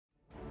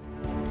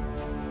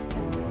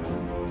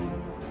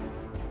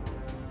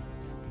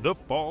The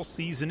fall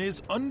season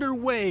is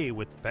underway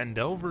with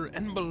Phandelver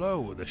and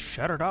Below the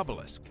Shattered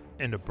Obelisk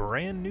and a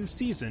brand new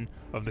season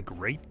of the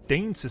Great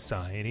Dane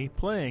Society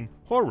playing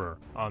Horror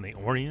on the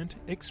Orient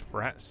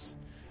Express.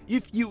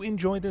 If you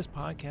enjoy this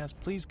podcast,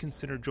 please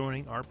consider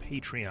joining our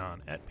Patreon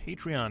at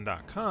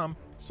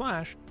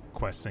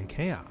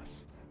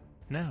patreon.com/questsandchaos.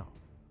 Now,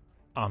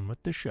 on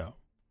with the show.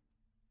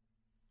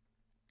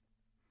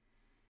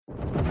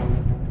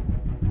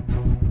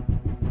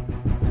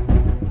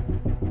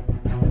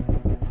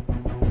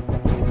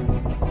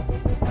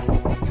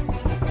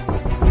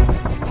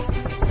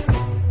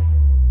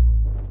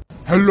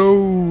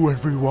 Hello,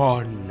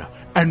 everyone,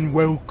 and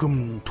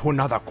welcome to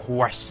another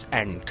Quest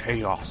and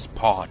Chaos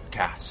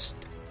podcast.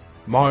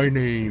 My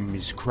name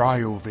is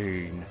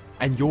Cryovane,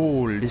 and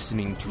you're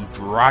listening to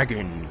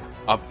Dragon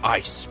of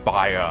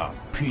Icespire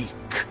Peak.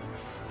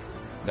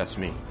 That's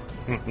me.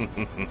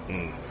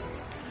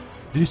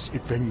 This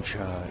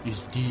adventure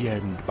is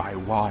DM'd by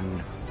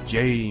one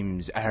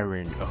James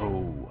Aaron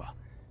O.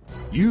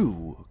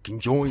 You can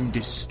join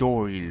this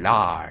story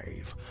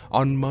live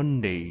on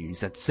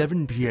Mondays at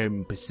 7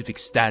 p.m. Pacific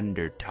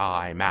Standard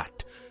Time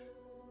at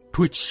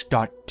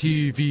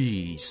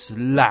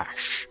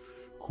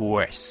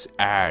twitch.tv/Quests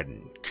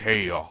and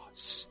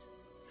Chaos.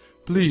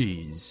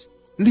 Please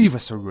leave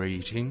us a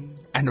rating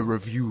and a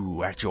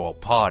review at your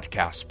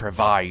podcast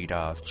provider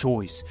of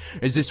choice,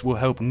 as this will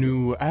help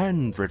new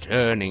and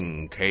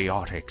returning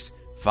chaotics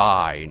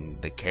find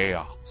the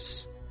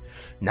chaos.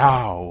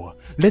 Now,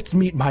 let's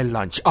meet my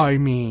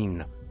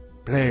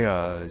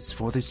players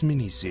for this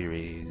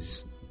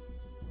mini-series.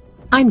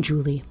 I'm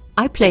Julie.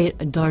 I play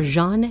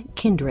Darjan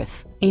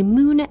Kindrith, a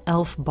moon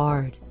elf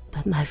bard,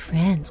 but my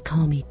friends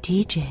call me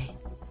DJ.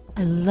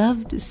 I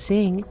love to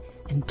sing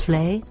and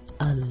play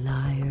a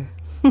lyre.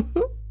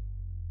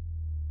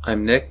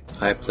 I'm Nick.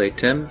 I play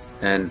Tim,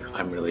 and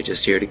I'm really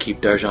just here to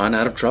keep Darjan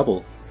out of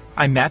trouble.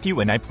 I'm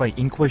Matthew, and I play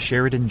Inqua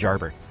Sheridan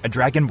Jarber, a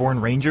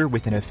dragonborn ranger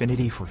with an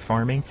affinity for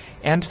farming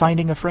and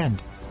finding a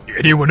friend.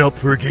 Anyone up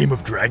for a game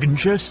of dragon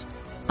chess?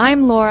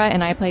 I'm Laura,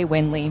 and I play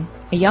Winley,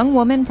 a young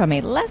woman from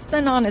a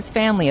less-than-honest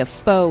family of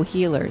faux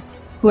healers,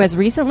 who has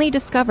recently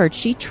discovered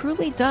she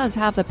truly does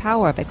have the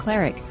power of a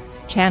cleric,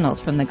 channeled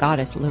from the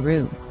goddess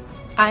Larue.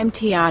 I'm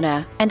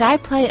Tiana, and I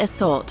play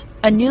Isolde,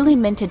 a newly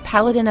minted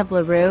paladin of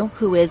Larue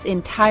who is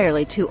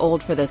entirely too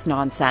old for this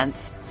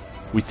nonsense.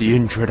 With the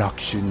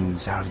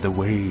introductions out of the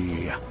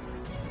way,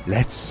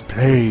 let's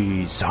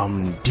play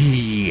some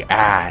D&D.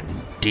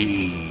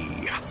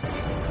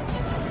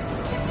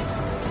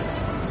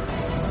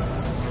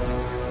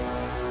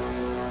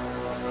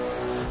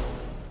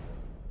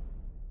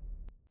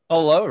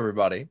 Hello,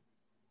 everybody,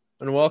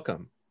 and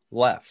welcome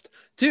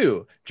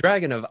to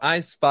Dragon of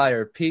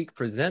Icespire Peak,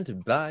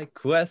 presented by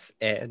Quests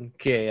and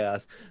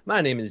Chaos.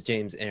 My name is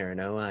James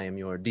Arano. I am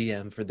your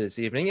DM for this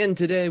evening, and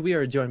today we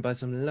are joined by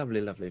some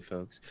lovely, lovely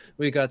folks.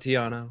 We got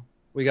Tiana,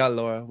 we got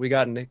Laura, we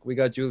got Nick, we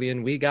got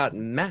Julian, we got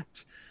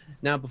Matt.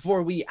 Now,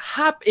 before we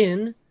hop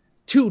in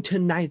to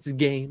tonight's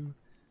game,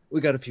 we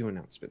got a few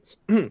announcements.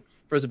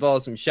 First of all,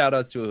 some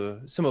shout-outs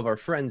to some of our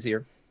friends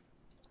here.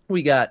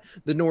 We got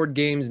the Nord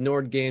Games.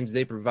 Nord Games,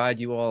 they provide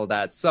you all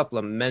that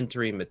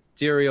supplementary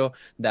material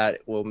that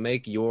will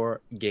make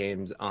your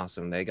games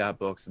awesome. They got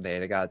books,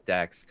 they got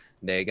decks,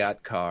 they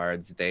got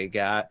cards, they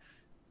got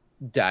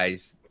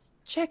dice.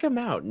 Check them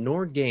out.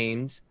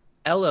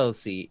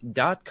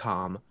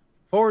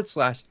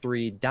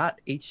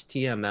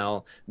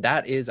 NordGamesLLC.com/3.html.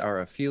 That is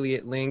our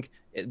affiliate link.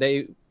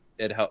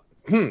 It helps.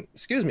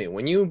 Excuse me,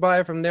 when you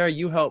buy from there,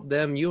 you help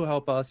them, you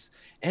help us,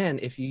 and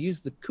if you use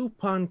the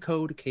coupon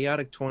code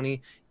Chaotic20,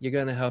 you're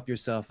going to help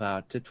yourself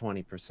out to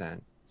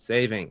 20%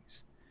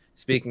 savings.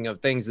 Speaking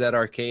of things that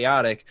are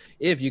chaotic,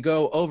 if you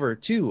go over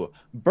to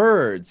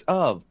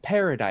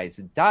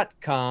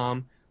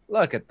birdsofparadise.com,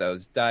 look at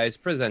those dice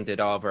presented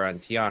over on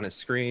Tiana's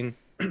screen.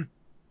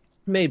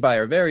 Made by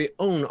our very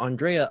own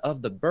Andrea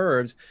of the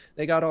Burbs.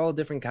 They got all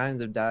different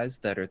kinds of dice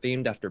that are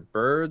themed after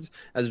birds,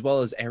 as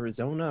well as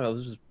Arizona,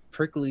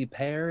 prickly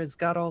pear. It's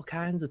got all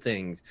kinds of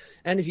things.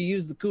 And if you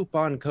use the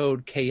coupon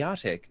code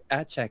Chaotic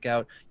at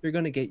checkout, you're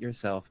going to get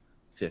yourself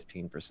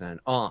 15%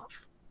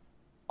 off.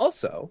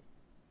 Also,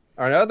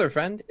 our other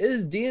friend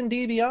is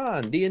D&D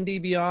Beyond. D&D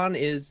Beyond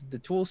is the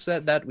tool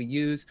set that we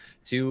use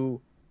to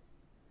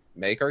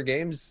make our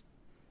games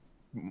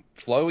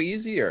flow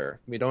easier.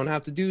 We don't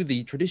have to do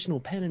the traditional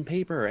pen and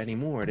paper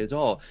anymore. It is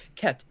all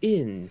kept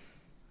in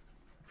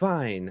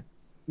fine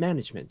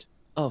management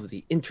of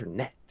the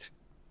internet.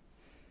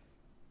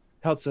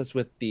 Helps us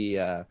with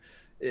the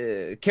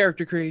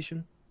character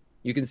creation.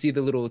 You can see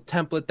the little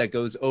template that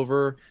goes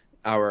over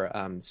our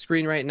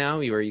screen right now,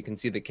 where you can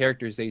see the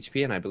character's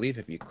HP, and I believe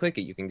if you click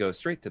it, you can go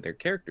straight to their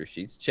character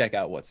sheets, check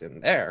out what's in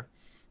there.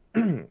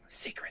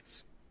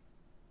 Secrets.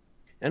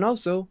 And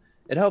also,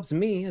 it helps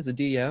me as a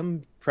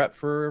DM prep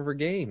for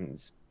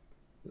games.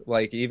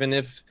 Like, even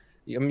if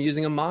I'm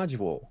using a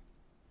module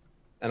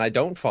and I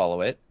don't follow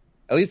it,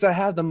 at least I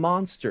have the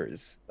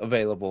monsters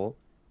available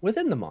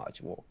within the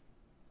module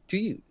to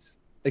use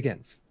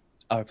against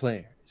our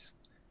players.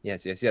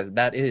 Yes.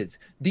 That is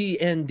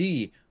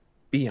D&D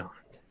beyond.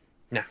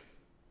 Now,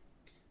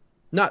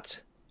 not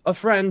a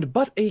friend,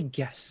 but a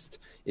guest,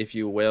 if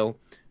you will.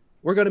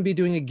 We're going to be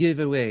doing a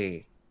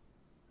giveaway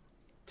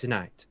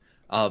tonight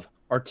of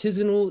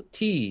artisanal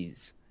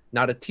teas.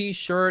 Not a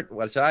t-shirt,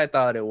 which I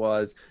thought it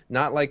was.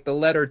 Not like the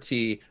letter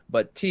T,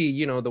 but tea,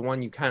 you know, the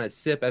one you kind of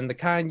sip and the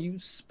kind you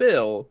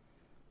spill.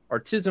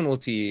 Artisanal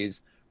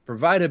teas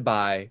provided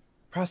by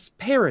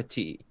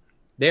Prosperity.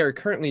 They are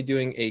currently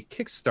doing a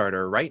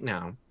Kickstarter right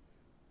now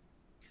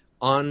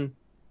on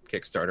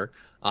Kickstarter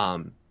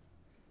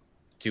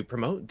to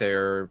promote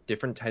their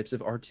different types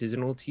of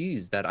artisanal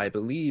teas that I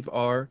believe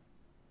are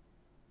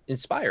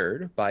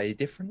inspired by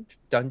different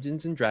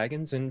Dungeons and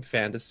Dragons and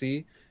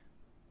fantasy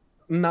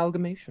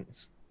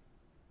amalgamations.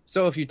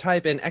 So if you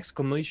type in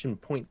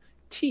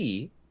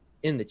 !T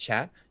in the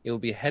chat, you'll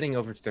be heading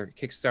over to their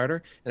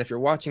Kickstarter. And if you're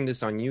watching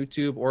this on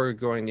YouTube or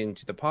going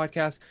into the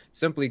podcast,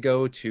 simply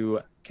go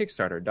to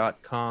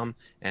kickstarter.com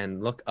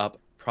and look up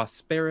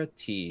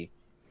Prosperity,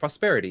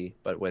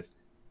 but with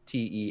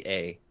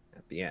TEA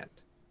at the end.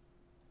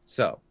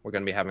 So we're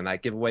going to be having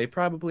that giveaway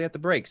probably at the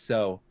break,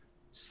 so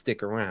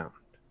stick around.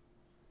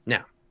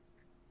 Now,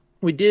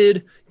 we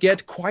did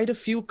get quite a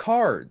few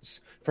cards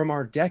from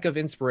our deck of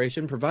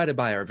inspiration provided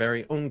by our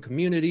very own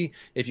community.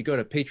 If you go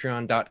to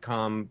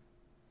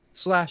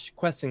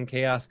patreon.com/Quests and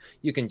Chaos,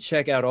 you can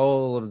check out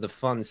all of the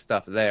fun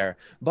stuff there.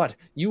 But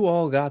you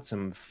all got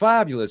some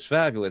fabulous,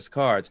 fabulous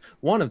cards.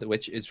 One of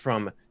which is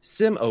from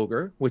Sim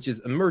Ogre, which is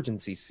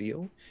Emergency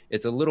Seal.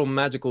 It's a little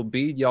magical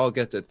bead y'all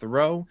get to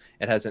throw.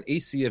 It has an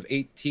AC of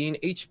 18,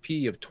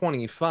 HP of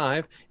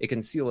 25. It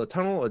can seal a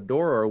tunnel, a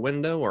door, or a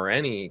window, or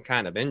any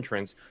kind of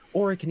entrance.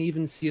 Or it can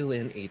even seal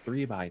in a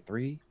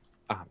 3x3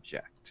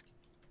 object.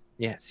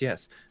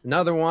 Yes.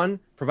 Another one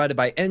provided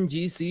by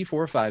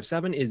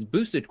NGC457 is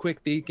Boosted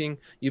Quick Thinking.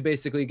 You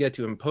basically get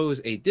to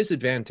impose a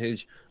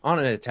disadvantage on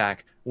an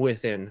attack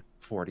within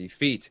 40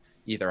 feet,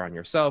 either on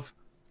yourself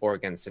or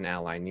against an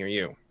ally near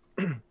you.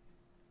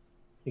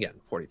 Again,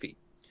 40 feet.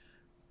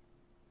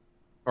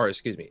 Or,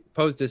 excuse me,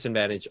 pose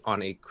disadvantage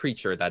on a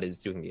creature that is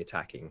doing the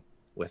attacking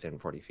within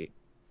 40 feet.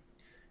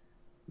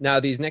 Now,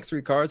 these next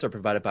three cards are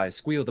provided by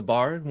Squeal the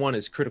Bard. One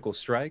is Critical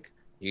Strike.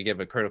 You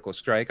give a critical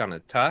strike on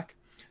attack.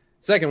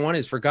 Second one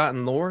is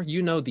Forgotten Lore.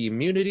 You know the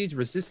immunities,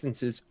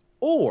 resistances,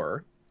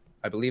 or,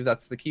 I believe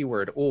that's the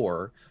keyword,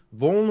 or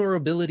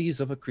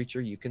vulnerabilities of a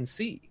creature you can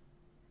see.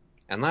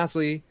 And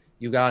lastly,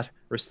 you got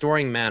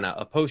Restoring Mana,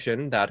 a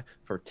potion that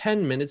for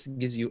 10 minutes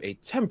gives you a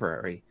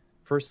temporary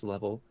first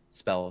level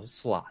spell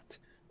slot,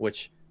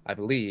 which I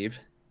believe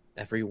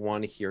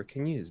everyone here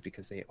can use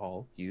because they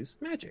all use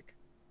magic.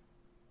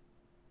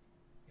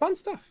 Fun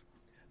stuff.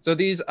 So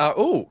these are,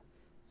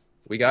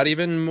 we got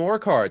even more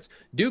cards.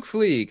 Duke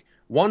Fleeg,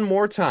 One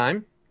More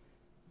Time,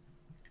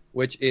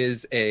 which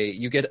is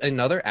you get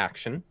another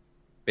action,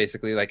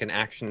 basically like an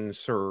action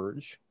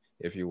surge,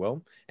 if you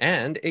will,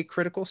 and a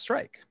critical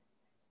strike.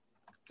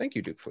 Thank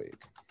you, Duke Fleeg.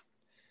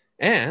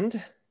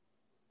 And,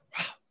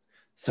 wow,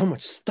 so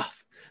much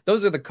stuff.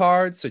 Those are the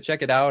cards, so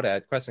check it out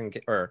at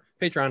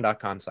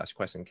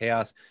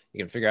patreon.com/questandchaos. You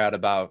can figure out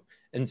about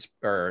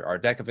our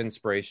deck of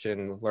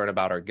inspiration, learn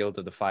about our Guild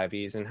of the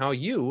 5Es, and how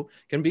you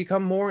can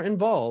become more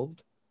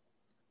involved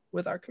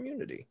with our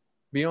community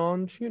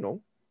beyond,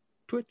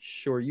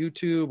 Twitch or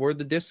YouTube or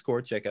the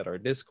Discord. Check out our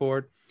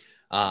Discord.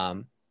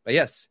 But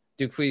yes,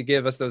 Duke Fleeg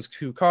gave us those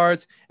two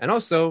cards. And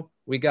also,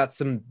 we got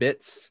some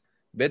bits,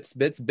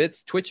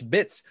 Twitch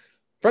bits.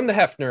 From the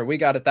Hefner, we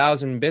got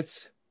 1,000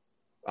 bits.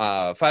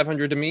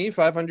 500 to me,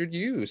 500 to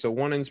you. So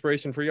one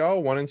inspiration for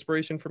y'all, one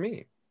inspiration for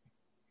me.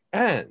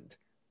 And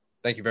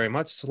thank you very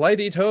much,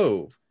 Slithy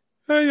Tove.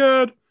 Hey,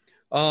 Ed.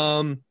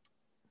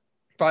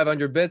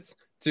 500 bits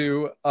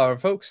to our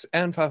folks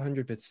and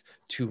 500 bits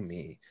to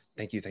me.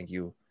 Thank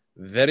you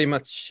very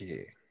much.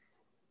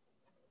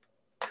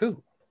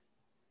 Cool.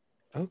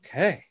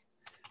 Okay.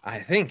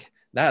 I think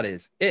that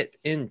is it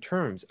in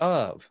terms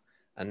of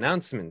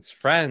announcements,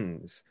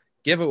 friends,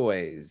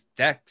 giveaways,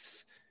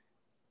 decks,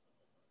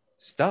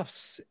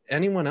 stuffs.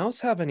 Anyone else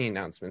have any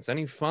announcements?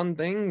 Any fun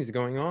things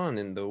going on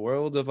in the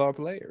world of our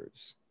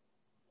players?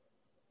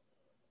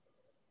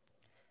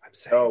 I'm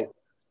saying.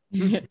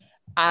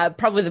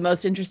 Probably the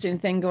most interesting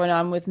thing going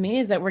on with me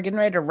is that we're getting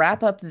ready to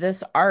wrap up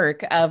this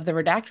arc of the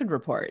Redacted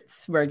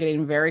Reports. We're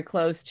getting very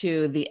close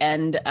to the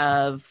end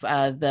of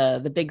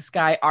the Big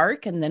Sky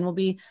arc, and then we'll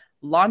be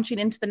launching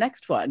into the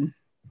next one.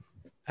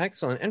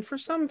 Excellent. And for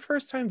some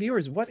first-time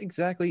viewers, what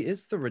exactly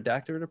is the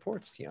Redacted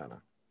Reports,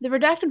 Tiana? The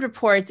Redacted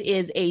Reports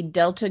is a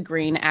Delta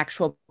Green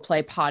actual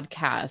play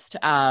podcast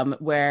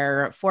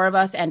where four of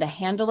us and a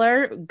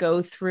handler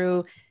go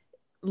through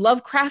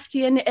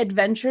Lovecraftian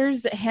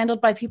adventures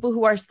handled by people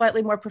who are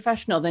slightly more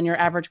professional than your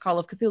average Call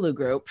of Cthulhu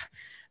group.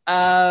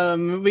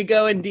 We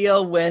go and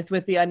deal with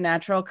the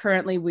unnatural.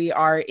 Currently, we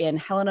are in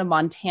Helena,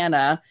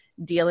 Montana,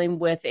 dealing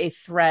with a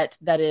threat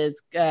that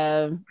is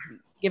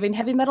giving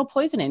heavy metal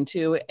poisoning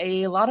to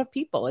a lot of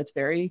people. It's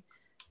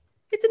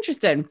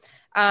interesting.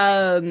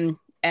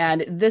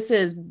 And this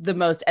is the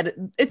most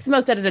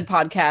edited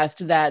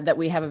podcast that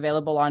we have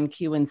available on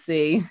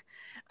QNC.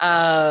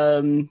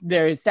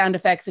 There's sound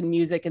effects and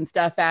music and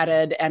stuff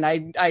added, and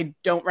I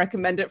don't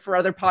recommend it for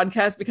other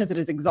podcasts because it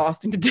is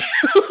exhausting to do.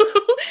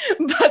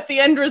 But the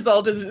end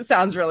result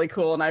sounds really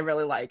cool, and I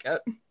really like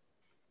it.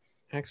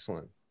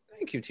 Excellent.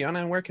 Thank you,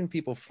 Tiana. And where can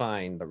people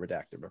find the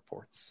Redacted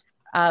Reports?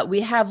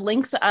 We have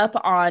links up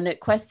on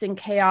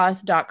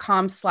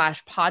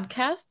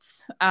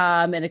questsandchaos.com/podcasts.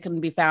 And it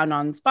can be found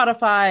on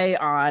Spotify,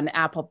 on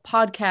Apple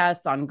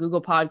Podcasts, on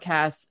Google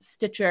Podcasts,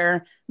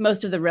 Stitcher,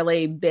 most of the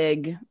really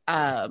big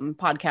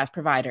podcast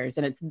providers.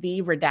 And it's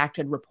the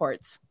Redacted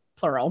Reports,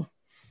 plural.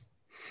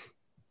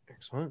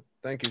 Excellent.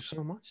 Thank you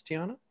so much,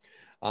 Tiana.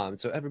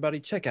 So everybody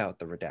check out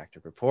the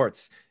Redacted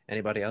Reports.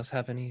 Anybody else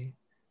have any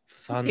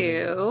fun?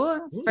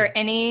 For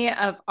any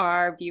of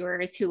our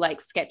viewers who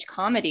like sketch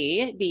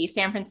comedy, the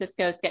San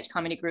Francisco sketch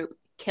comedy group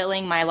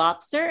Killing My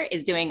Lobster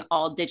is doing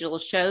all digital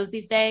shows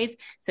these days.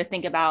 So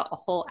think about a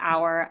whole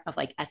hour of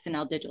like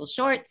SNL digital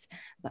shorts,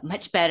 but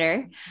much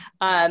better.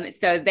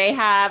 So they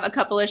have a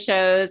couple of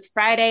shows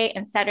Friday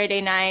and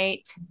Saturday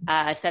night,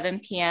 7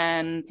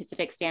 p.m.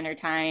 Pacific Standard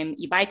Time.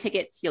 You buy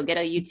tickets, you'll get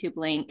a YouTube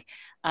link,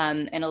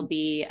 and it'll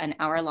be an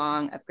hour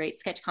long of great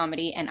sketch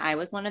comedy. And I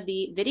was one of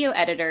the video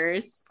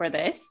editors for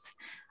this.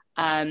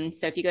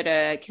 So if you go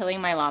to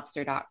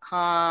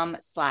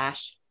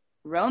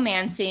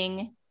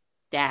killingmylobster.com/romancing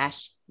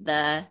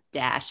the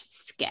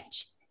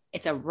sketch.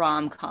 It's a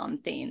rom-com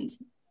themed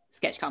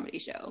sketch comedy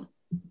show.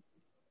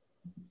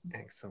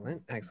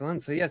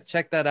 Excellent. So yes,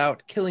 check that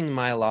out. Killing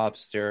My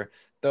Lobster.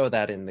 Throw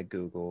that in the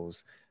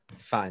Googles.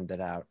 Find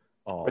that out.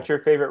 All. What's your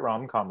favorite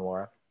rom-com,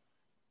 Laura?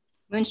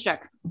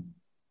 Moonstruck.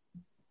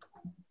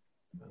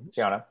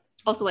 Tiana?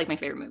 Also like my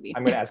favorite movie.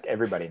 I'm going to ask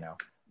everybody now.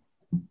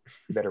 You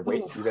better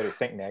wait. You better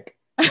think, Nick.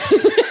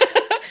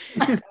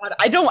 God,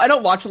 I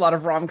don't watch a lot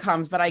of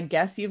rom-coms, but I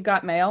guess You've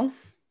Got Mail.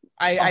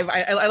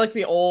 I like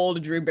the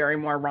old Drew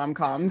Barrymore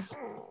rom-coms.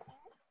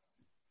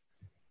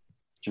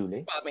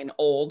 Julie? I mean,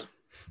 old.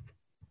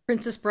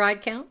 Princess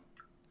Bride count?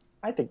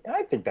 I think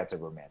that's a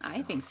romantic.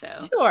 I think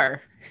so.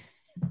 Sure.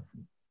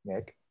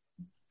 Nick?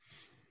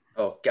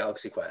 Oh,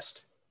 Galaxy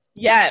Quest.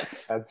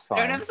 Yes. That's I fine.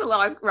 don't know if it's a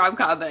long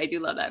rom-com, but I do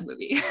love that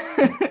movie.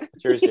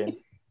 Cheers, James.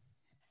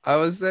 I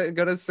was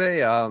gonna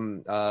say,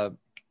 well,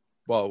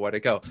 where'd it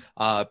go?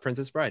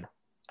 Princess Bride.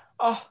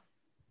 Oh,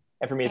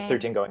 and for me, it's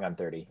 13 going on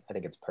 30. I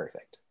think it's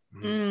perfect.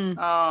 Mm.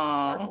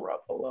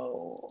 Oh,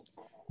 Ruffalo.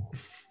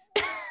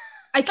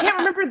 I can't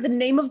remember the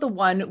name of the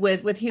one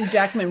with Hugh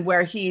Jackman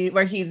where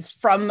he's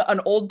from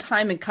an old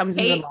time and comes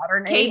into the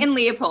modern age. Kate and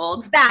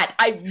Leopold. That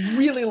I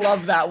really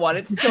love that one.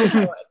 It's so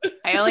good.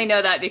 I only know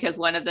that because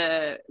one of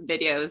the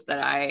videos that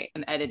I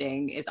am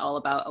editing is all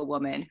about a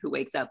woman who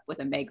wakes up with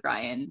a Meg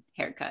Ryan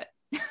haircut.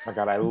 Oh my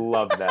God, I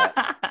love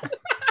that.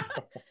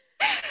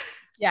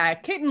 Yeah,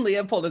 Kate and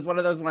Leopold is one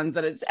of those ones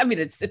that it's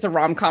a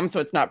rom-com, so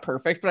it's not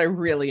perfect, but I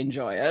really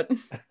enjoy it.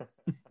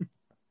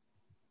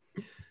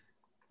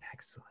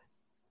 Excellent.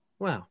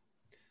 Well,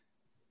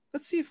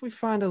 let's see if we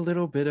find a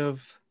little bit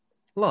of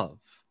love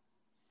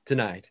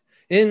tonight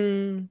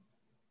in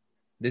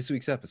this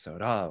week's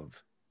episode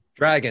of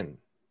Dragon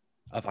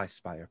of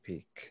Icespire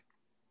Peak.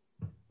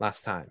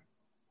 Last time,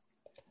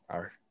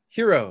 our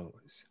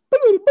heroes,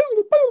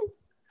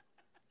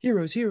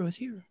 heroes,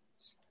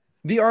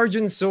 the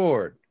Argent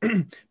Sword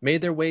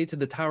made their way to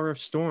the Tower of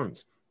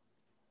Storms,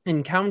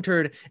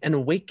 encountered an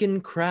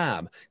awakened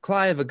crab,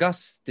 Clive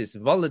Augustus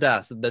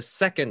Volodas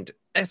II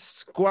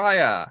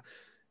Esquire.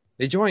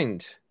 They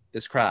joined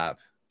this crab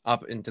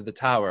up into the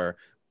tower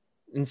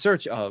in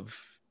search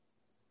of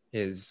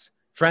his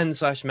friend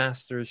 /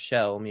 master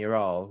Shell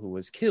Miral, who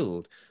was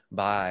killed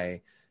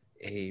by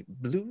a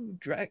blue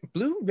red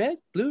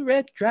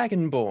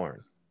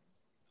dragonborn.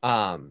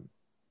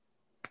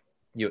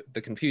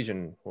 The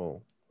confusion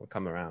will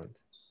come around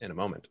in a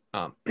moment.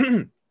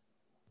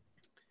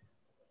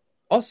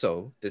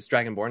 Also, this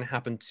dragonborn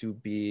happened to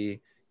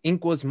be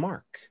Inqua's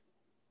mark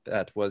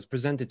that was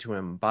presented to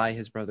him by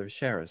his brother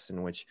Sheris,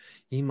 in which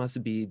he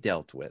must be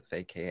dealt with,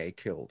 aka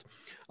killed.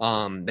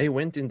 They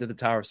went into the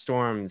Tower of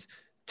Storms.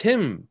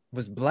 Tim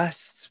was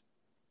blessed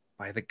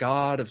by the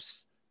god of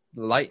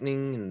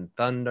lightning and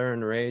thunder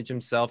and rage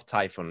himself,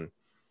 Typhon.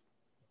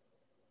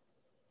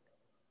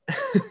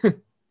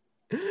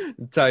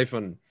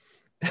 Typhon.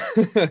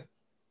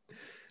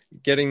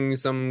 Getting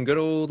some good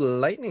old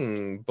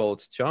lightning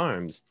bolt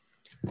charms.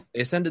 They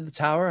ascended the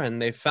tower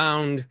and they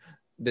found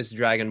this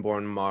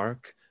dragonborn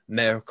mark,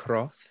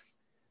 Merkroth,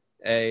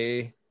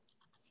 a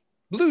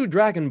blue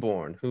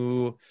dragonborn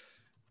who,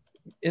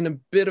 in a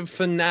bit of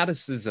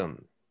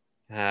fanaticism,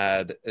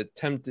 had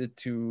attempted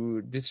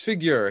to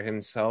disfigure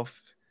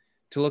himself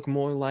to look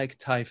more like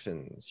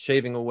Typhon,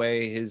 shaving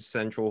away his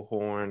central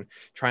horn,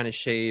 trying to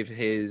shave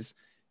his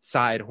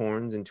side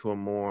horns into a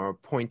more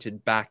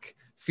pointed back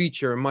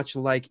feature, much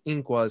like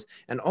Inqua's,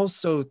 and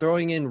also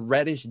throwing in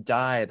reddish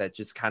dye that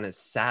just kind of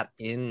sat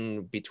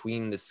in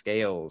between the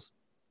scales.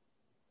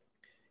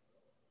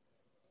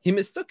 He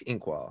mistook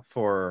Inqua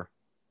for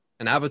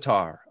an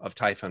avatar of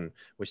Typhon,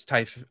 which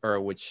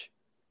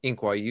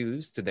Inqua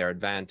used to their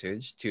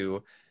advantage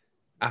to,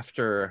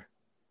 after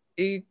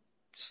a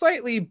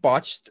slightly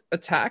botched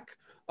attack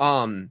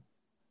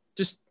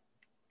just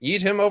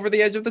yeet him over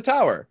the edge of the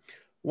tower,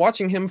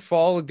 watching him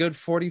fall a good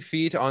 40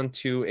 feet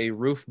onto a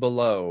roof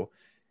below.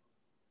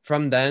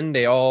 From then,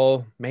 they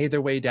all made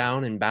their way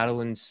down and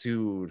battle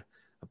ensued.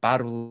 A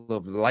battle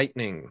of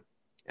lightning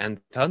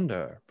and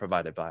thunder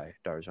provided by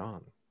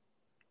Darjan.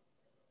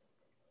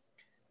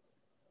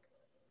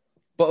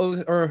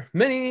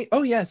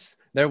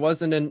 There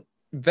was a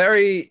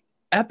very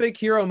epic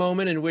hero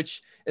moment in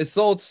which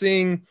Isolde,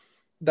 seeing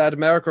that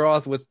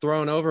Marikaroth was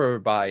thrown over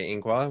by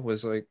Inqua,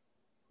 was like,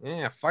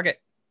 yeah, fuck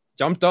it.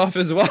 Jumped off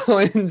as well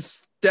and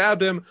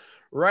stabbed him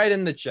right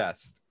in the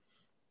chest,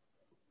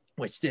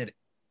 which did,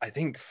 I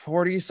think,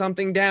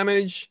 40-something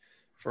damage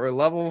for a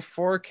level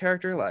 4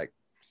 character. Like,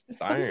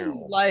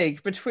 something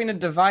like between a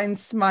divine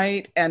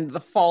smite and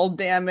the fall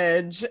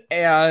damage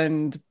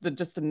and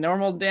the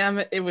normal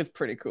damage, it was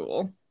pretty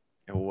cool.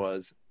 It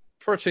was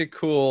pretty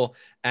cool,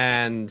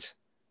 and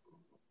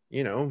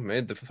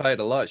made the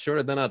fight a lot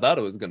shorter than I thought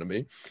it was going to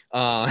be.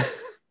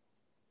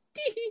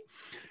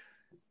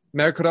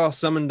 Marikaroth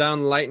summoned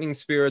down lightning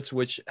spirits,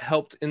 which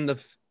helped in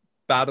the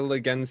battle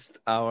against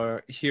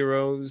our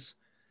heroes,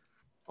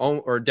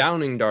 or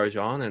downing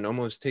Darjan and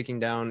almost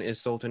taking down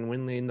Isolde and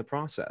Winley in the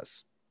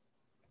process.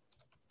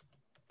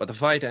 But the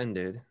fight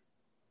ended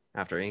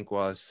after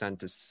Inqua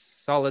sent a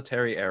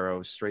solitary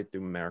arrow straight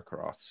through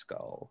Marikaroth's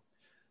skull.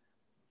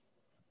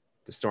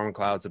 The storm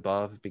clouds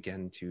above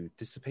began to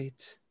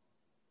dissipate.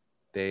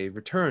 They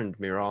returned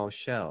Miral's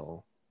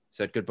shell,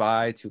 said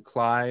goodbye to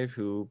Clive,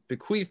 who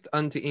bequeathed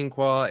unto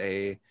Inqua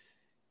a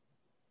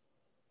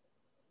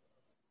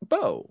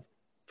bow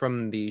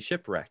from the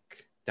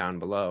shipwreck down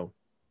below.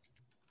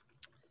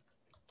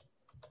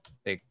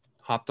 They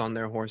hopped on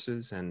their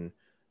horses and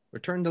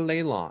returned to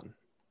Leylon,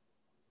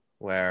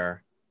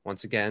 where,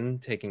 once again,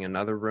 taking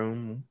another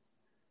room,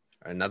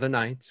 another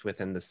night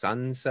within the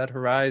sunset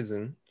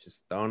horizon,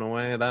 just throwing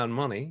away that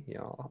money,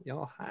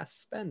 y'all high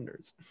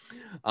spenders.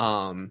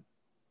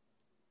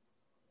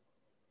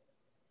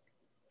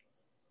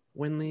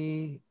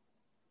 Winley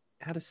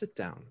had a sit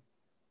down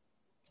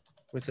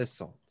with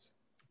Isolde,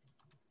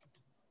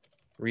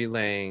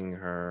 relaying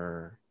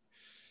her,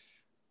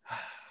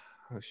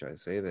 how should I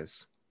say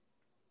this,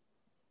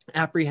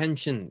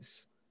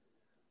 apprehensions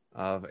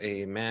of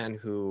a man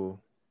who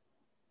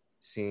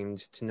seemed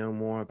to know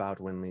more about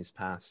Winley's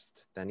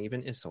past than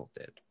even Isolde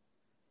did.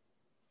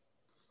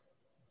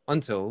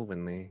 Until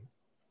Winley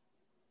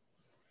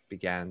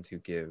began to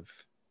give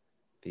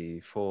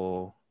the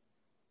full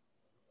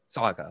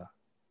saga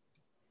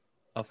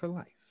of her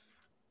life.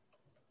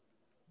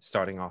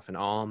 Starting off in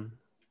Alm,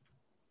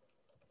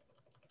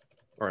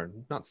 or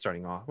not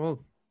starting off, well,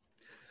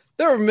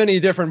 there were many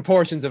different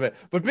portions of it,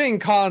 but being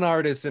con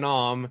artists in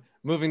Alm,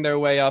 moving their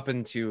way up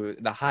into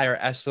the higher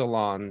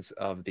echelons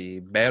of the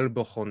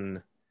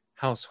Belbuchun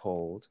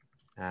household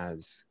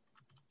as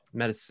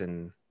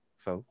medicine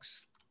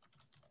folks,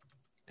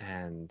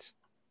 and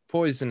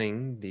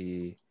poisoning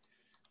the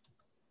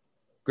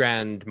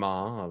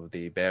grandma of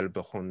the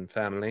Belbuchun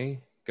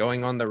family,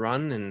 going on the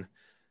run and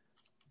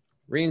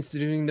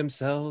reinstituting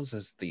themselves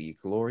as the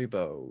Glory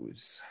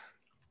Bows,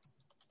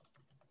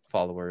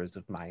 followers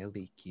of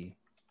Mayaliki,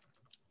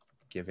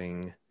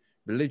 giving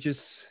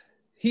religious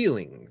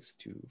healings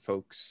to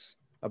folks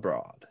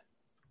abroad.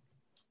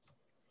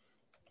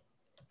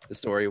 The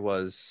story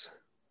was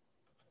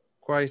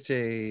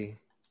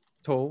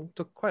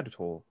took quite a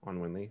toll on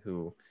Winley,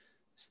 who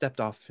stepped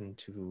off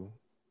into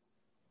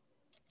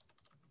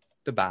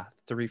the bath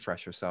to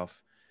refresh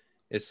herself.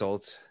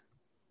 Isolde,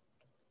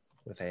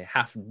 with a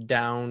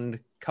half-downed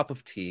cup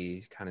of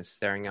tea, kind of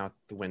staring out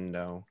the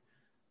window.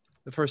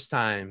 The first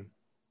time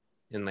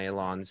in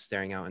Leylon,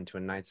 staring out into a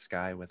night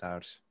sky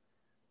without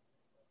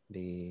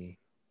the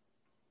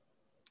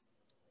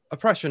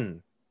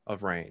oppression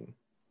of rain.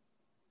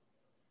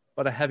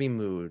 But a heavy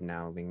mood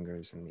now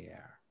lingers in the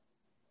air.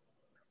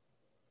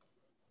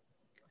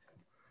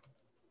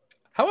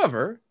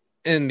 However,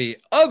 in the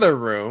other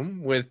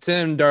room with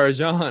Tim,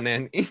 Darjan,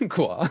 and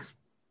Inqua,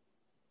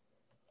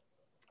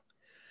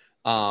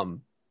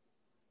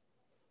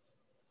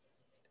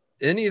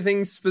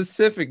 anything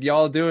specific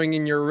y'all doing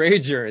in your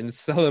rager and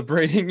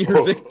celebrating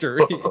your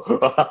victories?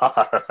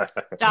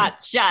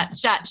 Shots.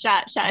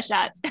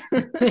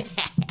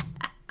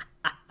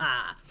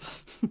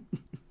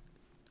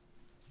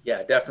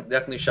 Yeah,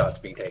 definitely shots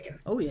being taken.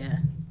 Oh, yeah.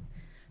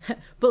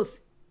 Both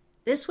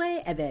this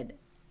way and then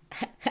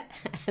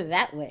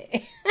that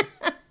way.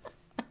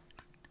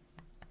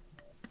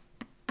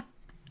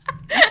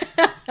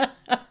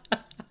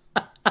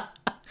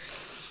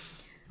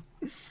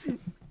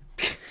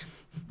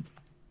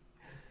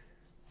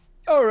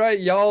 All right,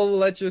 y'all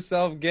let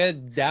yourself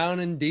get down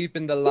and deep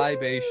in the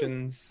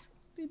libations.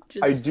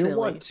 I do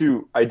want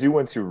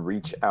to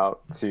reach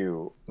out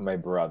to my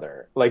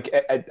brother. Like,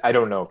 I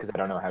don't know, because I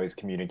don't know how he's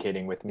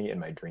communicating with me in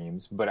my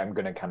dreams, but I'm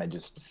going to kind of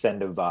just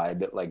send a vibe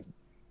that, like,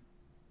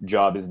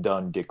 job is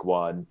done,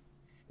 dickwad.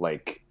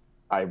 Like,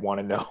 I want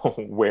to know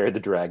where the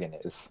dragon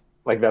is.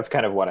 Like, that's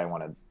kind of what I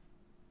want to...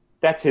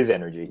 That's his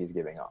energy he's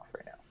giving off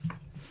right now.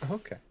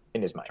 Okay.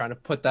 In his mind. Trying to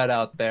put that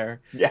out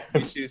there. Yeah.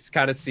 You just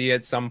kind of see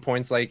at some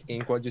points like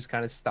Inqua just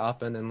kind of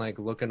stopping and like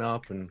looking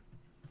up and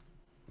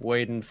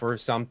waiting for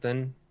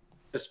something.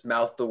 Just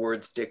mouth the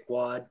words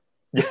dickwad.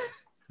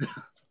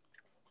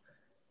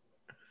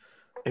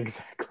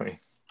 Exactly.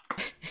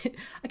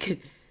 I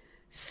could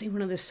sing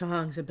one of the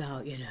songs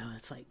about,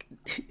 it's like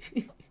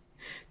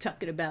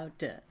talking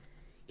about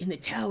in the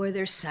tower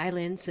there's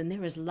silence and there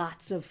was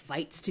lots of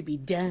fights to be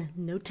done.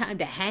 No time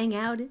to hang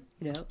out,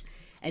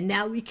 And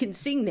now we can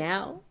sing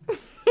now.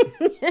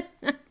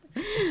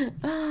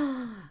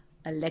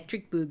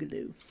 Electric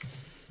Boogaloo.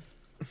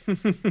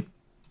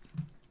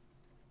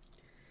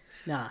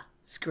 Nah,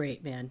 it's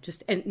great, man.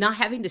 And not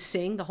having to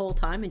sing the whole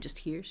time and just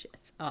hear shit.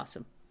 It's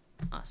awesome.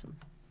 Awesome.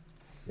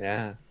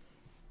 Yeah.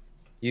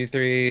 You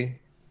three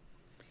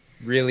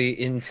really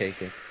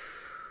intake it.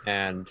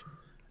 And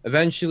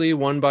eventually,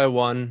 one by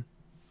one,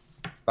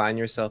 find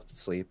yourself to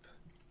sleep.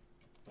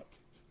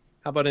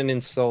 How about an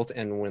Insult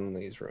and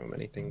Winley's room?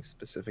 Anything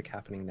specific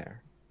happening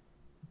there?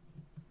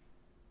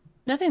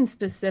 Nothing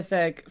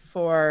specific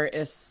for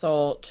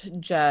Isolt,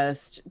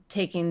 just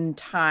taking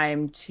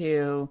time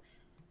to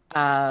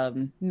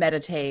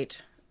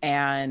meditate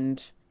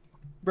and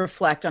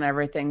reflect on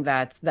everything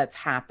that's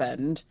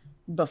happened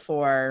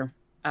before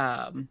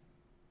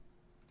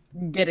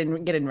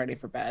getting ready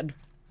for bed.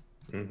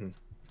 Mm-hmm.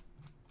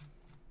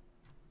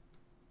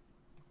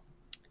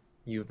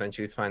 You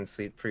eventually find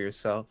sleep for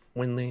yourself.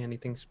 Winley,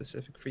 anything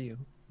specific for you?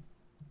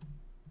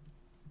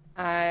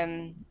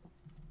 No,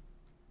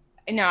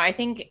 I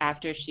think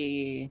after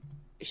she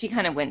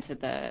kind of went to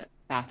the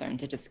bathroom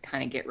to just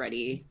kind of get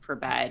ready for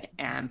bed,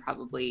 and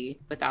probably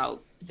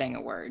without saying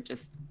a word,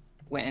 just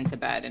went into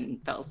bed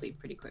and fell asleep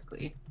pretty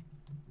quickly.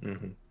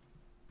 Mm-hmm.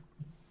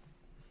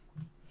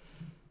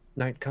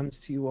 Night comes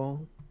to you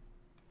all.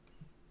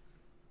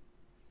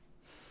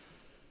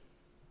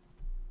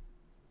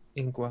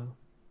 Inqua,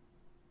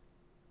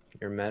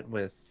 you're met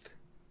with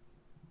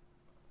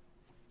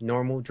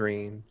normal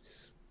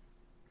dreams.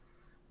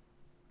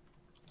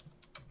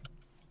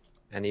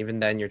 And even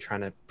then, you're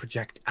trying to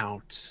project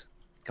out.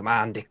 Come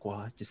on,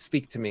 Dickwad, just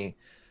speak to me.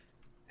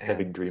 And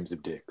having dreams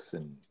of dicks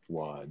and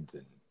wads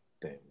and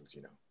things,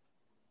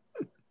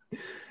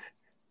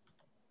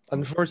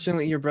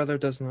 unfortunately, your brother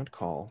does not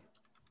call.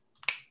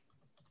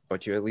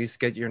 But you at least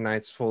get your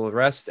nights full of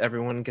rest.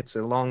 Everyone gets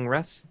a long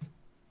rest.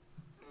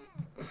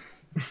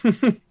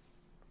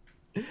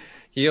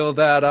 Heal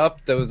that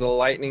up. Those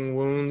lightning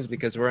wounds,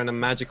 because we're in a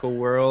magical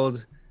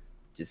world,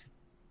 just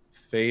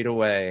fade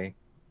away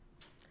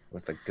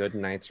with a good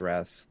night's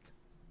rest.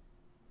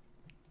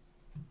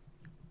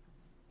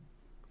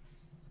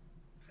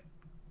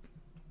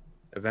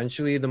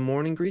 Eventually, the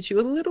morning greets you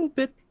a little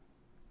bit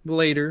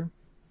later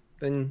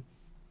than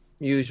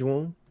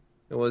usual.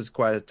 It was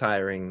quite a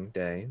tiring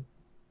day,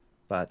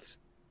 but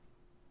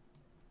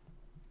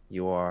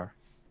you are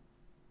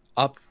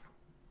up,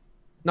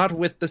 not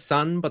with the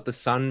sun, but the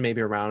sun maybe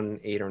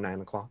around 8 or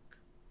 9 o'clock.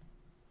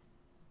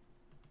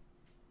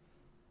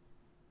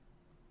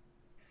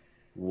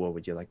 What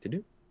would you like to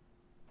do?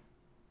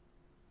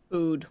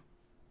 Food.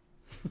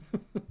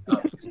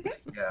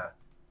 Yeah.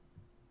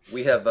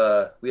 We have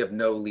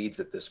no leads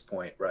at this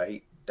point,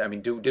 right? I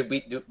mean, did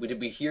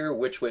we hear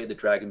which way the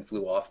dragon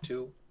flew off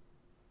to?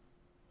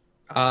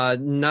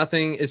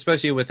 Nothing,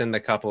 especially within the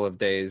couple of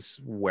days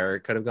where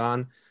it could have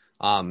gone.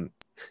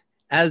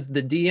 As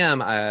the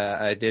DM,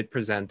 I did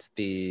present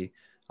the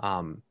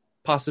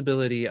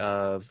possibility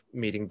of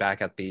meeting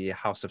back at the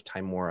House of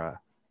Tymora,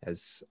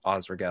 as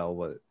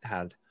Osrogel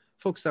had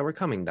folks that were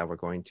coming that were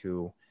going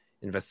to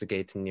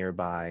investigate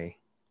nearby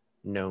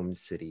Gnome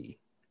City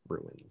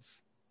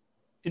ruins.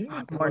 Didn't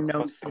we more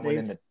gnome someone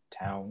in cities. the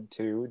town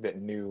too that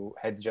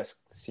had just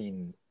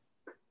seen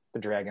the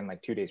dragon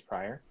like 2 days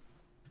prior?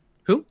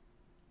 Who?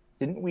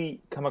 Didn't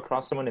we come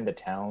across someone in the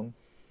town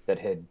that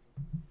had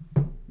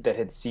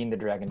seen the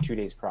dragon 2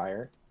 days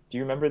prior? Do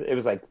you remember? It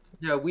was like,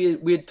 Yeah, we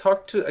had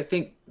talked to, I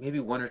think, maybe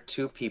 1 or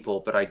 2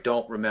 people, but I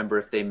don't remember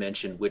if they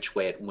mentioned which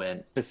way it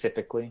went.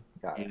 specifically.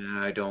 Got it. Yeah,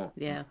 I don't.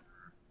 Yeah.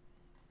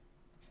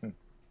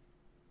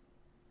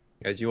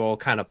 As you all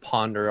kind of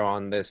ponder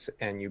on this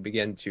and you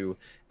begin to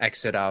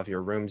exit out of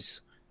your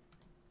rooms,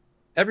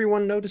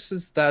 everyone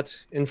notices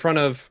that in front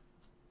of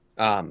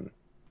Tim,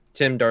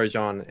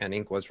 Darjan, and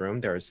Inqua's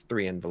room, there's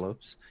 3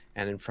 envelopes,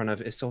 and in front of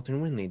Isolt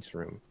and Winlead's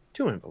room,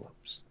 2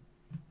 envelopes.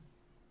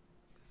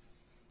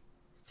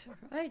 All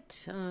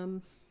right.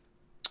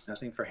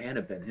 Nothing for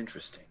Hannibin.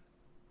 Interesting.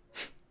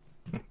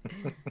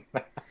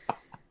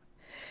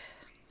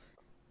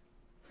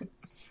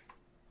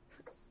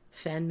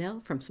 Fan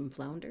mail from some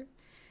flounder.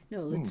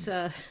 No, let's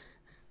No,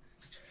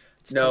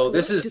 take a look.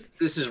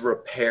 this is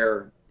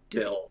repair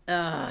bill.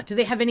 Do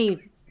they have any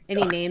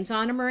names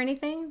on them or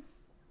anything?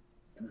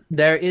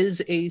 There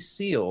is a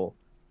seal,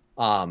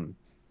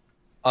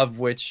 of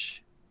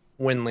which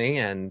Winley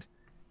and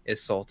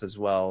Isolt as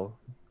well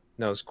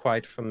knows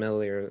quite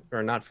familiar,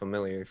 or not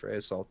familiar for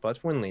Isolt,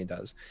 but Winley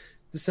does.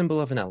 The symbol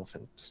of an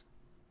elephant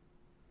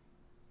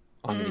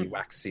on the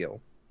wax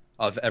seal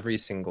of every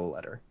single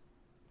letter.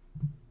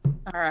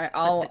 All right,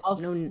 I'll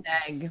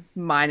snag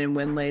mine and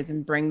Winley's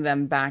and bring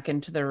them back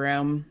into the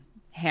room.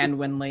 Hand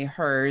Winley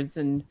hers,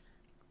 and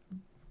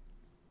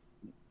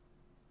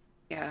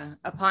yeah,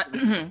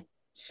 upon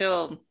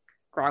she'll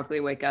groggily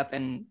wake up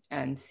and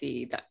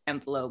see the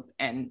envelope,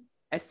 and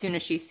as soon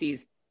as she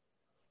sees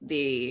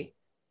the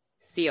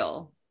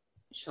seal,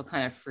 she'll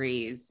kind of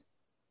freeze,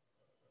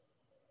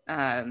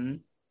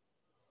 and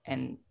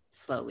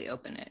slowly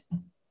open it.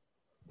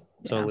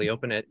 Slowly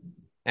open it,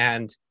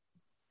 and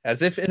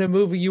as if in a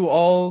movie, you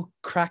all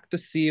crack the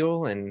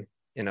seal, and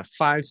in a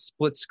 5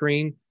 split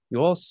screen,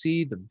 you all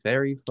see the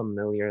very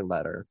familiar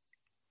letter.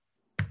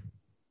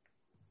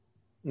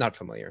 Not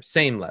familiar,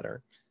 same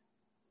letter,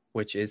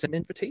 which is an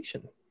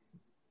invitation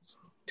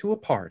to a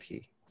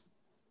party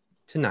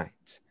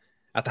tonight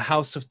at the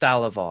House of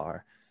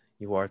Thalavar.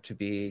 You are to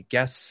be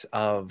guests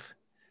of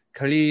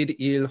Khalid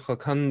il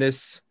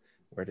Khokandis.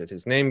 Where did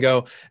his name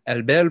go?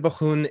 El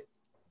Belbahun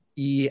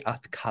I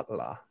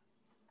Atkatla.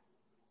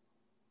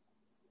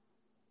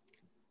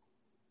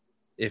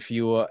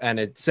 And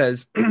it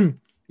says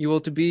you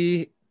will to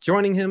be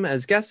joining him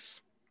as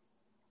guests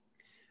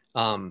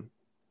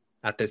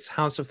at this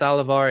House of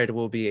Thalavar. It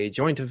will be a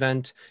joint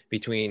event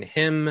between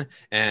him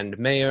and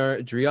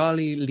Mayor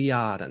Driali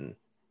Liaden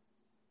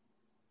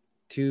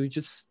to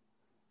just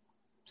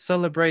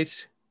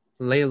celebrate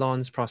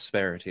Leylon's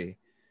prosperity.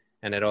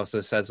 And it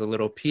also says a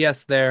little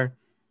PS there.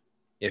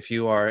 If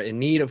you are in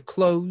need of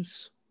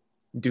clothes,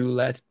 do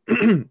let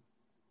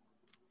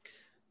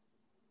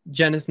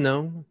Jenith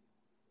know,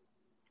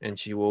 and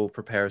she will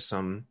prepare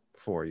some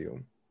for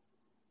you.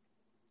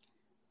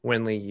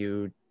 Winley,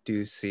 you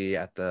do see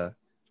at the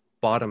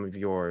bottom of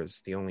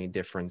yours, the only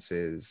difference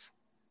is,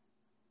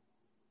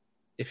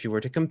 if you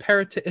were to compare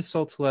it to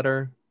Isolt's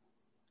letter,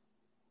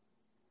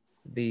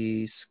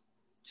 the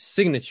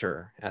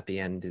signature at the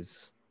end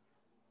is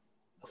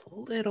a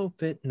little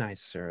bit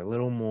nicer, a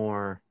little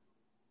more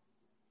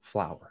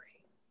flowery.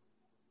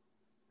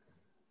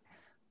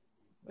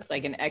 With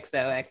like an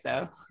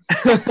XOXO.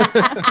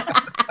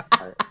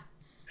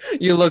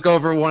 You look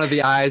over one of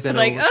the eyes and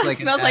it's like, it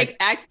smells like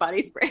Axe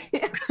body spray.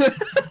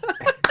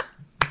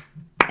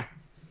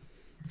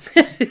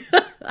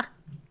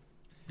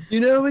 You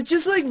know, it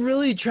just like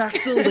really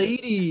attracts the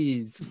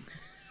ladies.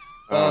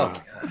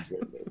 Oh,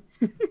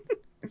 God.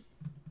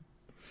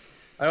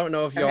 I don't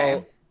know if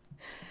y'all...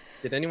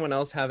 Did anyone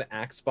else have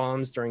Axe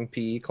bombs during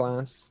PE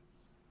class?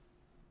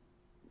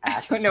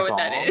 I don't know what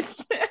that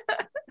is.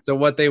 So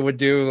what they would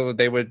do,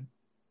 they would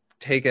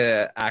take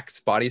a Axe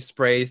body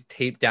spray,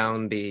 tape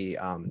down the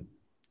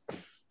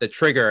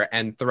trigger,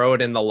 and throw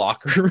it in the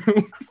locker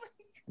room.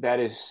 That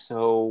is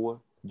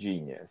so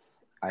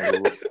genius. I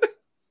love it.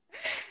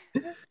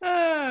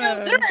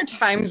 There are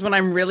times when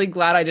I'm really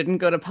glad I didn't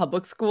go to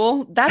public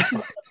school. That's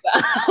one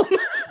of them.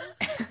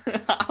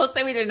 I'll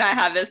say we did not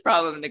have this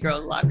problem in the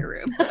girls' locker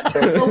room.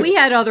 Well, we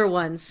had other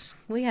ones.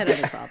 We had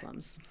other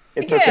problems.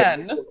 It's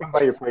okay. Come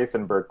by your place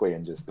in Berkeley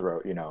and just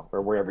throw,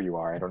 or wherever you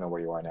are. I don't know where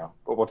you are now,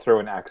 but we'll throw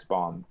an Axe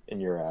bomb in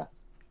your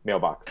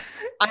mailbox.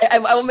 I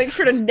will make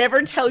sure to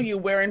never tell you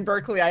where in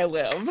Berkeley I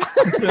live.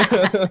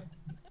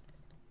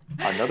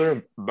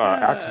 Another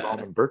Axe bomb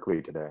in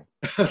Berkeley today.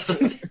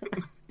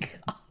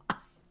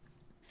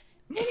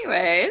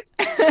 Anyways.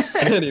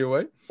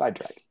 Anyway.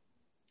 Sidetrack.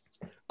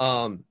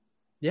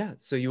 Yeah,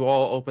 so you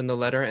all open the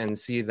letter and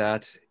see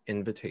that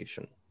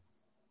invitation.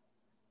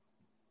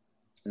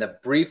 And the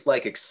brief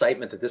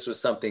excitement that this was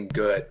something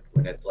good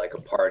when it's like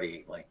a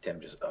party, Tim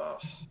just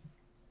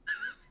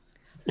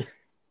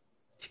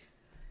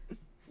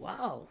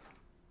Wow.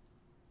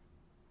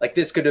 Like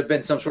this could have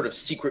been some sort of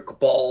secret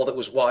cabal that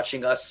was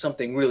watching us,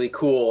 something really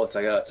cool. It's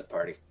like, oh, it's a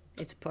party.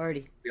 It's a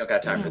party. We don't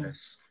got time for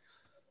this.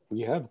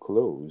 We have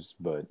clothes,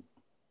 but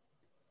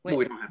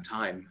we don't have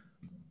time.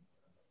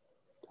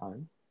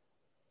 Time?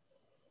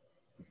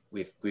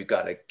 We've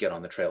got to get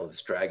on the trail of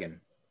this dragon.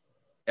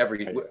 We're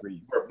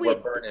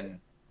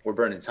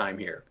burning time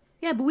here.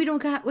 Yeah, but we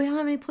don't have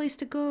any place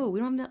to go. We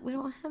don't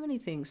have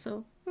anything.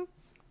 So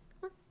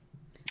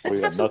let's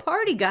have some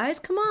party, guys.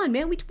 Come on,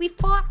 man. We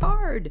fought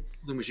hard.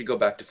 Then we should go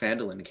back to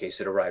Phandalin in case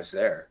it arrives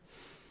there.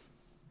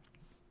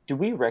 Do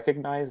we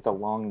recognize the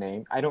long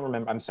name? I don't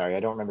remember. I'm sorry.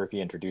 I don't remember if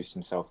he introduced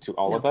himself to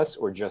all of us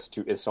or just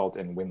to Isolt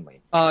and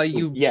Winley.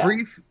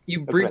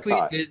 You briefly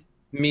did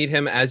meet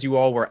him as you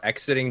all were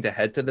exiting to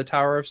head to the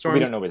Tower of Storms. We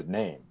don't know his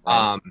name.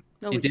 Right?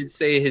 He did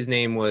say his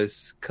name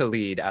was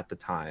Khalid at the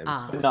time.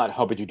 Not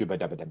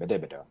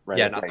Hobbit-Dubba-Dubba-Dubba, right?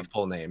 Yeah, not the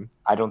full name.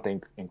 I don't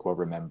think Inqua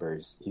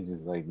remembers. He's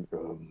just like...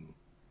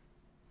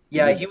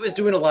 Yeah, he was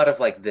doing a lot of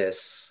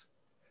this.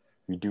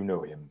 We do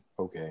know him.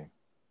 Okay.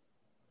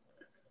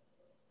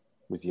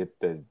 Was he at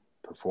the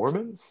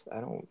performance?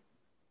 I don't...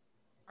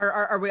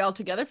 Are we all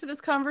together for this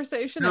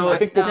conversation? No, I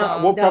think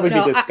we'll probably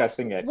be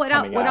discussing it. What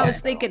I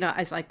was thinking, I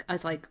was like,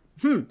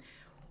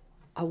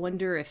 I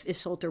wonder if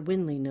Isolt or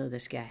Winley know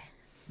this guy.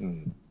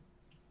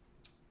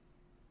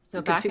 So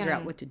we can figure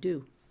out what to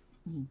do.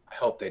 I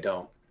hope they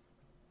don't.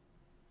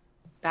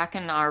 Back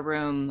in our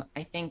room,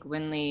 I think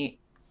Winley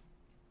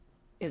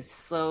is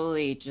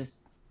slowly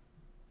just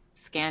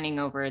scanning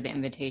over the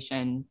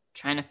invitation,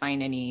 trying to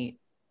find any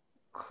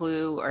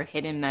clue or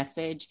hidden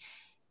message.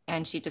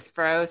 And she just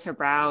furrows her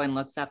brow and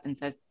looks up and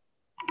says,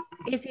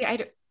 Izzy,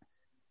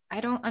 I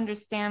don't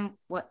understand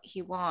what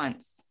he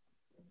wants.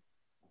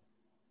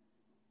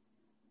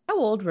 How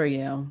old were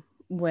you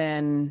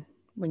when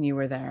you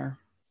were there?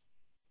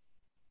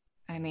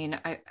 I mean,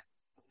 I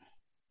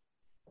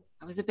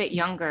was a bit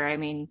younger. I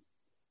mean,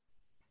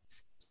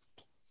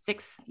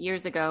 6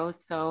 years ago.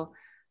 So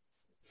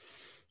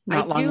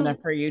not long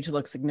enough for you to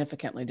look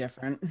significantly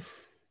different.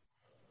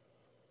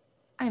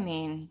 I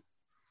mean,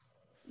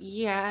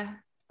 yeah,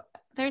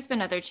 there's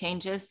been other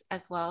changes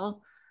as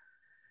well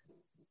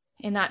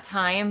in that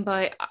time,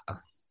 but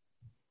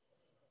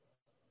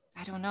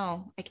I don't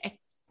know.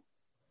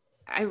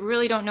 I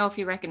really don't know if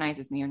he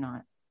recognizes me or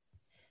not.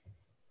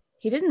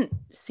 He didn't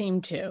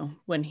seem to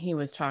when he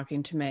was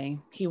talking to me.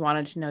 He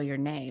wanted to know your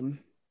name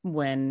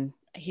when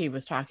he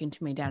was talking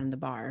to me down in the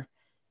bar.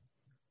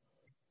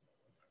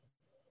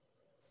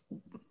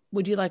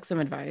 Would you like some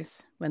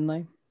advice,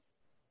 Winley?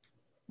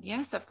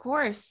 Yes, of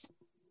course.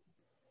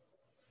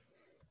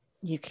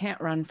 You can't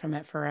run from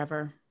it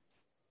forever.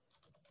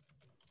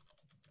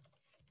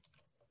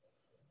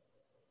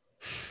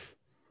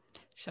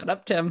 Shut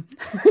up, Tim.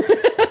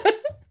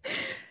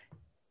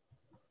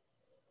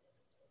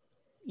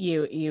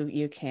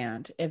 You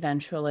can't.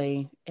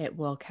 Eventually, it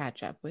will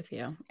catch up with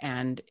you.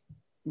 And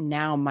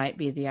now might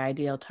be the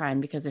ideal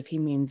time, because if he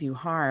means you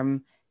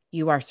harm,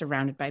 you are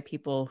surrounded by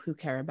people who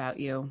care about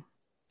you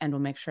and will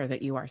make sure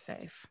that you are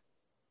safe.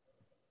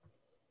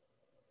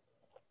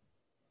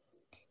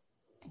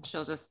 And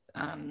she'll just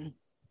kind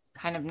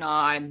of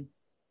nod,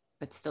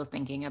 but still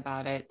thinking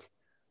about it.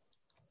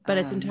 But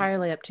it's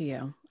entirely up to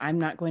you. I'm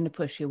not going to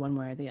push you one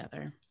way or the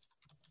other.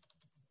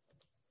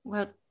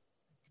 Well,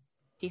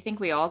 do you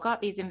think we all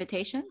got these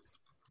invitations?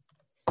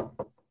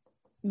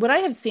 Would I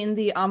have seen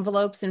the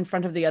envelopes in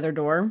front of the other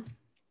door?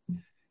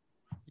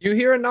 You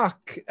hear a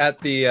knock at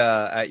the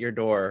at your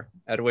door,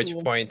 at which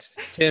point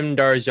Tim,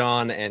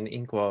 Darjan, and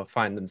Inqua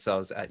find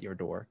themselves at your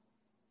door.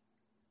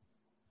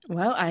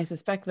 Well, I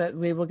suspect that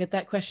we will get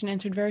that question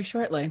answered very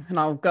shortly, and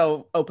I'll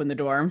go open the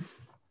door.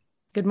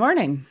 Good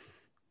morning.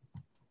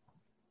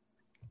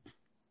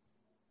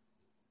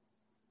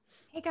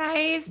 Hey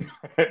guys.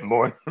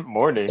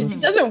 Morning.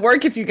 It doesn't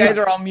work if you guys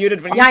are all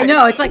muted. When yeah, I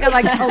know. It's like I'm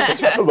like, oh,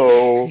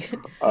 hello.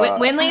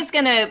 Winley's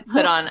gonna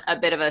put on a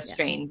bit of a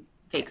strained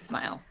fake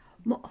smile.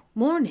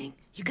 Morning.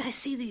 You guys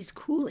see these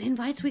cool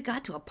invites we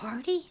got to a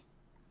party?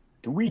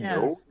 Do we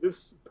know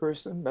this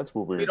person? That's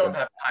what we don't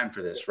have time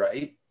for this,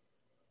 right?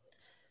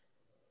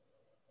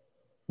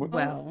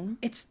 Well,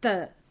 it's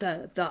the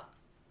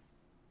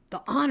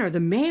honor. The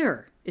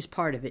mayor is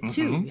part of it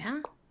too. Yeah.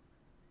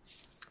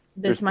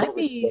 This might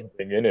be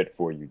something in it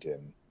for you,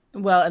 Tim.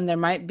 Well, and there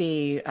might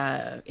be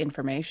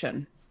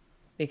information,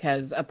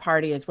 because a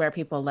party is where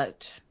people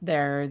let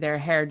their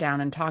hair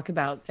down and talk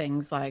about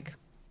things like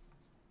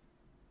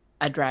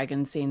a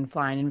dragon seen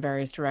flying in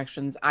various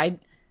directions. I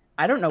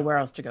don't know where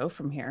else to go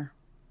from here.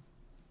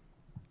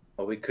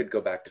 Well, we could go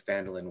back to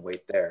Phandalin and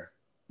wait there.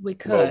 We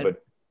could,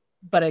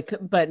 but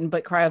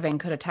Cryovane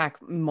could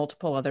attack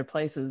multiple other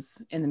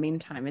places in the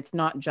meantime. It's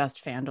not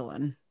just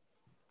Phandalin.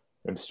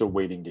 I'm still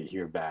waiting to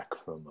hear back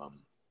from,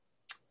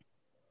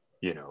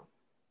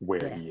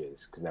 where he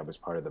is, because that was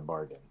part of the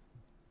bargain.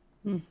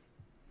 You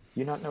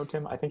not know,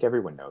 Tim? I think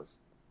everyone knows.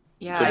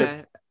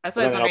 Yeah, that's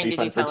what I was wondering. Did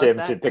you tell Tim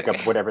us to pick up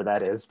whatever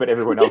that is, but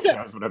everyone else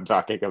knows what I'm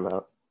talking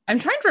about. I'm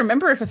trying to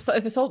remember if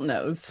Isolde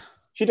knows.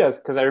 She does,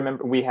 because I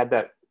remember we had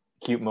that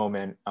cute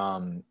moment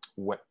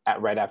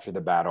right after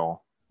the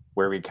battle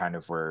where we kind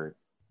of were.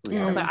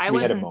 But I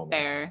wasn't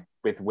there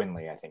with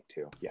Winley, I think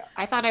too. Yeah,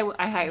 I thought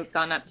I had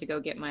gone up to go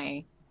get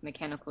my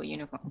mechanical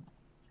uniform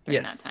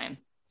during that time,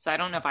 so I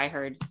don't know if I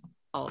heard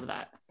all of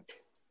that.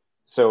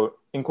 So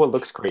Inqua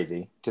looks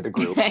crazy to the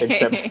group,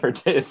 except for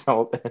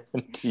Isolde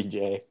and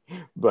TJ,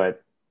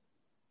 but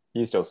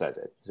he still says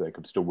it. He's like,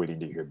 I'm still waiting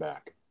to hear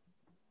back.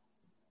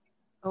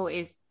 Oh,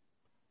 is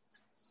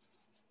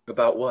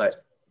about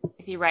what?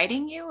 Is he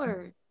writing you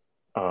or?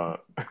 No.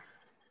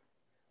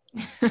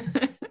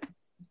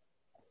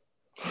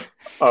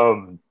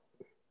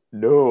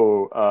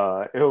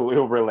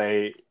 He'll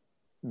relay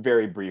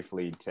very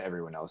briefly to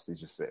everyone else. He's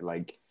just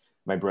like,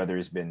 my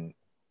brother's been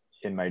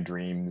in my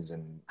dreams,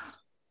 and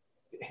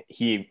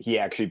he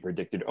actually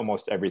predicted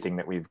almost everything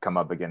that we've come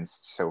up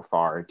against so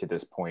far to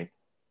this point.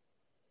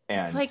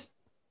 And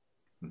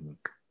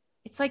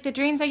it's like the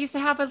dreams I used to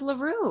have with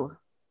LaRue.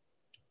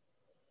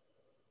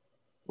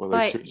 Well,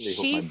 but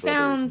she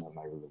sounds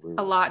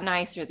a lot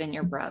nicer than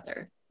your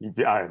brother.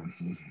 Yeah,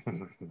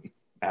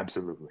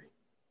 absolutely.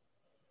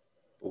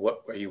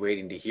 What are you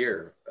waiting to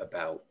hear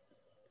about?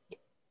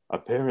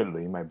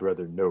 Apparently, my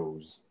brother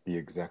knows the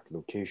exact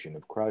location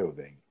of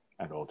Cryovane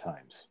at all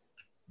times.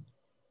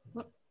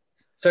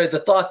 Sorry, the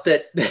thought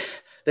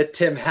that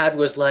Tim had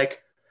was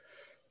like,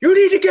 you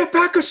need to get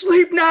back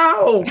asleep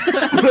now!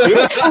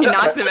 He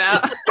knocks him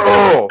out.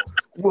 Oh!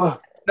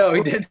 No,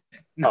 he didn't.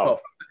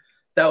 No.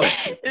 That was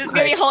This is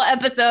gonna be a whole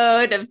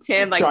episode of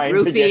Tim like Trying to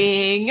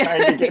roofing.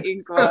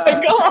 get- Oh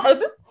my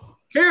god.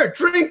 here,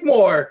 drink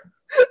more.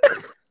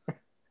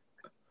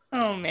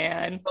 Oh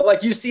man. But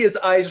like you see his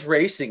eyes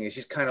racing, and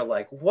she's kind of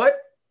like, "What?"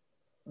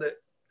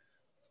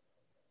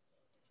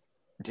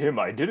 Tim,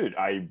 I did it.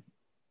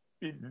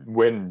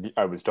 When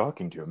I was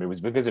talking to him, it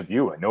was because of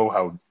you. I know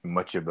how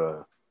much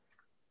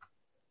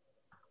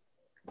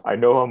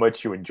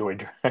you enjoy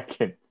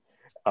dragons,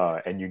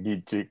 and you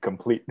need to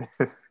complete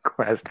this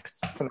quest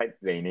tonight,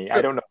 Zany.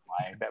 I don't know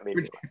why that made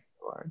me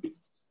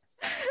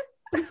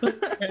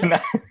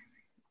laugh.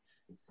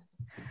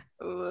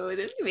 Ooh,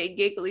 this could be a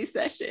giggly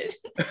session.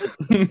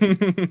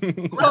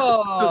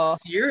 So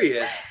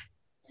serious.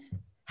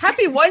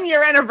 Happy 1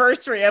 year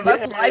anniversary of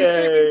us live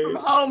streaming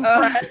from home,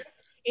 friends.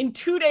 In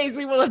 2 days,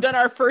 we will have done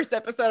our first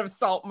episode of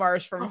Salt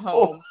Marsh from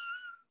home.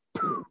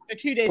 So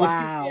 2 days.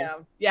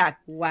 Wow. Yeah.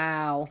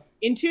 Wow.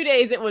 In 2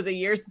 days, it was a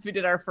year since we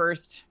did our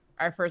first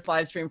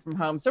live stream from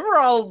home. So we're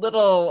all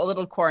a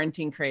little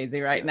quarantine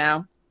crazy right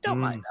now. Don't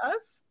mind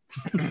us.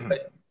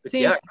 But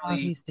yeah,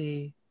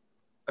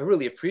 I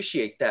really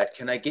appreciate that.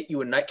 Can I get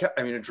you a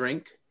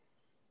drink?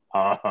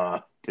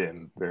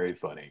 Tim, very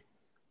funny.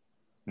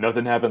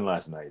 Nothing happened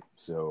last night,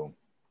 so.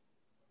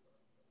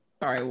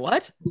 Sorry,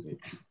 what?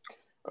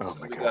 Oh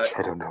my gosh,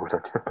 I don't know what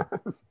I'm doing.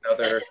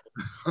 Another.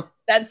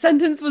 That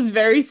sentence was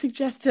very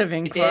suggestive,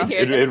 Inkla.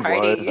 It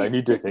was. I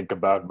need to think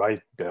about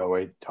how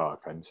I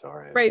talk. I'm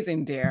sorry.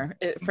 Phrasing, dear.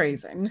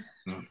 Phrasing.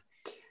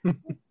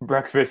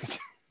 Breakfast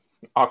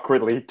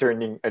awkwardly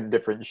turning a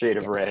different shade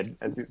of red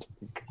as he's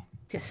like,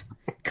 Yes.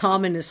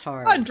 Common is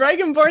hard. Oh,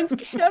 Dragonborns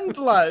can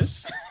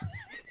blush.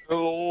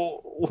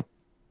 Gulp.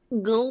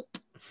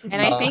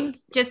 And I think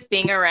just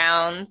being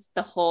around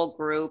the whole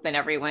group and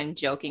everyone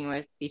joking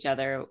with each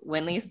other,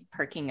 Winley's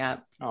perking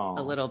up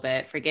a little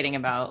bit, forgetting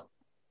about,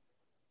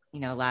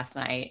 last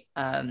night.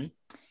 And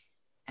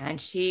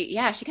she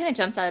kind of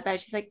jumps out of bed.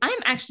 She's like, I'm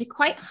actually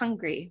quite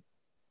hungry.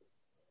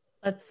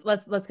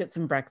 Let's get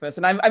some breakfast.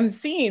 And I'm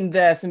seeing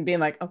this and being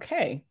like,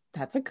 okay,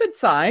 that's a good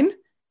sign.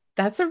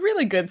 That's a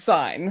really good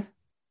sign.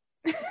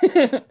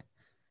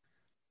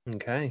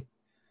 Okay.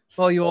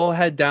 Well, you all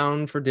head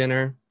down for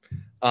dinner.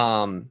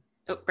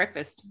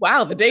 Breakfast.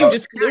 Wow, the day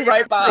just flew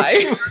right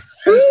by.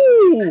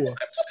 Woo!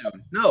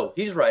 No,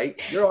 he's right.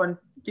 You're on.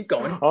 Keep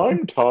going.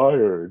 I'm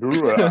tired.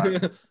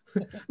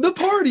 The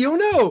party. Oh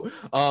no.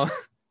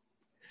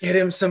 Get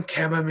him some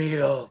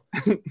chamomile.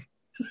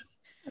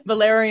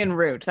 Valerian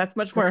root. That's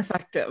much more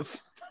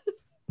effective.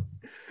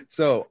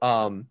 So,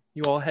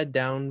 you all head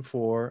down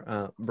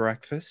for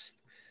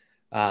breakfast.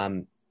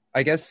 I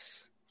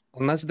guess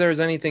unless there's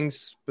anything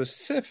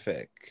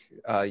specific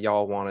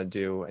y'all want to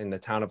do in the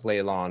town of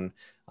Leylon,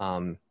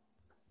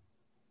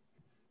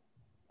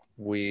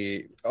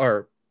 we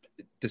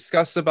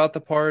discuss about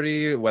the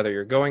party, whether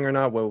you're going or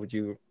not. What would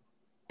you?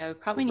 Yeah, we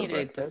probably need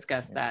to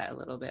discuss that a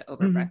little bit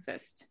over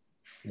breakfast.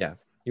 Yeah.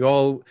 You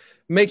all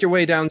make your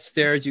way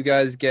downstairs. You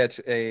guys get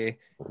a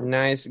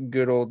nice,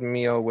 good old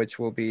meal, which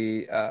will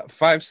be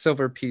 5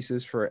 silver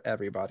pieces for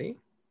everybody.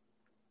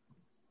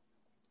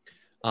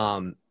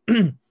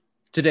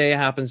 Today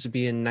happens to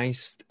be a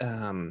nice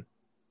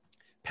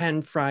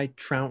pan-fried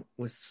trout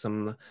with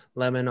some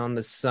lemon on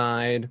the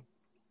side.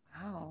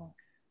 Wow.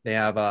 They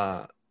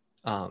have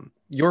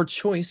your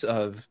choice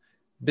of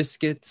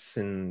biscuits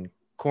and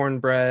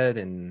cornbread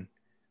and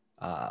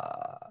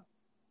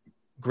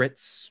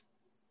grits.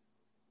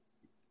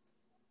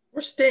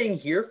 We're staying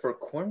here for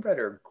cornbread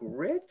or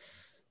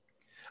grits?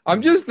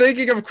 I'm just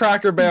thinking of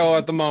Cracker Barrel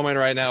at the moment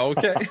right now,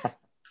 okay?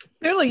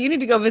 Clearly, you need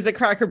to go visit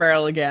Cracker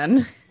Barrel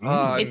again.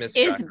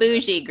 It's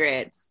bougie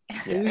grits.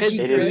 Yeah,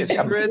 it is.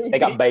 They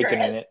got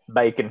bacon in it.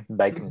 Bacon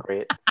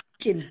grits.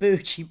 Fucking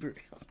bougie brew.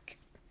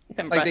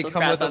 Some Like they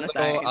Brussels come with sprouts a on the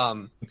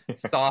little side.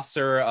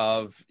 saucer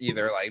of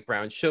either like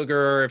brown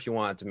sugar if you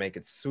want to make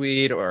it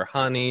sweet, or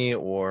honey,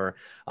 or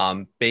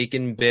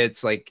bacon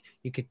bits. Like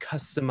you could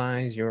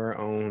customize your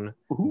own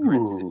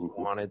grits if you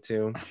wanted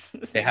to.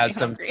 They had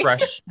some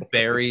fresh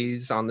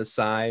berries on the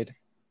side.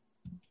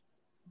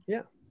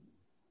 Yeah.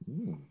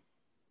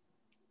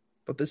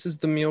 But this is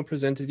the meal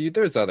presented to you.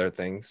 There's other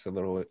things,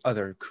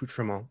 other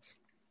accoutrements.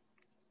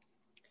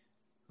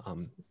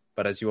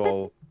 But as you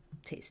all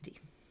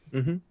tasty.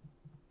 Mm-hmm.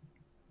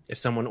 If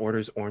someone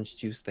orders orange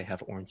juice, they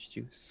have orange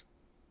juice.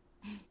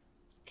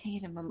 Can you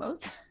get a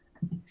mimosa?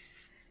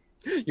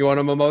 You want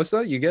a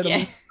mimosa? You get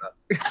a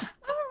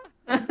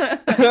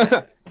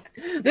Yeah.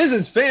 This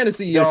is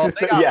fantasy, y'all.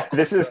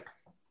 This is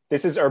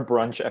our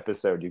brunch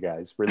episode, you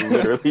guys. We're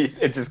literally,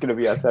 it's just going to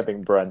be us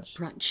having brunch.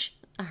 Brunch.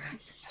 All right.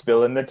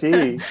 Spilling the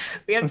tea.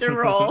 We have to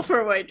roll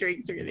for what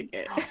drinks we're gonna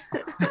get.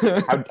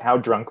 how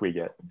drunk we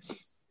get.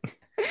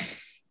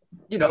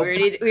 We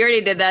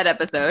already did that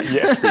episode.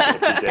 Yeah,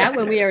 that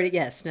one we already.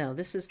 Yes. No.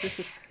 This is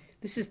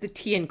the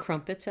tea and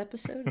crumpets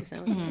episode. Is that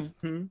what it is?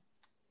 Mm-hmm.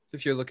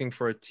 If you're looking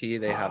for a tea,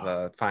 they have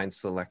a fine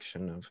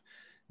selection of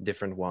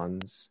different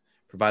ones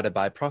provided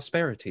by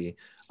Prosperity.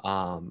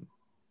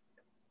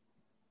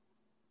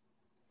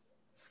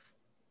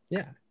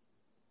 Yeah.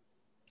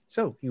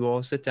 So you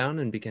all sit down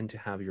and begin to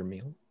have your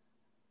meal.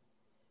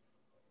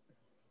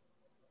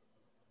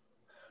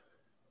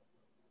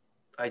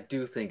 I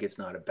do think it's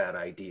not a bad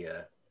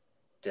idea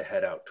to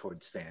head out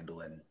towards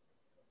Phandalin.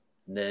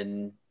 And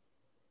then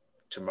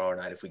tomorrow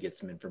night, if we get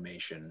some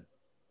information,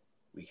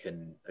 we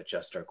can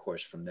adjust our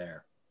course from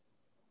there.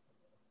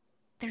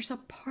 There's a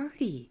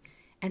party,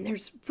 and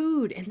there's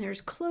food, and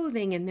there's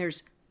clothing, and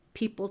there's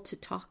people to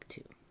talk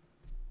to.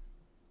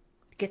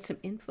 Get some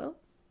info,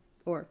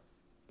 or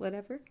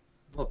whatever.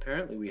 Well,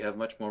 apparently we have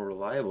much more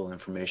reliable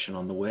information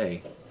on the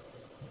way.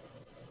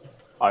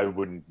 I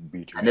wouldn't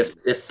be too And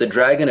if the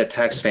dragon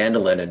attacks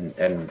Phandalin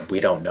and we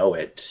don't know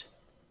it...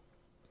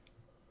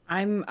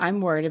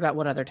 I'm worried about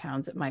what other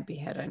towns it might be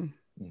heading.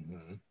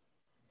 Mm-hmm.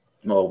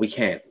 Well, we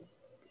can't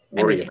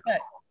worry about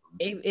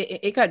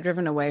it got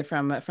driven away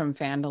from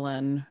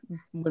Phandalin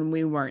when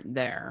we weren't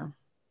there,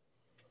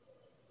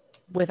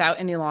 without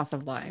any loss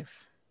of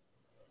life.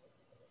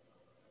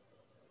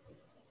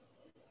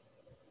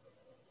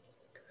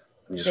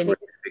 I'm just worried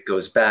if it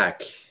goes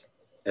back,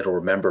 it'll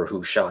remember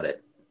who shot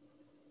it.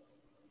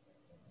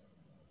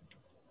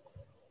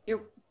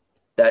 You're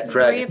that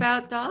dragon. Worry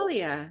about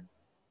Dahlia.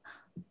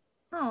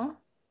 Oh.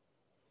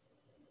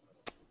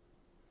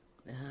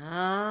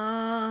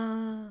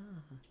 Ah,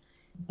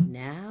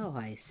 now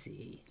I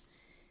see.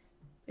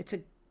 It's a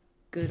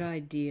good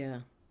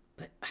idea,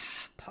 but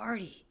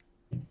party.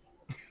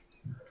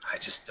 I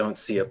just don't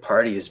see a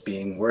party as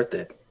being worth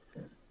it.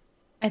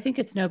 I think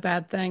it's no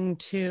bad thing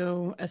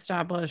to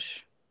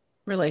establish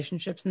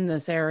relationships in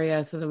this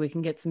area so that we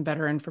can get some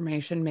better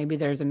information. Maybe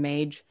there's a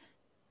mage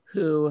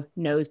who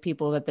knows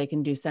people that they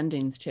can do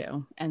sendings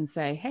to and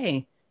say,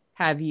 hey,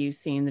 have you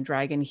seen the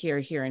dragon here,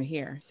 here, and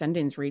here?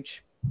 Sendings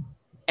reach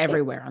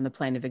everywhere on the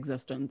plane of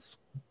existence.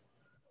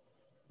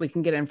 We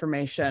can get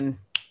information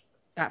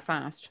that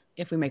fast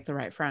if we make the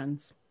right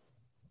friends.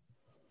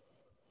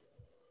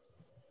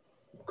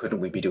 Couldn't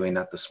we be doing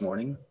that this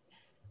morning?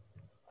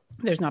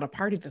 There's not a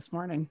party this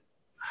morning.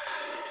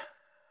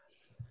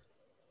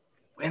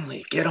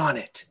 Winley, get on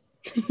it.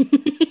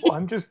 Well,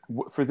 I'm just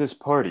for this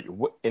party.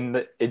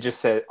 It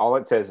just said all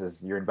it says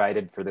is you're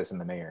invited for this in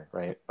the mayor,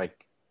 right?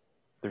 Like,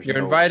 you're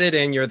invited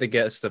and you're the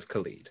guest of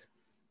Khalid.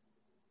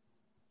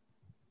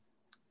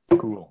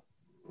 Cool.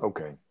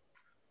 Okay.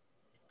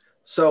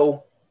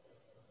 So,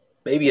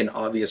 maybe an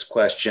obvious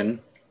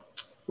question,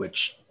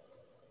 which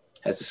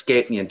has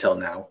escaped me until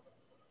now.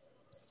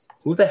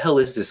 Who the hell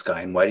is this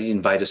guy and why did he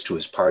invite us to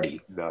his party?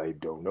 I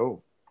don't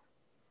know.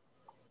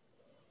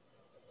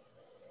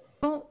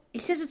 Well, he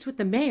says it's with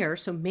the mayor,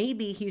 so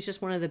maybe he's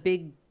just one of the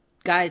big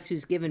guys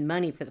who's given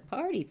money for the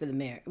party for the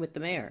mayor with the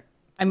mayor.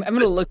 I'm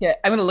gonna look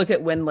at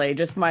Winley,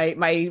 just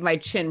my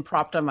chin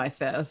propped on my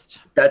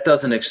fist. That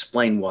doesn't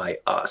explain why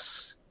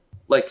us.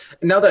 Like,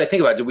 now that I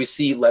think about it, did we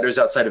see letters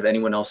outside of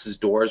anyone else's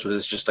doors? Was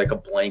this just like a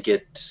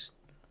blanket?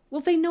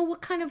 Well, they know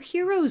what kind of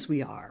heroes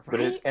we are,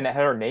 right? But it had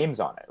our names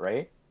on it,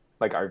 right?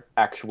 Like our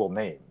actual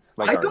names.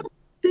 Like I don't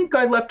think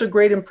I left a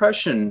great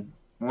impression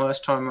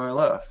last time I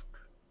left.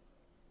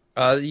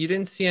 You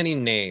didn't see any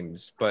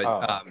names,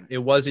 but it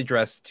was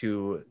addressed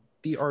to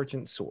the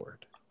Argent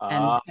Sword.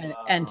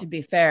 And to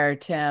be fair,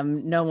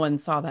 Tim, no one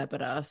saw that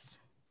but us.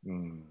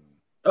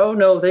 Oh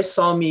no, they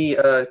saw me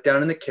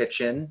down in the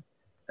kitchen,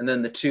 and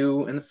then the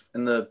two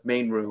in the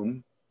main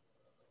room.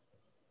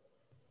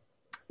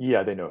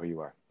 Yeah, they know who you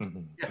are.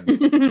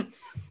 Mm-hmm.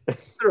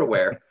 They're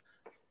aware.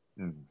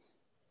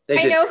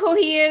 I know who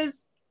he is.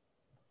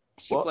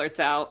 She blurts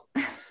out.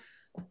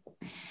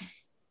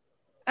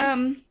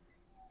 I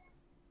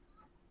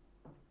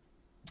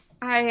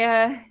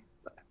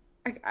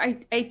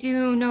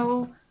do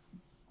know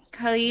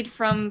Khalid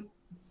from,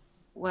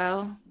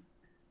 well,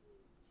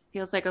 it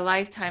feels like a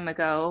lifetime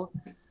ago.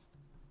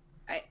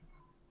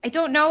 I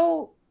don't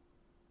know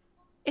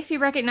if he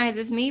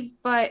recognizes me,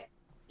 but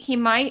he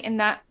might, and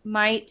that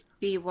might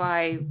be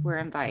why we're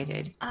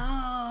invited.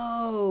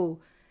 Oh.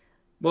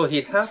 Well,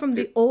 he'd have from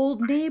the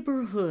old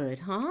neighborhood,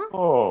 huh?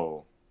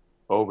 Oh,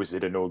 was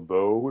it an old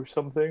beau or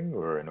something,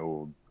 or an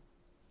old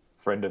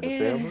friend of the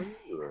family?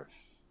 Or?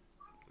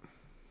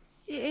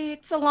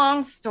 It's a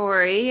long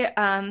story.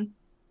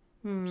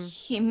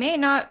 He may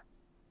not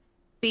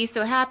be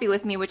so happy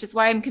with me, which is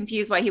why I'm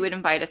confused why he would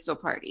invite us to a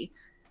party.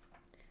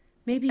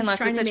 Maybe he's unless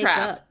trying it's to a make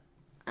trap. up.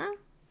 Huh?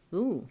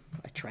 Ooh,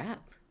 a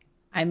trap.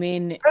 I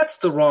mean, that's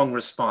the wrong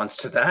response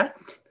to that.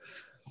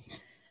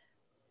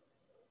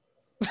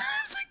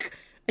 It's like,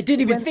 I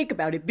didn't even think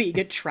about it being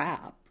a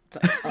trap.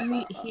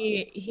 Like,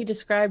 he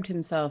described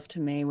himself to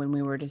me when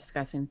we were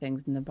discussing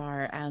things in the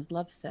bar as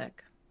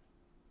lovesick,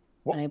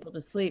 unable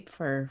to sleep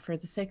for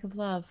the sake of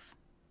love.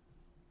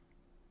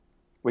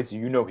 Wait, so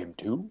you know him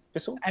too,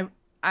 Issel?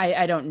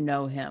 I don't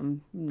know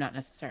him, not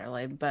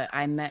necessarily, but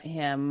I met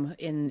him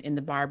in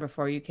the bar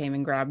before you came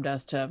and grabbed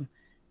us to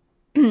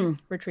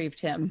retrieve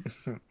him.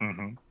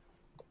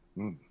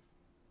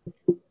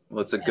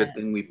 Well, it's a good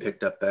thing we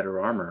picked up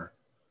better armor.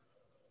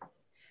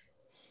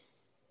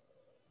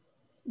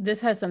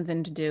 This has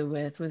something to do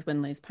with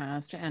Winley's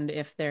past, and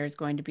if there's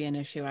going to be an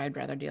issue, I'd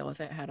rather deal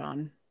with it head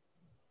on,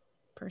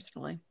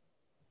 personally.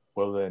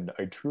 Well, then,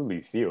 I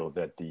truly feel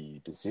that the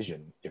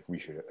decision, if we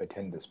should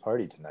attend this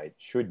party tonight,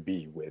 should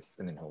be with,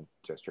 and then he'll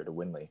gesture to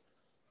Winley,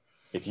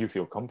 if you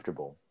feel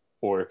comfortable,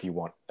 or if you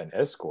want an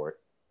escort,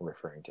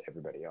 referring to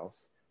everybody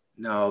else.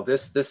 No,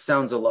 this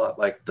sounds a lot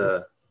like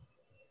the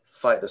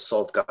fight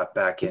Assault got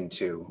back in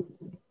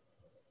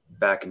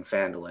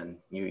Phandalin.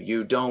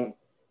 You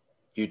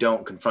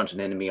don't confront an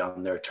enemy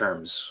on their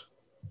terms.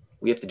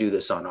 We have to do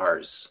this on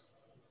ours.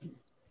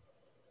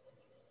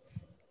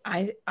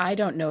 I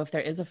don't know if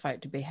there is a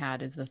fight to be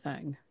had, is the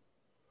thing.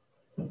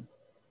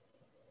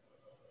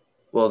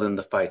 Well, then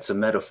the fight's a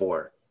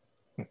metaphor.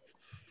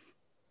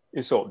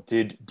 So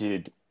did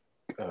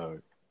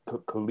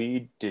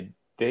Khalid, did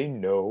they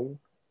know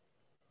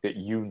that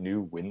you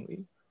knew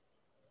Winley?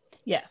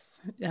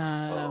 Yes.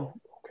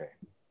 Okay.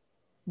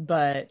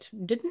 But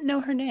didn't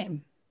know her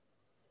name.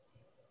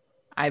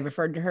 I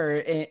referred to her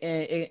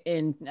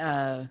in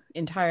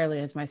entirely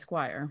as my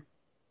squire.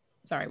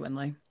 Sorry,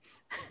 Winley.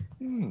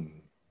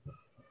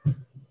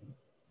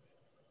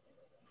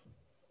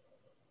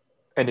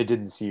 And it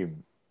didn't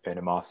seem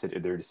animosity.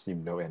 There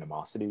seemed no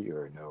animosity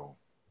or no.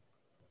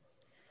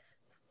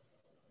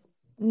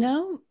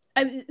 No,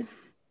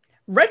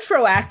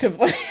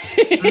 retroactively.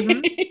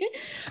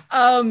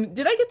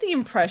 Did I get the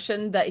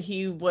impression that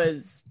he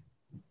was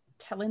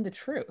telling the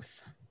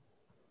truth?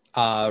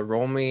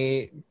 Roll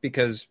me,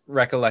 because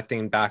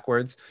recollecting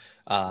backwards,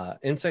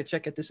 insight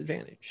check at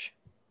disadvantage.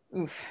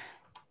 Oof.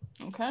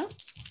 Okay.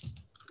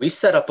 We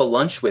set up a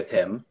lunch with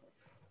him,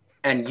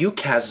 and you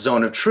cast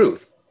Zone of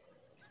Truth.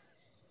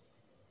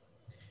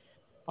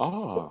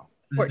 Oh.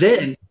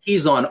 Then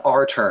he's on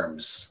our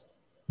terms.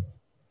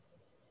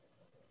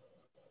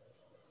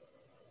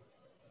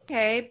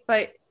 Okay,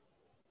 but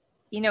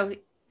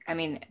I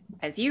mean,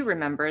 as you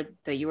remember,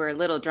 though you were a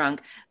little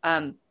drunk,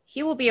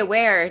 he will be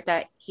aware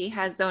that he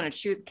has Zone of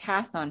Truth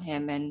cast on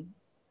him and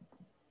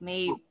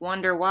may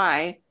wonder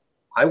why.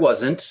 I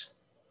wasn't.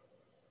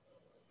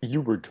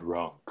 You were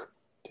drunk.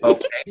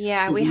 Okay.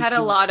 Yeah, we had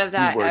a lot of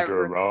that.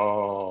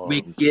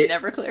 We get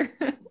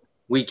Everclear.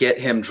 We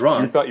get him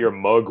drunk. You thought your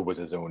mug was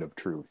a Zone of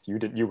Truth.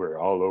 You were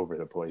all over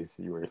the place.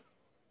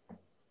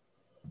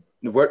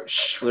 We're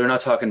not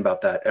talking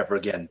about that ever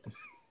again.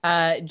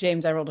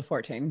 James, I rolled a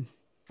 14.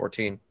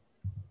 14.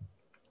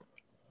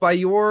 By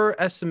your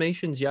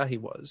estimations, yeah, he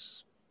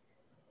was.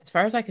 As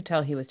far as I could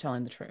tell, he was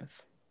telling the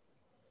truth.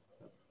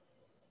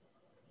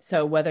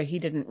 So whether he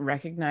didn't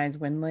recognize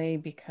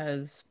Winley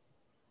because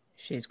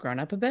she's grown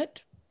up a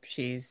bit,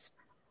 she's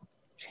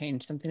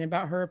changed something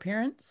about her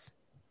appearance.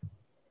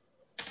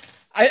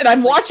 And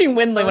I'm watching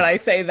Winley when I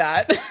say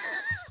that.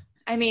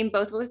 I mean,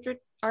 both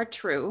are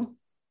true.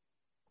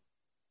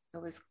 I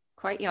was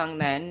quite young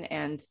then,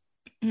 and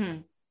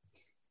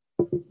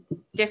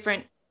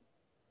different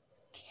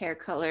hair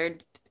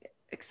colored,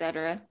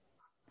 etc.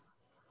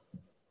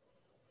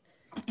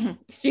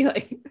 She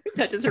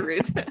touches her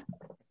roots.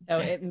 So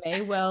it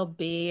may well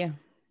be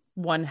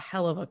one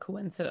hell of a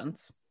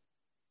coincidence,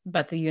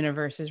 but the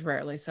universe is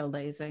rarely so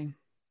lazy.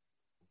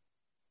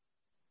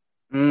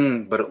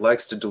 But it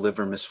likes to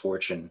deliver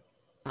misfortune.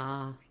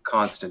 Ah.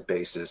 Constant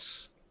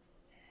basis.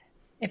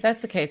 If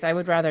that's the case, I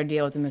would rather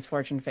deal with the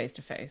misfortune face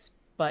to face,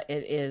 but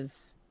it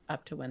is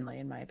up to Winley,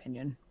 in my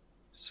opinion.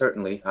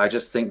 Certainly. I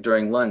just think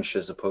during lunch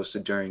as opposed to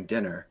during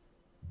dinner.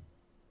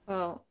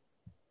 Well,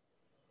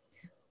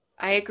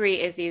 I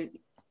agree, Izzy.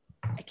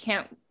 I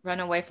can't run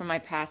away from my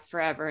past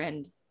forever.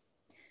 And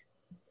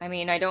I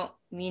mean, I don't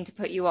mean to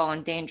put you all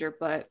in danger,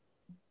 but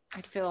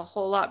I'd feel a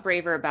whole lot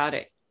braver about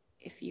it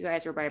if you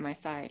guys were by my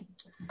side.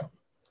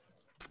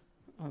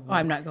 Oh,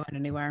 I'm not going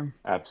anywhere.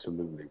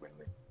 Absolutely,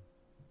 Winley.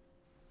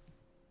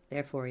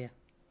 There for you.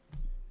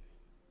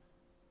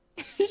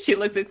 She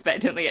looks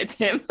expectantly at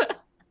Tim. Of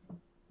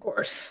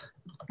course.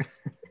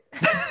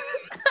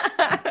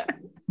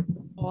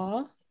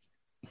 Aw.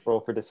 Roll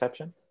for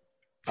deception.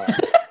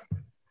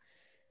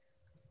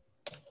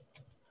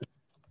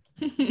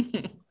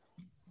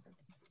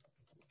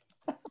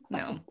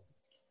 No.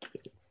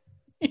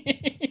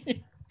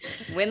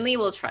 Winley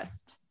will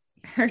trust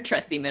her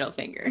trusty middle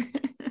finger.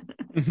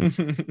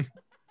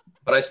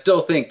 But I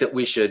still think that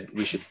we should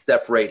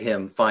separate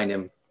him, find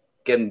him,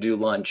 get him to do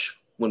lunch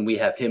when we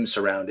have him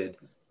surrounded,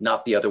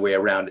 not the other way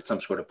around at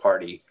some sort of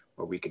party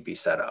where we could be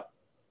set up.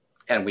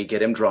 And we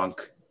get him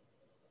drunk.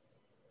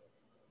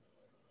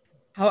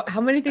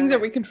 How many things are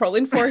we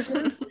controlling for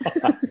him?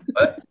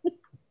 But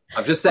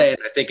I'm just saying,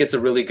 I think it's a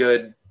really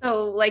good...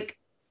 So, like,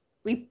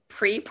 we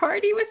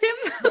pre-party with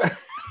him?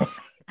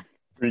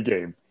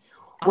 Pre-game.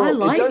 Well, I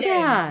like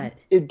that.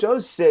 It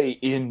does say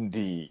in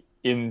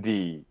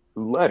the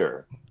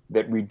letter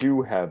that we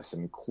do have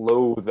some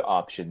clothes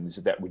options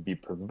that would be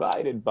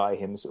provided by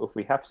him. So if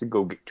we have to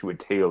go get to a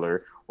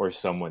tailor or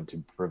someone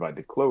to provide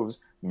the clothes,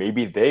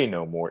 maybe they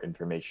know more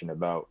information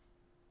about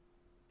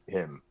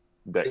him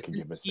that can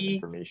give us some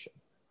information.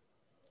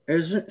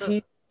 Isn't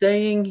he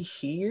staying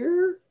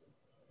here?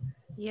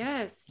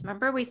 Yes.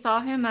 Remember we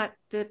saw him at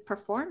the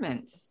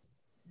performance.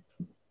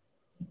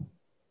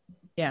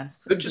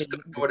 Yes. We could just go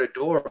door to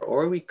door,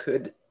 or we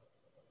could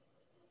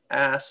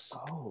ask.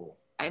 Oh.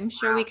 I'm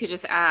sure we could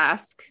just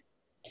ask.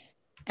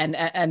 And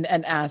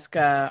ask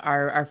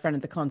our friend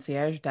at the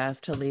concierge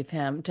desk to leave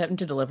him to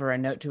deliver a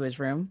note to his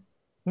room.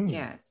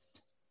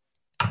 Yes.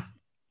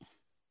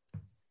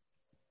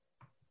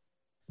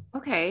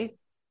 Okay.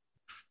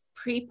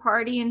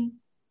 Pre-party in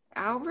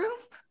our room?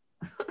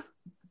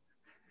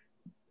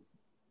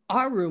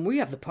 Our room. We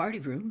have the party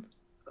room.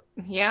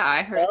 Yeah,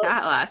 I heard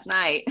that last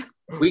night.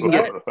 We can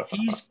get a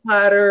cheese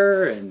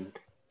platter and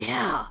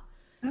Yeah.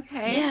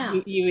 Okay.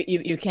 Yeah.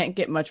 You can't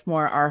get much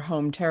more our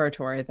home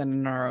territory than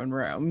in our own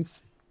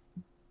rooms.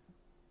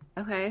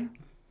 Okay.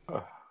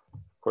 Of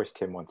course,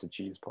 Tim wants a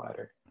cheese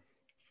platter.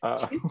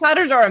 Cheese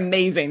platters are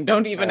amazing.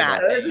 Don't even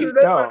ask.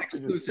 No,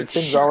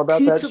 Tim's all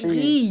about that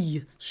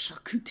cheese.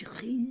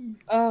 Charcuterie.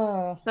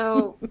 Oh.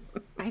 So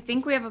I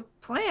think we have a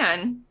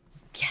plan.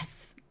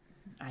 Yes.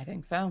 I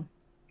think so.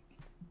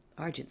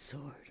 Argent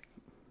sword.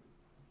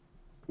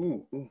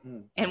 ooh.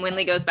 And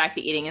Winley goes back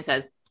to eating and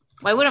says,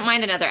 well, I wouldn't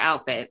mind another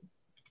outfit.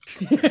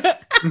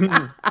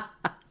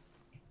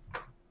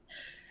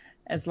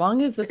 As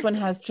long as this one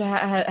has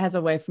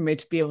a way for me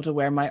to be able to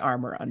wear my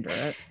armor under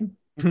it.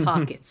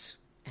 Pockets.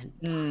 And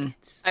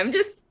pockets. I'm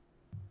just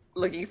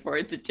looking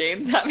forward to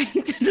James having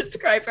to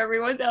describe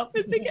everyone's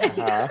outfits again.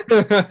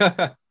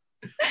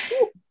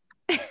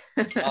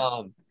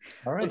 All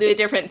right. We'll do a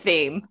different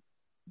theme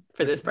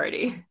for this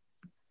party.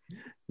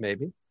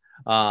 Maybe.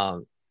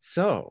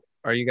 So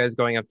are you guys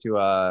going up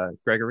to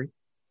Gregory?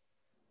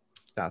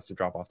 That's to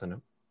drop off the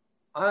note.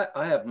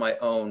 I have my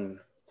own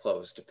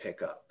clothes to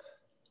pick up.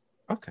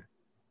 Okay.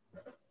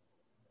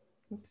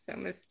 So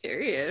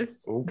mysterious.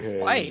 Okay.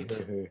 White.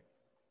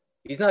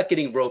 He's not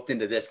getting roped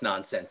into this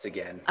nonsense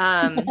again.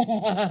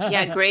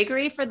 Yeah,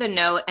 Gregory for the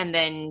note, and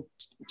then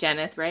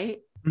Jeneth,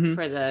 right? Mhm.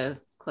 For the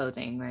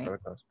clothing, right? For the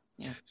clothes.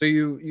 Yeah. So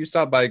you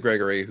stop by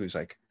Gregory, who's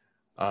like,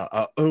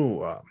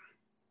 Mr.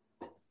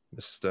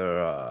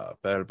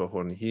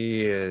 Belbahun,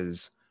 he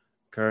is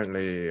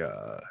currently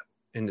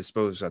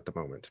indisposed at the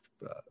moment,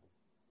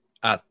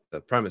 at the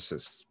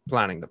premises,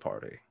 planning the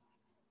party,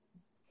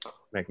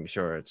 making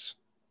sure it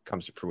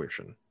comes to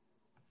fruition.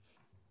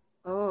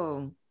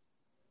 Oh,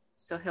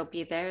 so he'll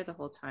be there the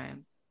whole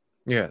time.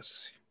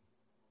 Yes.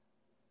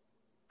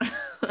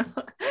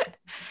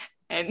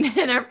 And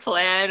then our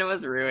plan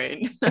was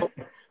ruined.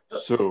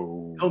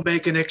 So He'll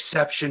make an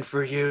exception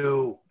for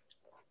you.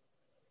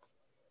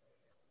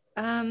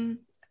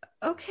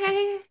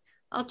 Okay,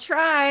 I'll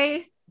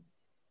try.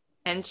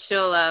 And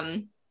she'll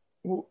I'll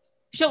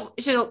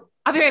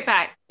be right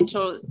back. And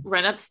she'll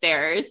run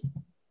upstairs.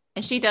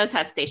 And she does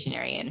have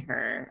stationery in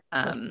her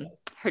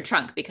her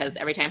trunk, because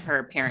every time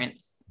her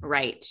parents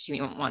write,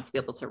 she wants to be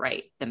able to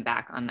write them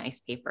back on nice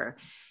paper.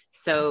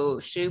 So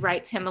she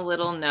writes him a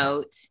little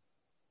note,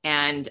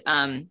 and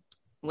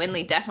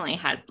Winley definitely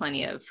has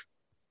plenty of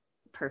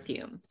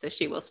perfume, so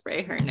she will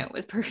spray her note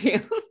with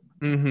perfume.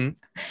 Mm-hmm.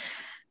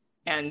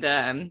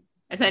 And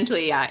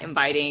essentially, yeah,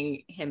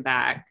 inviting him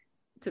back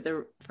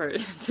to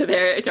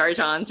our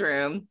John's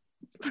room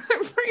for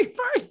a free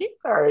party.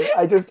 Sorry,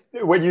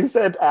 when you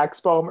said Axe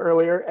Bomb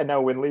earlier, and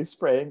now Winley's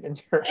spraying in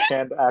your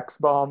hand Axe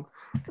Bomb.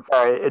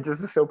 Sorry, it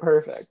just is so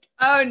perfect.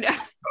 Oh no,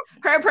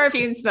 her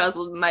perfume smells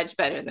much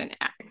better than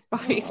Axe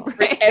body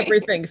spray.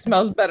 Everything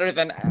smells better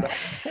than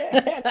Axe.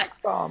 Axe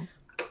Bomb.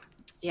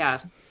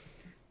 Yeah.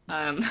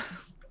 I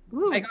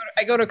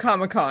go to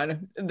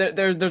Comic-Con.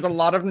 There's a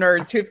lot of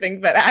nerds who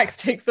think that Axe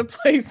takes the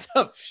place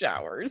of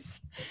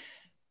showers.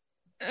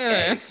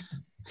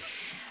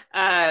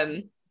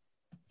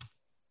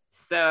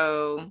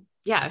 So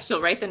yeah,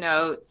 she'll write the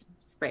note,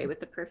 spray with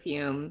the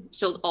perfume.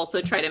 She'll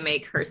also try to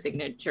make her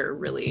signature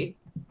really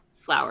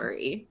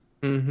flowery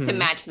to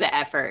match the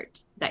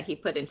effort that he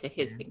put into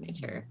his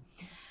signature.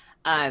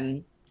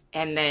 And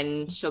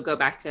then she'll go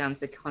back to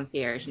the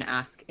concierge and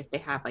ask if they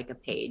have like a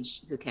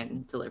page who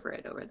can deliver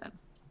it over them.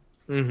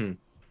 Mm-hmm.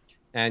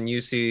 And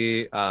you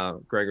see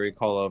Gregory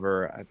call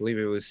over, I believe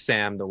it was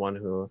Sam, the one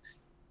who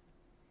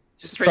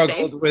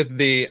struggled with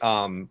the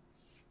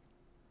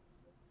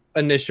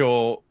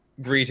initial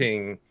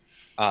greeting.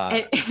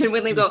 And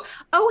Winley go,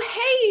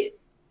 oh,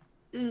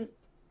 hey.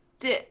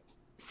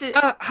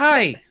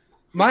 Hi,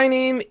 my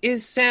name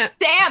is Sam.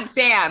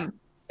 Sam.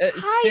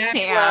 Hi,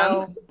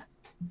 Sam.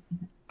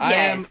 I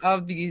am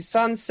of the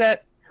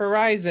Sunset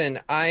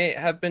Horizon. I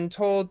have been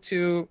told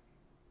to...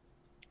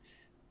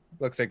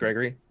 Looks like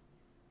Gregory.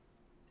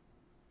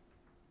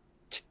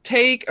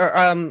 Take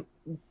or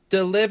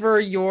deliver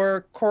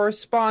your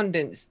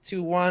correspondence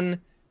to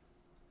one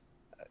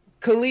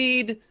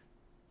Khalid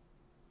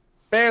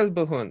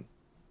Belbahun.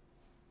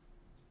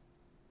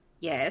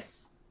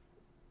 Yes.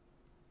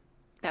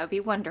 That would be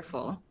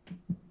wonderful.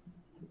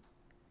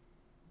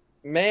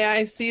 May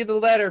I see the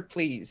letter,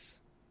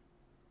 please?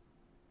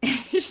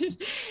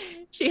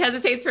 She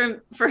hesitates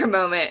for a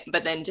moment,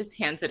 but then just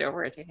hands it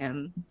over to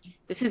him.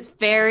 This is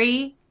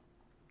very,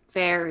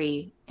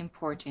 very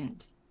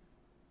important.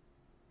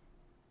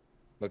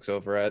 Looks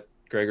over at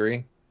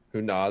Gregory,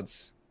 who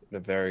nods in a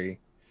very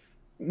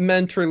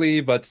mentally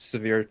but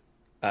severe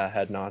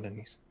head nod, and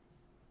he's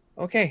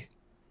okay.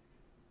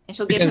 And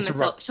she'll give him a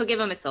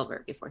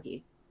silver before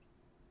he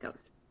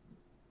goes.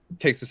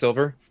 takes the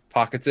silver,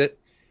 pockets it,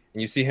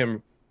 and you see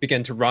him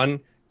begin to run,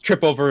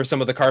 trip over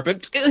some of the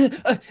carpet,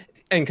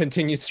 and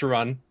continues to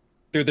run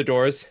through the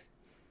doors.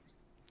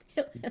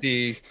 You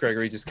see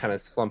Gregory just kind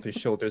of slump his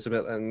shoulders a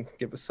bit and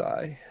give a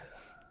sigh.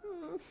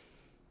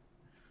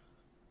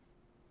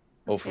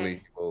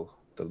 Hopefully we'll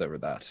deliver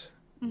that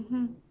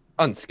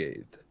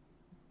unscathed.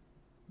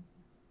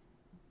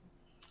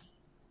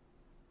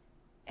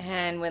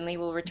 And Winley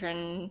will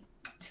return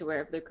to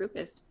wherever the group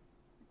is.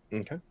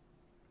 Okay.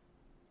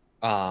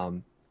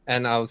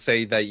 And I'll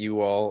say that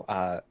you all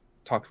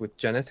talked with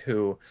Jeneth,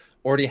 who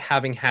already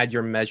having had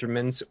your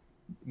measurements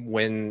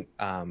when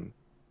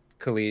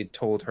Khalid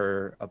told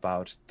her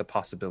about the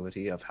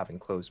possibility of having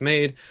clothes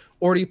made,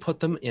 already put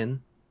them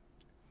in.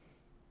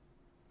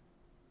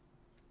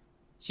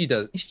 She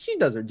does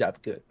her job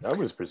good. That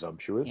was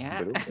presumptuous.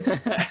 Yeah. But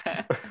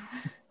okay.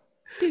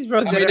 He's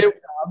real good at her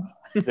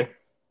job.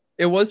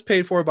 It was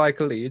paid for by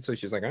Khalid, so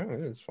she's like, oh,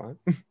 it's fine.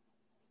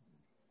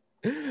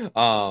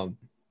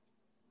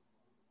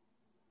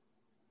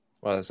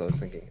 What else I was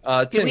thinking?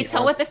 Did we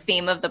tell what the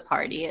theme of the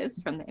party is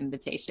from the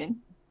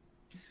invitation?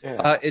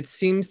 Yeah. It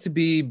seems to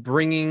be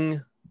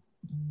bringing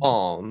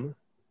Alm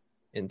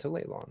into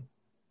Leylon.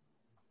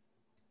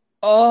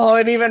 Oh,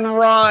 it even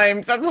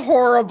rhymes. That's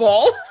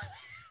horrible.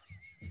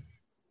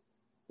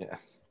 Yeah.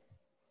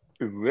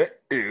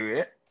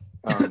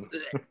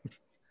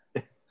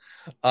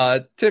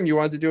 Tim, you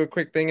wanted to do a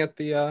quick thing at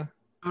the I'm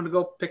gonna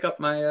go pick up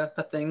my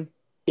thing.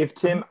 If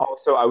Tim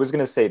also, I was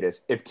going to say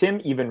this, if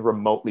Tim even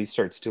remotely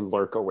starts to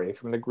lurk away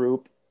from the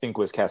group, Ink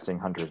was casting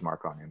Hunter's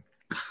Mark on him.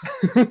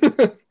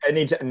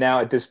 Now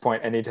at this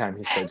point, anytime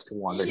he starts to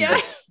wander,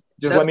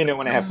 just let me know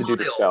when I have to do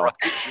the spell. Right?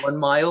 1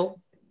 mile?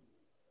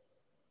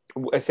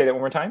 I say that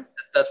one more time?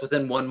 That's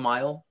within 1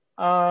 mile?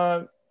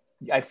 I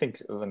think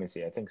so. Let me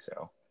see. I think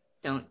so.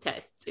 Don't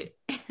test it.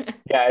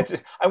 Yeah,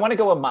 I want to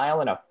go 1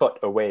 mile and a foot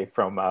away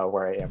from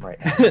where I am right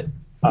now.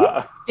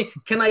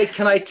 Can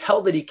I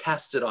tell that he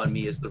cast it on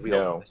me is the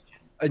real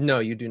question? No,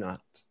 you do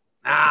not.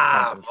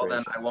 Well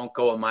then I won't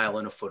go 1 mile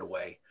and a foot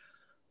away.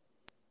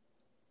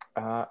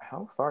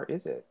 How far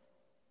is it?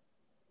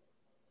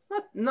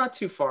 It's not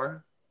too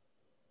far.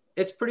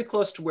 It's pretty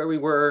close to where we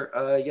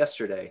were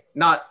yesterday.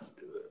 Not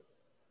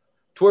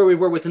to where we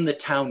were within the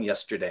town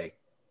yesterday.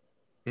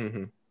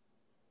 Mm-hmm.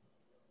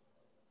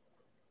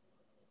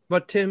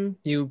 But Tim,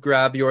 you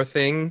grab your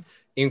thing.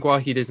 Inkwa,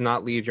 he does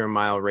not leave your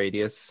mile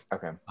radius.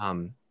 Okay.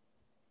 And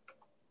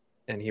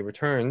he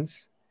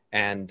returns,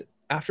 and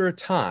after a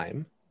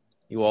time,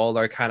 you all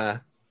are kind of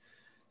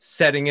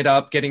setting it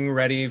up, getting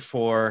ready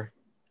for.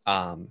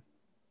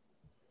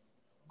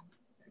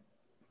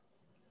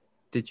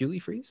 Did Julie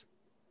freeze?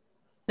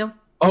 No.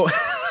 Oh.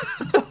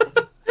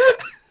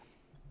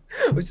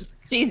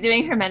 She's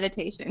doing her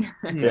meditation.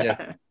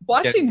 Yeah.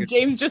 Watching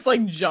James just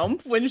like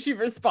jump when she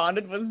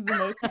responded was the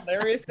most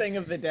hilarious thing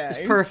of the day.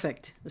 It's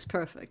perfect. It's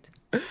perfect.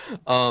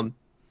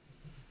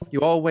 You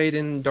all wait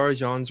in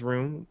Darjan's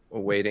room,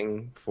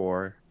 waiting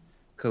for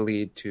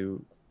Khalid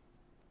to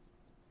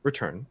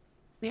return.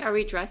 Wait, are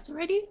we dressed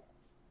already?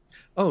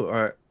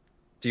 Oh,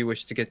 do you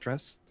wish to get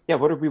dressed? Yeah,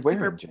 what are we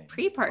wearing, James?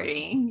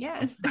 Pre-partying,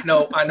 yes.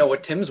 No, I know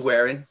what Tim's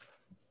wearing.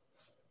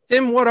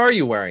 Tim, what are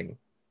you wearing?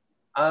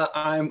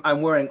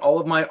 I'm wearing all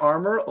of my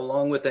armor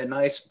along with a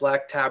nice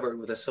black tabard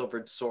with a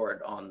silvered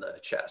sword on the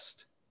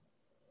chest.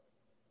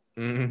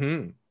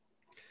 Mm-hmm.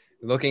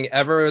 Looking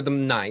ever the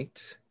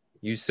knight,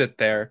 you sit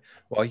there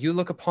while you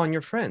look upon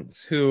your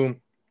friends, who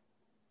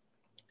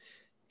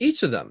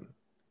each of them,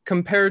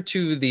 compared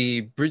to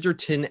the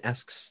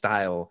Bridgerton-esque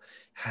style,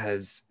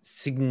 has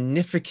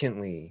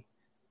significantly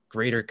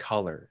greater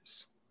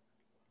colors,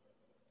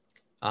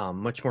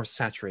 much more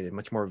saturated,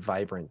 much more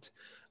vibrant,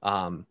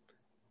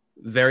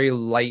 very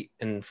light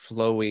and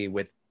flowy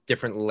with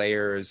different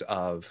layers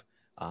of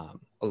a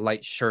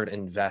light shirt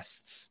and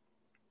vests,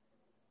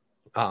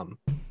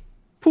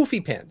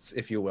 poofy pants,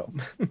 if you will,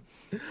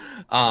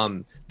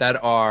 that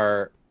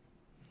are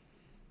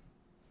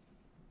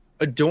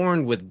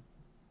adorned with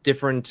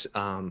different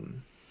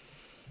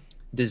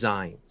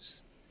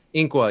designs.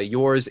 Inkwa,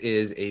 yours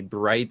is a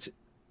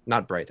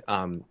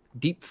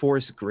deep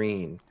forest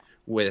green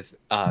with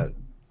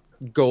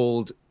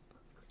gold,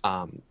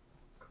 how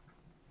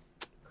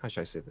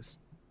should I say this?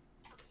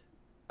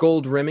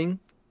 Gold rimming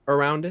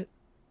around it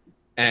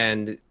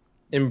and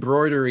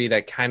embroidery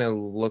that kind of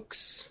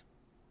looks,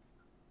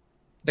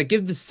 that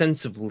give the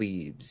sense of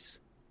leaves,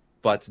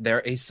 but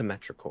they're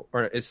asymmetrical,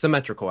 or is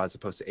symmetrical as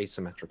opposed to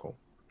asymmetrical.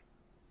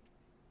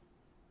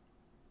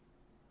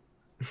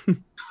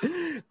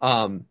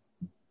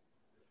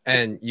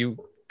 And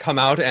you come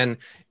out and,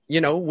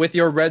 with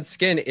your red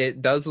skin,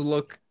 it does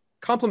look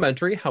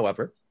complimentary,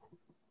 however.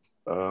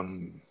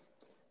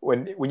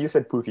 When you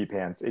said poofy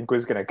pants, Ink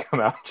was gonna come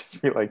out and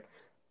just be like,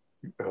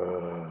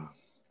 I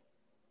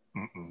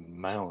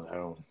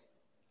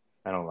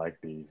don't like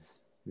these.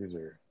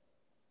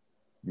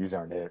 These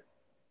aren't it.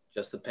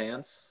 Just the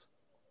pants?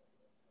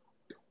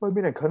 Well, I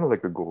mean, I kind of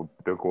like the gold,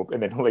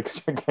 and then he'll like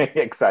start getting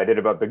excited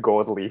about the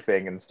gold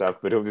leafing and stuff.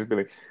 But he'll just be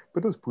like,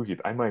 "But those poofy,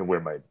 I might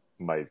wear my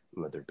my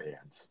leather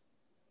pants.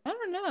 I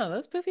don't know.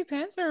 Those poofy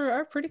pants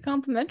are pretty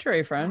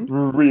complimentary, friend.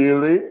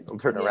 Really? I'll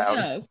turn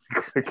around.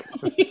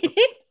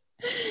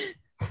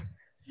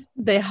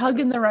 They hug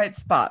in the right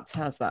spots.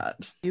 How's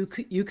that? You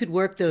could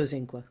work those,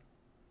 Inqua.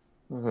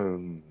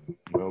 Well,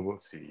 we'll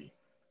see.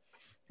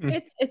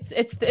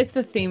 It's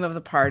the theme of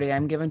the party.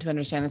 I'm given to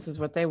understand this is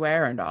what they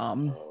wear, and all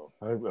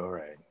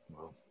right.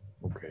 Well,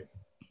 okay.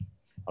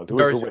 I'll do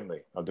it for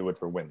Winley. Do it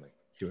for Winley.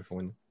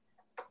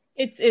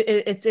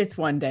 It's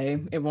one day.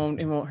 It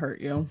won't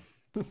hurt you.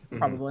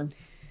 Probably.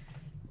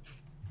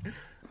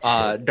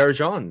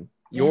 Darjan,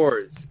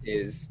 yours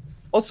is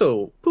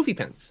also poofy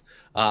pants.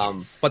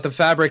 But the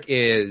fabric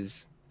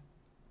is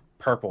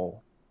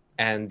purple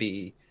and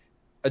the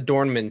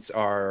adornments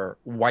are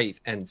white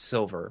and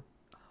silver.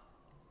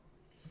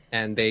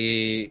 And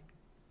they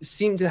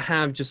seem to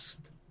have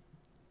just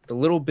the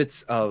little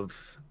bits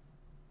of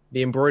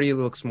the embroidery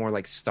looks more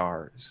like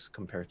stars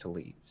compared to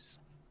leaves.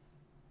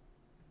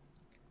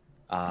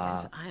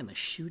 Because I am a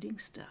shooting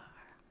star.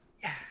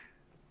 Yeah.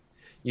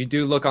 You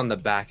do look on the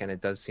back, and it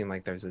does seem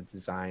like there's a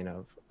design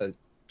of a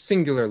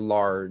singular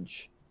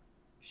large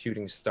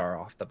shooting star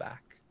off the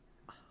back.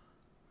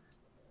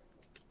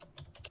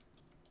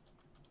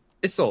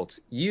 Isolt,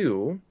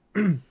 you...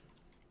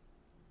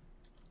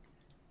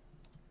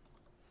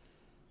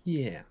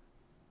 yeah.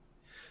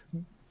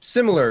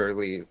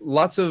 Similarly,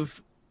 lots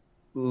of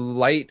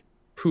light,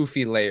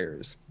 poofy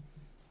layers.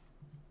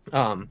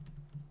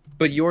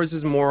 But yours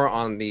is more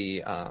on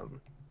the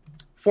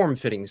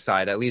form-fitting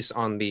side, at least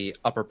on the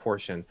upper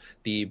portion.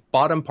 The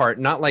bottom part,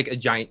 not like a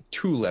giant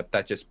tulip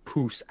that just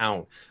poofs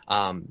out,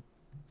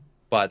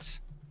 but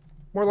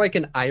more like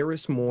an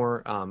iris,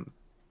 more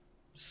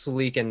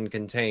sleek and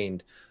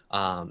contained.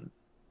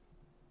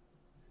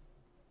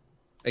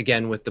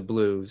 Again, with the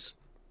blues.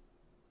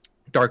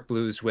 Dark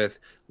blues with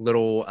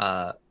little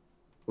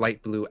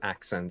light blue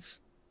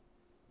accents.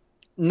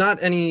 Not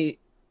any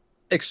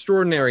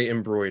extraordinary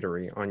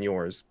embroidery on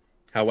yours.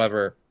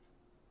 However,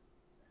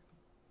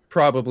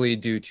 probably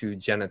due to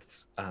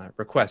Jeneth's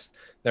request,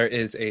 there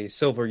is a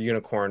silver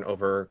unicorn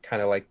over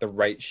kind of like the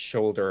right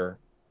shoulder.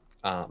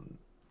 I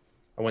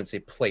wouldn't say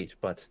plate,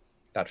 but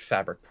that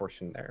fabric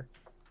portion there.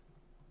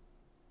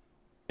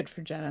 Good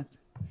for Jeneth.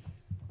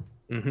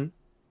 Mm-hmm.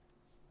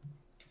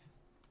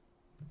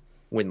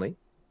 Winley.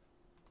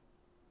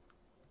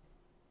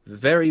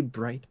 Very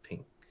bright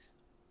pink.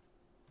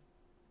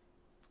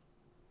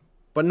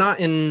 But not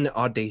in an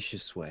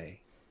audacious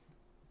way.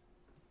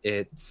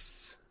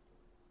 It's...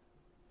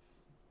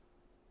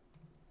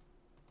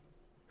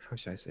 how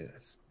should I say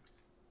this?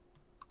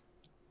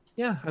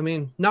 Yeah, I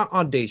mean, not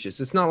audacious.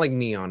 It's not like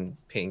neon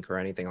pink or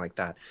anything like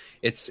that.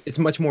 It's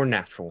much more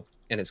natural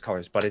in its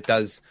colors, but it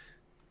does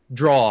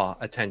draw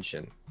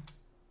attention.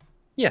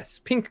 Yes,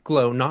 pink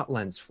glow, not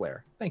lens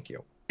flare. Thank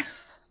you.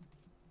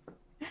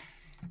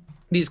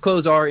 These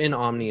clothes are in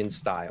Omnian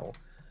style.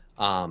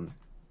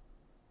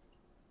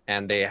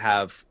 And they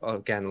have,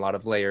 again, a lot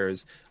of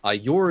layers.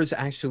 Yours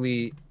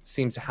actually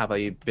seems to have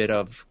a bit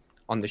of,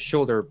 on the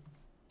shoulder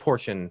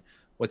portion,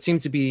 what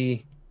seems to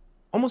be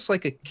almost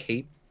like a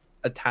cape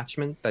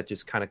attachment that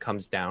just kind of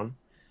comes down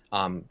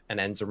and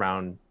ends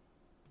around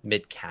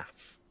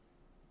mid-calf.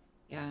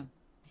 Yeah.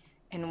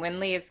 And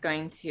Winley is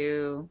going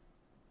to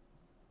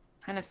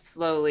kind of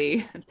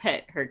slowly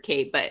pet her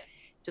cape, but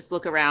just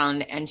look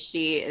around, and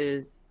she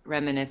is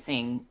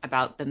reminiscing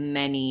about the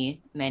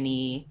many,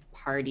 many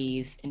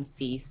parties and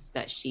feasts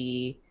that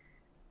she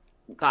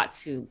got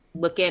to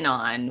look in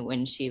on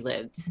when she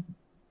lived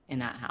in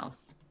that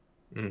house.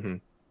 Mm-hmm.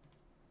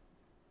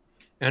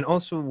 And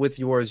also with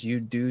yours, you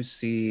do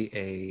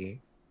see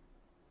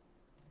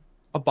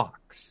a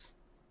box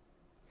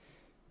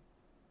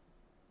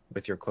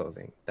with your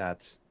clothing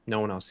that no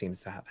one else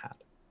seems to have had.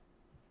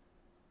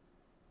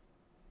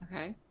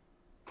 Okay.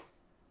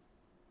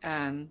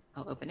 I'll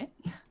open it.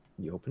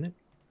 You open it.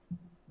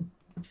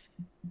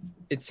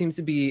 It seems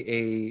to be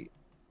a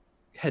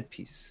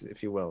headpiece,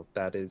 if you will,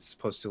 that is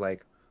supposed to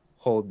like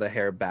hold the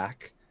hair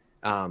back.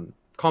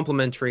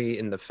 Complementary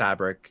in the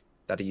fabric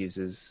that it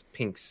uses,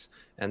 pinks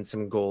and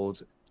some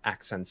gold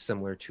accents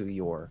similar to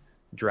your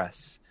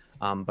dress.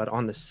 But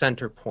on the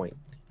center point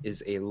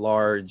is a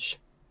large,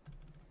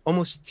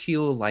 almost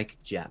teal-like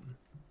gem.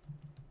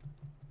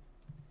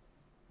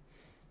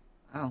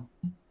 Oh.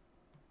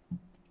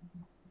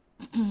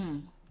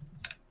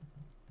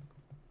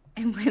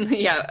 And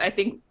Winley, yeah, I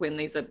think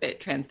Winley's a bit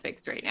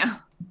transfixed right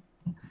now.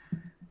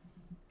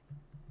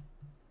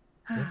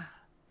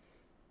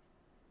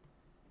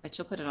 But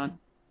she'll put it on.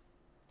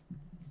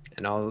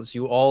 And as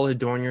you all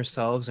adorn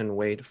yourselves and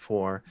wait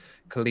for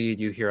Khalid,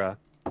 you hear a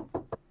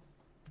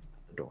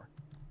door.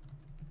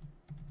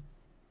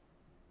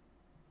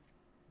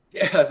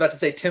 Yeah, I was about to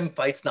say, Tim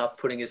fights not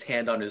putting his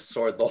hand on his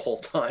sword the whole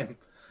time.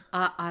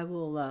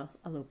 I'll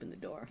open the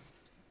door.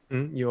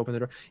 You open the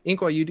door.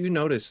 Inqua, you do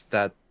notice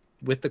that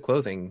with the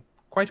clothing,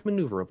 quite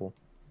maneuverable.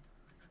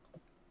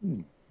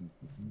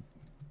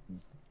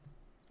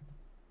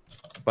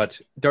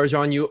 But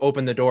Darjan, you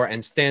open the door,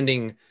 and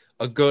standing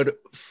a good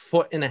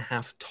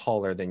 1.5 feet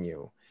taller than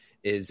you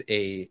is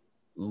a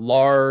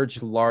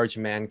large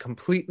man,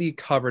 completely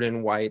covered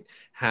in white,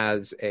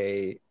 has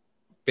a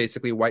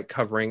basically white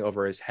covering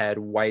over his head,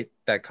 white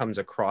that comes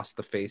across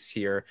the face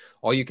here.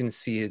 All you can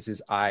see is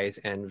his eyes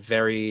and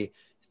very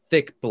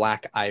thick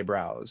black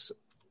eyebrows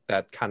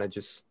that kind of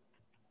just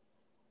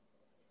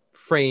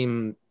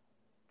frame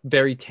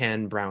very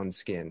tan brown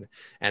skin.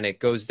 And it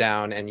goes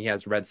down, and he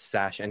has red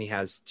sash, and he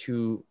has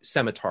 2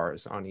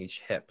 scimitars on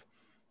each hip.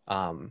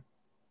 But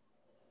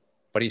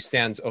he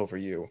stands over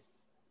you.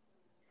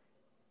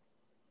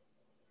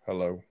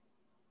 Hello.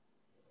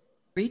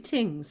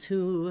 Greetings.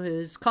 Who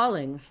is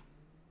calling?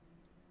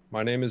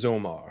 My name is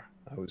Omar.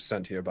 I was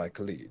sent here by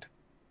Khalid.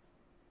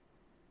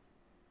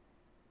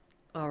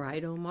 All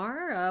right,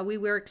 Omar. We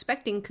were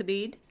expecting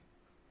Khalid.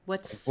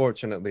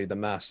 Unfortunately, the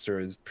master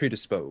is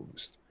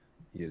predisposed.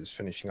 He is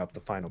finishing up the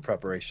final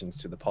preparations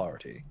to the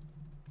party.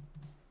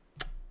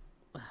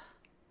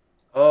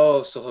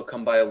 Oh, so he'll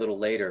come by a little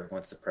later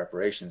once the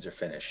preparations are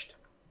finished.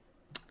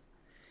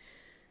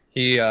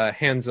 He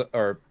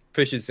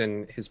fishes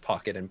in his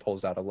pocket and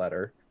pulls out a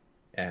letter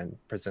and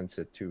presents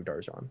it to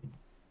Darjan.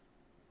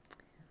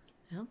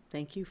 Well,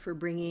 thank you for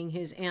bringing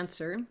his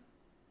answer.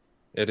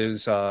 It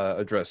is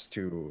addressed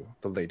to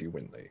the Lady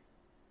Winley.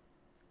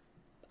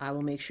 I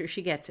will make sure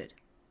she gets it.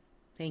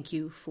 Thank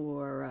you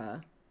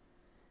for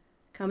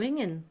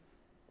coming, and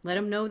let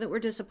him know that we're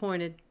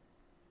disappointed.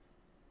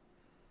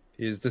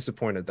 He is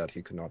disappointed that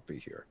he could not be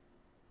here.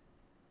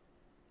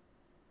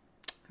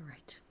 All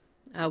right.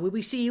 Will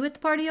we see you at the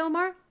party,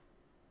 Omar?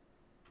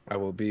 I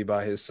will be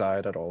by his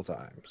side at all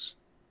times.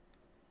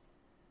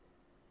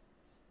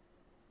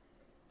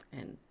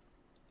 And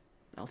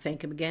I'll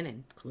thank him again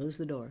and close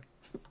the door.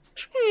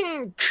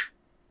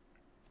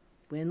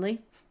 Winley,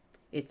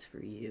 it's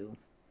for you.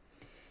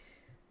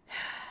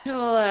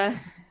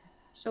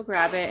 She'll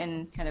grab it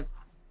and kind of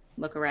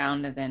look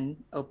around and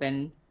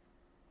then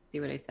see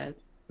what it says.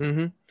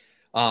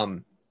 Mm-hmm.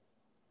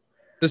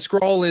 The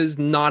scroll is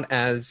not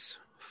as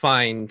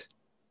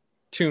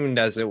fine-tuned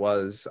as it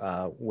was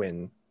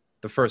when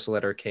the first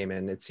letter came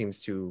in. It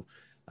seems to,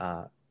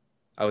 I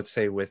would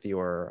say with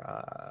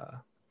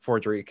your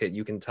forgery kit,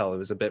 you can tell it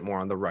was a bit more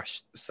on the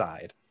rush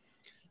side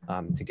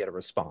to get a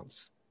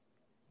response.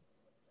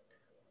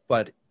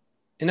 But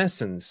in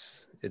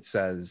essence, it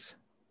says,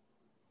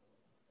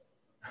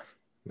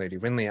 Lady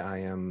Winley, I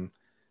am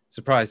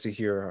surprised to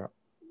hear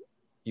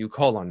you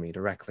call on me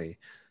directly.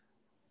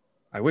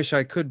 I wish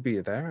I could be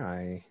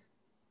there.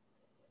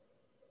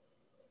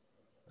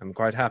 I'm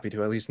quite happy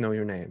to at least know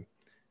your name.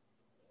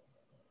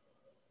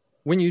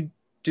 When you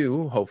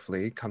do,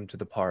 hopefully, come to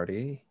the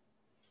party,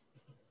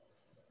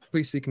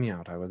 please seek me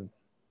out. I would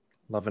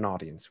love an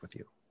audience with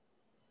you.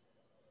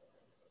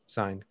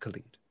 Signed,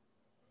 Khalid.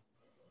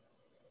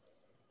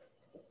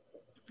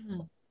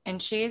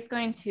 And she is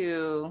going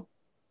to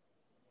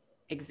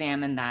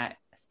examine that,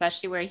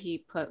 especially where he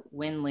put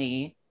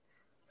Winley,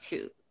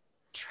 to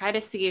try to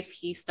see if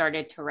he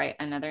started to write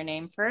another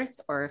name first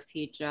or if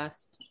he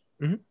just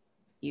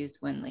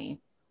used Winley.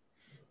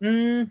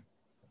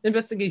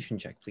 Investigation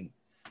check, please.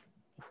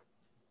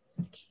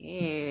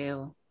 Okay.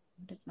 What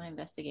is my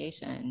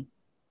investigation?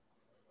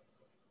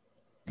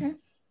 Okay.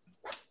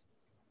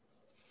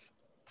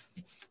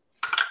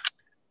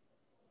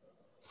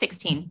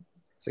 16.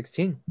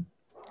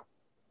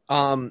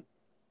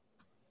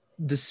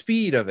 The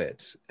speed of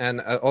it,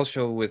 and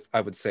also I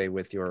would say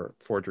with your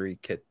forgery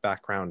kit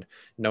background,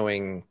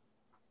 knowing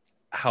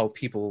how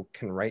people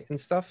can write and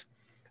stuff,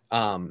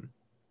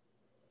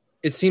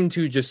 it seemed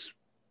to just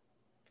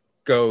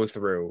go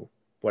through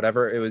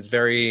whatever. It was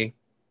very,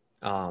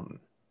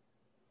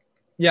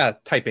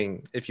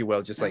 typing, if you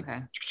will, just like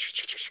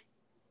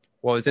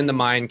what was in the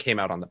mind came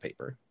out on the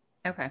paper.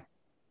 Okay.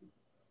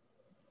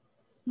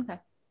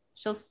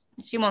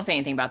 She won't say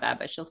anything about that,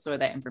 but she'll store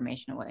that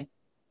information away.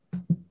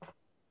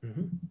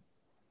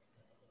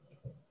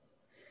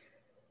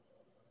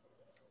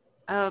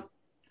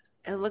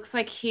 It looks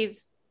like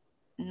he's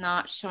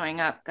not showing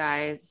up,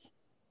 guys.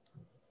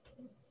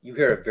 You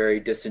hear a very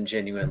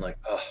disingenuous, like,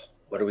 oh,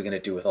 what are we going to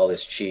do with all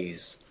this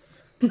cheese?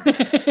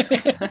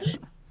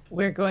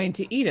 We're going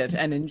to eat it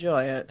and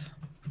enjoy it.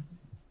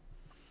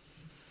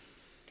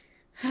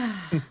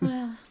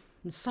 Well,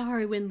 I'm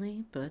sorry,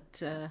 Winley,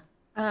 but...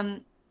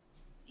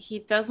 He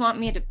does want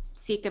me to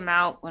seek him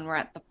out when we're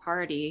at the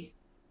party.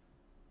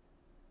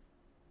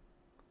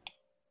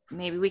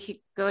 Maybe we could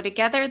go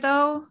together,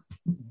 though?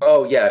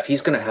 Oh, yeah, if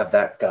he's going to have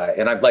that guy.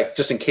 And I'm like,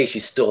 just in case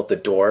he's still at the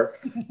door,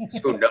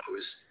 who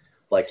knows?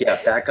 Like, yeah,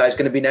 if that guy's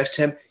going to be next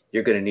to him,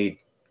 you're going to need...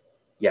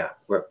 Yeah,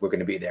 we're going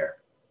to be there.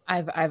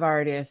 I've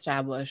already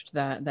established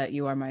that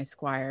you are my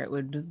squire. It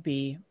would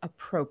be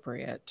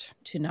appropriate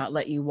to not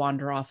let you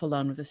wander off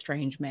alone with a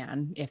strange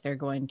man if they're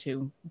going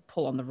to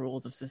pull on the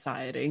rules of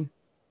society.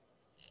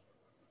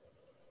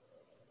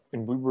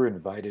 And we were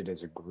invited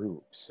as a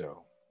group,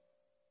 so...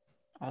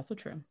 Also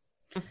true.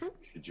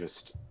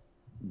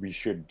 We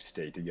should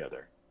stay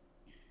together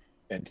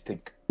and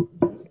think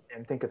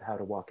of how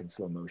to walk in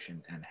slow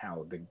motion and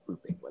how the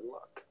grouping would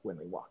look when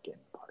we walk in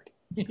the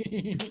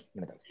party.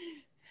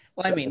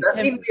 Well, I mean, does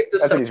that mean we have to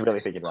That's what some he's really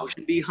thinking about.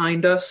 motion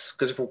behind us?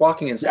 Because if we're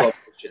walking in slow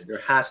motion, there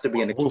has to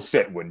be an. We'll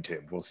set one,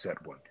 Tim. We'll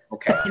set one.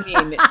 Okay. I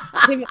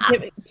mean,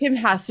 Tim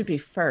has to be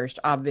first.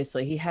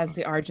 Obviously, he has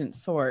the Argent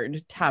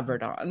Sword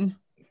tabard on.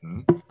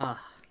 And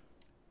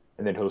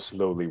then he'll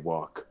slowly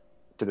walk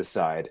to the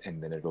side,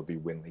 and then it'll be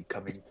Winley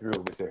coming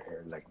through with her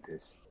hair like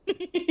this.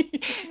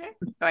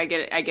 Oh, I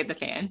get it. I get the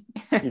fan.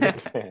 You get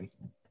the fan.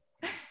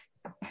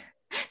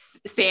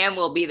 Sam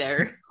will be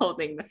there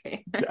holding the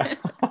fan.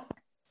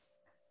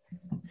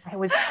 I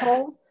was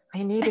told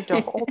I needed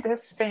to hold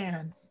this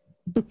fan.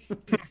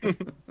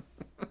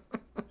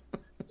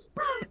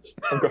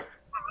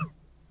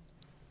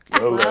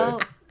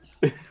 Well,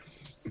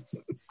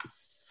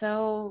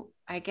 so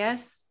I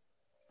guess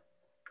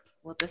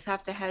we'll just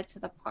have to head to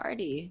the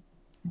party.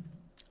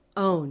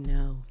 Oh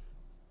no.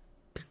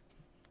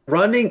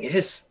 Running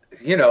is,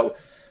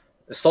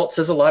 assault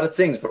says a lot of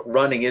things, but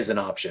running is an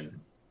option.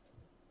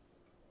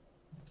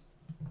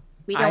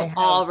 We don't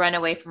all run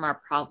away from our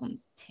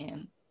problems,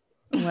 Tim.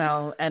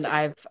 Well, and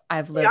I've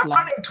lived. Yeah, I'm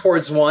running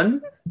towards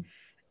one.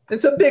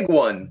 It's a big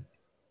one.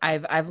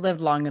 I've lived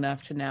long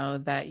enough to know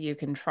that you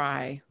can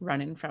try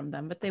running from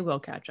them, but they will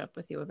catch up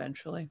with you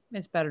eventually.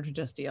 It's better to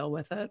just deal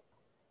with it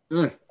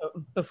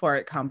before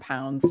it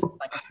compounds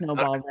like a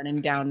snowball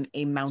running down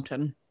a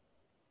mountain.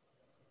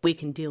 We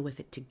can deal with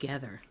it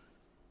together.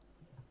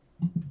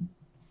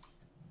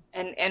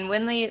 And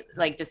Winley,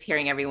 like just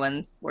hearing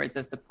everyone's words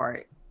of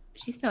support,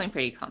 she's feeling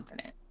pretty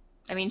confident.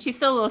 I mean, she's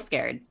still a little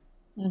scared.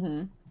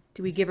 Mm-hmm.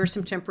 Do we give her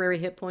some temporary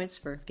hit points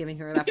for giving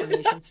her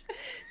affirmations?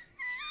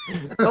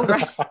 Oh,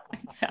 right.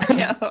 So,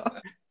 no.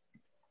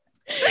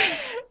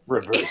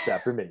 Reverse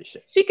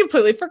affirmation. She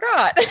completely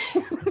forgot.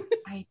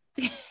 I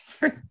did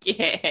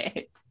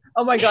forget.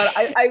 Oh my god!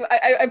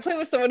 I play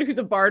with someone who's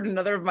a bard in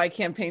another of my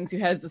campaigns who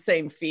has the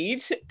same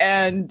feat,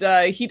 and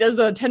he does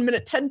a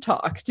 10-minute TED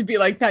talk to be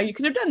like, "Now you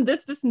could have done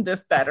this, this, and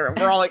this better," and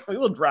we're all like, "We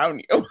will drown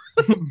you."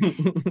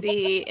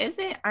 See,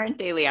 aren't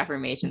daily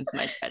affirmations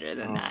much better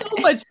than that?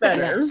 So much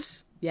better.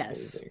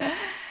 Yes.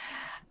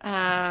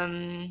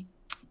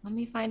 Let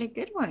me find a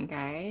good one,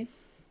 guys.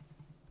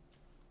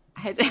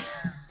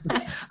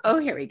 Oh,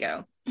 here we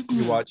go.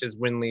 You watch as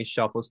Winley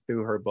shuffles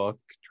through her book,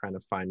 trying to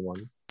find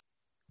one.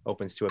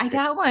 Opens to a I picture.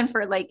 got one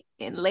for like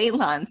a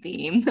Leyland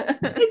theme.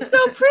 It's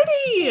so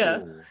pretty.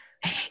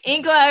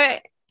 Ingla,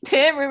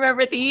 Tim,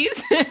 remember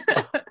these?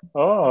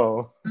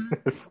 Oh.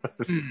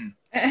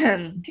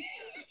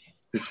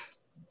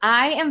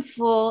 I am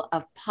full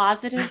of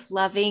positive,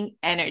 loving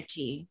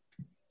energy.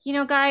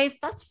 Guys,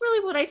 that's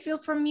really what I feel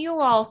from you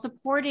all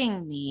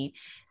supporting me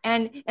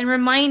and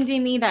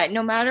reminding me that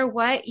no matter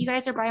what, you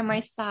guys are by my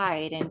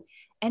side.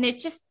 And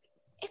it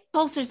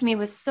bolsters me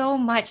with so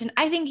much. And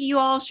I think you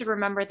all should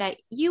remember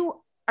that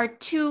you are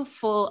too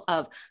full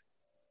of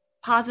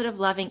positive,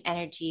 loving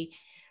energy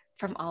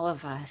from all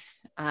of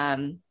us.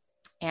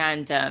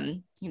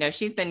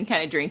 She's been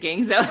kind of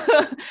drinking, so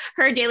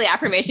her daily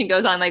affirmation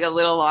goes on like a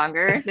little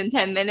longer than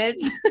 10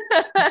 minutes.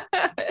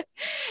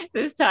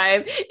 This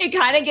time it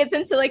kind of gets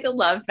into like a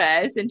love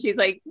fest, and she's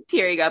like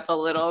tearing up a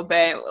little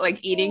bit, like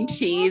eating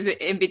cheese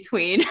in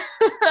between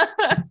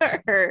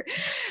her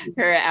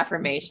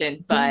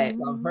affirmation, but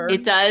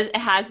it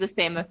has the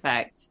same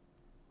effect.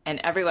 And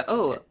everyone,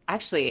 and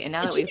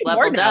now that we've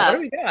leveled up,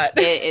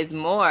 it is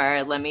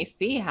more. Let me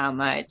see how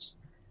much.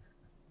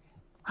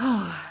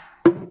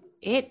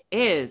 It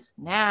is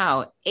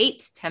now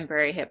 8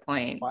 temporary hit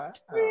points. Wow.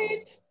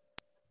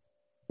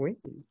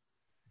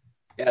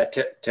 Yeah,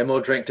 Tim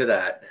will drink to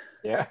that.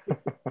 Yeah.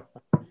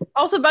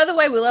 Also, by the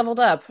way, we leveled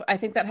up. I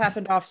think that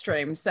happened off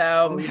stream.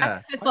 So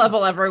yeah. 5th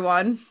level,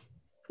 everyone.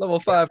 Level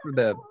 5 for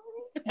them.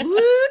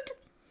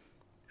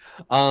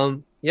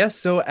 Yes,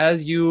 so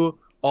as you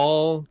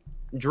all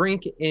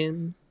drink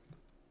in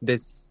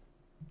this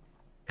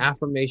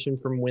affirmation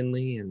from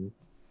Winley and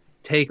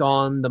take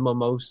on the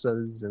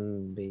mimosas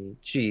and the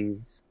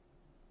cheese,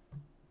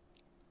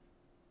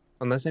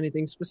 unless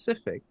anything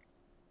specific,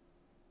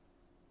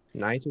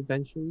 night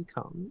eventually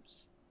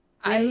comes.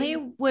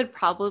 Winley would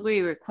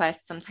probably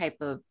request some type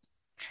of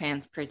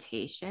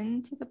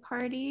transportation to the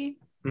party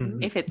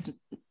if it's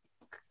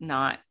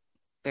not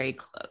very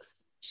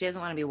close. She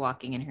doesn't want to be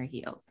walking in her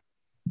heels.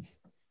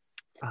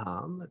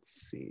 Let's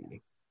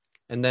see.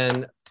 And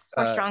then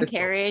or strong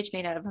carriage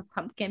made out of a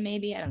pumpkin,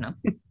 maybe. I don't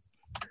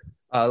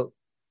know.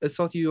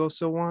 Assault, you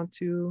also want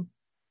to?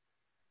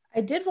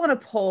 I did want to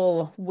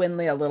pull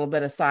Winley a little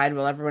bit aside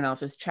while everyone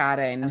else is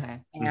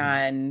chatting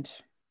and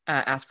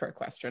ask her a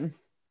question.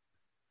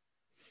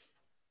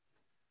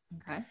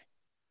 Okay.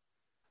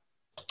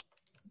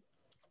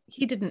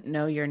 He didn't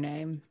know your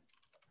name.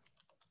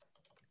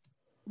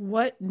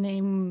 What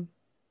name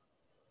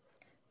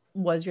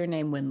was your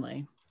name,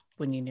 Winley,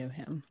 when you knew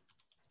him?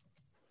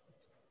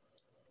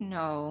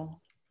 No.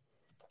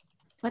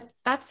 But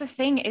that's the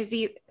thing, is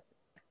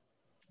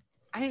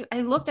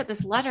I looked at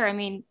this letter. I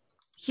mean,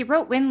 he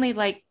wrote Winley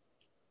like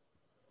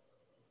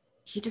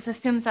he just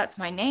assumes that's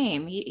my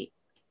name.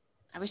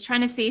 I was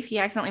trying to see if he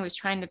accidentally was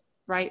trying to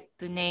write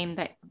the name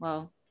that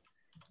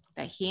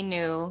he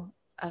knew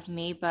of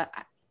me, but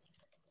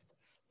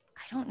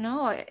I don't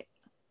know. I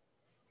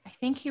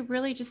think he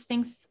really just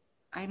thinks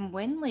I'm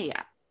Winley.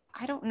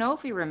 I don't know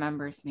if he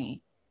remembers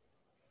me.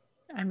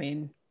 I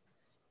mean,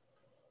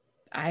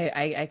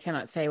 I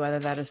cannot say whether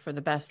that is for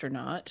the best or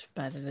not,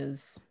 but it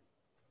is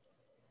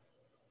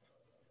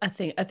a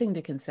thing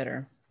to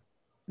consider.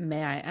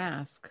 May I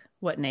ask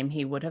what name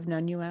he would have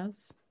known you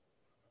as?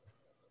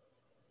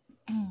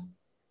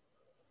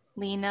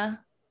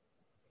 Lena.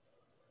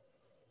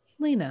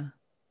 Lena.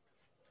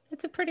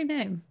 It's a pretty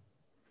name.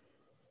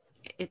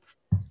 It's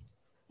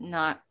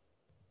not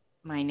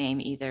my name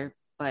either,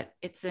 but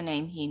it's the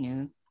name he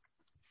knew.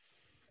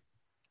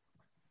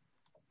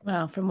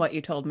 Well, from what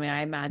you told me,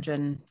 I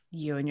imagine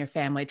you and your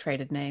family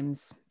traded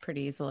names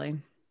pretty easily.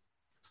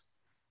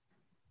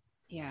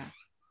 Yeah.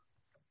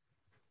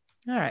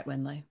 All right,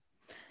 Winley.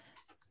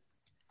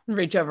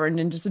 Reach over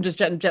and just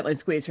gently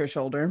squeeze her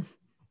shoulder.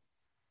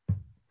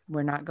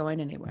 We're not going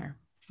anywhere.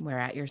 We're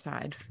at your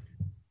side.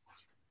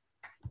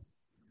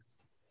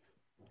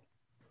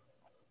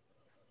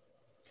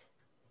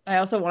 I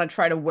also want to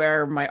try to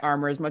wear my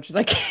armor as much as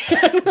I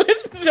can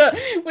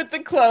with the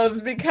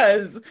clothes,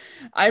 because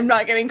I'm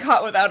not getting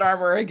caught without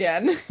armor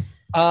again.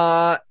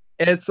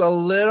 It's a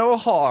little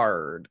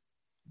hard.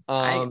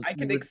 I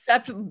can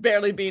accept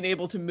barely being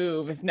able to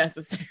move if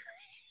necessary.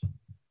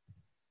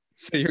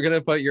 So you're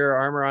gonna put your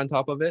armor on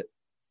top of it?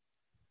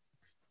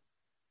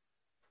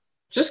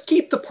 Just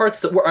keep the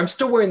parts that were. I'm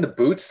still wearing the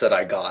boots that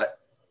I got.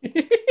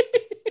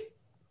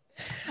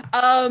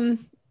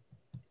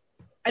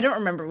 I don't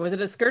remember. Was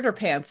it a skirt or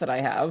pants that I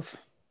have?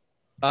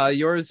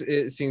 Yours,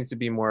 it seems to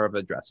be more of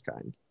a dress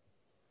kind.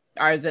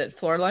 Or is it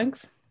floor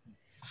length?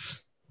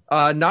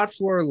 Not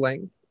floor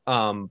length,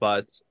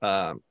 but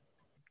I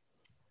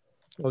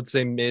would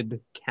say mid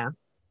calf.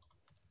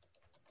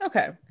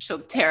 Okay. She'll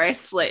tear a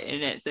slit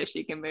in it so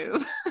she can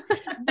move.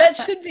 that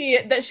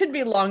should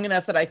be long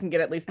enough that I can get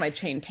at least my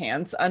chain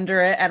pants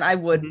under it. And I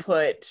would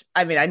put,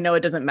 I mean, I know it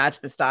doesn't match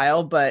the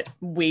style, but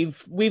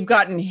we've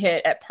gotten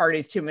hit at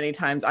parties too many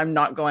times. I'm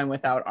not going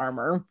without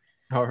armor.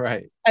 All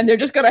right. And they're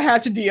just gonna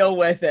have to deal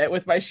with it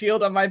with my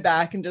shield on my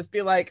back and just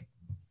be like,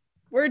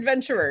 we're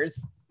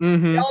adventurers.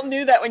 Y'all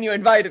knew that when you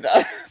invited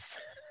us.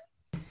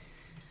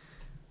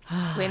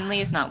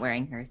 Winley is not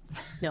wearing hers.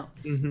 No.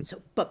 So,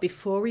 but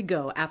before we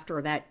go,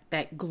 after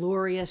that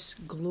glorious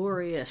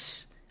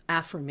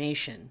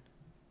affirmation,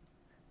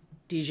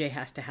 DJ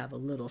has to have a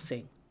little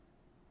thing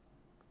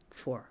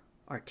for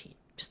our team.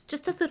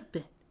 Just a little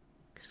bit.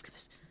 Just give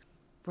us,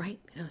 right?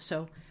 You know,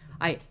 so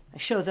I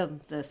show them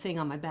the thing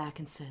on my back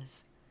and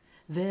says,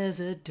 "There's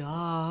a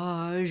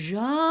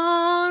Darjan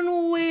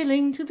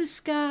wailing to the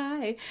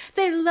sky.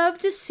 They love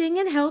to sing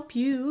and help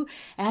you,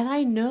 and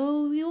I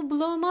know you'll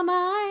blow my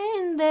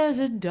mind. There's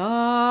a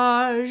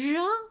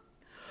Darjan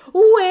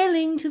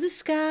wailing to the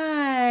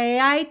sky.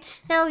 I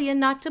tell you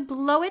not to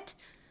blow it,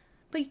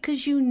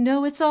 because you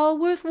know it's all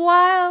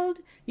worthwhile.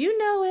 You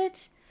know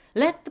it.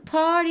 Let the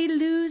party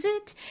lose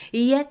it.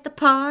 Let the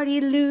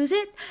party lose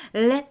it.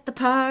 Let the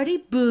party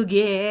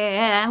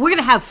boogie." We're going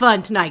to have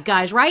fun tonight,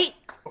 guys, right?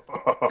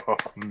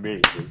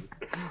 Amazing.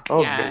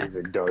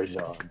 Amazing,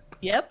 Darjan.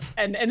 Yep.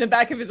 And in the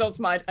back of his own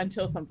mind,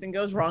 until something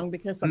goes wrong,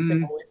 because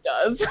something always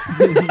does.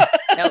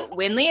 No,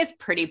 Winley is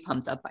pretty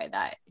pumped up by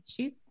that.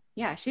 She's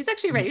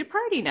actually ready to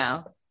party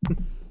now.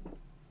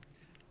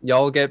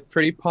 Y'all get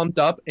pretty pumped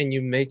up and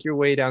you make your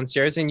way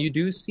downstairs, and you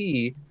do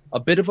see a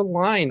bit of a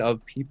line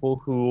of people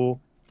who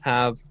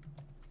have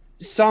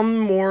some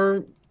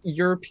more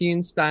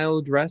European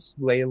style dress,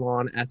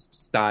 Leylon-esque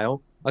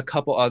style, a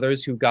couple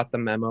others who got the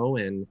memo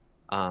and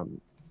are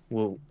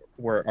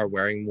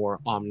wearing more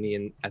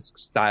Omnian-esque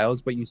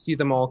styles, but you see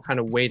them all kind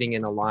of waiting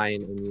in a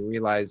line, and you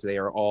realize they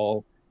are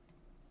all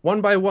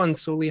one by one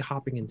slowly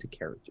hopping into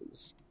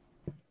carriages.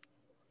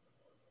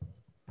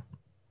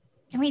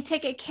 Can we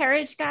take a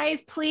carriage,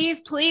 guys? Please,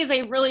 please. I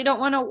really don't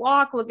want to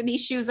walk. Look at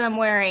these shoes I'm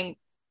wearing.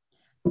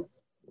 I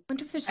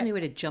wonder if there's any way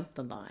to jump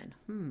the line.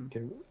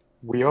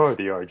 We are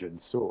the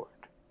Argent Sword.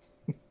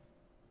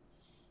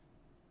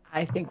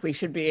 I think we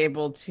should be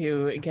able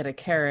to get a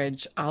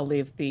carriage. I'll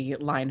leave the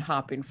line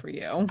hopping for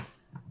you,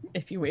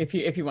 if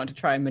you want to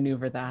try and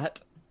maneuver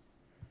that.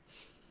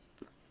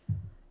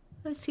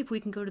 Let's see if we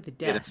can go to the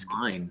Get desk. in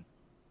line.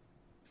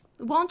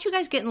 Why don't you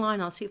guys get in line?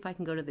 I'll see if I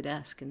can go to the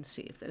desk and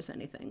see if there's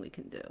anything we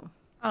can do.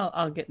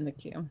 I'll get in the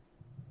queue.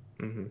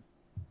 You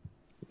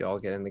all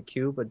get in the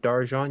queue, but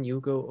Darjan, you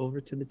go over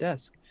to the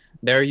desk.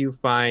 There you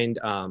find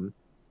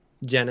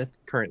Jeneth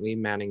currently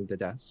manning the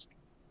desk.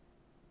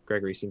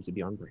 Gregory seems to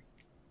be on break.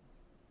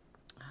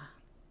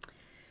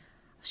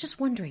 I was just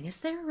wondering,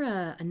 is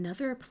there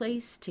another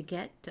place to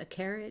get a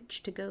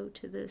carriage to go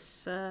to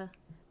this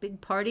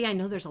big party? I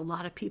know there's a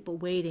lot of people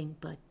waiting,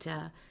 but,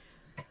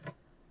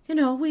 you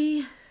know,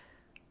 we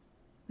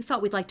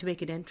thought we'd like to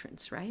make an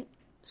entrance, right?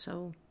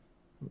 So,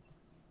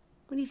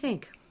 what do you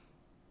think?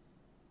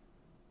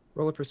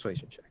 Roll a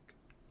persuasion check.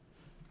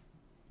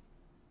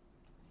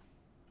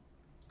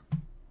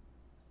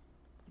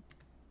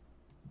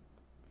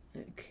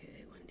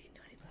 Okay,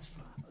 1d20 plus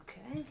 5.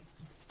 Okay.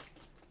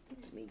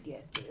 Let me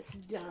get this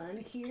done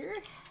here.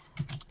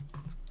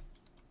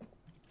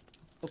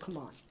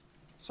 come on.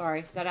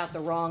 Sorry, got out the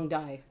wrong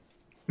die.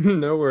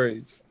 No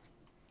worries. I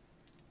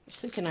was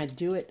thinking I'd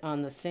do it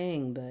on the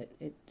thing, but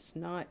it's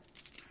not.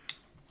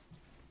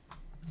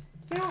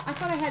 You know, I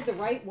thought I had the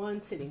right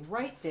one sitting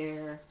right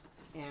there,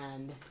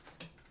 and.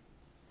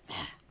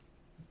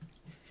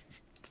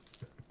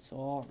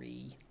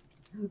 Sorry.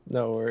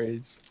 No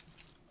worries.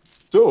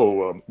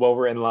 So, while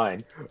we're in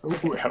line,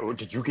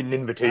 did you get an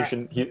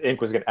invitation?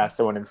 Ink was going to ask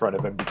someone in front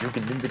of him, did you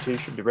get an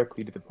invitation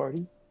directly to the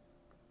party?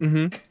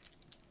 Mm-hmm.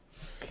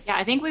 Yeah,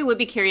 I think we would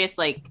be curious,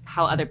 like,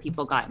 how other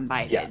people got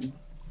invited.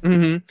 Yeah.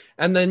 Mm-hmm.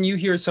 And then you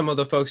hear some of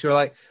the folks who are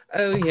like,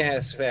 oh,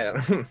 yes,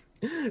 well,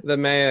 the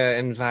mayor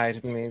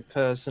invited me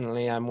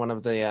personally. I'm one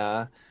of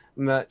the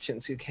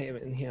merchants who came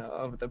in here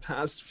over the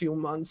past few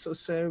months or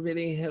so,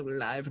 really help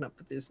liven up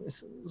the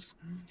businesses.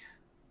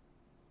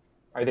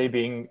 Are they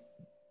being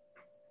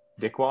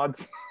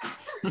dickwads?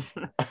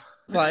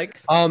 Like,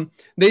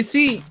 they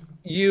see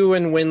you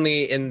and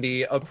Winley in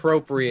the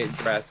appropriate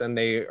dress, and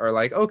they are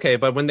like, okay.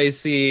 But when they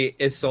see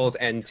Isolde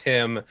and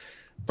Tim,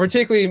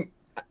 particularly,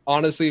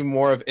 honestly,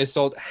 more of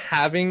Isolde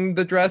having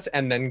the dress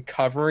and then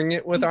covering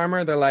it with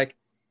armor, they're like,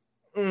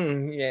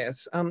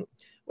 yes,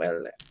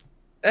 well,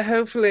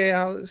 hopefully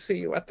I'll see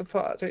you at the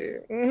party.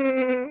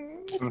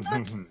 It's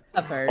not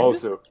covered.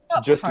 Also,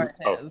 just part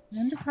is. The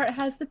underpart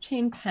has the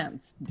chain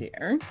pants,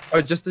 dear.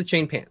 Or just the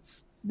chain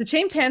pants. The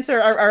chain pants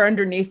are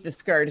underneath the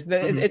skirt.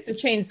 It's a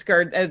chain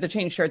skirt, the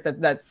chain shirt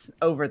that's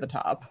over the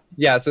top.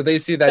 Yeah, so they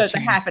see that. So it's a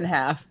half and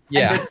half.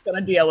 Yeah. And they're just going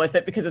to deal with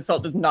it because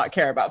Isolde does not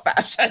care about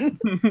fashion.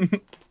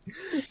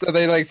 So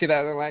they like see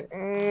that. They're like,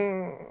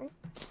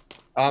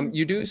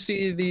 You do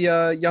see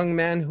the young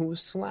man who was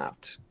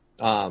slapped.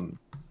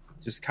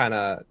 Just kind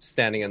of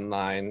standing in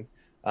line.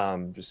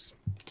 Just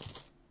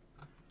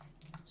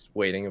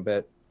waiting a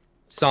bit.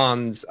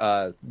 Sans,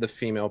 the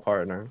female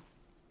partner.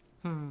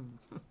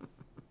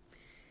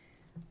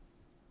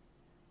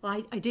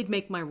 Well, I did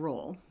make my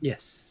roll.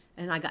 Yes.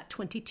 And I got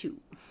 22.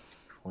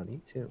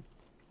 22.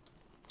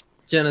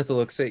 Jennifer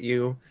looks at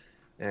you,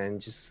 and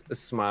just a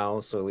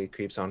smile slowly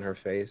creeps on her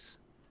face.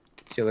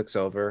 She looks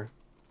over,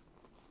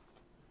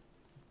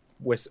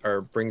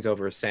 brings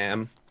over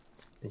Sam,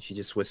 and she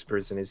just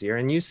whispers in his ear.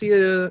 And you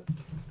see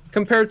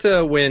compared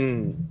to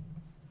when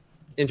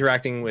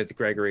interacting with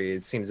Gregory,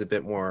 it seems a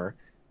bit more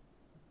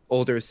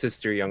older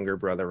sister, younger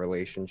brother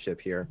relationship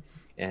here.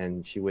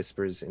 And she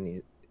whispers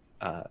in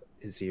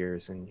his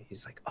ears, and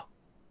he's like, oh,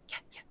 yeah,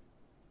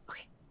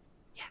 okay,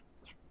 yeah.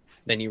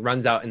 Then he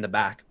runs out in the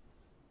back.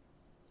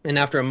 And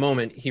after a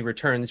moment, he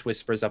returns,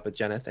 whispers up at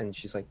Jenith, and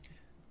she's like,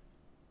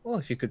 well,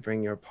 if you could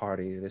bring your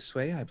party this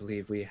way, I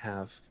believe we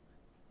have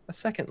a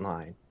second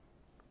line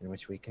in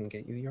which we can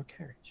get you your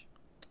carriage.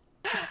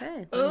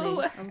 Okay.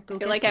 Oh, I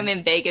feel like I'm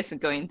in Vegas and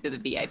going to the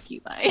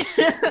VIP line.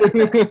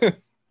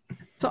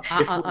 So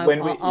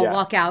I'll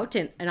walk out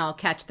and I'll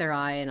catch their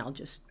eye and I'll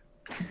just...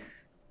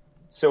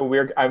 So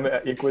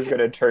Ink was going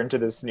to turn to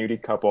the snooty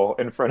couple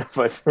in front of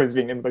us who's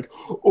being like,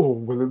 oh,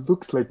 well, it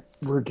looks like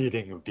we're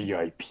getting a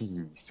VIP,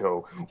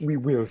 so we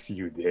will see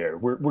you there.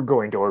 We're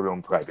going to our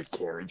own private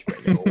carriage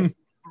right now.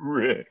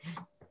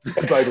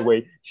 And by the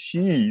way,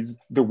 she's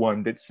the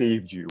one that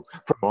saved you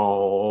from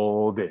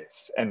all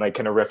this. And like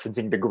kind of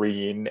referencing the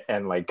green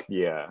and like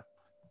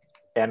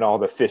and all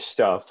the fish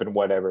stuff and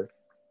whatever.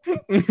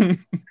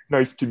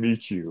 Nice to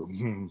meet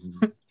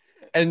you.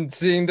 And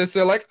seeing this,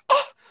 they're like,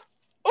 oh!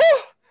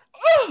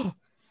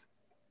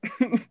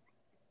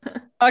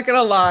 Not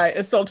gonna lie,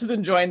 Isolde is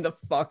enjoying the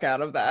fuck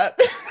out of that.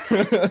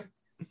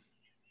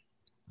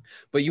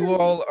 But you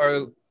all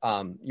are,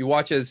 you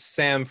watch as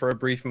Sam for a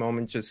brief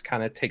moment just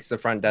kind of takes the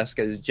front desk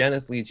as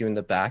Jenith leads you in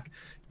the back.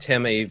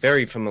 Tim, a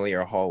very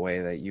familiar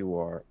hallway that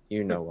you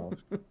know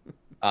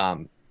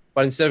of.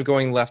 But instead of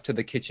going left to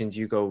the kitchens,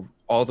 you go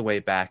all the way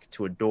back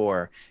to a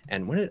door.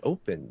 And when it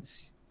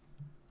opens,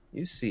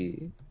 you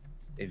see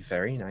a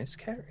very nice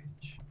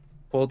carriage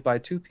pulled by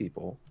two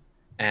people.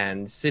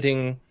 And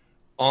sitting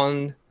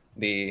on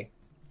the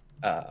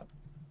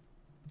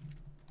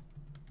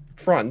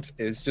front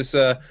is just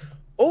a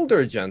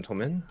older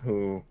gentleman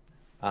who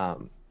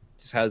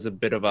just has a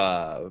bit of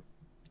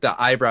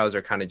the eyebrows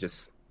are kind of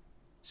just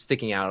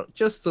sticking out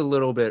just a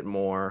little bit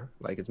more,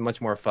 like it's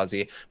much more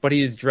fuzzy, but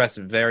he's dressed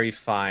very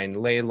fine,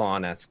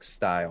 Leylon-esque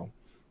style.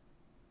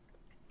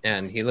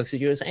 And he looks at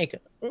you and is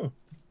like,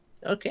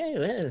 okay,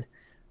 well,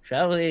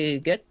 shall we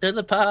get to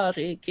the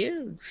party,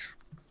 kids?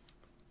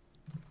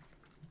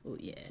 Oh,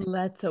 yeah.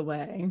 Let's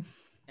away.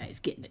 He's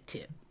getting a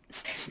tip.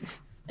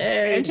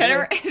 I'm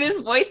trying to. This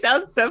voice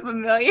sounds so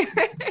familiar.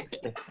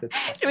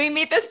 Do we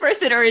meet this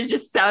person, or it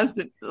just sounds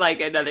like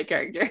another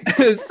character?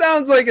 It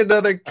sounds like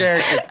another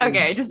character.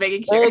 Okay, just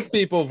making sure. Old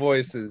people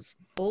voices.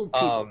 Old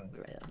people.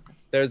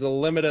 There's a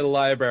limited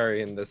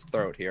library in this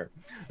throat here.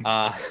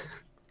 Yeah,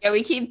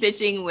 we keep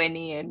ditching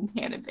Winnie and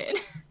Hannibal.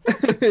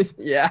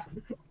 Yeah.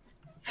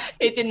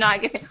 It did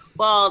not get.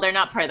 Well, they're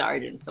not part of the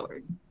Argent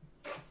Sword.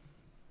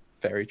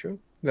 Very true.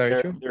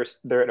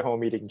 They're at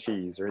home eating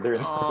cheese, or they're.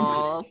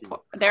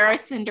 There are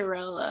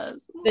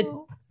Cinderellas.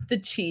 The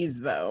cheese,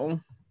 though.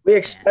 We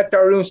expect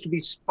our rooms to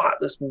be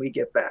spotless when we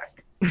get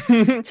back.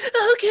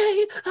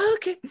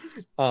 Okay.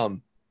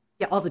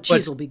 Yeah, all the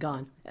cheese will be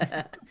gone.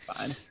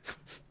 Fine.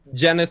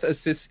 Jenneth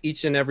assists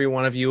each and every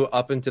one of you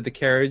up into the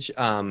carriage.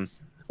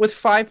 With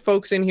 5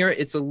 folks in here,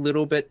 it's a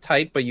little bit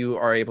tight, but you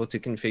are able to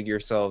configure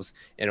yourselves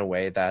in a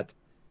way that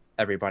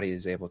everybody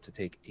is able to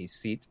take a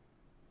seat.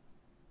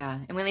 Yeah,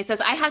 and Winley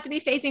says, I have to be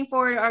facing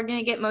forward or I'm going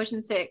to get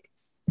motion sick.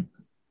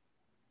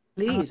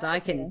 Please,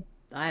 I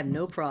have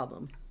no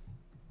problem.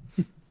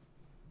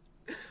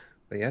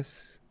 But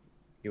yes,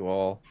 you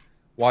all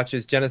watch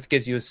as Jenneth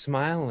gives you a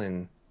smile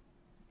and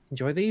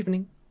enjoy the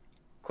evening.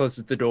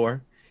 Closes the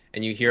door,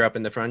 and you hear up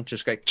in the front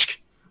just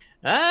like,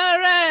 all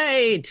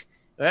right,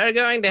 we're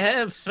going to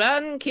have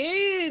fun,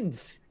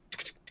 kids.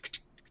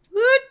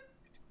 What?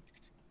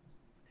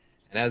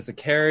 And as the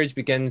carriage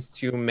begins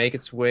to make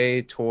its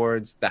way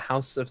towards the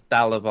House of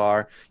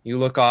Thalavar, you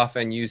look off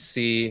and you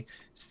see,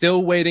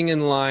 still waiting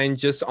in line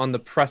just on the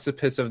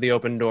precipice of the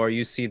open door,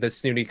 you see the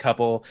snooty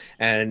couple,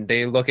 and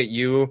they look at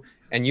you,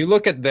 and you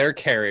look at their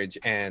carriage,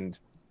 and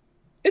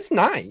it's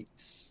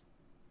nice.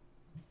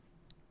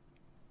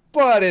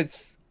 But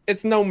it's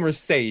no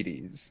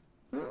Mercedes.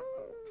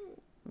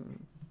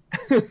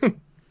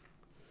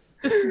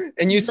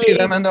 And you see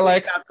them, and they're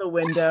like, out the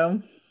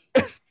window.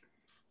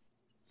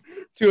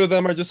 2 of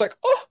them are just like,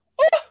 oh.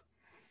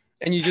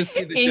 And you just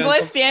see the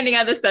Ingwa standing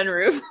on the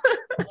sunroof.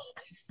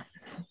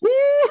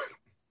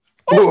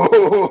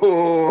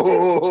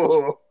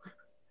 Oh,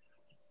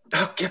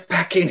 get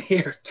back in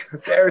here.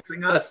 You're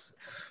embarrassing us.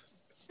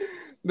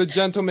 The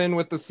gentleman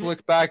with the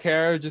slick back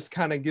hair just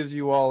kind of gives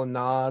you all a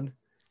nod,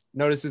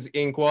 notices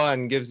Ingwa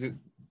and gives it,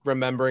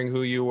 remembering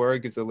who you were,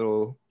 gives a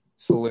little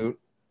salute.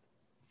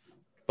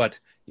 But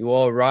you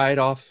all ride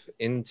off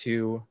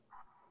into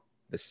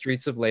the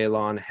streets of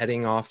Leylon,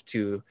 heading off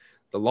to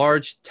the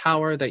large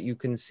tower that you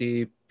can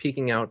see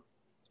peeking out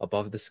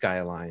above the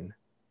skyline.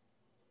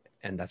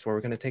 And that's where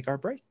we're going to take our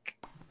break.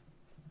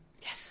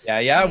 Yes.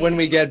 Yeah. When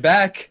we get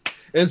back,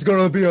 it's going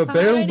to be a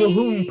Bail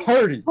Balloon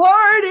party.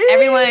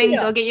 Everyone,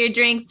 go get your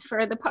drinks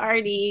for the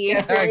party.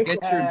 Yeah,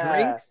 get your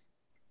drinks,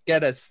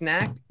 get a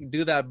snack,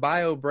 do that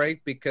bio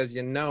break, because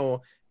you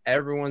know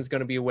everyone's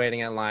going to be waiting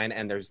in line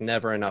and there's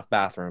never enough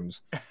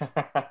bathrooms.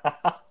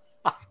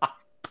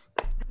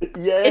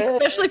 Yeah.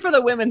 Especially for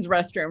the women's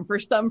restroom for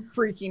some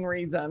freaking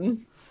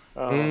reason.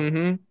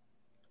 But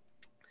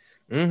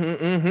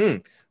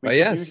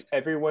yes,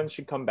 everyone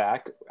should come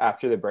back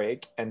after the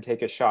break and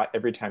take a shot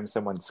every time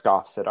someone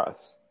scoffs at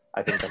us.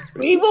 I think that's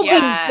we will be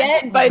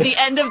dead by the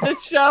end of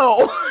this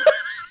show.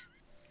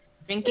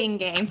 Drinking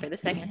game for the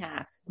second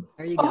half.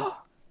 There you go.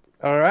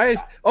 All right.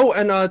 Oh,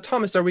 and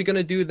Thomas, are we going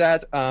to do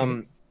that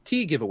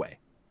tea giveaway?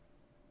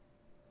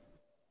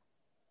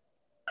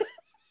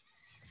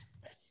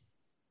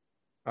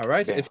 All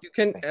right. Okay. If you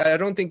can, I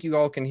don't think you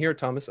all can hear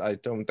Thomas. I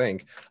don't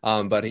think.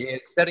 But he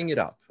is setting it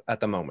up at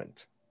the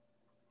moment.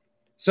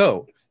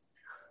 So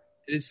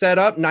it is set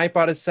up.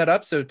 Nightbot is set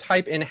up. So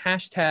type in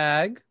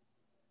hashtag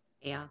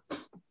Chaos.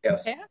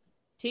 Yes.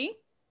 T.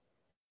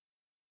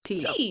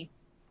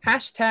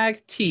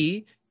 Hashtag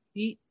T.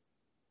 Okay.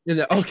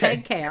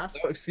 Hashtag chaos.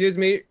 So, excuse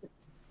me.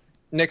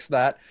 Nix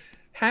that.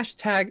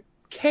 Hashtag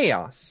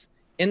chaos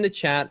in the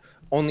chat.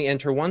 Only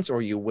enter once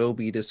or you will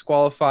be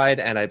disqualified.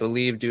 And I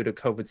believe due to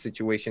COVID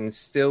situations,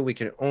 still we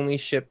can only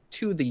ship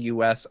to the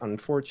US,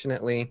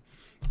 unfortunately.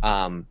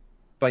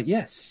 But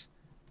yes,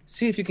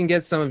 see if you can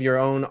get some of your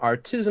own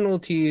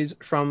artisanal teas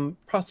from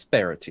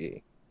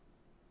Prosperity.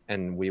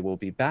 And we will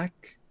be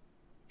back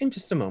in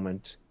just a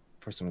moment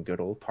for some good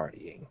old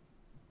partying.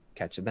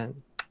 Catch you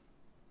then.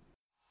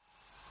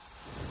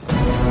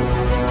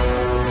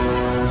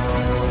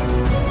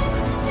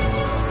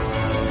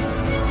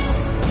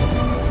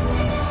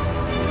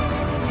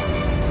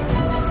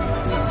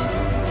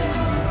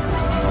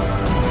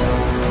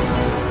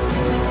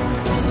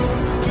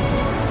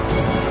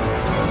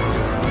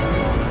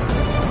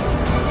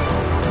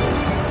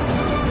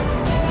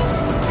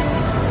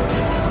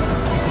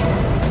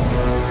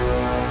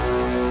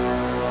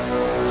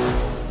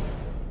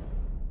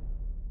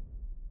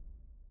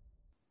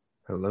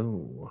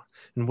 Hello,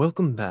 and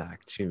welcome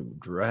back to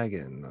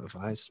Dragon of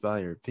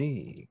Icespire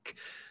Peak.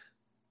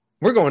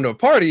 We're going to a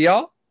party,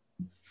 y'all.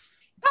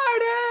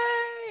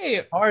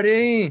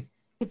 Party!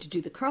 Good to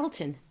do the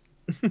Carlton.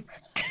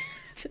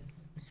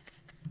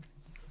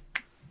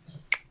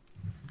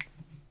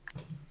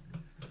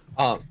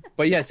 But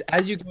yes,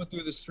 as you go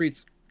through the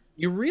streets,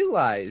 you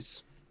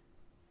realize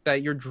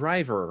that your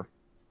driver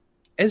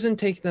isn't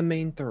taking the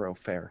main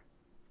thoroughfare.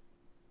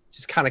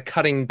 Just kind of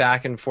cutting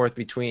back and forth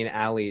between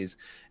alleys.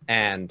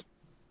 And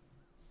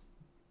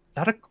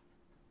is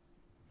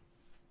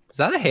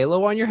that a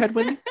halo on your head,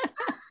 Winnie?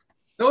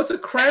 No, it's a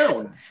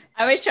crown.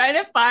 I was trying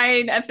to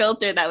find a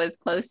filter that was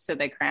close to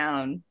the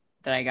crown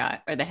that I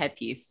got, or the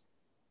headpiece.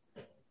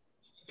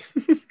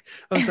 I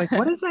was like,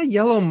 what is that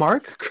yellow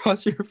mark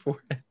across your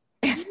forehead?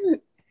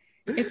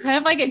 It's kind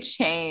of like a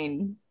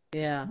chain.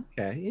 Yeah.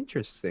 Okay,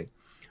 interesting.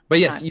 But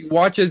yes, you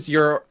watch as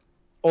your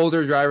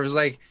older driver's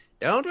like,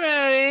 don't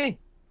worry,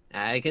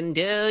 I can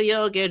tell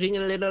you're getting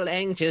a little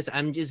anxious.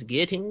 I'm just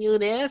getting you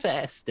there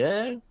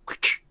faster.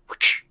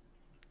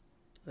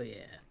 Oh, yeah.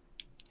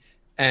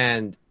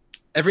 And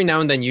every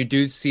now and then you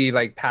do see,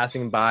 like,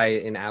 passing by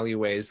in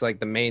alleyways, like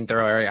the main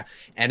thorough area,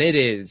 and it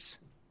is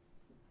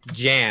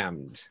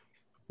jammed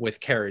with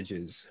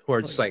carriages who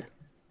are just like,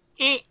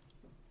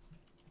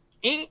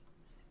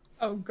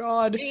 oh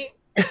God,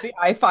 it's the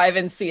I-5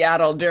 in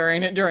Seattle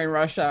during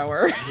rush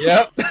hour.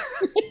 Yep.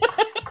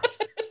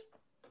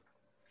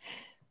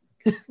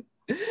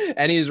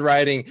 And he's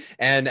riding,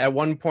 and at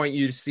one point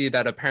you see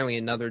that apparently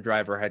another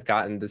driver had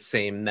gotten the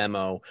same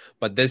memo,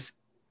 but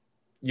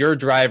your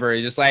driver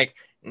is just like,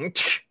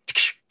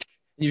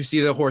 you see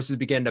the horses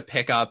begin to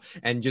pick up,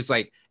 and just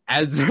like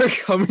as they're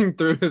coming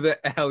through the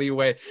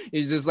alleyway,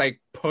 he just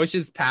like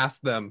pushes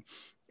past them,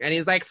 and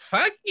he's like,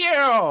 "Fuck you!"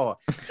 Oh,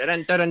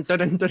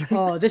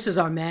 this is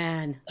our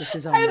man.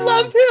 I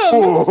love him.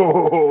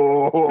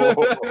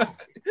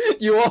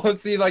 You all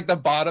see like the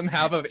bottom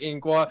half of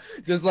Inqua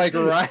just like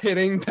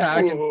riding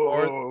back and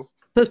forth.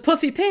 Those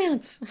puffy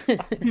pants.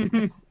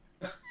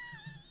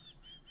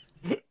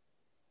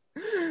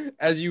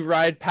 As you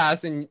ride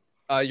past and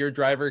your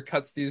driver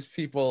cuts these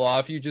people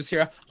off, you just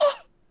hear, "Oh!"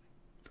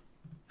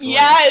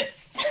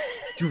 Yes.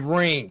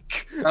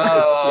 Drink.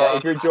 Yeah,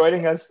 if you're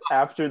joining us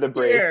after the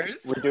break,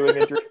 Cheers. we're doing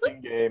a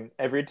drinking game.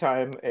 Every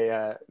time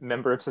a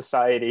member of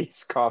society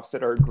scoffs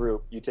at our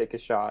group, you take a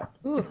shot.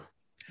 Ooh.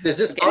 Is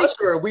this us,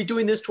 or are we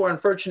doing this to our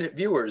unfortunate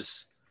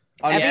viewers?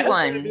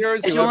 Everyone,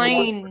 Viewers who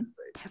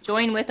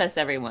join with us,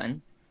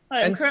 everyone.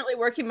 I'm currently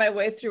working my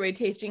way through a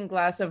tasting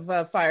glass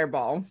of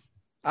Fireball.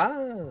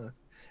 And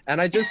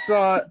I just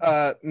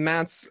saw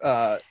Matt's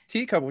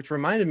teacup, which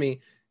reminded me,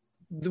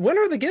 the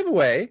winner of the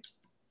giveaway,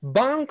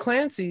 Bon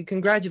Clancy,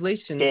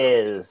 congratulations.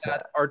 Is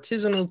that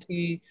artisanal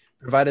tea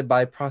provided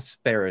by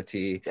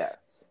Prosperity.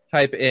 Yes.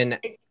 Type in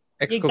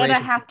exclamation. You're gonna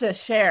have to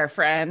share,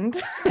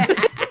 friend.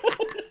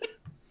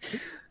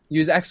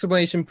 Use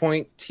exclamation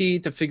point tea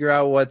to figure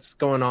out what's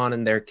going on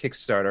in their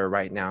Kickstarter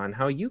right now and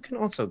how you can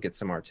also get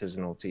some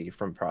artisanal tea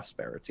from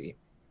Prosperity.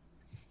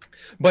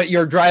 But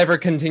your driver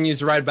continues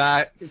to ride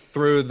back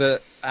through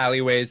the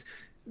alleyways,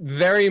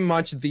 very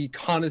much the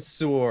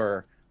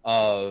connoisseur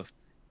of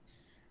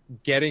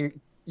getting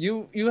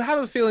you have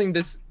a feeling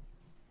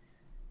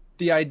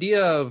the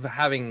idea of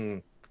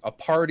having a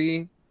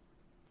party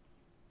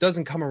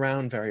doesn't come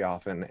around very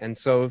often, and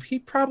so he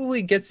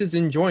probably gets his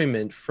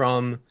enjoyment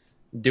from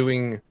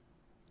doing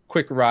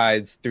quick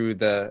rides through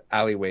the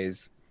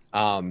alleyways.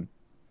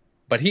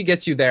 But he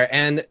gets you there,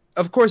 and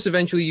of course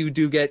eventually you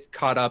do get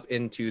caught up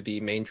into the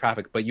main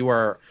traffic, but you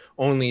are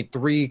only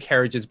 3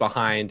 carriages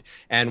behind,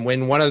 and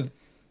when one of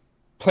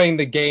playing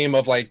the game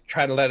of like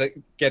trying to let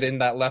it get in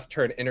that left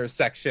turn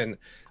intersection,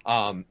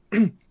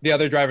 the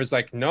other driver's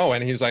like, no,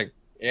 and he's like,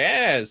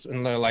 yes,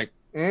 and they're like,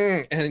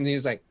 and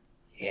he's like,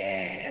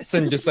 yes,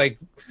 and just like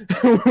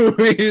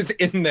he's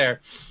in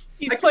there.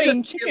 He's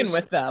playing chicken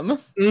with them. I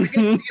can see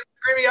him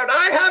screaming out,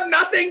 I have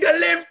nothing to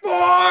live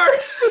for!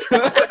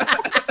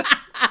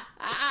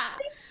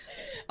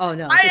 Oh,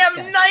 no. I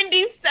am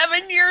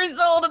 97 years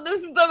old, and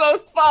this is the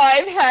most fun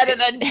I've had in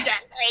a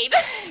decade.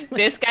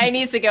 This guy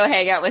needs to go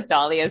hang out with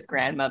Dahlia's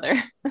grandmother.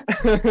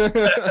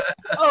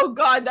 Oh,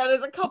 God, that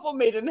is a couple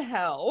made in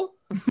hell.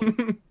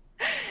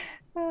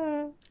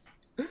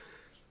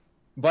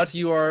 But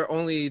you are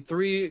only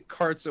 3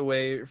 carts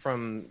away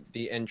from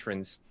the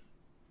entrance,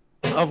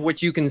 of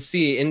which you can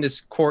see in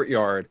this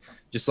courtyard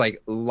just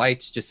like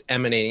lights just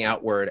emanating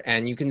outward,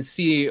 and you can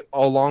see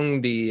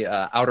along the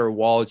outer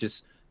wall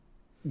just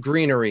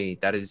greenery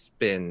that has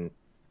been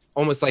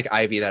almost like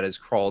ivy that has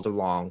crawled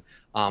along,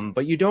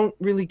 but you don't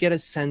really get a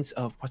sense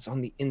of what's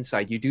on the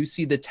inside. You do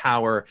see the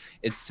tower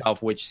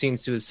itself, which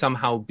seems to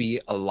somehow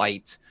be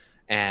alight,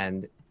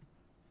 and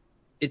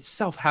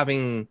itself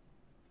having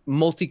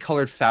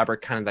multicolored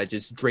fabric kind of that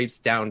just drapes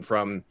down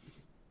from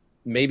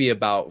maybe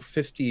about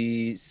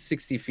 50,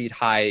 60 feet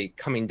high,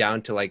 coming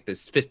down to like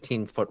this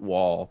 15-foot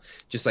wall,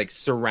 just like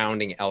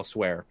surrounding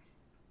elsewhere.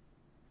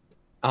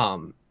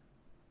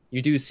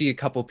 You do see a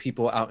couple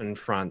people out in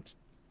front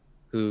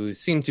who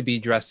seem to be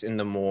dressed in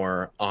the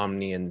more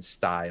Omnian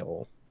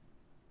style.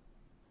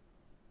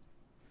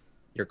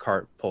 Your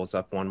cart pulls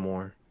up one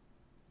more.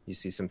 You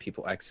see some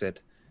people exit.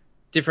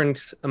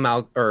 Different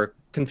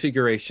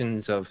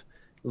configurations of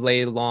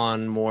ley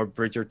lawn, more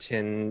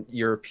Bridgerton,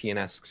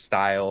 European-esque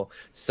style.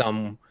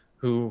 Some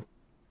who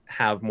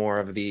have more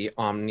of the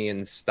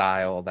Omnian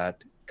style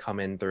that come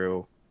in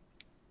through.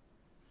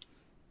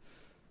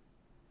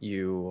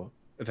 You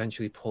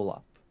eventually pull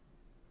up,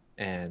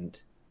 and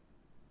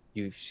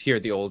you hear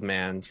the old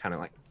man kind of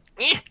like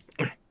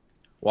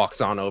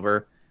walks on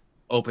over,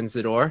 opens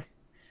the door.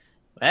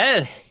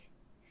 Well,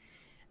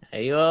 are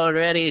you all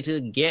ready to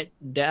get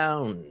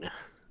down?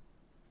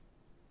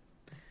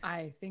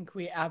 I think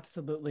we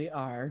absolutely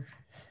are.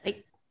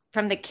 Like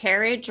from the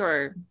carriage,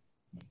 or?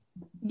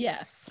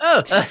 Yes.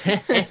 Oh,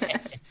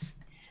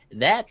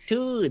 that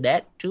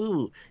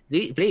too.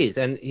 Please.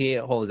 And he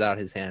holds out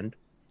his hand.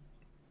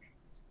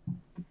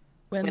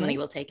 Winley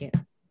will take it.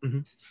 Mm-hmm.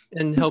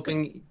 And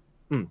helping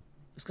I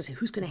was going to say,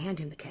 who's going to hand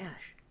him the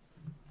cash?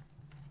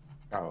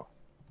 Oh.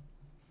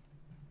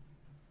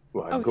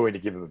 Well, I'm going to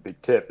give him a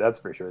big tip, that's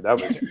for sure.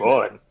 That was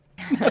fun.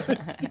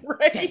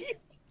 Right.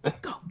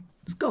 Go.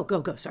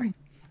 Sorry.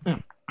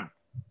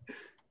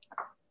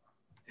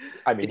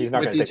 I mean, he's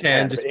not going to take a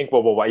hand, but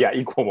Inkwell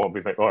won't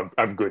be like, oh,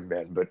 I'm good,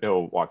 man. But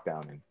he'll walk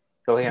down and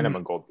he'll hand him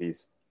a gold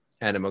piece.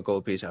 Hand him a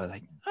gold piece. I was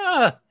like,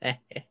 oh,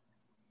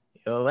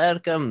 you're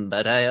welcome,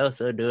 but I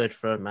also do it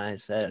for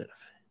myself.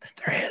 The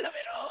thrill of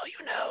it all,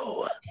 you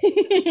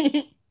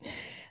know.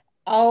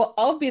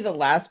 I'll be the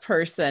last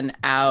person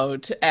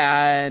out,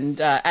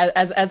 and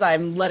as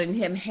I'm letting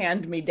him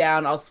hand me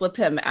down, I'll slip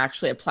him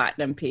actually a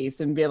platinum piece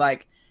and be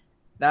like,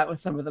 "That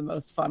was some of the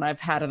most fun I've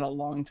had in a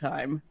long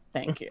time.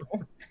 Thank you."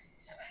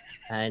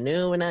 I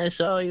knew when I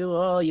saw you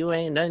all, you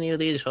ain't any of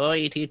these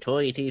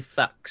hoity-toity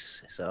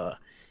fucks. So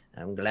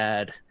I'm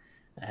glad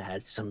I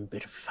had some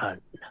bit of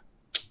fun.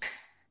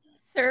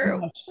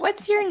 Sir,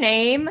 what's your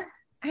name?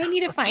 I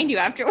need to find you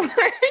afterwards.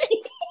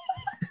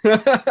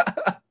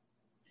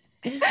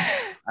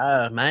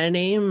 My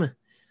name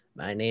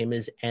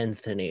is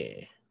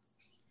Anthony,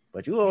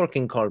 but you all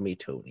can call me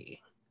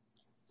Tony.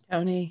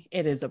 Tony,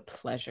 it is a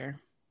pleasure.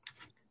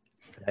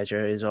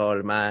 Pleasure is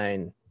all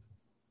mine.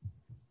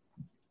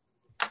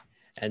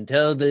 And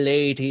tell the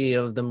Lady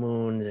of the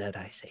Moon that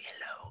I say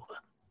hello.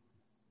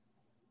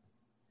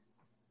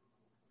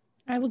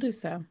 I will do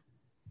so.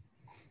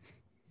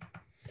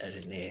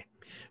 Certainly.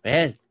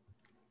 Well,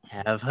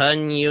 have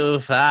fun,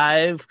 you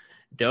five.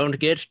 Don't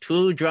get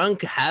too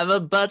drunk. Have a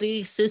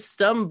buddy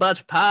system,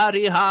 but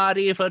party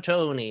hardy for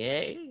Tony,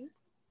 eh?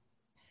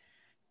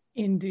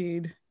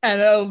 Indeed. And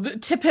I'll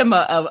tip him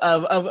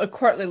a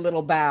courtly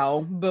little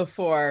bow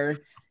before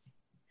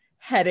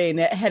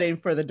heading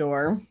for the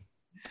door.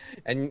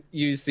 And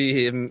you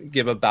see him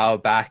give a bow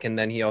back, and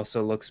then he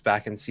also looks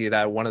back and see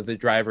that one of the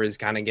drivers is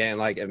kind of getting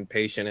like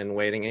impatient and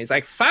waiting. And he's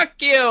like, "Fuck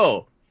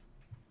you!"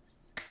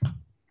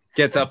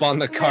 Gets up on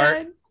the cart.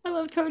 Man, I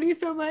love Tony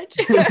so much.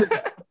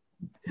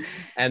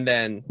 And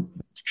then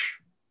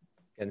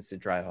begins to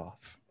drive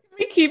off.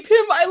 We keep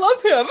him. I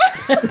love him.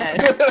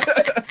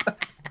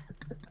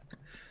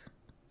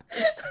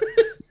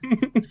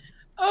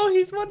 Oh,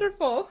 he's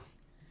wonderful.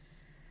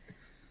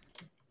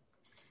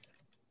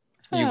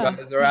 You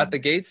guys are at the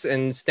gates,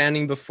 and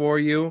standing before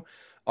you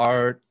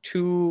are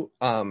two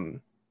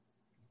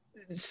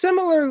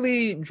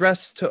similarly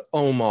dressed to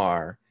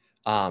Omar,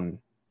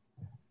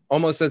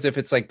 almost as if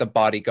it's like the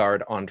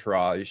bodyguard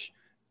entourage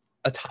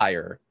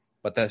attire,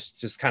 but that's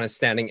just kind of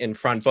standing in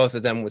front, both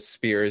of them with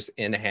spears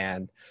in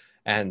hand,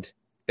 and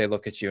they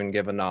look at you and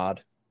give a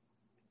nod.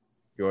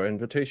 Your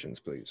invitations,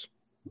 please.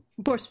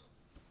 Of course.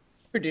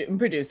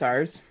 Produce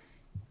ours.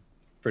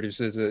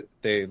 Produces it.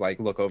 They like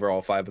look over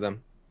all five of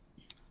them.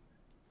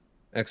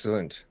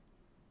 Excellent.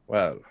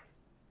 Well,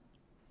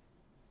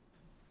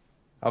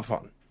 have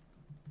fun.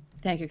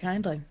 Thank you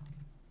kindly.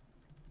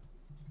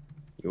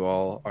 You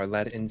all are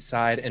led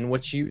inside, and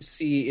what you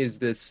see is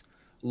this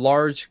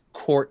large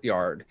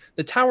courtyard.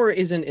 The tower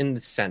isn't in the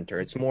center.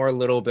 It's more a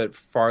little bit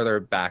farther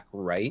back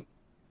right.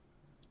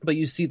 But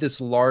you see this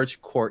large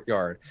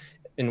courtyard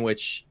in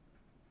which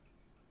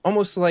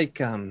almost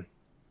like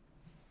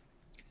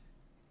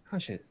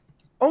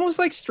almost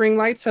like string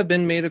lights have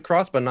been made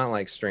across, but not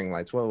like string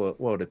lights. What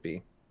would it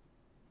be?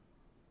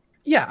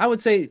 Yeah, I would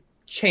say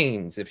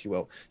chains, if you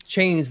will.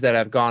 Chains that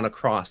have gone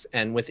across,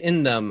 and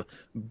within them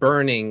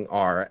burning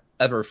are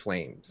ever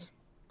flames.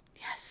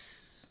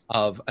 Yes.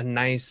 Of a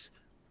nice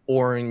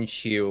orange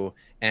hue,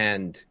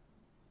 and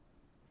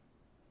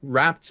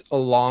wrapped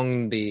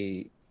along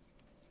the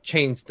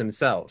chains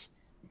themselves,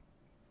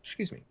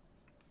 excuse me,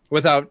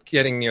 without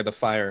getting near the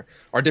fire,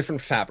 are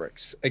different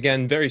fabrics.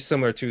 Again, very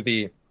similar to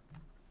the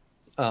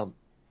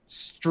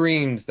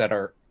streams that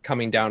are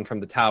coming down from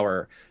the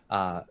tower.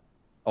 A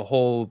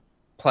whole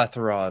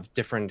plethora of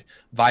different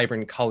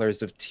vibrant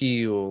colors of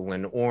teal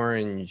and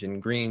orange and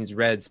greens,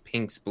 reds,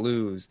 pinks,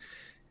 blues.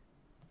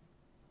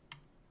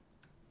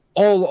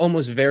 All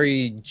almost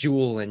very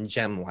jewel and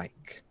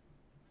gem-like.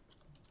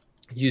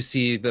 You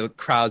see the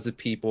crowds of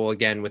people,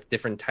 again, with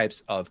different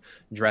types of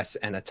dress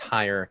and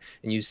attire.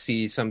 And you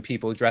see some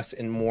people dressed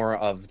in more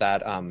of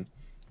that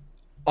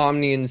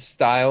Omnian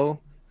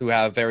style, who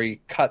have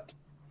very cut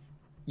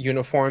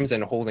uniforms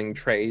and holding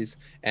trays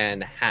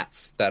and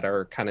hats that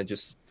are kind of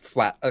just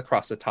flat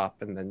across the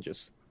top and then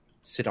just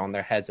sit on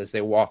their heads as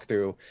they walk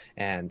through,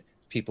 and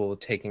people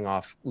taking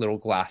off little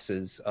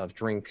glasses of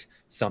drink,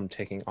 some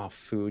taking off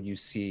food. You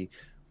see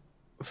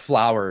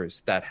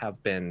flowers that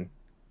have been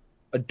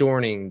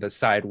adorning the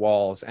side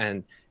walls,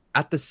 and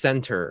at the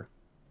center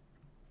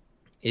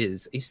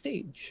is a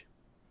stage,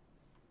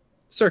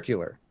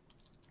 circular,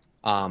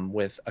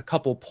 with a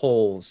couple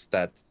poles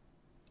that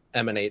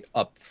emanate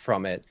up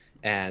from it,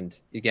 and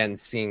again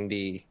seeing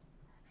the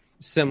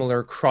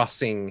similar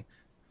crossing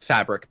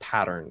fabric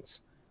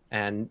patterns.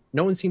 And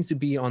no one seems to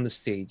be on the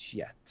stage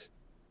yet,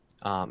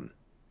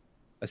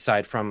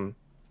 aside from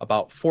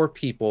about 4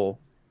 people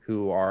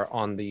who are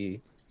on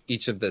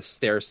each of the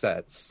stair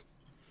sets,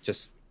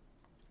 just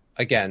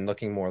again,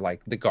 looking more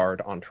like the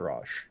guard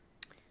entourage.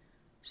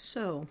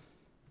 So,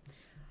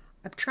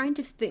 I'm trying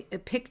to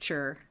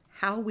picture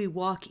how we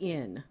walk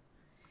in,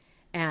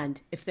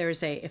 and if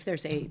there's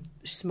a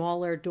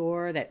smaller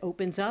door that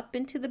opens up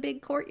into the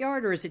big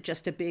courtyard, or is it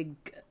just a big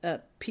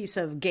piece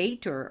of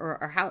gate,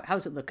 or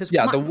how's it look? Because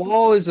the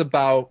wall is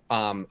about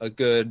a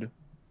good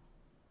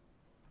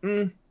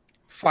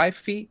 5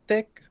 feet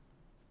thick,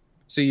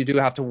 so you do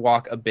have to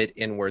walk a bit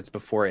inwards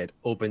before it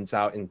opens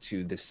out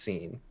into this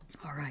scene.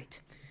 All right.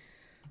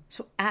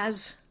 So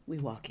as we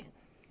walk in,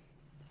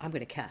 I'm going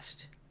to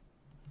cast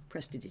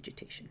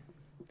Prestidigitation.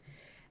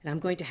 And I'm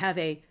going to have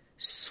a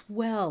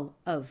swell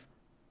of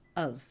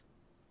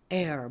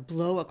air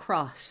blow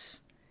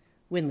across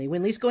Winley.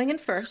 Winley's going in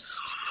first.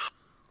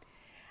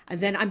 And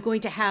then I'm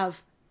going to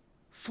have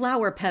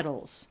flower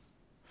petals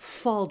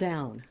fall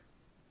down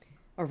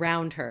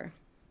around her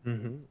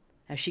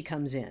as she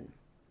comes in.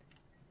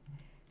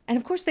 And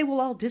of course they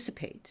will all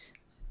dissipate.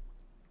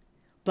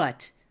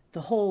 But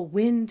the whole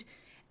wind,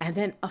 and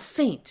then a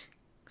faint,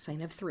 because I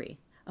have 3,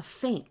 a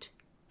faint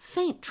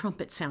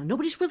trumpet sound.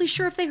 Nobody's really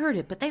sure if they heard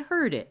it, but they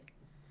heard it.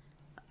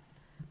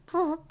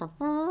 And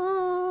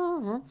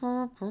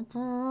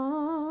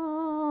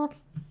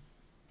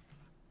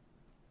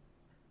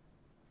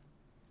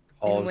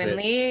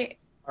Winley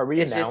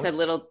is just a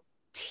little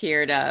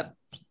teared up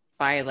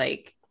by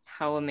like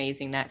how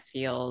amazing that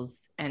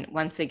feels. And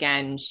once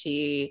again,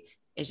 she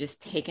is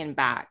just taken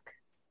back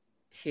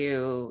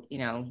to,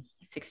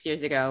 6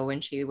 years ago when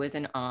she was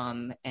in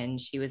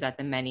and she was at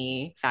the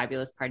many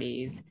fabulous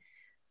parties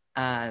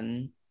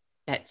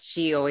that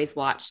she always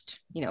watched,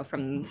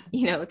 from,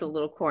 the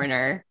little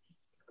corner.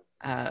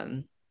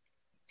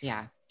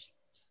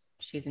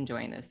 She's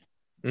enjoying this.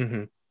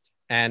 Mm-hmm.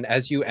 And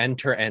as you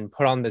enter and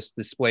put on this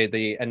display,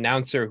 the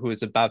announcer who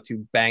is about to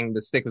bang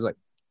the stick was like,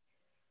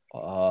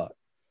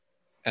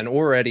 and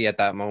already at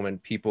that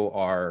moment, people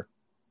are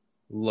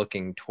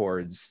looking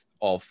towards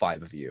all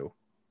 5 of you.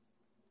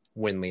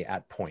 Winley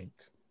at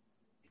point.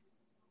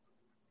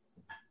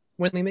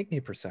 Winley, make me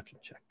a perception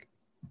check.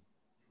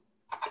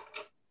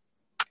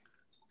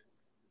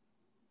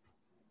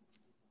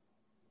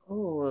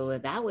 Oh,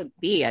 that would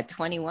be a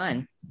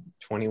 21.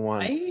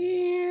 21.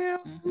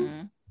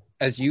 Mm-hmm.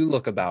 As you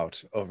look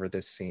about over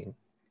this scene,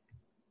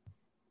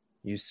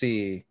 you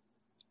see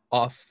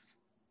off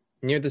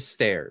near the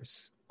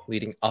stairs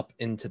leading up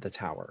into the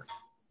tower,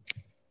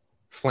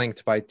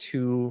 flanked by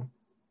 2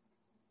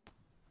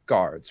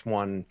 guards,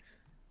 one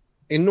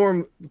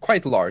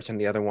quite large, and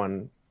the other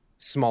one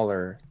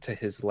smaller to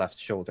his left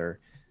shoulder,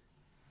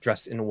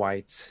 dressed in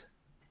white,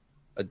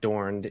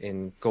 adorned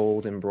in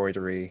gold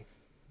embroidery,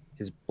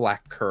 his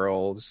black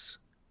curls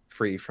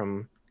free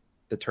from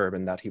the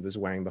turban that he was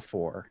wearing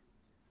before.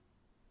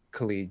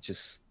 Khalid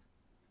just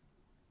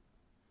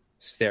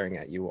staring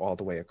at you all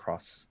the way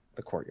across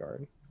the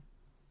courtyard,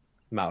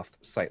 mouth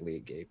slightly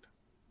agape.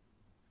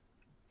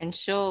 And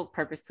she'll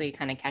purposely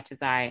kind of catch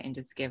his eye and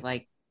just give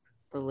like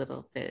a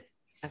little bit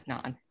of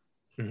nod.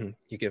 Mm-hmm.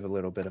 You give a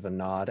little bit of a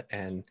nod,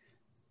 and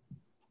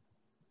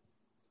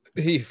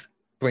he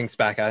blinks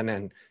back at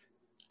and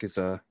gives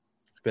a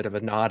bit of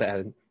a nod.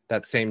 At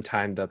that same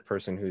time, the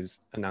person who's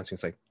announcing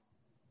is like,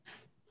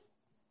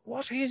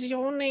 "What is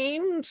your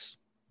names?"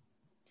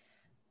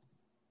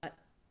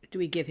 Do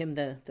we give him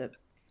the?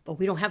 Oh,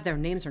 we don't have their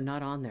names; are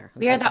not on there.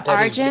 We are the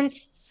Argent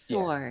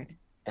Sword,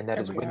 and that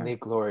is Winley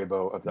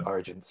Glorybow of the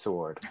Argent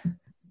Sword.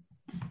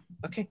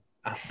 Okay.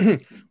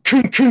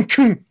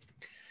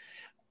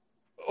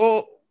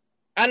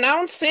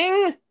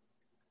 Announcing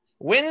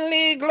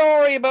Winley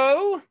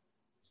Glorybow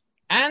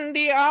and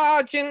the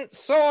Argent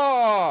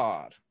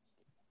Sword.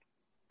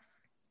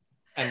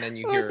 And then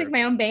you hear... I think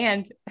my own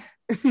band.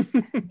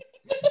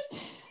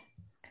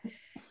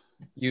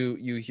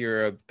 You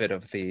hear a bit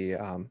of the...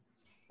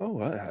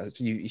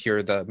 you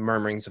hear the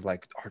murmurings of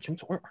like,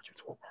 Argent Sword, Argent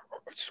Sword,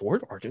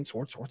 Sword, Argent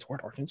Sword, Sword,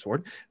 Sword, Argent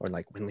Sword. Or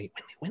like, Winley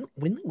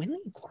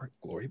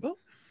Glorybow.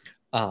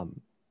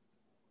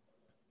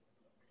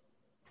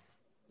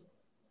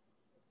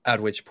 At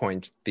which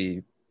point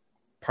the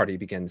party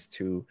begins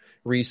to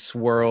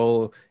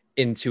re-swirl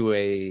into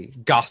a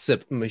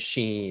gossip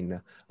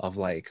machine of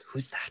like,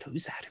 who's that?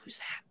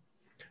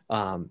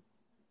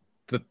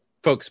 The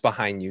folks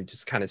behind you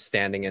just kind of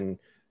standing and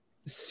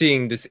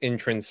seeing this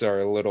entrance are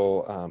a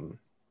little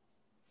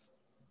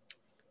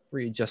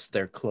readjust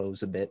their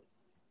clothes a bit.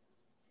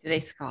 Do they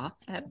scoff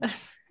at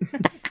us?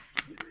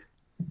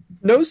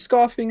 No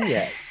scoffing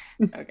yet.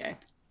 Okay.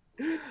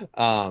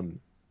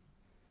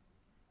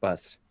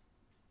 But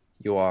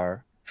you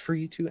are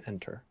free to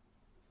enter.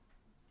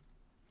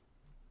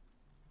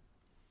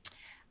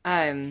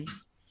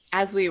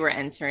 As we were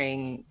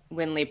entering,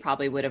 Winley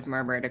probably would have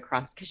murmured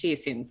across, because she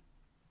assumes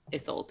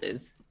Isolde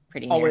is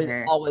pretty near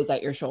her. Always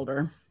at your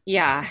shoulder.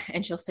 Yeah,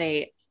 and she'll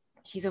say,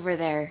 he's over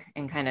there,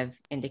 and kind of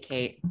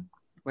indicate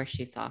where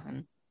she saw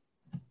him.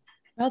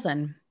 Well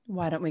then,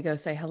 why don't we go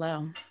say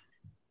hello?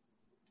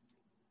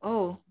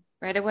 Oh,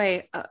 right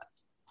away.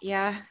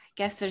 Yeah, I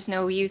guess there's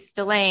no use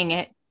delaying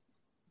it.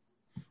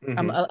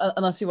 Mm-hmm.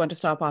 Unless you want to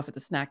stop off at the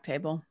snack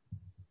table.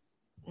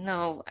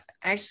 No,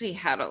 I actually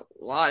had a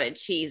lot of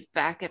cheese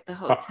back at the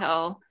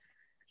hotel.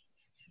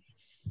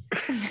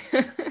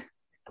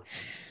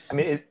 I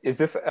mean, is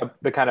this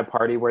the kind of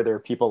party where there are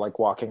people like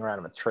walking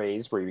around with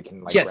trays where you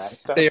can like grab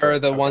Yes, stuff? they are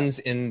the ones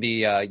in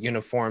the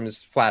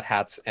uniforms, flat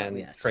hats,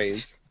 and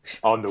trays.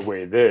 On the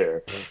way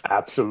there,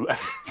 absolutely.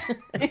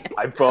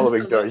 I'm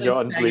following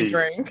Darjan's lead.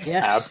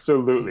 Yes.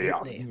 Absolutely.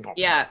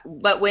 Yeah,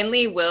 but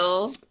Winley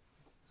will,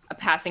 a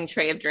passing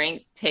tray of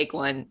drinks, take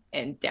one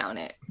and down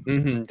it.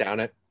 Down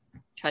it.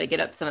 Try to get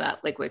up some of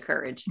that liquid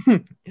courage.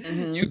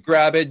 You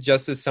grab it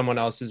just as someone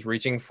else is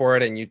reaching for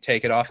it, and you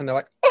take it off, and they're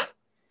like,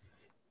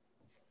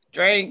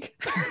 drink.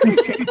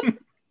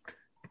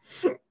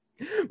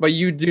 But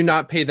you do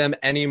not pay them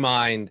any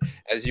mind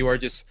as you are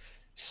just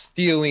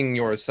stealing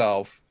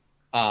yourself,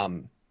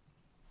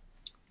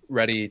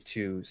 ready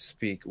to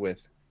speak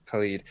with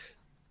Khalid.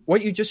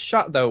 What you just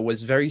shot, though,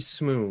 was very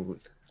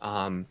smooth.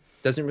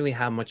 Doesn't really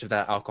have much of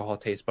that alcohol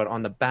taste, but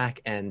on the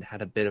back end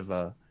had a bit of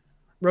a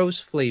rose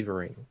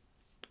flavoring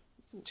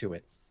to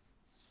it.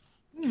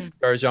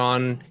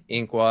 Darjan,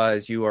 Inkwa,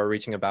 as you are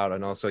reaching about,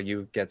 and also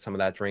you get some of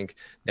that drink,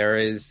 there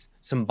is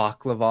some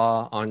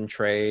baklava on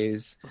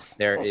trays.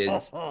 There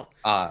is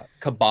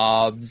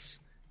kebabs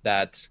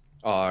that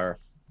are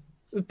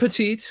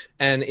petite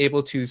and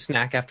able to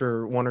snack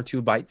after 1 or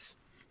 2 bites.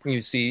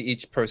 You see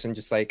each person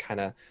just like kind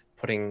of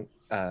putting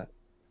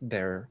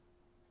their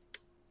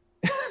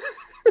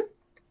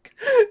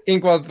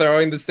ink while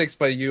throwing the sticks,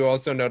 but you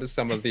also notice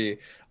some of the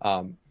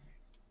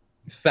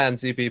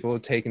fancy people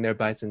taking their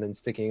bites and then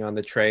sticking on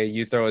the tray.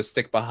 You throw a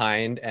stick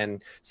behind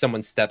and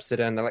someone steps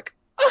it in and they're like,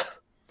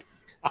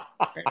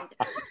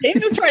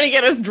 James is trying to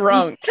get us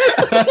drunk.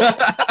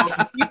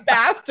 You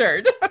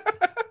bastard.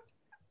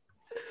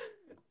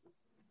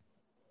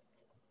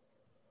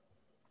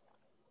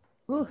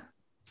 Ooh.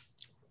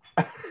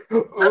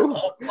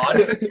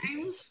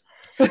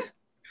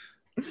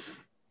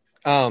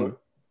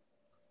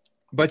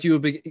 But you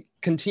will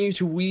continue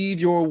to weave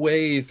your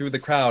way through the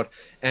crowd,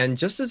 and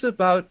just as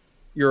about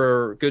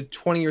you're good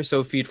 20 or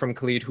so feet from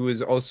Khalid, who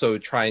is also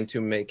trying to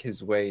make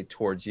his way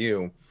towards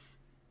you.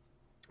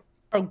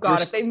 Oh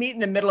God, if they meet in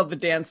the middle of the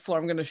dance floor,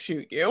 I'm going to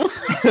shoot you.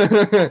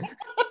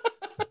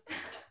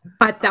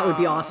 But that would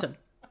be awesome.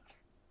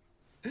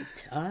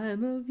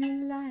 Time of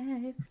your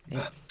life.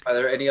 Are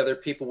there any other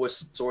people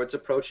with swords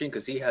approaching?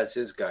 Because he has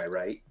his guy,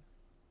 right?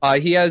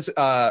 He has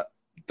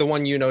the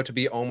one you know to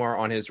be Omar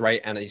on his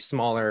right and a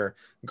smaller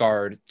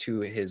guard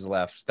to his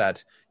left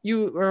that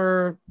you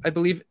are, I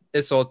believe,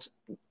 Isolt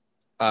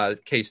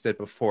cased it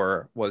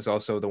before, was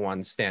also the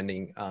one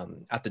standing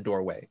at the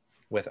doorway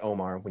with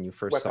Omar when you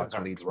first saw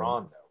Khalid.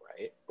 Drawn though,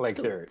 right? Like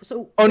they're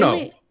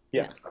Winley,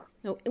 yeah.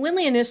 No,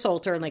 Winley and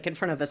Isolt are like in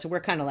front of us, and we're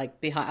kind of like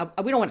behind.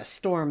 We don't want to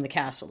storm the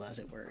castle, as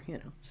it were, you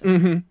know.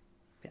 So.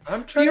 Yeah.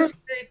 I'm trying to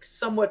stay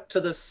somewhat to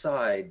the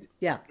side.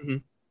 Yeah.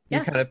 You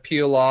kind of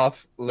peel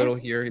off a little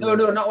here. No,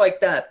 not like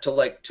that. To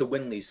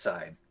Winley's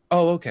side.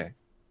 Oh, okay.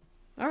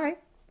 All right.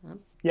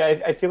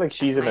 Yeah, I feel like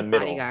she's in the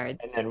middle.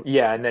 Bodyguards. And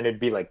then it'd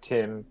be like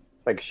Tim,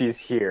 like she's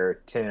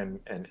here, Tim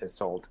and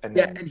Isolt, and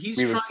then and he's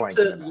we would trying flank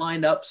to them.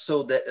 line up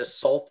so that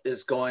Isolt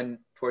is going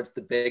towards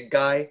the big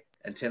guy,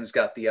 and Tim's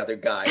got the other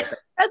guy.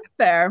 That's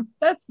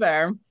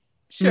fair.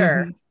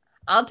 Sure.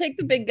 I'll take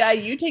the big guy.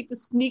 You take the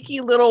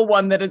sneaky little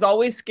one that is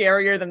always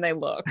scarier than they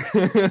look.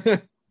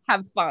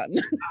 Have fun.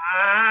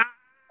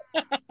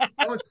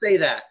 Don't say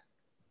that.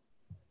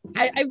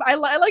 I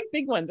like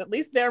big ones. At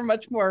least they're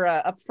much more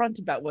upfront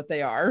about what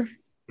they are.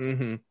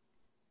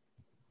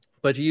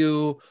 But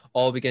you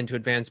all begin to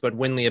advance, but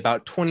Winley,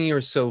 about 20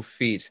 or so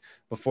feet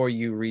before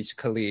you reach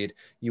Khalid,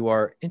 you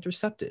are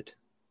intercepted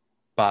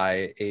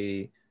by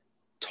a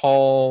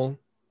tall,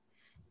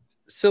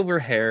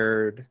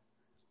 silver-haired,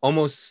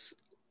 almost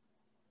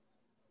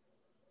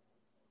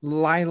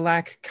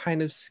lilac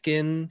kind of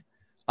skin,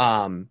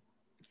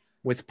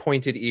 with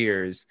pointed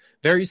ears,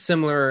 very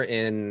similar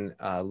in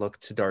look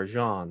to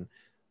Darjan,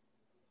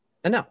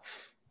 an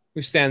elf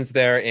who stands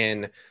there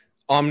in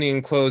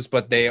Omnian clothes,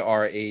 but they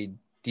are a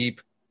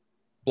deep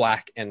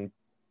black, and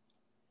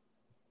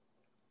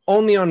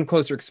only on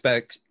closer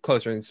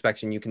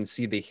inspection you can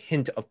see the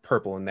hint of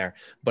purple in there,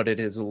 but it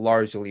is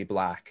largely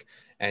black,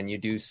 and you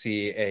do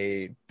see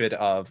a bit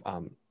of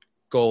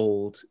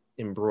gold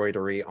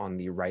embroidery on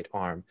the right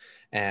arm,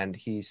 and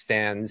he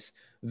stands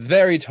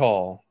very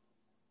tall,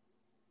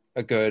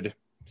 a good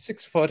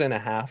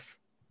 6.5 feet,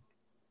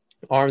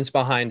 arms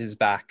behind his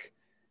back,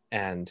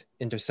 and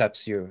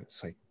intercepts you.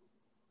 It's like,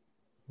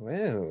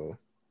 well,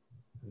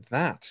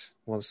 that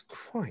was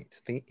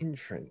quite the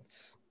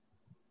entrance.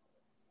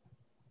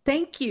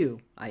 Thank you,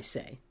 I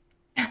say.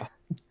 Yeah.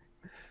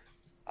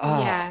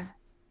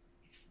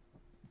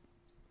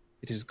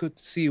 It is good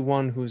to see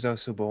one who's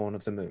also born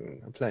of the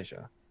moon. A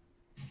pleasure.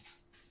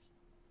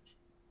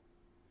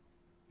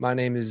 My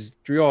name is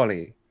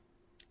Drioli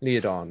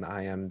Leodon.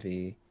 I am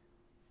the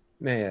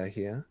mayor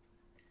here.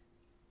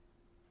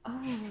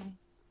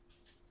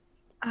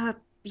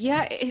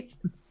 Yeah,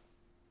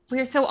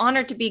 we're so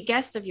honored to be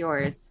guests of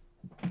yours.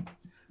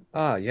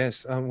 Ah,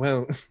 yes.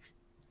 Well,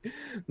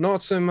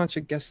 Not so much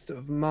a guest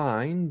of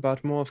mine,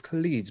 but more of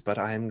Khalid's. But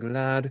I am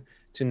glad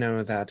to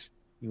know that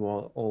you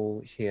are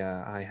all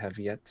here. I have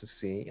yet to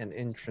see an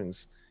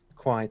entrance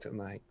quite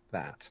like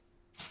that.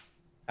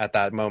 At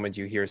that moment,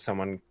 you hear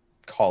someone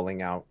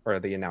calling out, or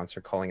the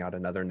announcer calling out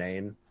another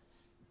name.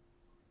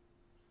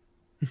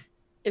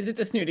 Is it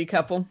the snooty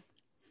couple?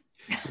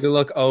 You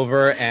look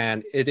over,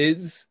 and it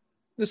is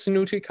the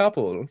snooty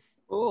couple.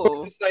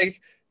 Ooh. It's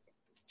like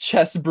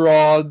chest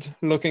broad,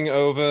 looking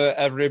over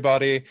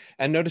everybody,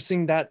 and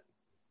noticing that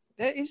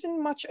there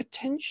isn't much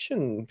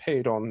attention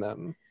paid on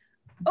them.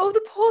 Oh,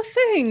 the poor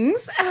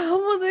things. How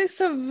will they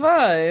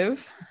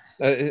survive?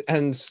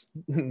 And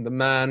the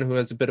man, who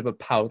has a bit of a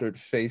powdered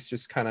face,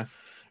 just kind of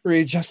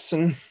readjusts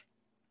and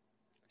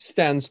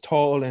stands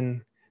tall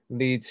and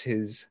leads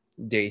his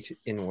date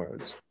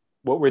inwards.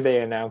 What were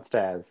they announced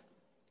as?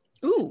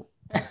 Ooh.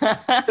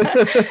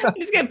 I'm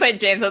just gonna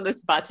put James on the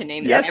spot to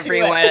name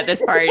everyone at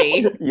this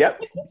party.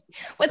 Yep.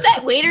 What's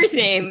that waiter's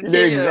name?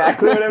 You're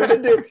exactly what I'm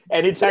gonna do.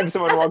 Anytime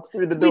someone walks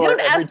through the door, We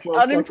don't ask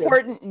 12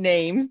 unimportant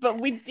names, but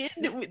we did.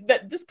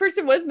 That this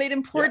person was made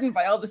important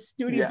by all the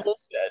snooty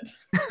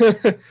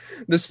bullshit.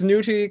 The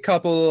snooty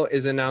couple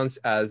is announced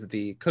as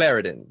the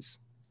Claridans.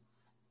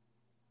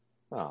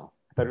 Oh,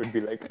 that would be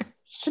like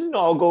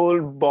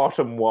Snoggle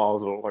Bottom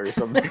Waddle or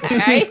something.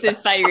 I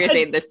just thought you were going to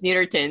say the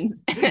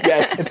Snootertons.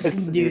 Yeah,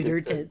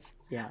 Snootertons.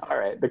 Yeah. All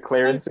right, the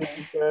Clarences,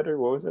 you said, or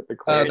what was it? The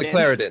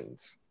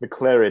Claridans. The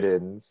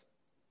Claridans.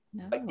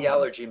 Like the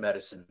allergy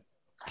medicine.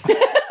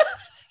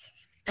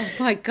 Oh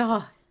my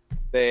god.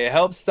 They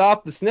help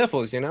stop the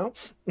sniffles, you know?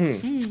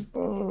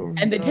 Oh,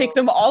 And they take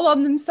them all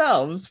on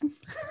themselves.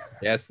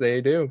 Yes, they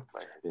do.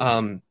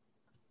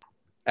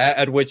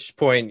 At which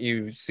point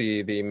you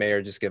see the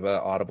mayor just give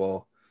an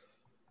audible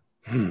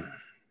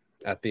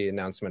at the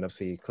announcement of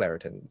the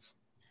Claritons.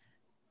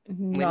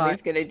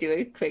 Wendy's going to do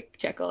a quick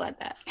chuckle at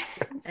that.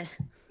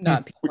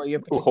 Not people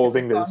you're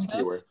holding the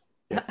skewer.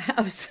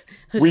 Yeah.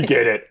 We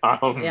get it.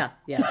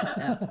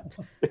 Yeah.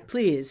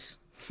 Please,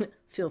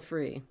 feel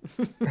free.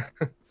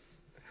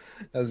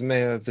 As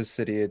mayor of the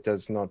city, it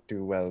does not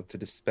do well to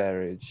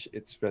disparage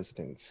its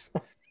residents.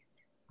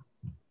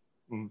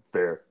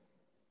 Fair.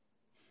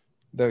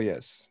 Though,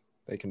 yes,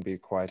 they can be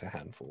quite a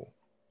handful.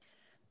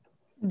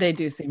 They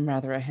do seem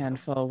rather a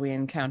handful. We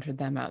encountered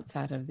them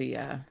outside of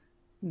the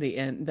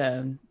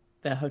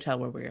hotel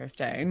where we are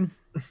staying.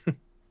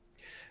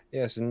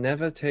 Yes,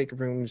 never take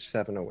room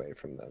 7 away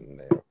from them.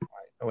 They are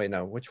quite... Oh wait,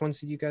 no. Which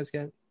ones did you guys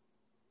get?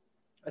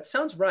 That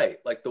sounds right.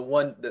 Like the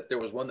one that there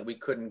was one that we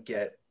couldn't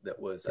get that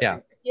was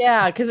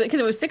Yeah, because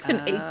it was 6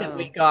 and 8 that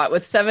we got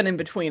with 7 in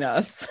between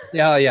us.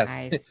 Yeah, yes.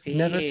 I see.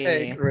 Never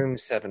take room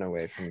 7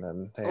 away from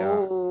them. They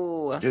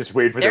are. Just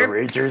wait for the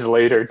Ragers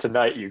later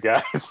tonight, you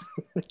guys.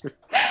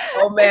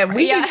 Oh man,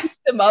 we should keep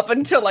them up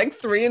until like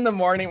 3 a.m.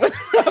 with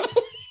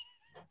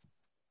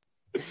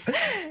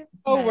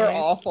Oh, we're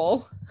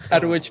awful.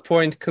 At which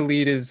point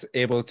Khalid is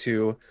able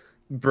to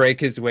break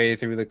his way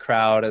through the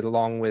crowd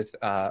along with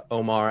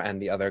Omar and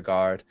the other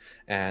guard,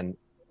 and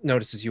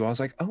notices you all. I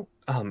was like, well,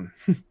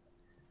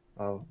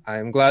 I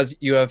am glad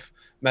you have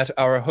met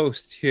our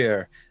host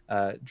here,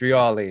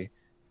 Driali.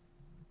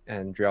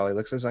 And Driali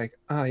looks as like,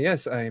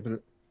 yes,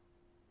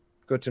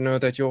 good to know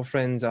that your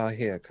friends are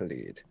here,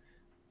 Khalid.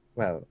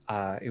 Well,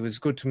 it was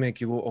good to make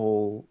you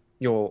all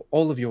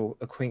of your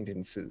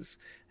acquaintances,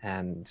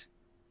 and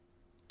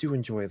do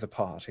enjoy the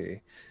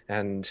party,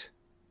 and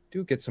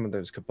do get some of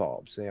those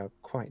kebabs. They are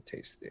quite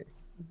tasty.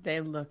 They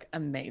look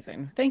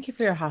amazing. Thank you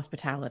for your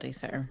hospitality,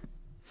 sir.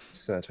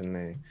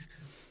 Certainly.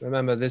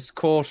 Remember, this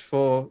court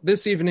for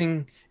this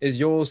evening is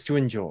yours to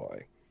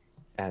enjoy.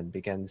 And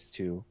begins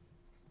to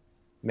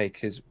make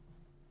his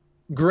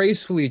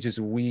gracefully just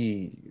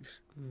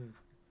weave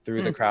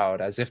through the crowd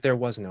as if there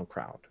was no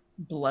crowd.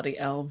 Bloody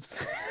elves.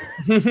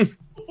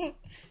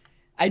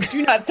 I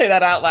do not say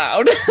that out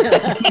loud.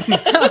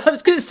 I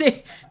was going to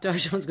say,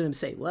 Darjan's going to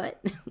say,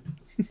 what?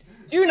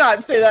 Do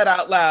not say that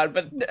out loud,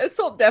 but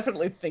Assault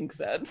definitely thinks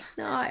it.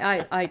 No,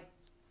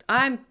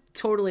 I'm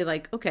totally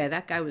like, okay,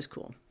 that guy was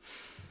cool.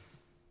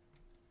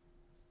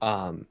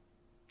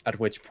 At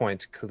which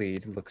point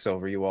Khalid looks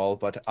over you all,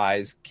 but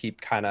eyes keep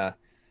kind of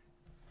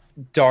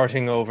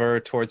darting over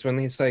towards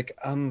Winley. It's like,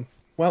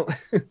 well,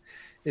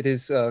 it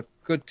is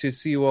good to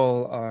see you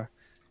all are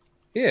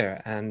here,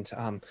 and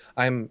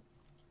I'm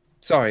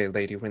sorry,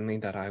 Lady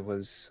Winley, that I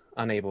was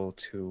unable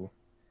to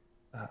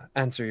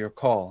answer your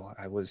call.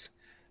 I was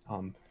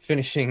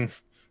finishing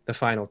the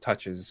final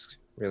touches,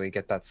 really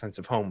get that sense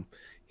of home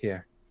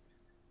here.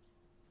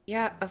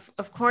 Yeah,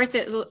 of course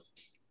it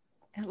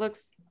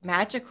looks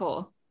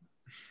magical.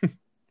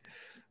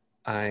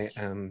 I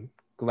am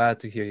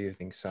glad to hear you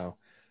think so.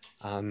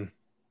 And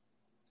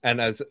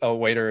as a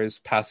waiter is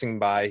passing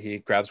by, he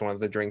grabs one of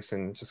the drinks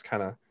and just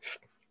kind of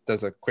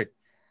does a quick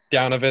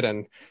down of it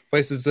and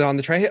places it on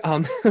the tray.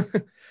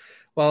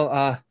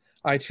 Well,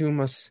 I too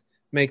must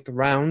make the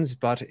rounds,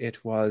 but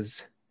it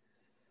was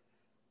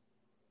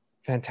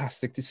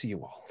fantastic to see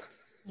you all.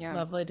 Yeah,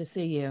 lovely to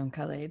see you,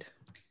 Khalid.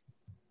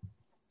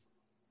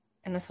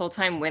 And this whole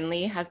time,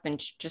 Winley has been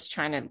just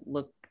trying to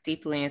look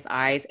deeply in his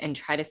eyes and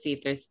try to see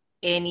if there's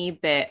any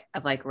bit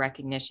of like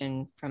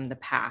recognition from the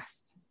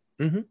past.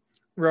 Mm-hmm.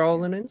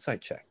 Roll an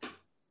insight check.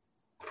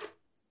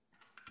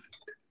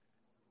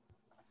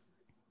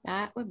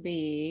 That would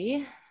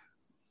be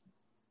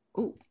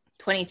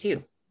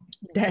 22.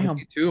 Damn.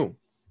 22.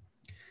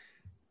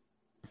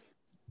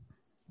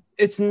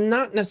 It's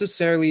not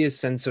necessarily a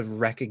sense of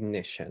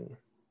recognition,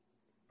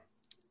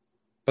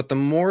 but the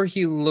more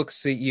he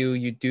looks at you,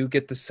 you do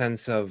get the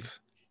sense of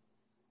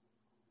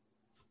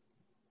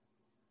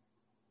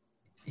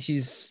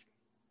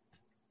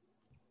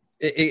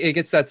it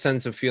gets that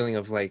sense of feeling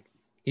of like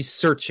he's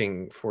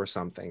searching for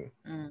something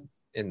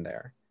in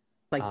there.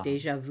 Like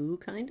deja vu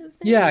kind of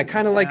thing? Yeah,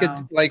 kind of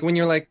like when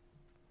you're like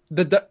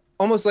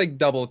almost like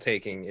double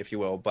taking, if you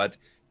will, but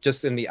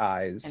just in the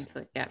eyes.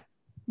 Yeah.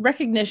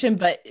 Recognition,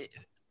 but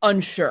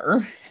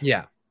unsure.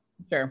 Yeah.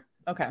 Sure.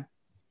 Okay.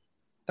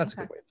 That's a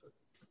good way of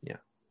putting it.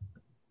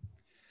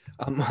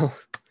 Yeah. Well,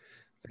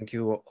 thank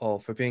you all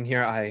for being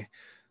here.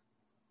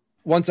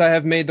 Once I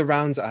have made the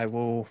rounds, I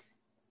will,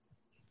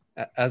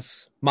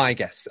 as my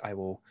guest, I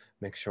will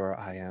make sure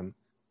I am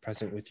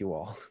present with you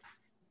all.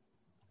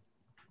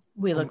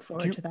 We look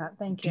forward to that.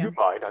 Thank you. Do you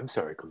mind? I'm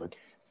sorry, Khalid.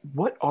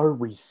 What are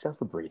we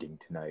celebrating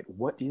tonight?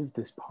 What is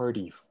this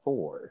party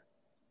for?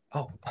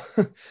 Oh,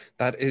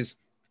 that is,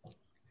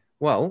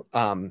 well,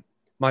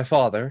 my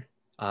father,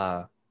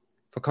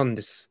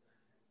 Facundus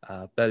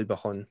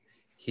Belbahon,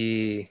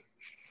 he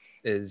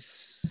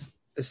is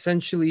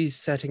essentially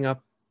setting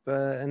up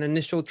an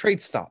initial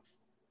trade stop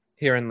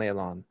here in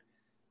Leylon.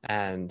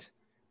 And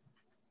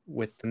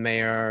with the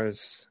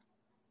mayor's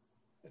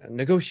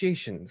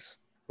negotiations,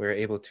 we're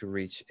able to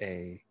reach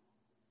a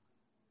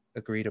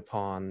agreed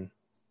upon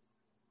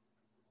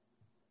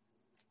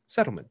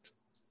settlement.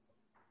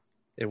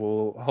 It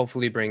will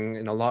hopefully bring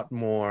in a lot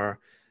more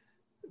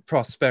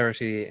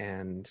prosperity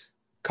and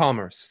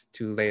commerce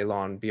to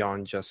Leylon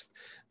beyond just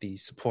the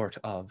support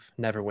of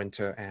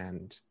Neverwinter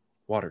and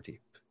Waterdeep.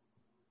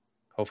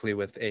 Hopefully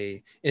with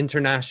a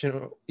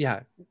international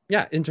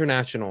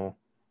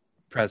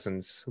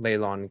presence,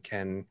 Leylon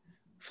can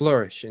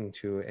flourish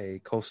into a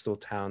coastal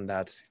town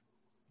that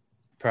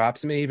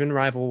perhaps may even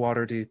rival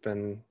Waterdeep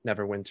and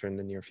Neverwinter in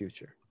the near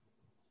future.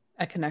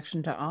 A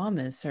connection to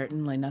is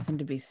certainly nothing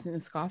to be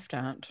scoffed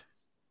at.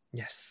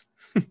 Yes.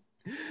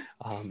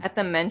 At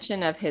the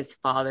mention of his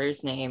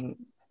father's name,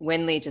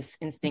 Winley just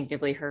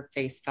instinctively, her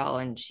face fell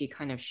and she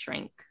kind of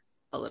shrank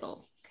a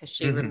little because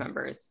she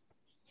remembers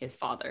his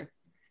father.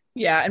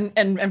 Yeah,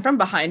 and from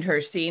behind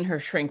her, seeing her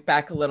shrink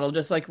back a little,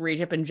 just like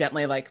reach up and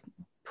gently like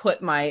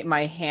put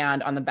my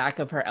hand on the back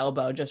of her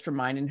elbow, just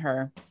reminding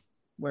her,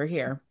 we're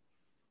here.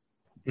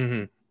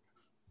 Mm-hmm.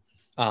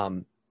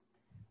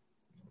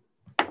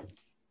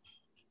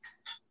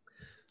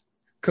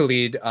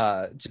 Khalid,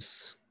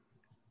 is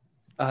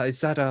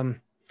that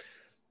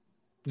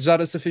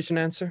a sufficient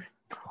answer?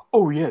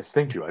 Oh yes,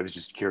 thank you. I was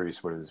just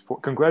curious what it is for.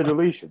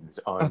 Congratulations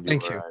on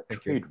your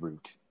trade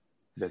route.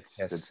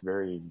 That's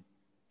very,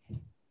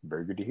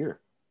 very good to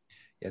hear.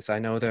 Yes, I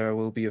know there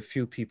will be a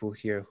few people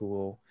here who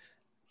will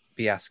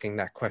be asking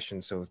that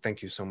question, so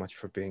thank you so much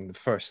for being the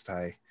first.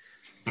 I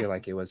feel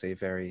like it was a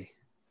very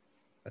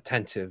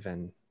attentive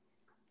and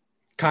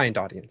kind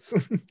audience.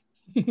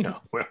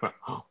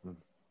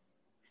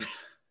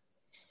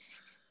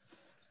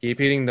 Keep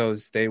eating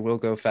those. They will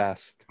go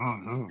fast.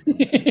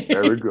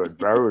 Very good.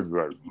 Very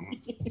good.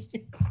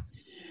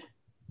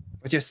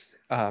 But yes,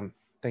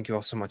 thank you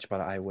all so much,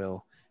 but I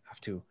will have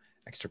to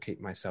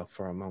extricate myself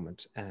for a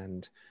moment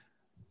and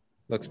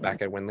looks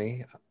back at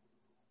Winley.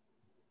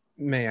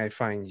 May I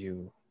find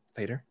you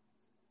later?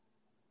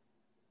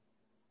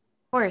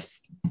 Of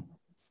course.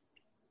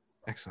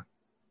 Excellent.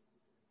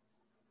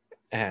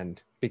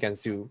 And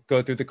begins to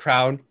go through the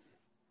crowd.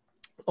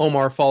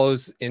 Omar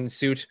follows in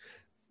suit.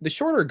 The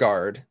shorter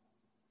guard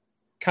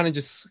kind of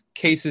just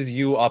cases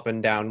you up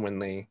and down,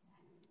 Winley,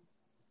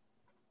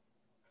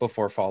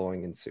 before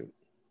following in suit.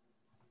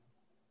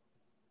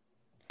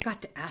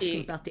 Got to ask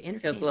him about the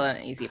interview. Feels a little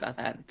uneasy about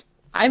that.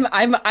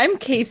 I'm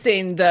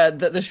casing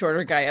the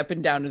shorter guy up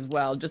and down as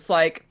well. Just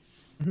like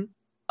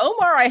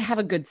Omar, I have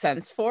a good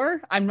sense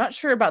for. I'm not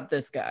sure about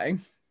this guy.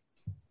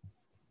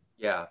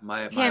 Yeah,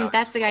 Tim,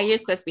 that's the guy you're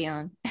supposed to be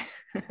on.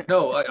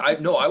 No,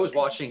 I was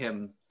watching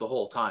him the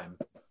whole time.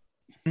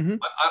 Mm-hmm.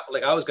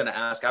 I was going to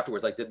ask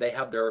afterwards, like, did they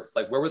have their,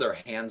 like, where were their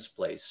hands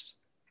placed?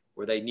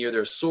 Were they near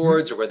their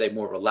swords or were they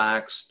more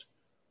relaxed?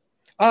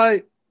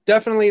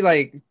 Definitely,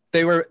 like,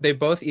 they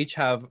both each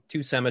have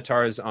two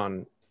scimitars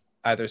on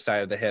either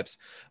side of the hips.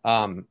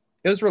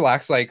 It was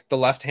relaxed, like the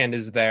left hand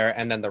is there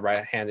and then the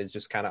right hand is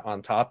just kind of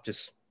on top,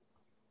 just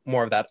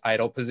more of that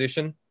idle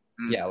position.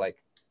 Yeah, like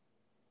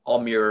I'll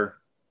mirror.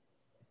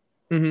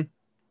 Mm-hmm.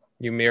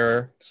 You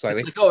mirror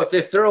slightly. It's like,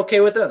 if they're okay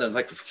with that, then it's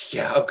like,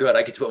 yeah, oh good,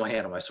 I get to put my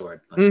hand on my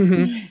sword. Like,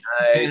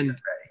 nice.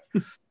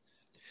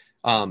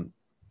 And,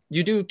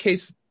 you do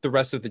case the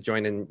rest of the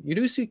joint, and you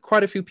do see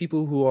quite a few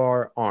people who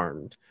are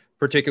armed,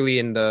 particularly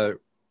in the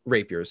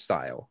rapier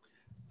style.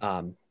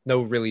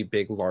 No really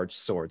big, large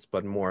swords,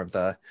 but more of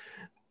the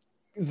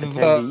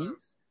attendees.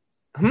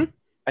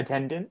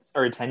 attendants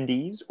or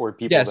attendees or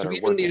people Yes, that are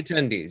even working? the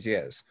attendees,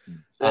 yes.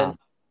 Then,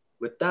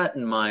 with that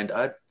in mind,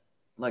 I'd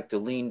like to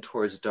lean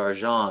towards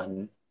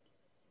Darjan.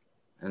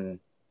 And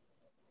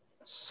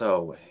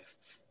so,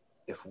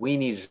 if we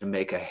needed to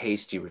make a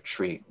hasty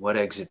retreat, what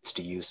exits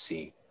do you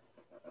see?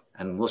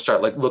 And we'll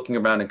start like looking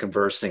around and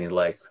conversing, and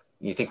like,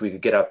 you think we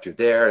could get up through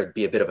there? It'd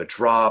be a bit of a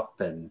drop,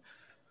 and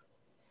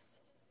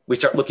we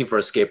start looking for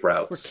escape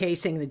routes. We're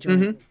casing the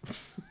joint.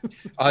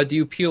 Do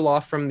you peel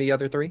off from the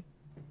other three?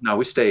 No,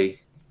 we stay.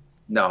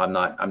 No, I'm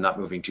not. I'm not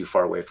moving too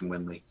far away from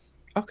Winley.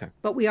 Okay.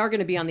 But we are going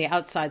to be on the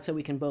outside so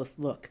we can both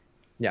look.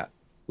 Yeah.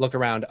 Look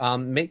around.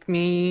 Make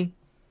me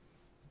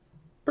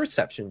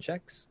perception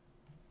checks.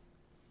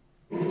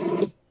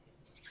 That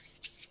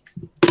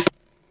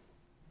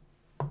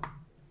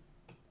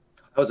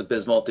was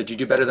abysmal. Did you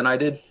do better than I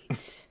did?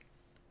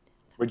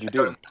 What'd you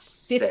do?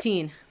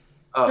 15.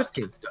 Oh,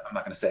 15. I'm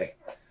not going to say.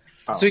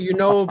 Oh. So you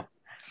know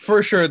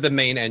for sure the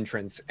main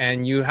entrance,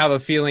 and you have a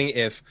feeling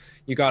if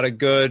you got a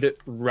good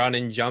run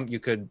and jump, you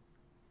could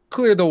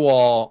clear the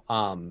wall,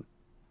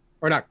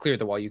 or not clear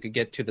the wall, you could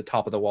get to the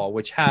top of the wall,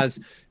 which has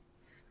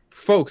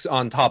folks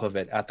on top of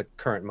it at the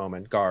current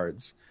moment,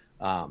 guards,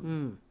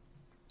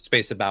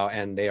 space about,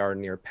 and they are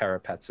near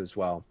parapets as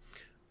well.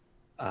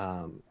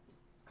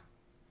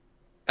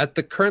 At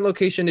the current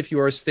location, if you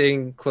are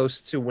staying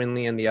close to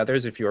Winley and the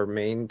others, if you are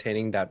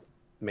maintaining that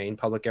main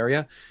public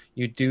area,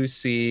 you do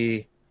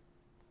see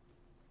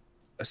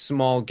a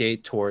small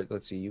gate toward,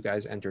 let's see, you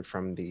guys entered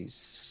from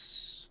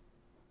these.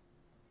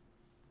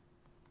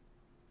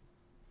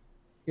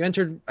 You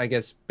entered, I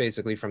guess,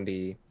 basically from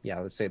the,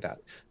 let's say that,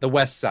 the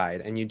west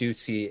side, and you do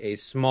see a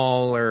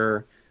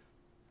smaller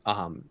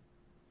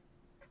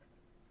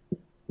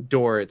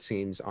door, it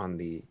seems, on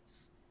the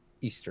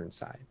eastern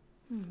side.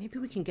 Maybe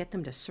we can get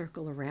them to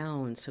circle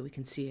around so we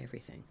can see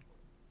everything.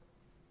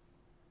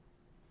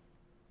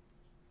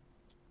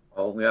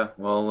 Oh, yeah.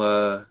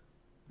 Well,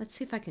 Let's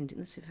see if I can do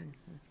this. Okay.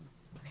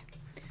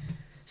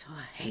 So,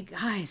 hey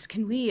guys,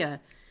 can we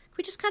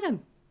just kind of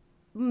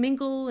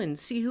mingle and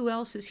see who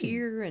else is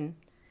here, and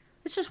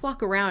let's just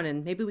walk around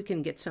and maybe we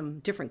can get some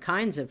different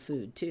kinds of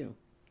food too.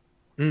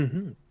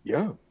 Mm-hmm.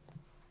 Yeah.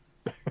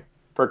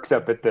 Perks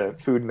up at the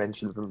food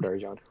mentioned from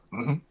Darjan.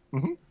 Mm-hmm.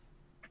 Mm-hmm.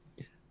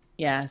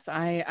 Yes,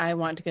 I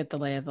want to get the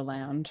lay of the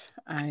land.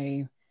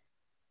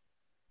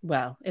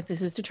 Well, if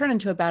this is to turn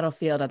into a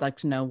battlefield, I'd like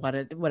to know what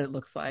it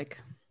looks like.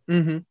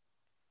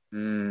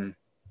 Mm-hmm.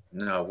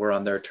 No, we're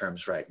on their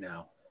terms right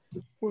now.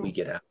 We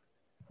get out.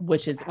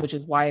 Which is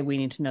why we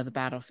need to know the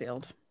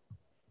battlefield.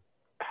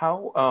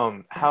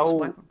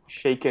 How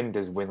shaken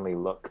does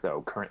Winley look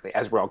though currently,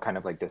 as we're all kind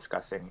of like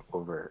discussing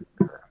over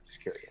her? I'm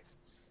just curious.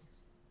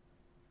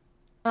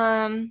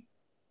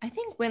 I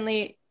think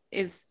Winley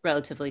is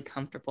relatively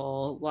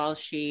comfortable, while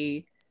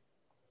she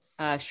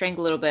shrank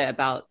a little bit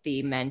about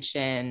the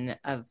mention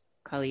of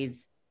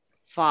Kali's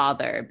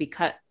father,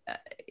 because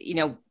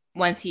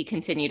once he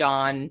continued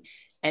on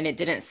and it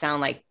didn't sound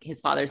like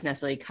his father's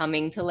necessarily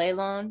coming to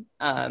Leylon,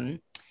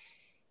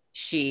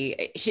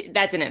 she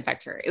that didn't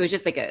affect her. It was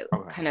just like a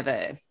kind of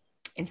a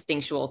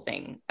instinctual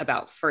thing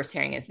about first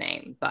hearing his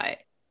name, but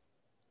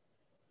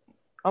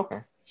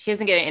she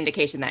doesn't get an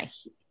indication that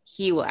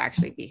he will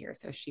actually be here,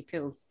 so she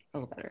feels a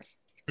little better.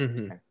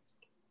 Mm-hmm.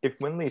 If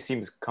Winley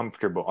seems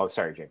comfortable, oh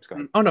sorry James, go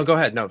ahead. Oh no, go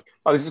ahead. No,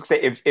 I was just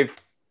gonna say if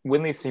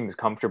Winley seems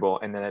comfortable,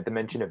 and then at the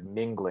mention of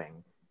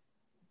mingling,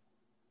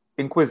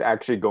 Inqua's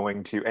actually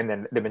going to, and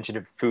then the mention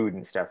of food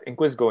and stuff,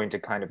 Inqua's going to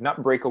kind of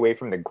not break away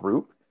from the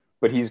group,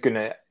 but he's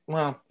gonna,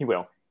 well, he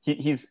will.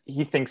 He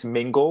thinks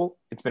mingle,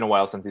 it's been a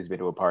while since he's been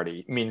to a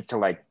party, means to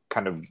like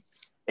kind of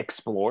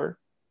explore.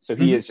 So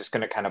he is just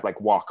gonna kind of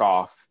like walk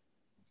off,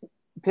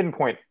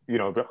 pinpoint,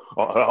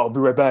 I'll be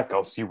right back.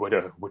 I'll see what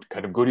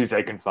kind of goodies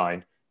I can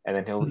find, and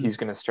then he's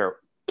gonna start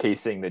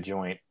casing the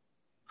joint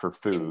for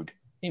food.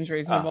 Seems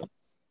reasonable.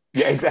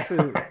 Yeah, exactly.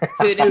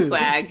 Food and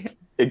swag.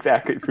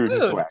 Exactly, food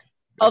and swag.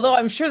 Although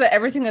I'm sure that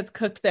everything that's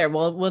cooked there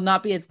will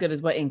not be as good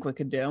as what Inqua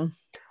could do.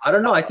 I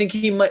don't know. I think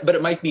he might, but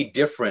it might be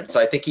different. So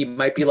I think he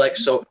might be like,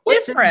 so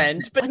what's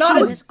different, but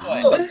not as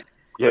good.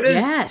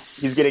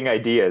 Yes. He's getting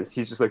ideas.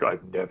 He's just like,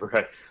 I've never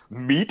had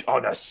meat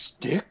on a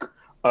stick.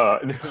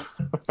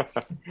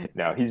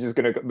 No, he's just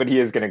gonna, but he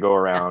is gonna go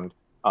around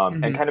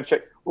and kind of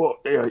check. Well,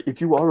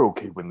 if you are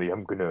okay,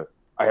 Winley,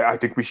 I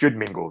think we should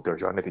mingle,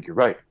 Darjan. I think you're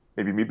right.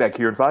 Maybe meet back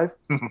here in 5.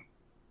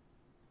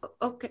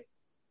 Okay.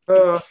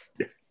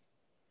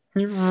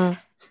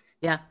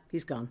 Yeah,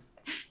 he's gone.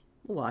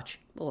 We'll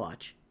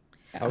watch.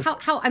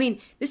 How? I mean,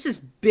 this is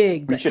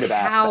big. But we should have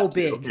asked how that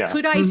too. big? Yeah.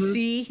 Could I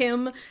see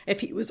him if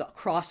he was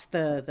across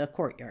the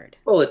courtyard?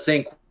 Well, it's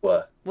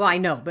Inqua. Well, I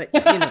know, but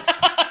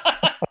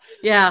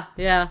yeah.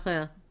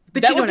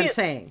 But you know what I'm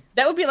saying.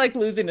 That would be like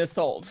losing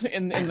Isolde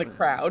in the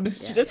crowd.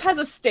 Yeah. She just has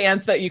a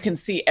stance that you can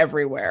see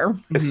everywhere.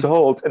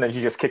 Isolde, and then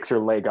she just kicks her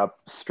leg up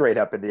straight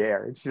up in the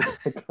air. And she's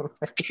like, I'm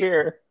right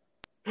here.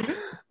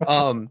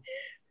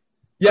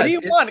 What do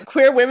you want?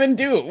 Queer women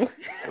do.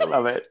 I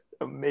love it.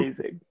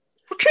 Amazing.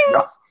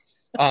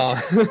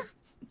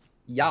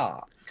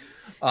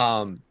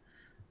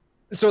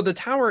 So the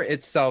tower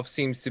itself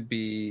seems to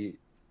be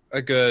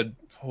a good,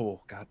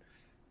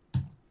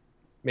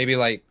 maybe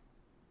like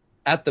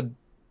at the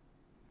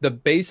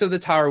base of the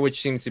tower,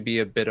 which seems to be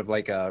a bit of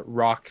like a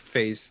rock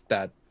face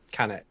that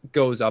kind of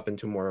goes up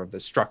into more of the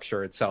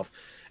structure itself.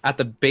 At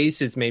the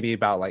base is maybe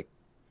about like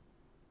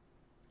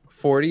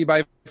 40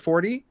 by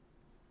 40.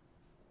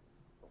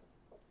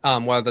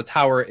 While the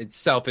tower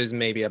itself is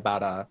maybe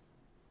about a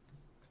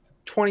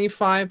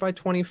 25 by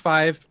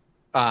 25.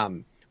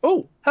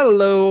 Oh,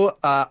 hello,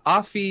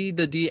 Afi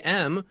the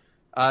DM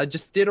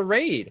just did a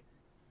raid.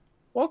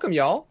 Welcome,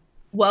 y'all.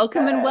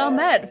 Welcome and well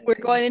met. We're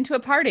going into a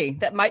party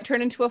that might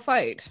turn into a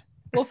fight.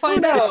 We'll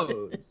find out.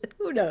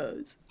 Who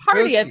knows?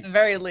 Party at the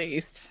very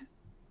least.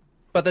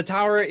 But the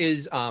tower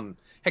is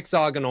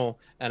hexagonal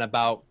and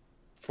about,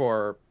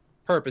 for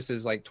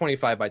purposes, like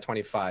 25 by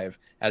 25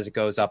 as it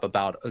goes up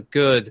about a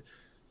good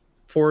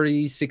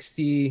 40,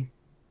 60,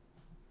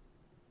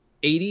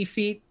 80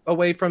 feet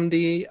away from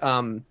the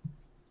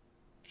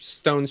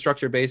stone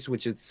structure base,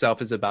 which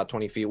itself is about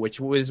 20 feet, which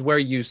was where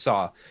you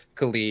saw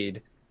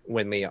Khalid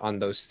Winley on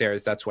those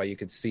stairs. That's why you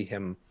could see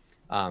him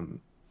kind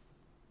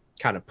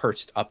of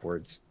perched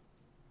upwards.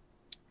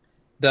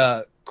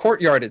 The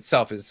courtyard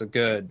itself is a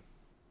good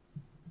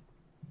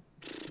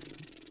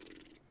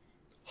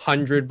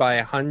 100 by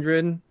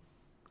 100.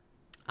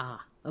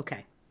 Ah,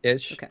 okay.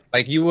 Ish. Okay.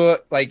 Like you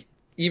were like,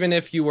 even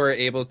if you were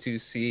able to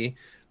see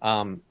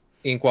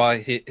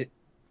Inkwa,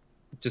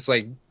 just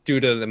like due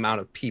to the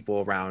amount of people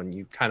around,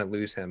 you kind of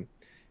lose him.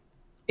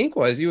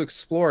 Inkwa, as you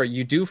explore,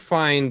 you do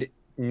find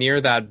near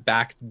that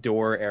back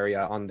door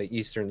area on the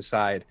eastern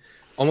side,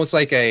 almost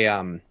like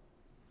a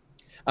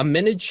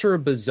miniature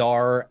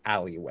bazaar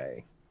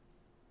alleyway.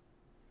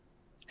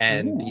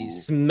 And the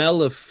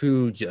smell of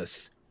food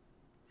just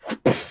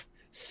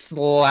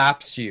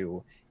slaps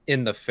you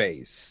in the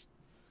face.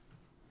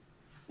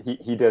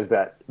 He does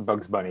that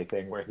Bugs Bunny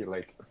thing where he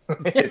like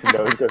his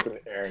nose goes in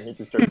the air and he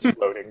just starts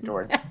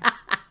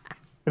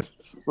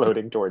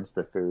floating towards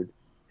the food.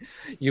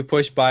 You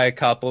push by a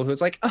couple who's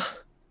like,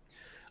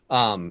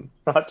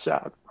 hot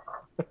shot.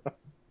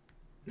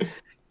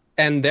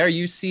 And there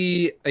you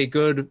see a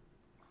good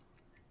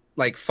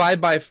like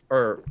 5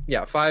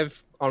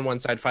 on one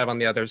side, 5 on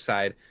the other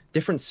side,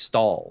 different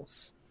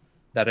stalls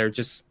that are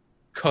just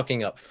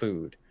cooking up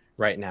food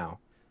right now.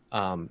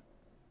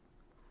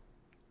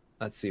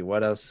 Let's see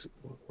what else.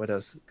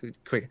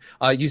 Quick.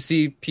 You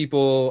see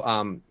people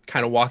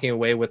kind of walking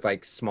away with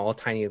like small,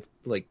 tiny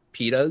like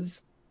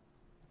pitas,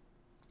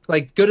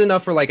 like good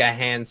enough for like a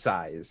hand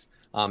size.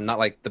 Not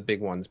like the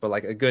big ones, but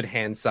like a good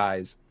hand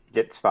size.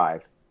 Gets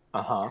 5.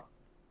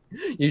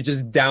 You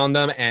just down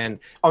them and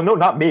oh no,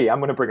 not me. I'm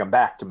gonna bring them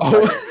back to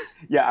my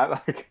yeah,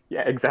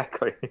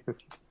 exactly.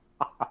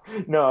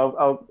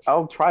 No,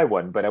 I'll try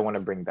one, but I want to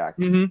bring back.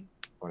 I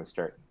want to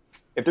start.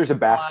 If there's a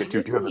basket,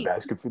 do you have a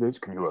basket for this?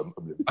 Can you?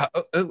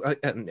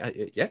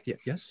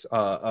 Yes.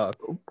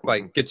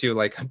 Like get you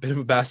like a bit of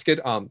a basket.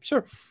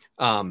 Sure.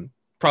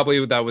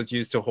 Probably that was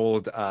used to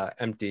hold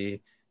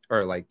empty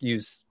or like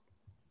use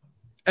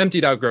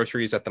emptied out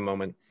groceries at the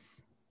moment.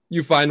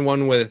 You find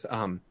one with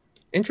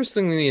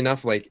interestingly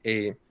enough, like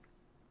a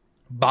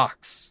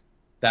box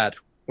that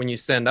when you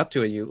stand up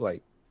to it, you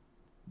like,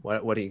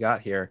 what do you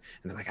got here?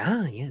 And they're like,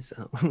 yes,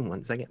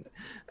 1 second.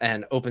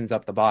 And opens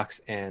up the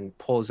box and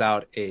pulls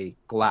out a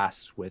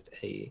glass with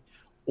a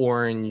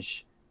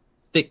orange,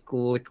 thick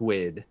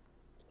liquid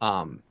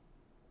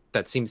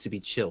that seems to be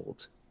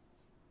chilled.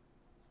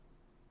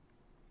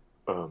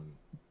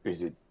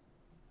 Is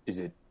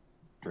it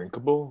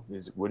drinkable?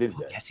 What is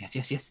that?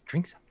 Yes.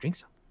 Drink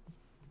some.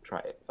 Try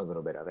it, a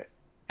little bit of it.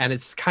 And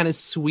it's kind of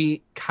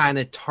sweet, kind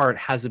of tart,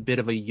 has a bit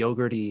of a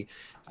yogurty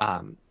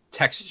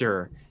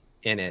texture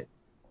in it.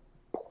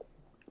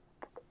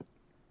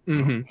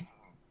 And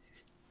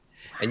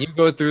you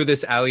go through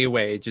this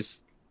alleyway.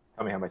 Just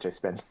tell me how much I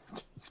spend.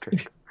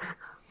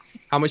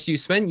 How much do you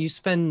spend? You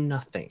spend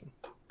nothing.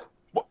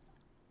 What?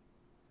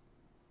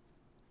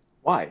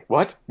 Why?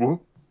 What?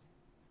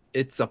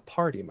 It's a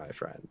party, my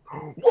friend.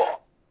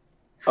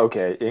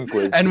 Okay,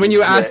 Inquis. And when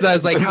you ask that,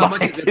 it's like, how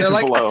much is it? They're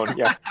like, blown.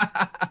 Yeah.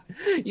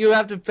 You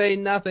have to pay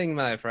nothing,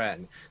 my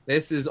friend.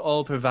 This is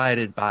all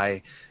provided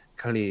by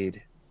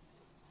Khalid.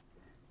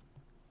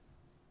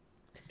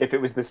 If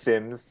it was The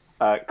Sims,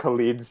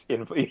 Khalid's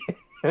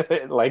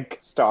like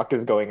stock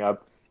is going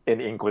up in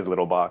Inquis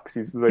little box.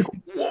 He's like,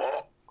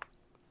 whoa,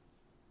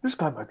 this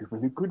guy might be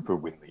really good for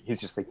Winley. He's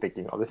just like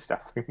thinking all this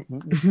stuff.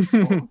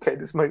 Okay,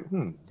 this might,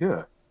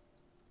 yeah.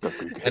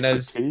 And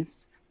as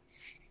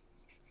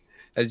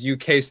you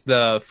case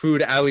the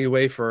food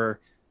alleyway for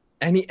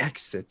any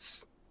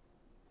exits.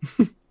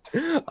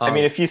 I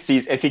mean, if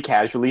he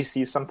casually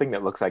sees something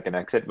that looks like an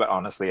exit, but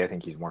honestly, I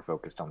think he's more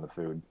focused on the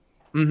food.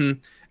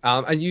 And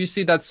you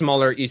see that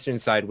smaller eastern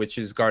side, which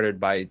is guarded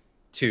by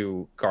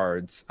 2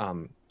 guards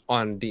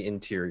on the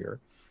interior.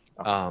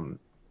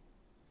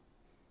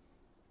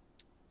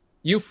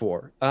 You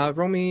 4.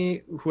 Roll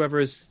me, whoever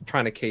is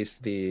trying to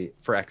case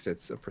for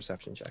exits, a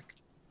perception check.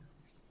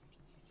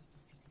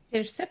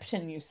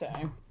 Perception, you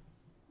say?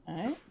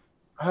 All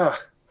right.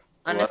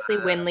 Honestly,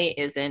 Winley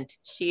isn't.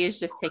 She is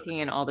just taking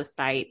in all the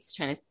sights,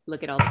 trying to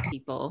look at all the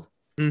people.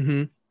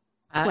 Mm-hmm.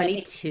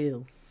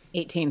 22.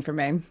 18 for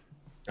me.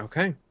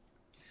 Okay.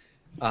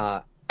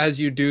 As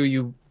you do,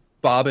 you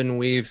bob and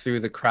weave through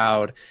the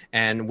crowd,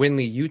 and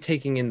Winley, you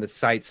taking in the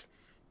sights,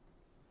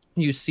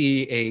 you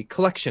see a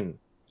collection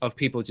of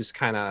people just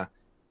kind of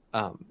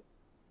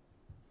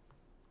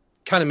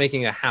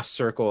making a half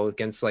circle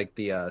against like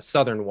the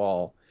southern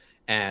wall,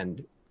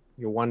 and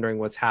you're wondering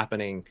what's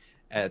happening.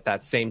 At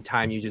that same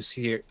time, you just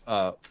hear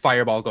a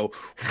fireball go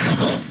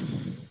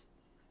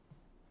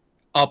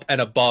up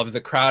and above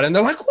the crowd, and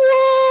they're like,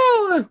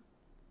 "Whoa!"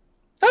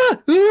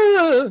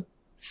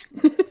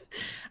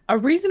 A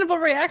reasonable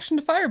reaction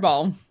to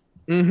fireball.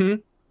 Mm-hmm.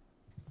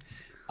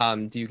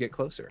 Do you get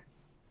closer?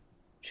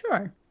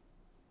 Sure.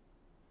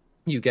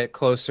 You get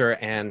closer,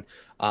 and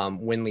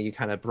Winley, you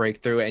kind of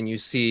break through, and you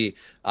see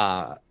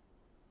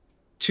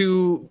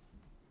two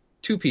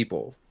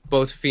people,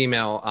 both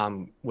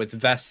female, with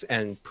vests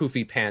and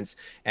poofy pants,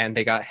 and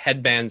they got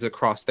headbands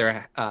across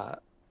their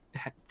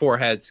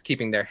foreheads,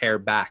 keeping their hair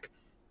back.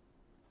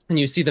 And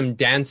you see them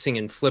dancing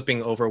and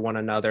flipping over one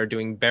another,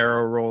 doing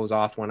barrel rolls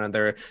off one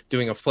another,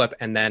 doing a flip,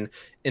 and then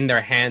in their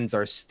hands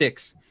are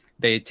sticks.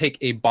 They take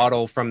a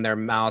bottle from their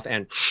mouth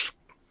and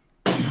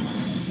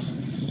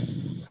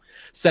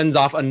sends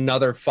off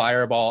another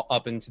fireball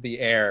up into the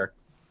air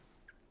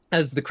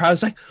as the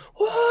crowd's like,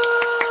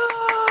 "Whoa!"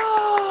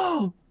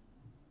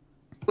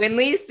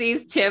 Winley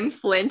sees Tim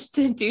flinch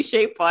to do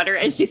shape water,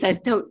 and she says,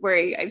 "Don't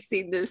worry, I've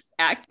seen this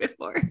act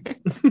before."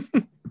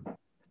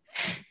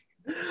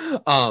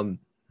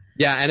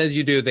 Yeah, and as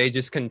you do, they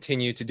just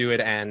continue to do it,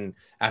 and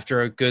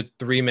after a good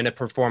 3-minute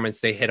performance,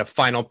 they hit a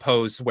final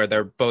pose where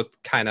they're both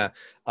kind of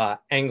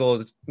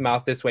angled,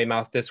 mouth this way,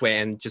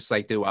 and just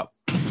like do a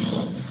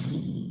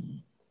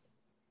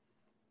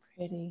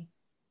Pretty.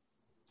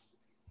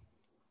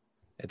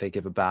 They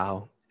give a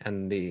bow,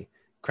 and the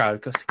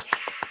crowd goes, "Yeah."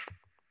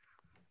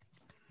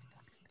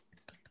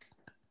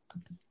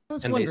 I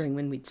was wondering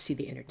when we'd see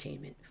the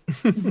entertainment.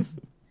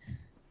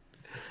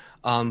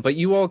 But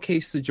you all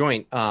case the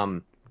joint.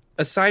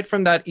 Aside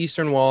from that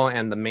eastern wall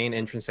and the main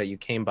entrance that you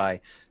came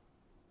by,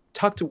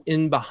 tucked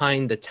in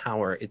behind the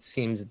tower, it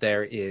seems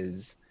there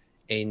is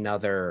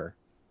another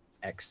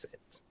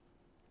exit.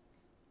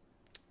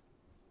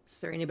 Is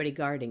there anybody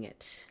guarding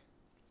it?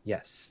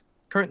 Yes,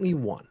 currently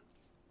one.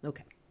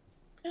 Okay.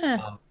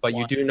 But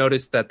you do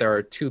notice that there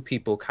are two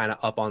people kind of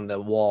up on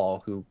the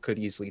wall who could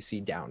easily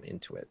see down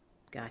into it.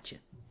 Gotcha.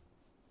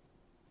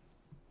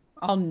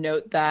 I'll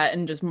note that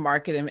and just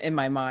mark it in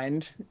my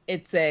mind.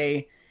 It's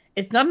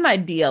not an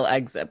ideal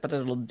exit, but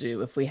it'll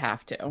do if we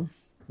have to.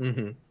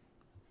 Mm-hmm.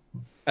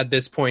 At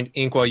this point,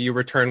 Inqua, you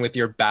return with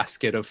your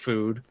basket of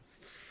food.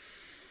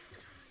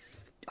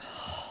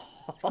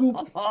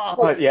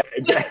 Yeah,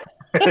 exactly.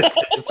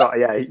 So,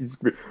 yeah,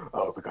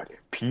 oh my god,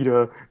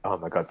 pita.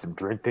 I got some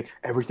drink thing.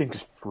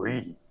 Everything's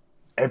free.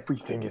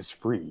 Everything is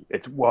free.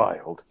 It's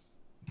wild.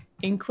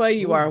 Inqua,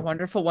 you are a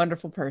wonderful,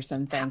 wonderful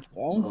person. Thank you.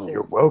 Oh,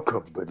 you're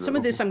welcome. But some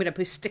of this I'm going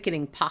to stick it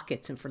in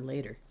pockets and for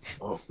later.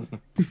 Oh.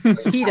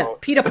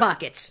 Pita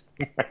pockets.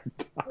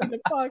 Pita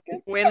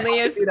pockets.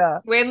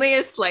 Winley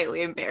is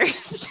slightly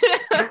embarrassed.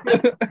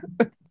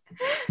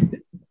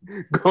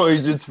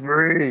 Guys, it's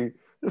free.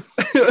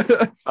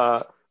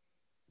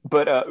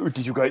 But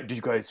did you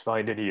guys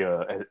find any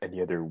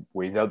other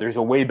ways out? There's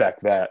a way back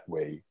that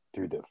way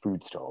through the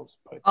food stalls.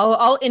 But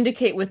I'll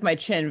indicate with my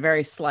chin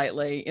very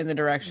slightly in the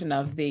direction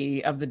of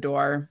the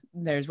door.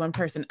 There's one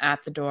person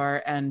at the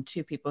door and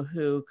two people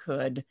who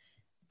could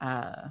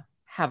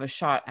have a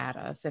shot at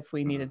us if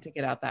we needed to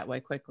get out that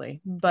way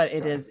quickly. But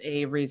it is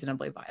a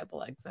reasonably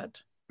viable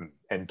exit.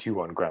 And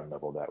two on ground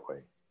level that way.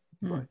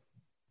 Mm.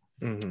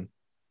 Mm-hmm.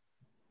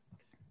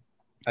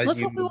 Let's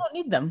hope we won't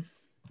need them.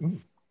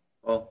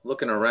 Well,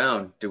 looking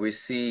around, do we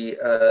see?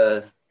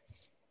 Can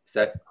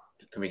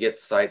we get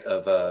sight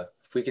of?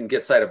 If we can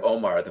get sight of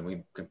Omar, then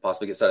we can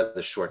possibly get sight of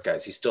the short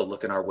guys. He's still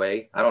looking our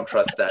way. I don't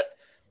trust that.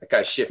 That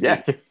guy's shifty.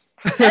 Yeah.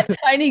 That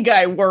tiny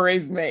guy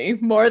worries me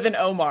more than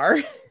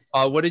Omar.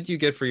 What did you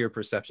get for your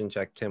perception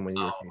check, Tim? When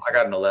you were I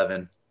got an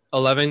 11.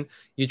 11.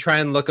 You try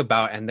and look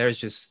about, and there's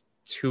just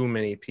too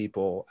many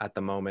people at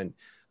the moment.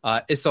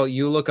 Issel,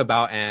 you look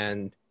about,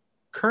 and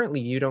currently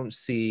you don't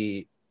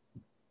see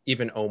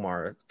even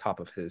Omar at the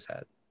top of his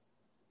head.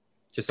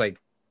 Just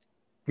like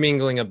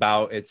mingling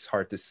about, it's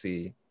hard to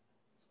see.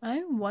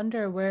 I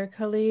wonder where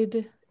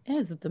Khalid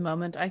is at the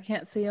moment. I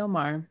can't see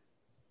Omar.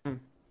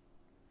 Can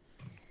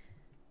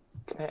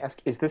I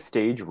ask, is this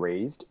stage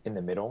raised in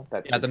the middle?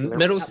 Yeah, the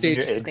middle stage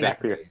is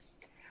exactly.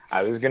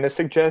 I was going to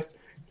suggest,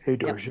 hey,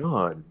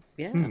 Darjan.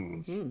 Yeah.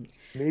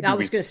 Maybe I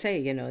was going to say,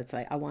 it's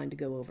like I wanted to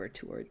go over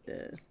toward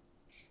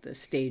the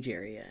stage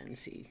area and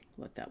see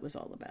what that was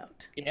all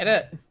about. Get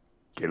it.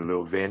 Get a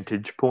little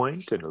vantage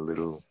point and a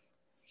little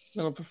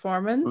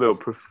performance. Little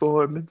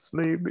performance,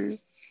 maybe.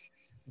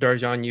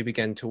 Darjan, you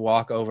begin to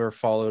walk over,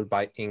 followed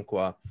by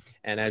Inqua.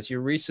 And as you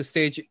reach the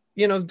stage,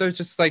 there's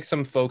just like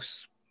some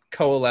folks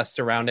coalesced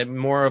around it,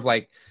 more of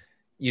like,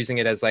 using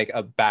it as like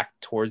a back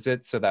towards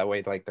it, so that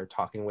way like they're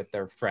talking with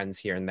their friends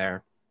here and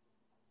there.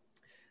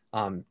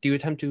 Do you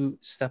attempt to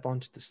step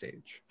onto the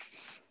stage?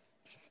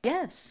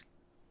 Yes.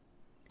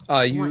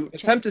 You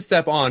attempt to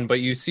step on, but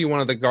you see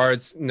one of the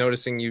guards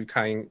noticing you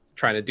trying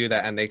to do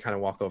that, and they kind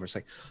of walk over. It's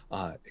like,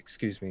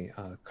 excuse me,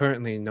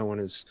 currently no one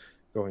is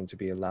going to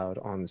be allowed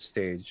on the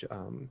stage.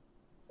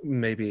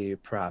 Maybe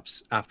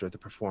perhaps after the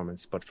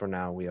performance, but for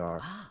now we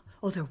are.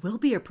 Oh, there will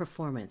be a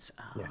performance.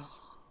 Oh.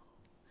 Yes.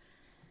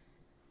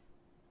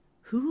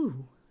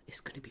 Who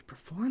is going to be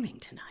performing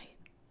tonight?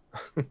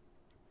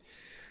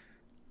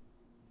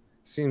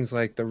 Seems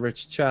like the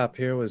rich chap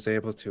here was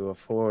able to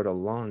afford a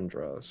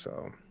Londra,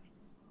 so.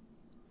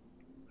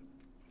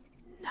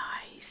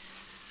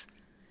 Nice.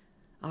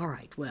 All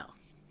right, well,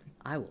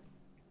 I will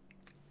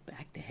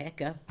back the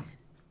heck up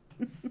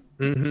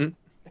then.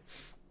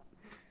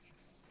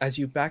 As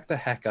you back the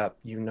heck up,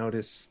 you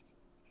notice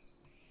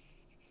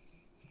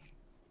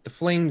the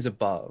flames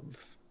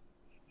above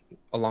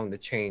along the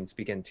chains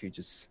begin to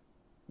just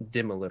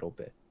dim a little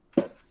bit.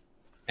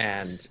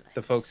 And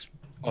the folks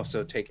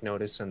also take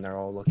notice, and they're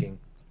all looking.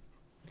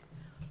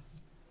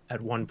 At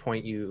one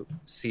point, you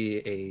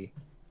see a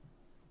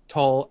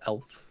tall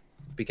elf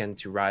begin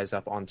to rise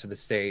up onto the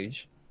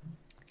stage.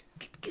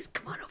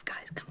 Come on over,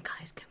 guys. Come,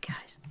 guys.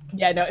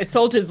 Yeah, no,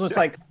 Soltis looks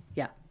like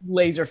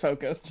laser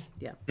focused.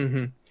 Yeah.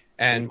 Mm-hmm.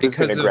 And He's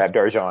because gonna grab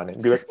Darjan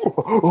and be like,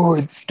 "Oh,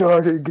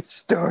 it's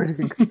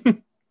starting."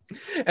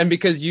 And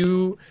because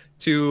you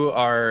two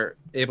are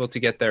able to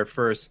get there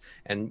first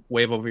and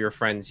wave over your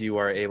friends, you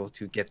are able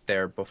to get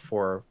there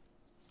before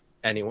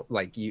anyone.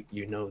 Like you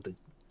know the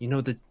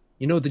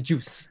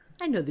juice.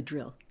 I know the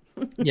drill.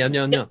 Yeah,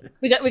 no.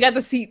 We got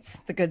the seats,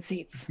 the good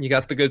seats. You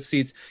got the good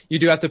seats. You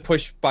do have to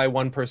push by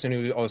one person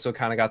who also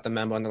kind of got the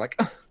memo, and they're like,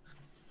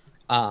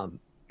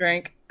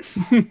 Drink.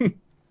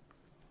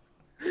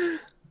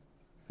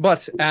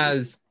 But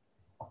as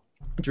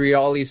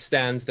Driali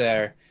stands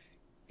there,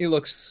 he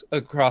looks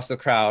across the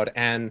crowd,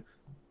 and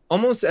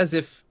almost as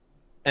if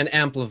an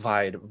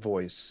amplified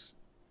voice,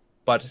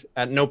 but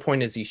at no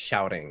point is he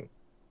shouting.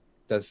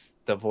 Does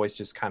the voice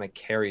just kind of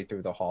carry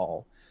through the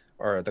hall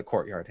or the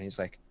courtyard? And he's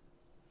like,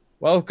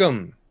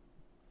 "Welcome,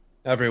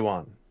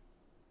 everyone.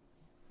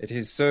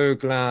 I'm so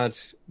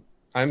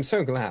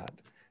glad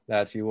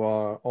that you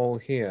are all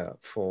here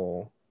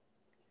for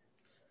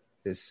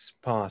this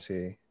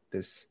party,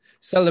 this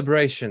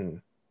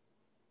celebration,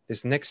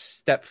 this next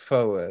step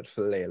forward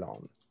for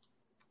Leylon.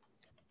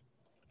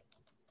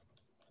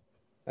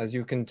 As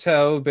you can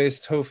tell,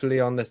 based hopefully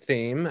on the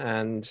theme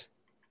and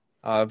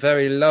our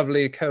very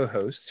lovely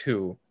co-host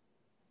who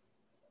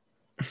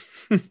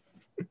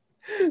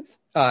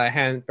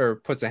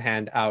puts a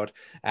hand out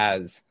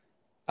as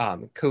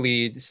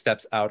Khalid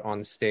steps out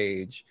on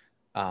stage,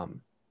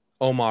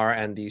 Omar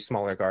and the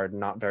smaller guard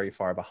not very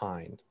far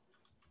behind.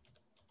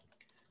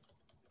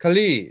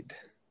 Khalid,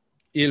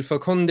 il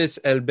facundis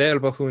el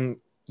berbahun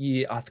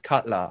yi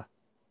atkatla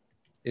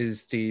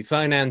is the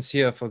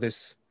financier for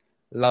this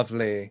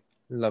lovely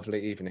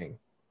evening.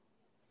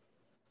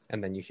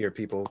 And then you hear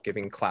people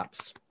giving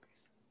claps.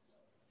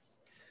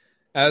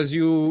 As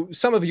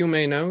some of you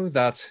may know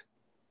that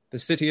the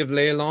city of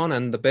Leylon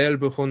and the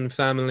Belbuchun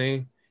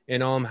family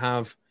in Ulm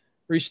have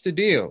reached a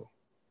deal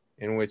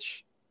in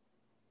which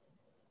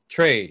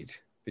trade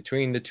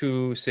between the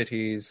two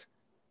cities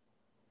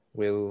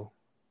will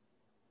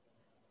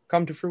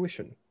come to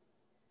fruition.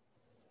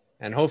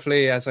 And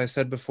hopefully, as I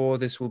said before,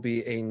 this will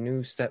be a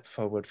new step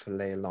forward for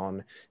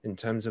Leylon in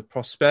terms of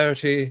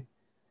prosperity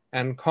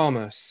and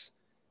commerce.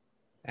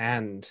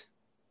 And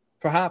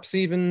perhaps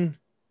even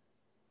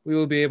we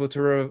will be able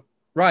to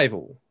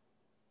rival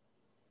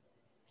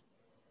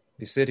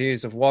the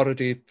cities of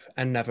Waterdeep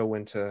and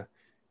Neverwinter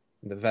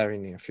in the very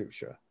near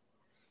future.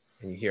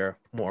 And you hear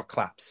more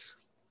claps.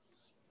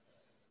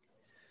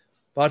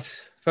 But,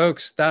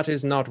 folks, that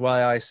is not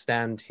why I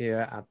stand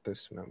here at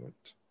this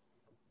moment.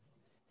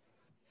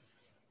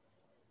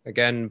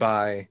 Again,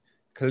 by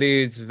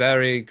Khalid's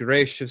very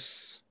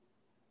gracious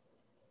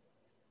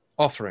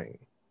offering,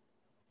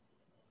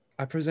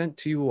 I present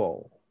to you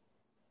all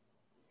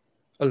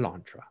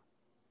Elantra.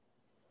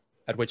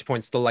 At which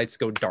points the lights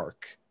go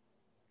dark.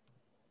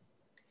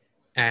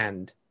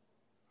 And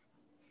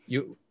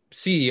you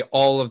see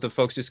all of the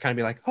folks just kind of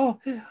be like, oh,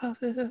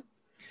 yeah.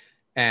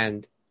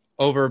 And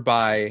over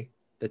by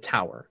the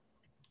tower,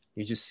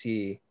 you just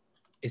see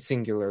a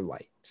singular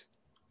light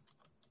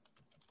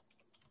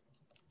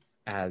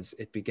as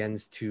it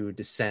begins to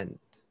descend.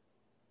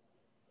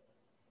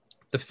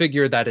 The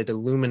figure that it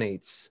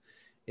illuminates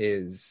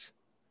is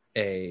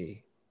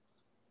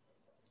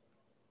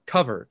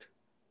covered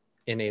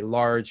in a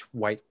large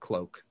white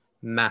cloak,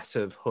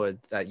 massive hood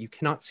that you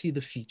cannot see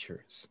the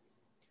features.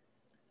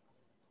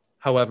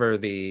 However,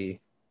 the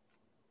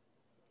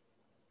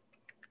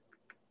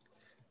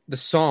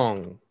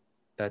song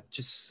that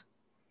just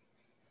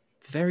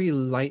very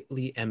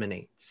lightly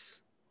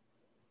emanates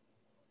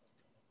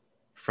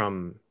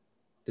from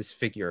this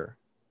figure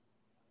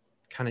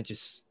kind of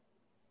just,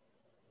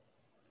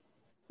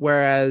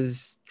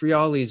 whereas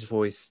Driali's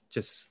voice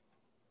just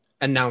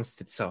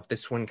announced itself.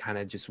 This one kind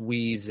of just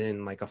weaves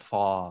in like a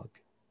fog,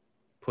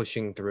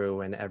 pushing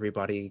through, and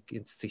everybody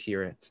gets to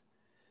hear it.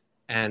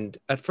 And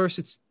at first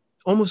it's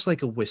almost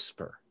like a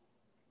whisper.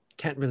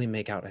 Can't really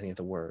make out any of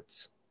the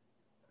words.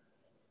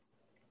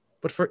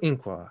 But for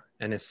Inqua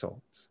and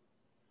Isolde,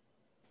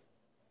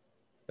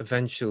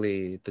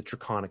 eventually the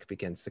Draconic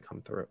begins to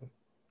come through.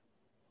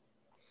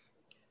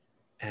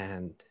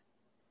 And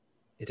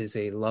it is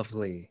a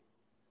lovely,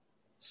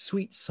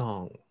 sweet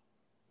song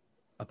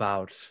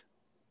about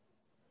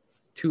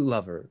two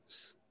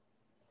lovers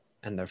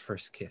and their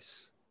first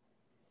kiss.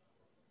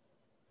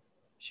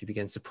 She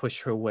begins to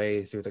push her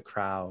way through the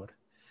crowd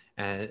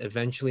and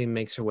eventually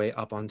makes her way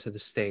up onto the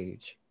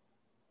stage.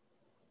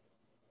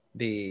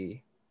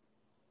 The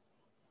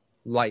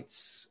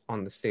lights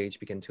on the stage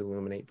begin to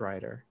illuminate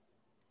brighter.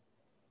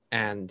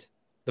 And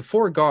the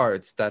 4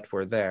 guards that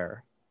were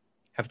there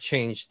have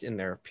changed in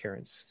their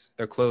appearance,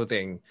 their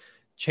clothing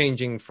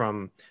changing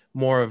from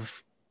more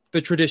of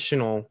the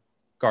traditional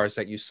guards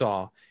that you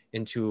saw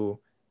into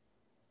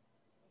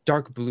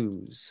dark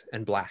blues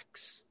and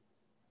blacks.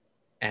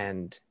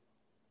 And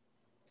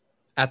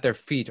at their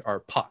feet are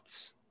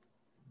pots.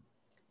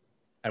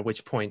 At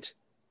which point,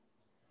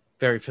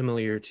 very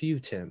familiar to you,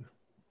 Tim,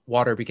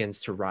 water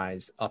begins to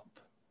rise up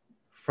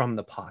from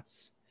the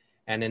pots.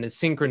 And in a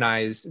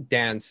synchronized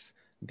dance,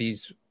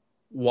 these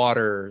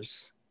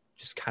waters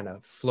just kind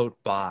of float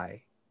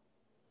by,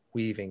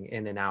 weaving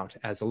in and out,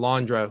 as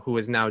Alondra, who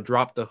has now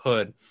dropped the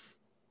hood,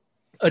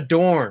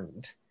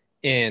 adorned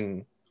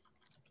in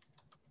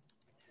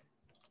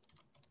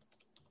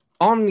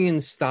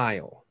Omnian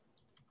style,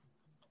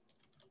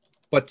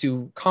 but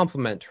to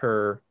complement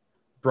her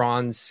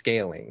bronze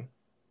scaling,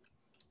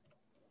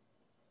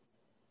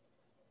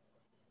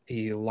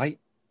 a light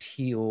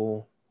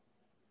teal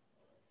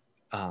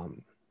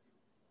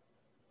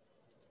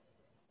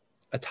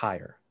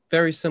attire.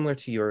 Very similar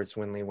to yours,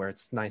 Winley, where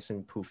it's nice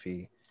and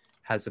poofy,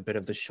 has a bit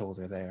of the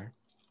shoulder there.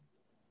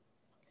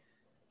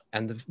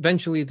 And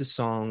eventually the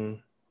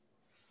song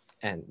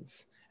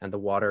ends and the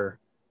water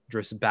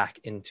drifts back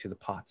into the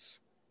pots.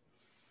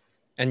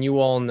 And you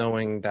all,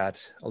 knowing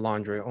that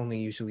Alondra only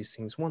usually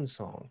sings one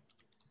song,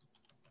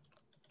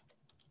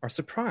 are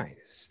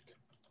surprised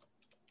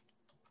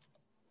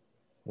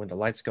when the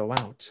lights go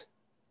out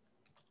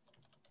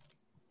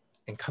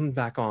and come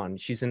back on.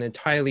 She's an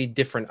entirely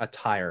different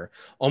attire,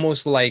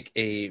 almost like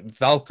a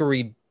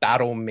Valkyrie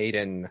battle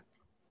maiden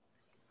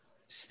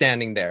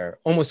standing there,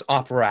 almost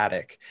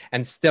operatic,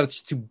 and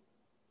starts to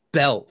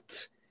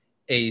belt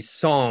a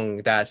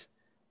song that,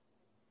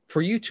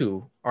 for you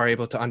two, are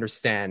able to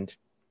understand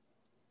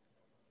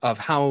of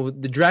how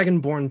the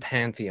Dragonborn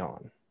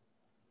Pantheon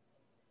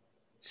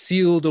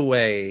sealed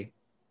away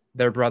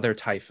their brother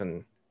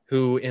Typhon,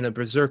 who in a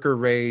berserker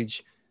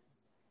rage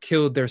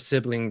killed their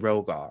sibling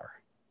Rogar,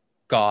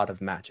 god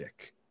of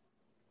magic.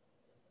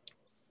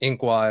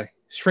 Inqua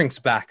shrinks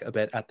back a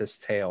bit at this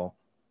tale,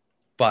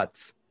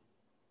 but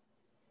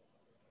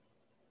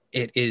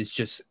it is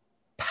just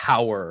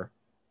power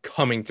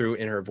coming through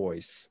in her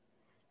voice.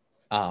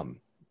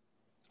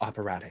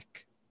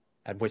 Operatic.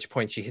 At which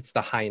point she hits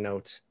the high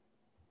note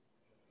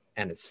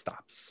and it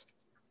stops.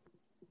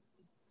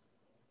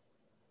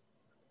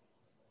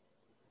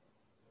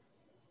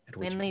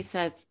 Winley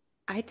says,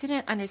 I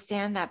didn't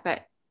understand that,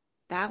 but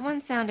that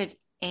one sounded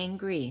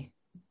angry.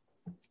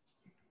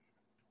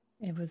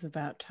 It was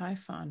about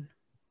Typhon.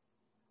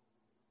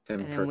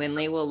 And then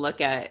Winley will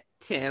look at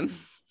Tim.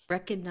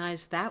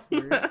 Recognize that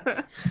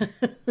word.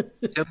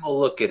 Tim will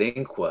look at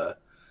Inqua.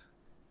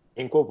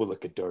 Inqua will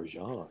look at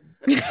Darjan.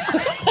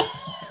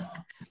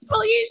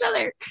 Pulling each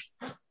other.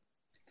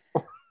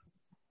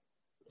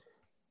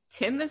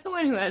 Tim is the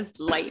one who has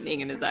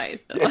lightning in his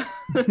eyes. So.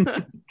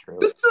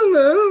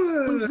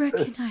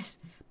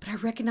 I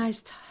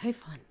recognize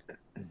Typhon.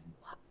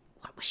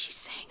 What was she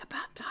saying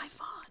about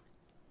Typhon?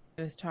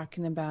 It was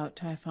talking about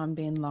Typhon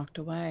being locked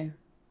away.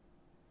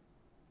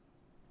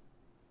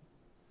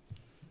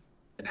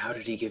 And how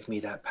did he give me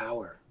that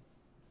power?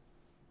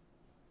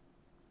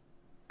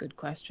 Good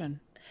question.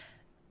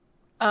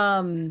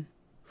 Did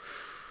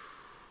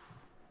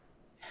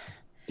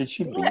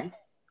she leave?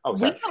 Oh,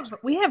 sorry.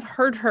 We have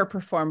heard her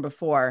perform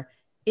before.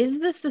 Is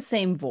this the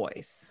same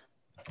voice?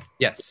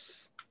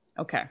 Yes.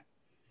 Okay.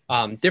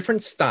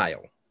 Different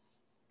style.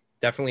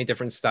 Definitely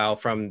different style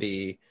from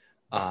the...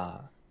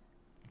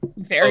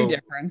 Very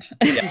different.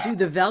 Yeah. Do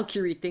the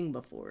Valkyrie thing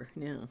before.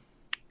 Yeah.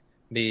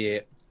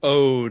 The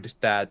ode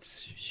that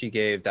she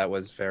gave that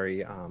was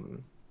very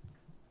on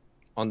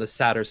the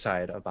sadder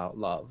side about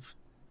love.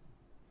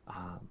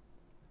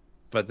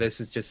 But this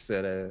is just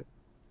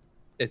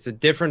it's a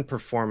different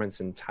performance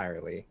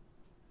entirely.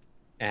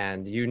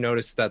 And you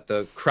notice that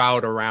the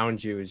crowd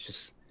around you is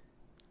just,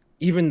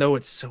 even though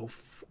it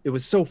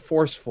was so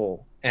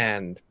forceful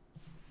and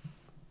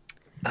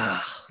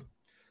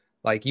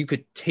like you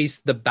could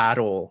taste the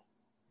battle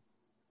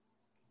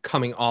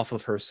coming off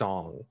of her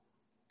song,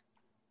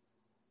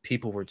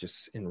 people were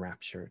just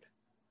enraptured.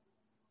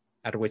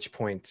 At which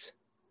point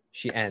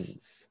she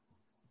ends.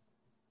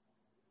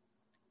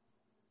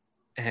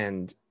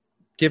 And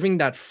giving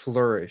that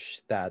flourish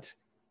that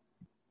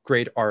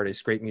great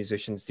artists, great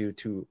musicians do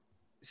to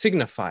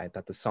signify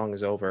that the song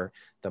is over.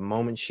 The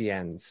moment she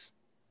ends,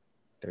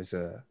 there's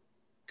a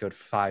good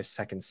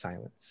 5-second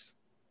silence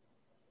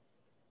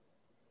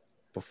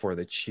before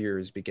the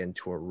cheers begin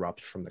to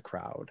erupt from the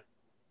crowd.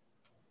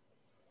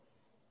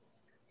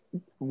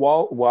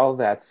 While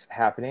that's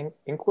happening,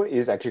 Inqua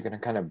is actually going to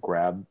kind of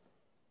grab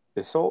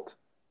Isolde.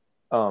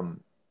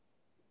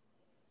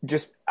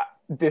 Just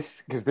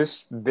this,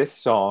 because this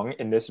song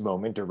in this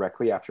moment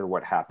directly after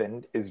what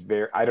happened is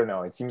very, I don't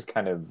know, it seems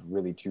kind of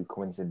really too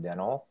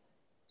coincidental.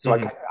 So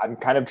I'm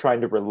kind of trying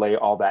to relay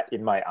all that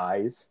in my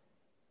eyes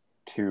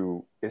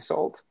to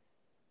Isolde.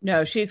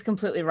 No, she's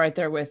completely right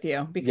there with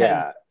you,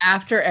 because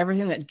after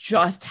everything that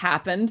just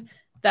happened,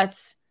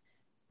 that's,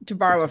 to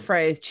borrow a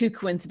phrase, too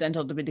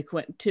coincidental to be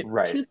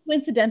too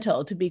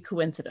coincidental to be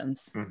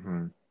coincidence.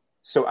 Mm-hmm.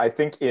 So I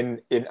think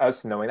in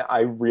us knowing that, I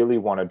really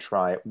want to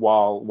try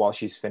while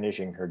she's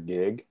finishing her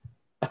gig,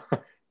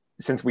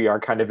 since we are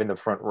kind of in the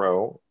front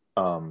row,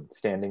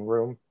 standing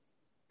room,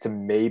 to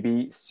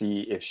maybe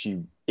see if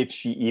she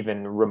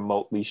even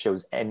remotely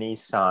shows any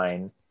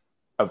sign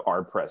of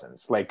our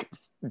presence, like,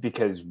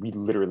 because we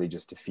literally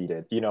just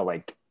defeated,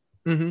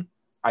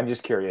 I'm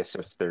just curious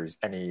if there's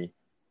any.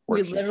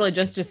 We literally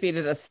just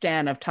defeated a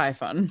stan of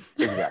Typhon.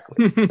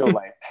 Exactly. So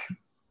like,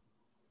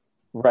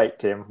 right,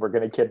 Tim, we're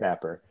gonna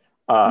kidnap her.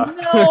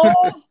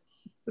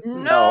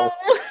 No.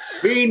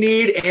 We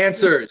need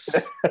answers.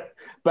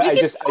 But I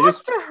just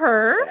to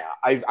her.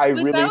 Yeah, I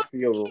really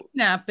feel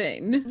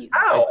kidnapping.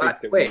 Ow!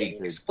 Wait,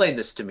 explain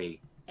this to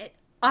me.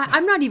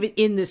 I'm not even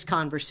in this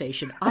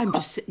conversation. I'm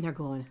just sitting there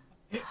going.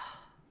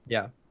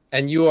 Yeah,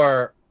 and you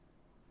are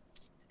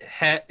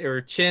head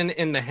or chin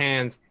in the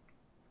hands,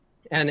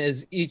 and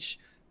as each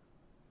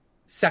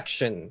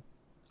section,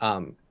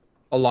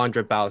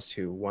 Alondra bows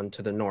to, one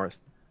to the north,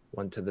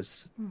 one to the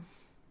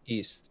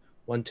east,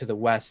 one to the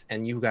west,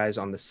 and you guys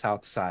on the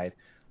south side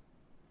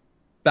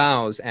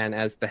bows. And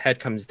as the head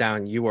comes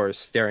down, you are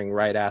staring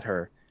right at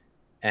her,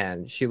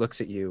 and she looks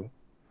at you,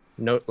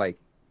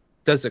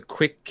 does a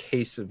quick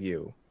case of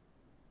you,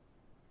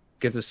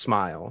 gives a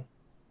smile,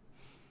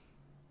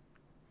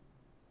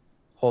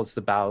 holds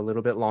the bow a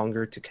little bit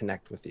longer to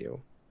connect with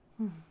you,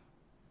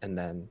 and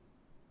then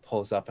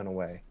pulls up and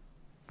away.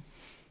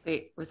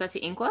 Wait, was that to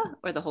Inqua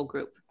or the whole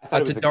group?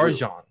 To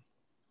Darjan.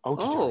 Oh,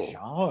 to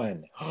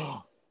Darjan.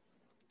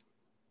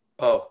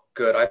 Oh,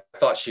 good. I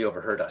thought she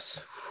overheard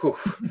us. Well,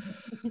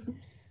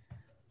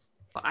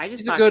 I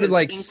just thought good,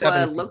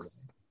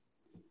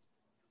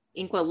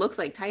 Inqua looks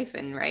like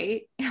Typhon,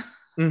 right?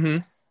 Mm-hmm.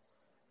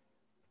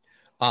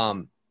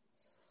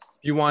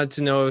 You wanted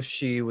to know if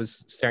she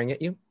was staring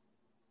at you,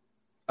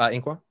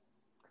 Inqua?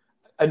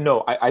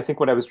 No, I think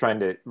what I was trying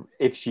to,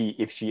 if she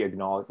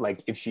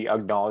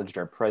acknowledged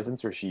our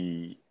presence, or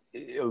she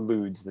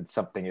alludes that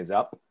something is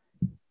up,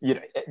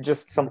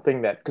 just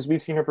something that, because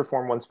we've seen her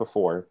perform once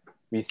before,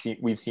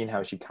 we've seen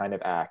how she kind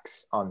of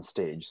acts on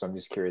stage. So I'm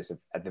just curious if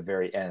at the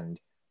very end,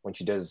 when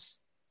she does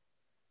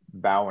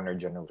bow in her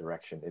general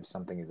direction, if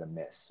something is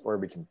amiss, or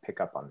we can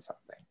pick up on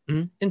something.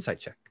 Mm-hmm.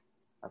 Insight check.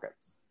 Okay.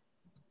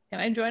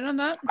 Can I join on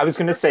that? I was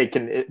going to say,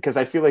 because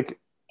I feel like.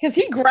 Because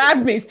he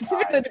grabbed me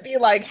specifically to be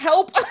like,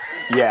 help.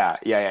 Yeah.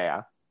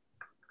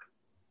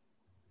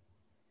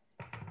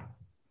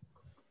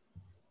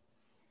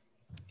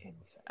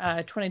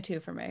 22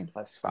 for me.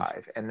 Plus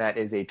 5. And that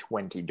is a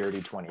 20,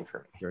 dirty 20 for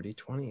me. Dirty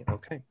 20,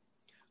 okay.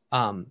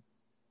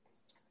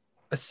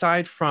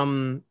 Aside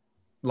from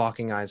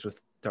locking eyes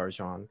with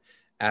Darjan,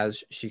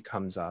 as she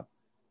comes up,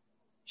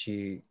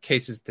 she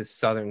cases this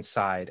southern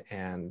side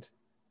and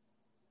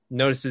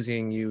notices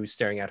you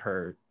staring at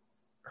her.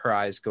 Her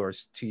eyes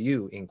goes to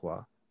you,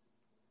 Inqua,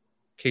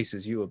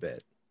 cases you a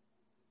bit,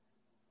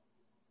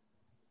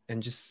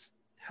 and just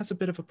has a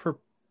bit of a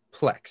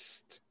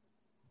perplexed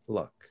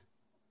look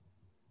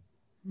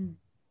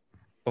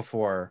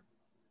before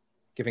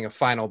giving a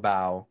final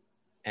bow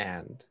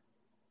and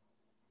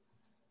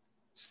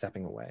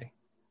stepping away,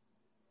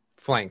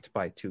 flanked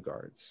by 2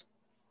 guards.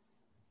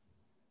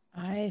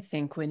 I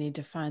think we need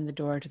to find the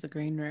door to the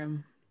green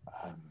room.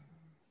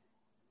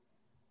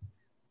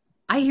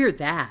 I hear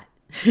that.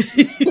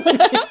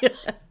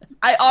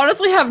 I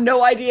honestly have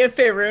no idea if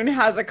Faerun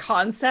has a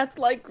concept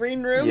like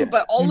green room,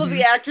 but all of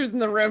the actors in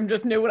the room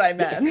just knew what I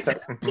meant.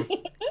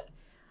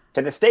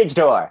 To the stage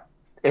door.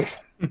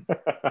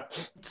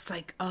 It's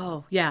like,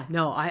 oh yeah,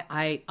 no,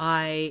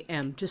 I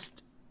am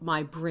just,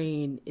 my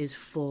brain is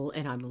full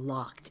and I'm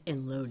locked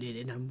and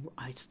loaded, and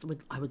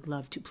I would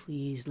love to,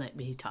 please let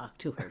me talk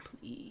to her,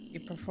 please. You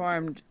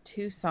performed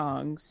 2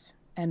 songs,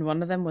 and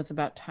one of them was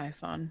about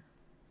Typhon.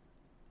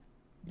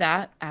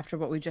 That, after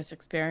what we just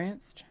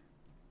experienced,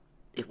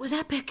 it was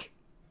epic.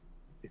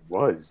 It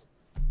was.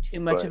 Too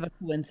much of a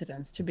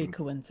coincidence to be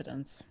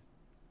coincidence.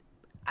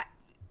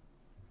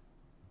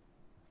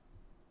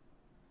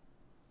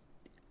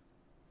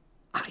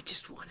 I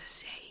just want to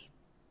say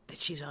that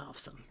she's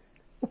awesome.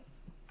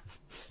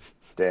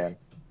 Stan.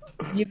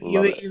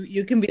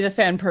 You can be the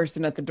fan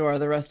person at the door.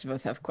 The rest of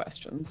us have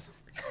questions.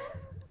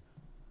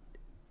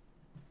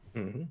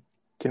 Mm-hmm.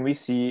 Can we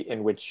see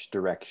in which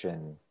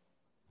direction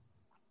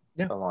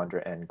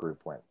Alondra and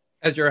group went?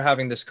 As you're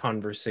having this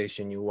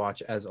conversation, you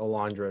watch as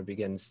Alondra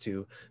begins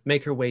to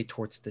make her way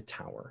towards the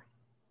tower.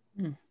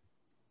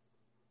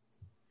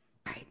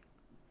 Right.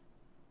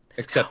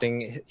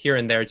 Excepting here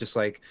and there, just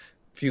like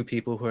a few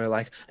people who are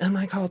like, oh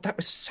my God, that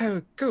was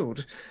so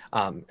good.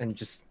 And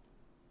just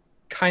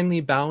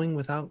kindly bowing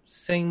without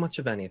saying much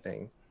of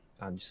anything.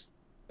 Just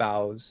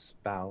bows,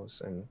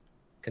 and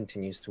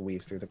continues to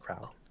weave through the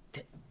crowd.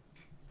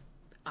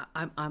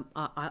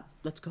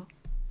 Let's go.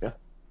 Yeah.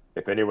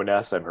 If anyone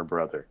asks, I'm her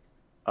brother.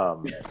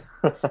 Let's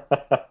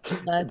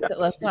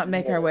not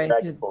make our way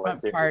through the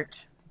front part.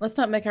 Let's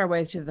not make our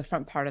way to the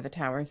front part of the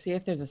tower. See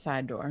if there's a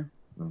side door.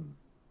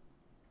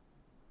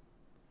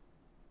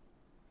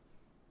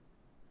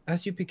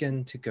 As you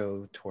begin to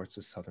go towards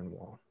the southern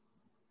wall,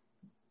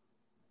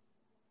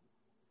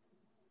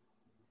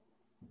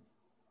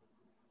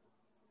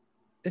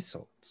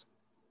 Isolde,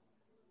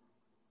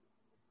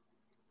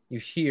 you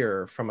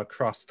hear from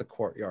across the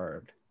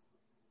courtyard,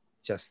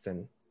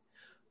 Justin,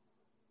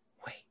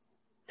 wait,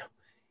 no,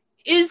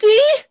 Izzy?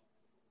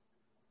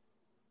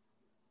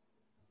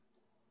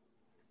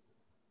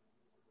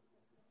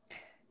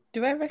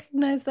 Do I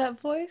recognize that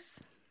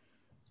voice?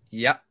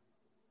 Yep.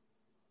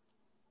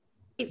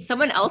 Wait,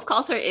 someone else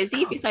calls her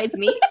Izzy besides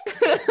me?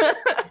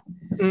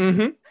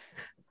 Mm-hmm.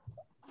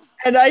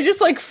 And I just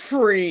like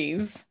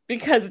freeze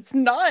because it's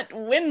not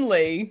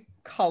Winley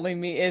calling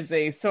me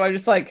Izzy. So I'm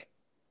just like,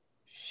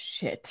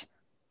 shit.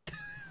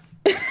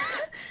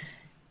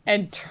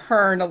 And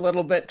turn a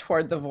little bit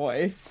toward the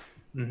voice.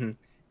 Mm-hmm.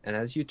 And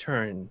as you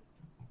turn,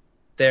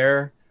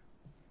 they're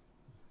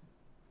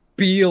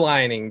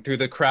beelining through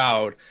the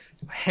crowd,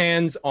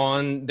 hands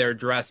on their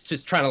dress,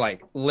 just trying to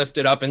like lift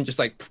it up and just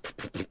like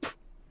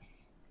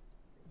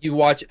you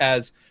watch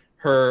as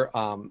her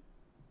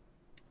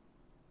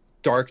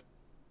dark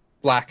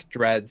black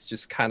dreads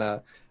just kind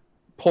of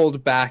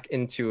pulled back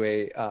into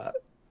a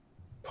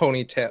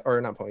ponytail,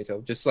 or not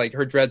ponytail, just like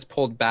her dreads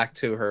pulled back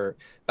to her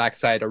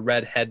backside, a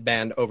red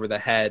headband over the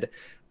head,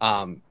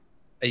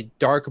 a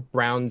dark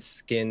brown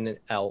skin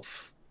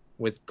elf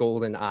with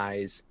golden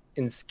eyes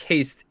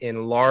encased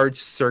in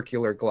large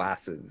circular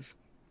glasses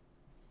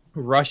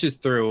rushes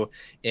through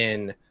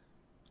in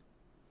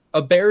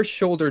a bare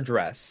shoulder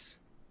dress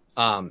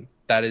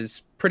that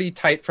is pretty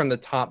tight from the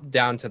top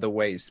down to the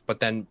waist, but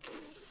then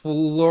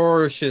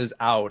flourishes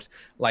out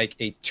like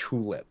a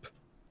tulip.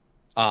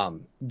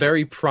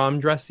 Very prom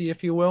dressy,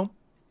 if you will.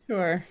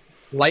 Sure.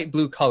 Light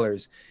blue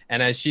colors.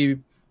 And as she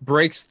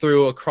breaks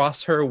through,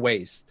 across her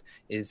waist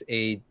is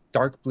a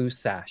dark blue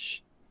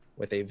sash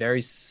with a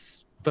very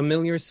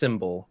familiar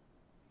symbol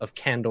of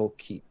Candle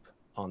Keep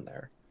on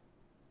there.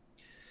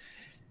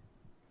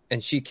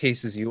 And she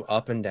cases you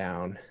up and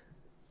down.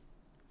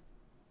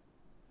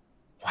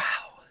 Wow.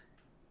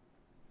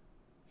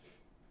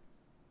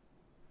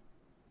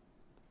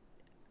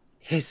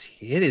 It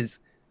is.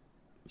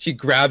 She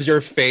grabs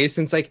your face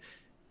and it's like,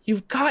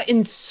 you've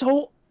gotten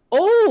so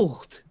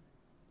old.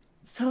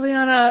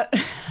 Soliana,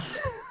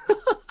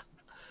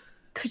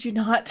 could you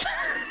not?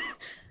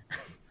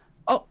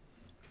 Oh,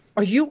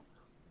 are you?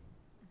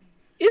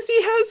 Izzy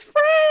has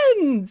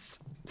friends.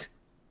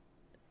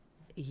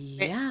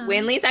 Yeah.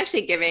 Winley's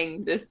actually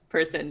giving this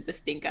person the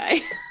stink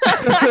eye.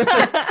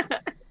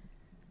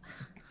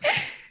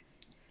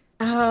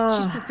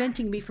 She's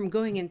preventing me from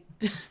going in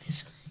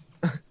this way.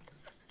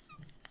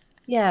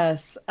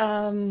 Yes.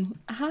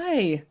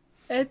 Hi.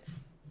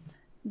 It's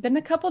been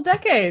a couple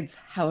decades.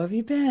 How have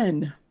you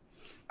been?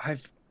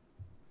 I've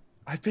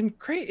been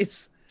great.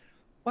 It's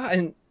wow,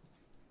 and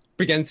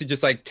begins to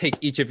just like take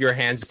each of your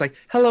hands, just like,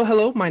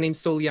 hello, my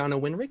name's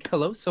Soliana Winrick.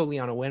 Hello,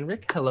 Soliana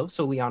Winrick. Hello,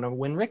 Soliana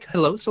Winrick.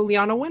 Hello,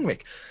 Soliana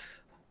Winrick.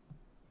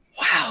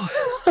 Wow.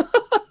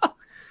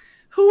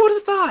 Who would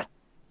have thought?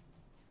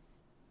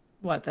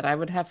 What, that I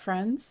would have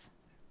friends?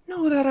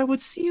 No, that I would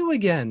see you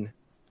again.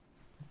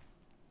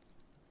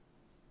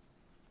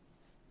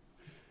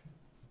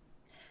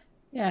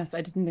 Yes,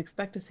 I didn't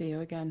expect to see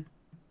you again.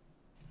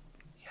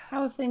 Yeah.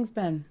 How have things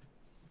been?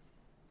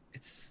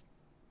 It's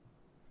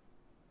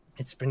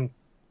been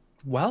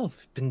well.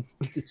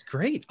 It's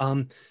great.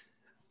 I'm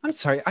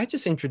sorry, I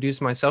just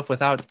introduced myself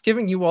without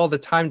giving you all the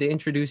time to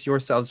introduce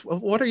yourselves.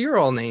 What are your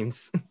all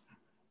names?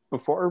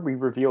 Before we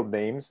reveal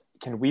names,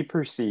 can we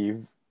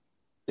perceive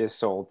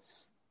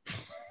Isolde's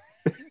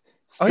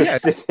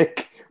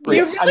specific? Oh,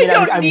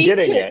 yeah. I'm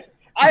getting it.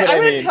 I'm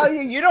going to tell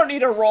you, you don't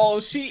need a roll.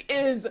 She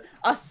is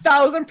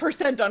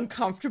 1,000%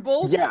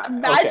 uncomfortable. Yeah.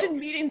 Imagine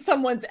meeting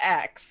someone's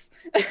ex.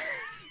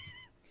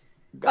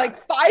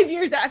 Like 5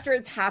 years after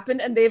it's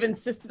happened and they've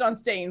insisted on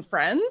staying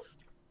friends.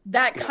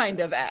 That kind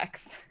of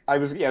ex. I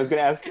was going to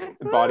ask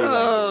body language.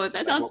 Oh,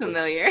 that sounds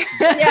familiar.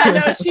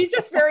 Yeah, no, she's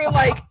just very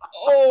like,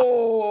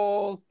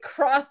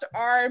 crossed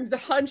arms,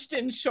 hunched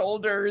in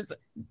shoulders.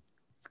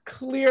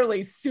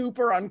 Clearly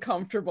super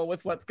uncomfortable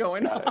with what's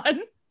going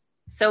on.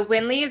 So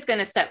Winley is going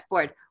to step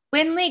forward.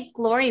 Winley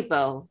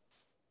Glorybow.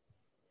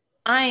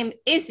 I'm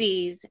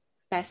Izzy's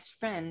best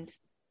friend.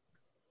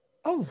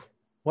 Oh,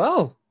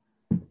 well,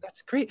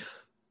 That's great.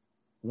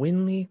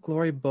 Winley,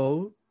 Glory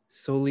Bow,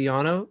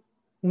 Soliana,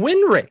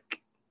 Winrick.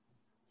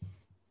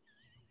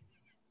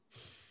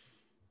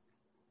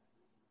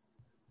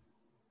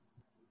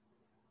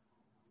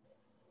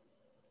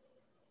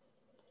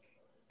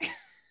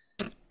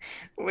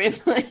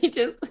 Winley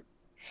just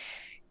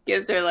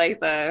gives her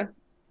like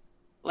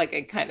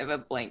a kind of a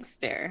blank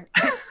stare.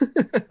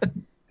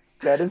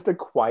 That is the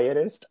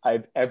quietest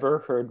I've ever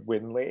heard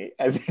Winley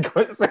as he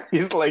goes.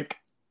 He's like,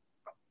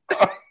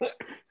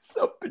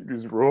 something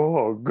is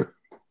wrong.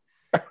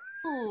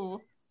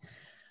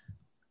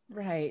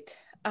 Right.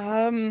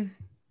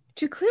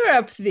 To clear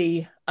up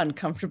the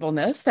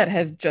uncomfortableness that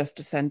has just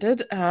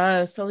descended,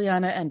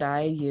 Soliana and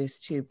I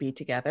used to be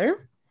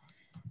together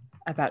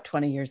about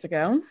 20 years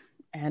ago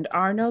and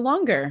are no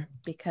longer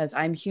because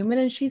I'm human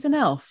and she's an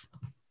elf.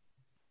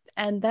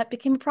 And that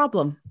became a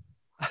problem.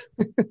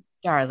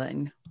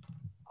 Darling.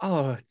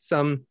 Oh, it's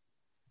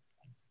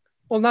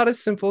well, not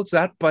as simple as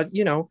that, but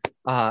you know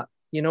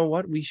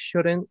what? We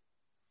shouldn't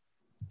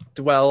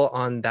dwell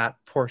on that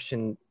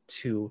portion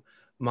too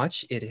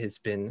much. It has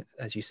been,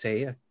 as you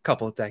say, a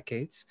couple of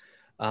decades.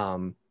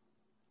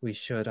 We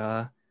should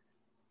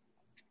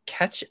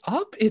catch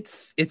up.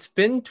 It's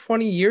been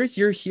 20 years.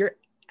 You're here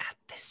at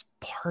this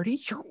party.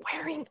 You're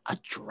wearing a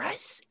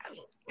dress. I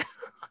mean,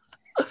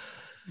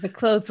 the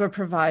clothes were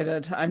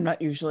provided. I'm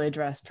not usually a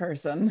dress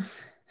person.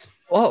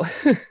 Well,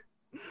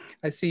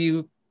 I see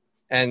you.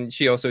 And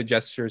she also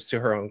gestures to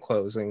her own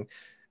clothing,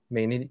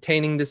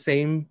 maintaining the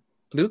same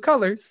blue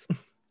colors.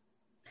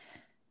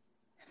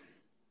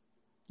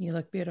 You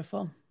look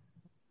beautiful.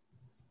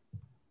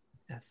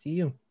 As do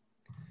you.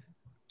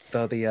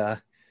 Though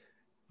the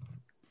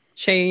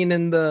chain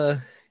and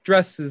the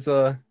dress is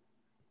a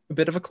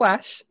bit of a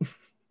clash.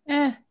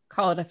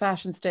 Call it a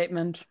fashion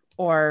statement.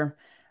 Or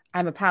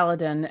I'm a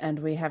paladin and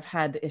we have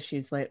had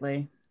issues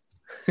lately.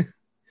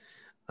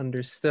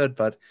 Understood,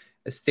 but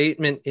a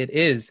statement it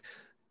is.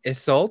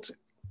 Isolt,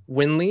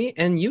 Winley,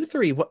 and you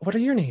three. What are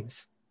your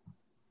names?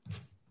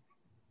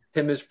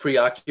 Tim is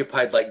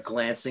preoccupied, like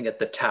glancing at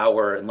the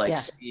tower and like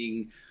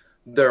seeing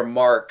their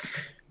mark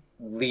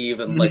leave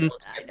and like looking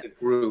at the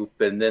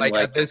group, and then like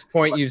at this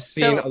point you've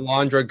seen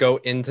Alondra go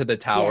into the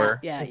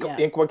tower.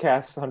 Inqua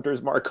casts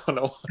Hunter's Mark on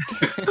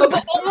Alondra. Of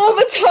all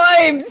the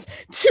times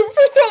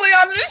for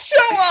Soliana to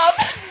show up.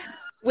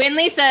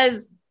 Winley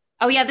says,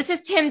 "Oh yeah, this is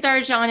Tim,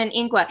 Darjan, and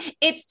Inqua.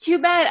 It's too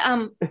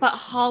bad, but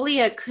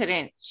Halia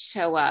couldn't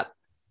show up.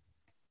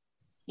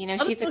 You know,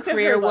 she's a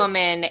career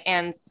woman,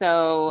 and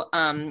so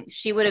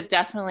she would have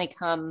definitely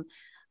come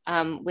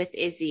with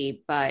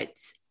Izzy, but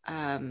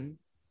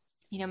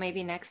you know,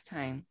 maybe next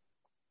time."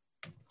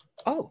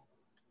 Oh,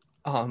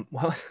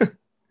 well,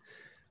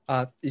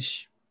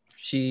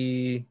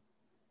 she's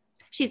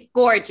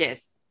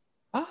gorgeous.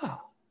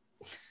 Oh.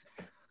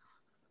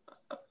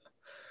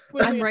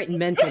 I'm writing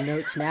mental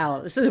notes now.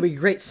 This is going to be a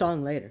great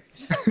song later.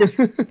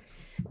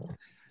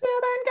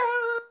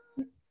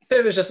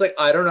 It was just like,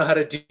 I don't know how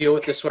to deal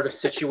with this sort of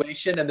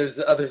situation. And there's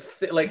the other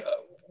thing, like,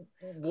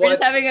 we're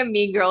just having a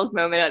Mean Girls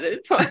moment at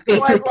this point.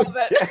 Oh, I love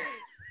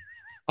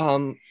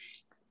it.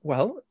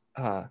 Well,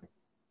 I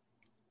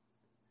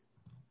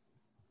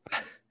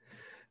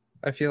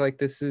feel like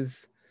this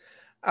is,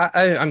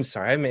 I'm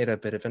sorry, I made a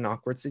bit of an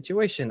awkward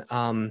situation.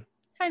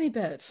 Tiny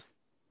bit.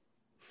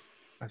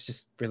 I was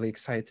just really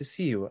excited to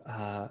see you.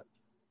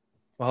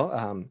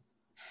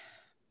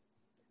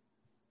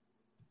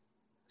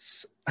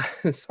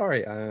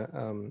 Sorry.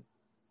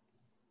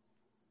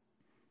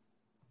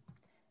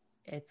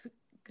 It's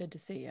good to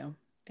see you.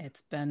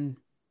 It's been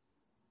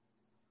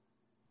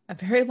a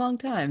very long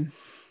time.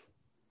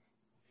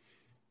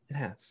 It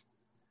has.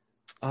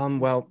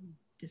 Well,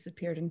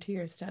 disappeared into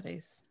your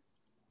studies.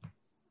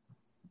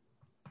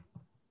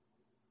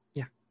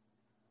 Yeah.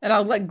 And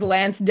I'll like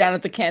glance down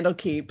at the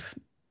Candlekeep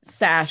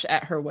sash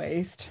at her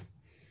waist.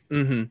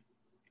 Mm-hmm.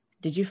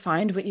 Did you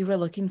find what you were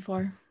looking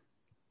for?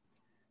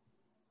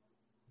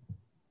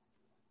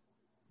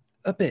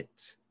 A bit.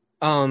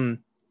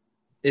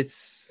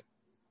 It's.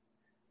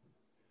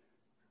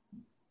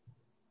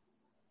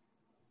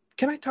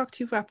 Can I talk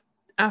to you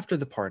after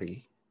the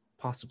party,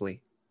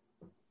 possibly?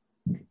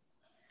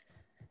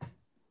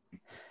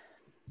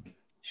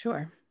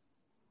 Sure.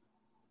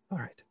 All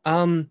right.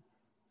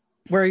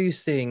 Where are you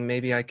staying?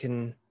 Maybe I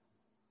can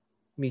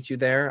meet you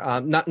there.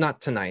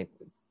 Not tonight.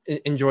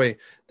 Enjoy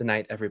the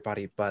night,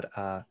 everybody, but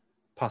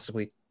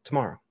possibly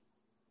tomorrow.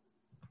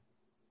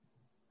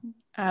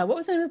 What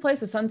was the name of the place?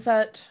 The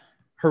Sunset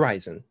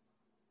Horizon.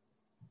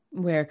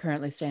 We're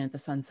currently staying at the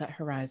Sunset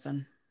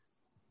Horizon.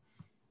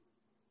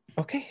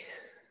 Okay.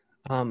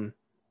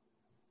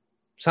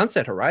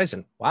 Sunset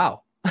Horizon.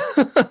 Wow.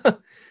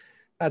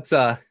 That's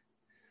a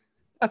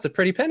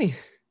pretty penny.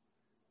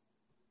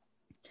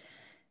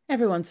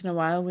 Every once in a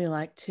while, we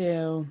like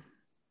to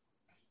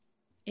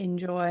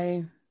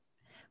enjoy.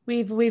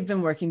 We've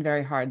been working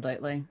very hard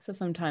lately, so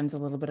sometimes a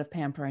little bit of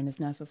pampering is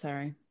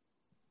necessary.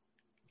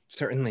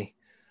 Certainly.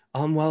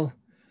 Well,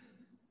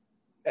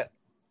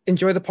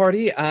 enjoy the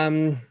party.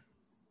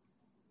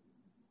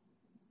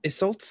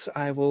 Isolt,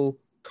 I will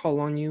call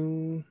on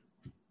you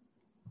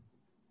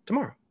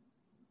tomorrow.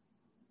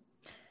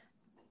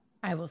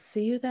 I will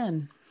see you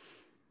then.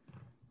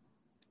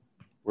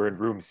 We're in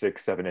room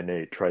 6, 7, and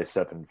 8. Try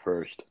 7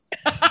 first.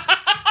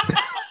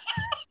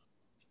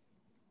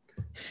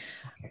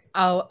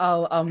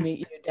 I'll meet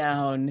you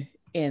down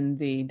in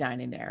the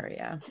dining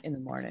area in the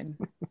morning.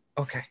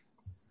 Okay.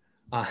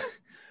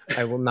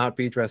 I will not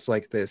be dressed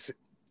like this.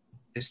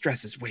 This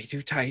dress is way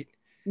too tight.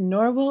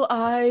 Nor will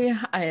I.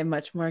 I am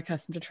much more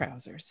accustomed to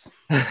trousers.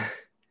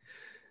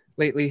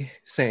 Lately,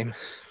 same.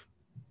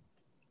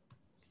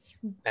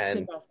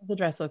 And the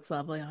dress looks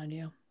lovely on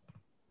you.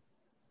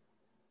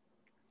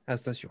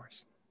 As does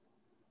yours.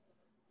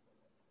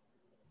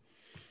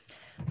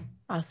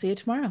 I'll see you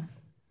tomorrow.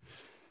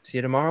 See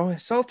you tomorrow.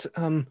 Salt,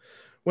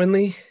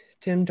 Winley,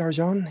 Tim,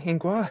 Darjan,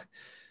 Ingua.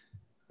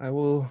 I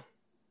will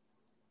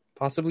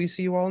possibly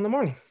see you all in the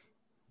morning.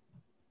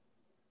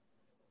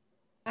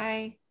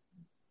 Bye.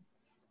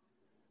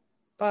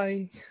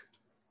 Bye.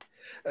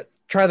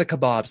 Try the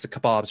kebabs. The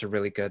kebabs are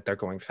really good. They're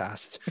going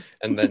fast.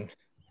 And then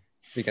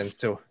begins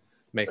to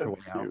make her way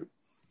out.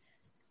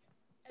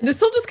 And this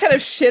will just kind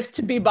of shifts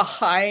to be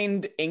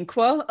behind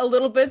Inqua a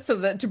little bit so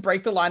that to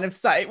break the line of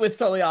sight with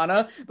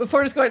Soliana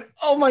before just going,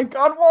 oh my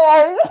God,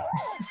 why?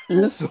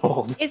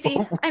 Isolde. Izzy,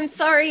 I'm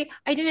sorry.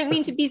 I didn't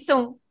mean to be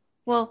so,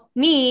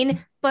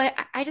 mean, but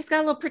I just got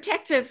a little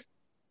protective.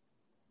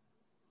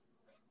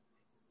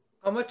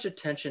 How much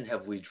attention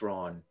have we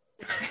drawn?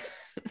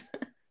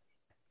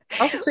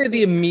 I would say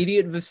the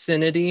immediate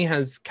vicinity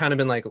has kind of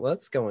been like,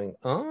 what's going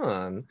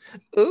on?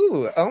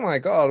 Ooh, oh my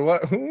God,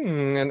 what?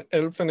 An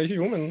elf and a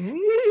human.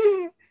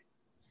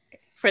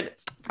 For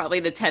probably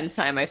the 10th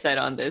time I've said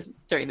on this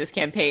during this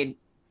campaign,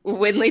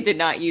 Winley did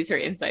not use her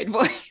inside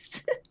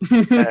voice.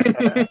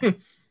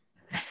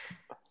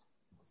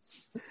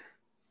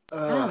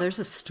 Oh, there's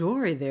a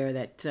story there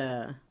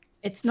that...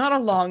 It's not a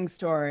long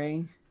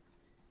story.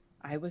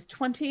 I was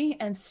 20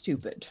 and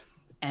stupid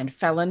and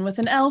fell in with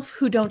an elf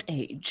who don't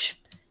age.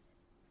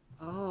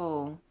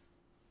 Oh.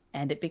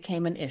 And it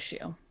became an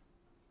issue.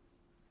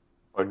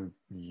 On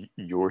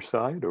your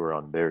side or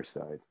on their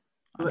side?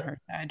 On her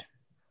side.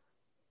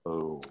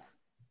 Oh.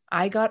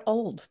 I got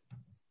old.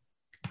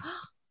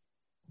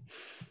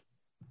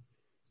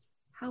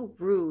 How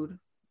rude.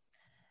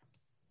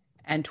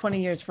 And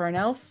 20 years for an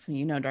elf,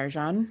 you know,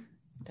 Darjan,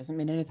 doesn't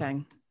mean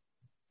anything.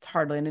 It's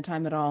hardly any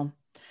time at all.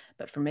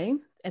 But for me,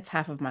 it's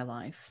half of my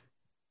life.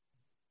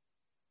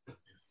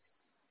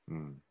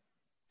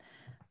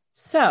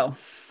 So,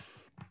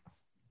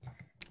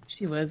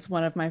 she was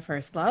one of my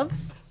first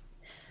loves.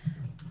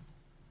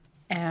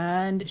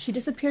 And she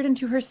disappeared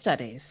into her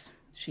studies.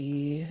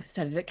 She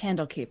studied at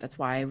Candlekeep. That's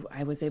why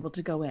I was able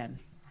to go in.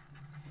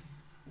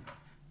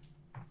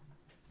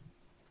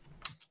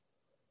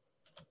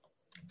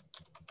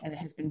 And it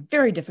has been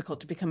very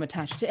difficult to become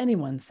attached to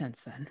anyone since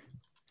then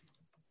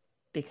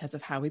because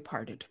of how we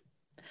parted.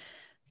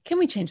 Can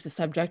we change the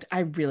subject? I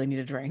really need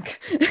a drink.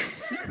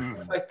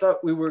 I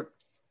thought we were...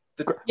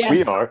 Yes.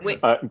 We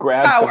are.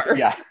 Grab Power. something.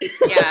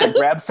 Yeah.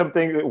 Grab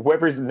something.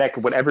 Whoever's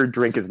next, whatever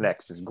drink is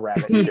next, just grab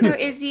it. Thank you,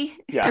 Izzy.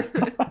 Yeah.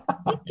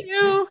 Thank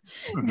you.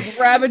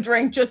 Grab a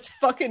drink, just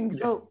fucking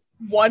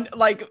one.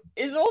 Like,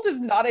 Isolde is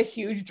not a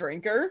huge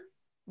drinker.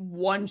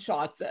 One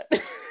shots it.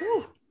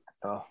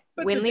 Oh.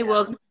 Winley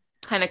will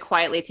kind of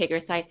quietly take her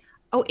aside.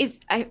 Oh,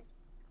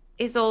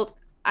 Isolde,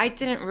 I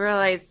didn't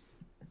realize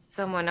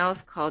someone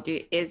else called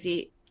you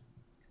Izzy.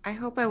 I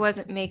hope I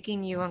wasn't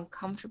making you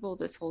uncomfortable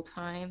this whole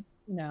time.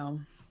 No.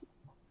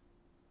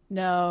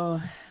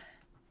 The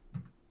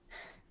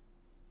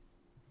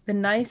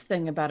nice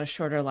thing about a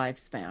shorter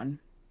lifespan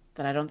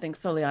that I don't think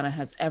Soliana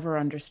has ever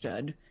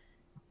understood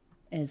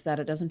is that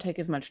it doesn't take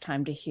as much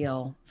time to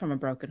heal from a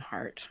broken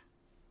heart.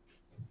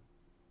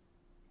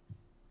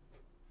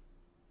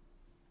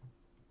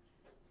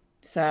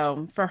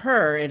 So for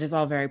her, it is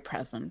all very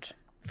present.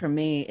 For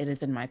me, it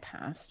is in my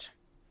past.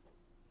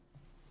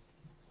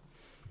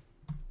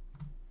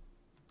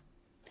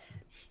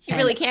 You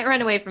really can't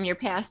run away from your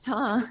past,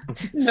 huh?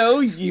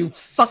 No, you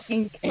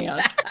fucking can't.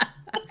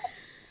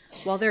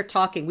 While they're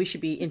talking, we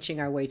should be inching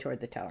our way toward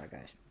the tower,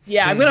 guys.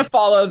 Yeah, I'm going to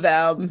follow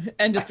them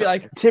and just be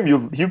like... Tim,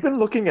 you've been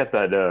looking at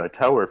that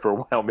tower for a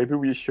while. Maybe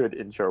we should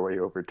inch our way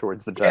over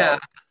towards the tower. Yeah,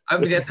 I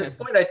mean, at this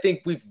point, I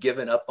think we've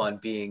given up on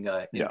being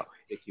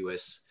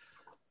inconspicuous.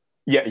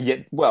 Yeah.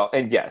 Well,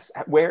 and yes,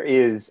 where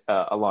is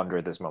Alondra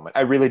at this moment?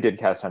 I really did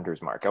cast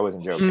Hunter's Mark. I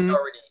wasn't joking.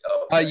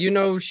 You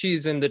know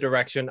she's in the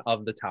direction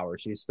of the tower.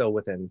 She's still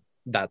within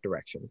that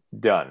direction.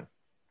 Done.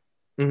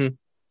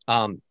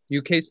 Mm-hmm.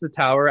 You case the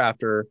tower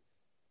after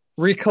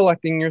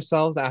recollecting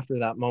yourselves after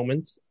that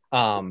moment.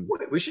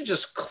 We should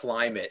just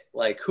climb it.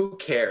 Like, who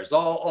cares?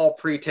 All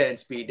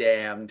pretense be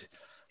damned.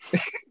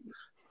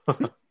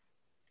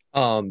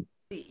 You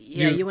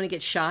want to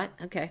get shot?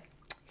 Okay.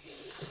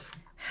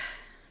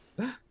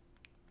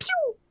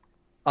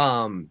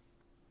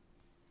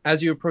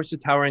 As you approach the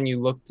tower and you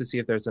look to see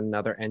if there's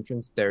another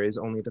entrance, there is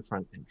only the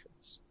front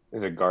entrance.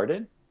 Is it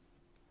guarded?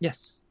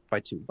 Yes,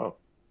 by 2. Oh.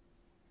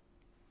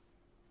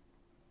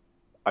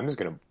 I'm just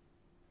gonna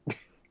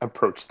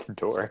approach the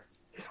door.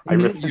 I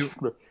really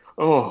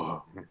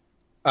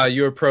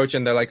you approach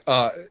and they're like,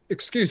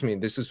 excuse me,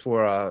 this is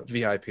for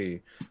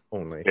VIP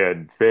only.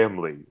 And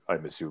family,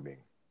 I'm assuming.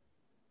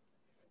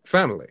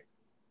 Family.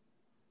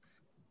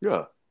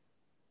 Yeah.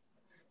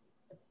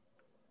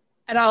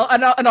 And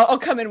I'll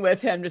come in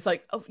with him, just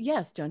like, oh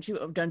yes, don't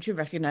you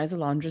recognize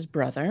Alondra's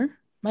brother?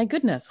 My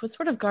goodness, what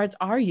sort of guards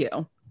are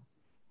you?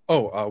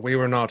 Oh, we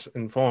were not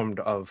informed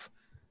of.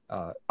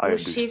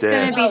 She's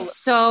gonna be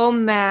so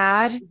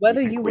mad.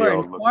 Whether you were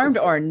informed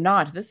or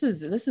not, this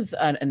is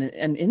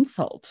an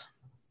insult.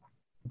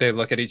 They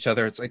look at each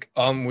other. It's like,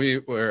 we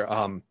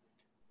were.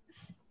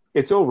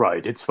 It's all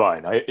right. It's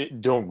fine.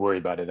 Don't worry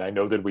about it. I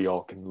know that we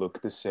all can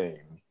look the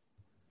same.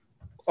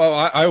 Oh,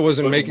 I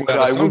wasn't making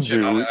that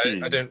assumption.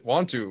 I didn't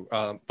want to,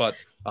 but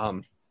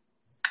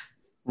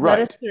right.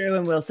 Let us through,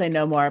 and we'll say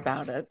no more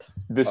about it.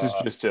 This is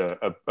just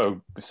a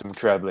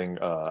traveling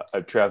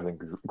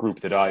group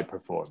that I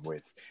perform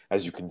with.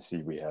 As you can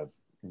see, we have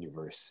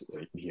numerous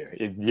here.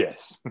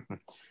 Yes.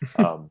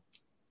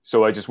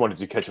 So I just wanted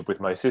to catch up with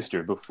my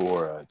sister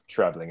before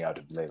traveling out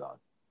of Leyland.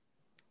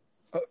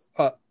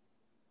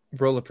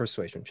 Roll a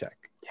persuasion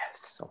check.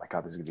 Yes. Oh my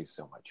God, this is gonna be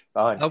so much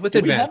fun. With Do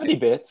advantage. we have any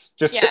bits?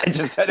 Just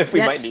if we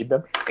might need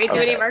them. Wait, do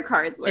any of our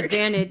cards work?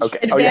 Advantage. Okay.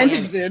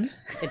 Advantage, dude.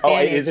 Advantage. Oh,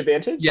 it is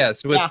advantage?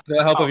 Yes, with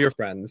the help of your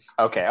friends.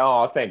 Okay.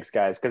 Oh, thanks,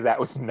 guys, because that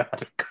was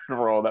not a good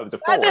roll. That was a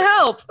 4. Glad to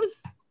help.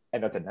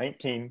 And that's a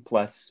 19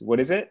 plus, what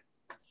is it?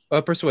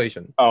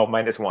 Persuasion. Oh,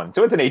 -1.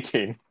 So it's an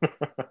 18.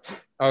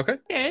 Okay.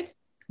 Good.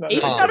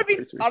 18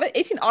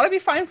 ought to be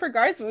fine for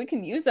guards, but we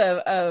can use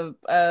a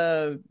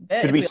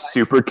bit. Should we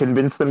super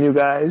convince them, you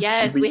guys?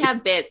 Yes, we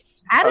have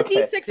bits. Add a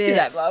D6 to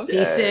that, love.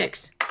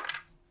 D6.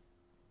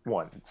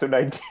 1. So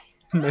 19.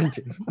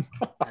 19.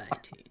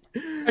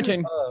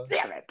 13.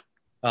 Damn it.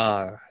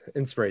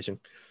 Inspiration.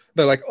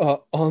 They're like,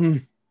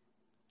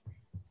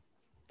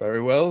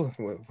 very well.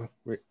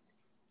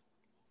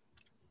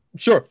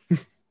 Sure.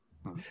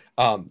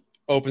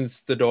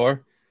 Opens the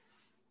door.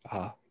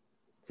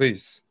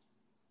 Please.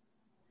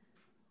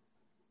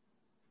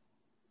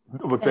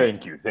 Well,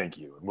 thank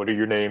you. What are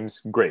your names?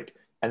 Great.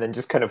 And then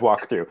just kind of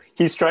walk through.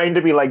 He's trying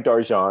to be like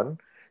Darjan,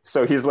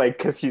 so he's like,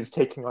 because he's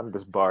taking on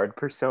this bard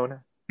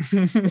persona.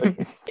 You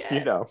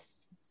know.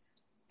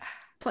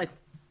 It's like,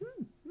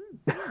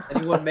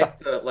 Anyone make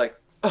the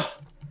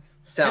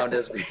sound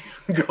as we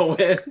go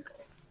in?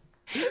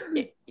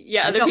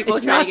 Yeah, other people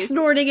it's trying not to get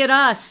snorting at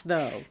us,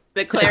 though.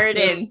 the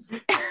Claridans.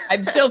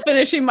 I'm still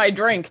finishing my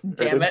drink,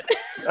 damn it.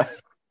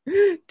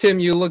 Tim,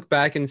 you look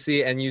back and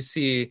see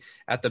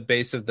at the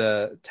base of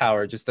the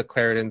tower, just the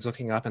Claridans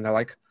looking up, and they're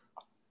like,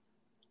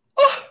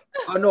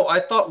 Oh no, I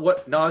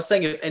was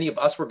saying if any of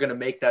us were gonna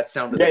make that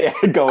sound.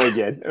 Go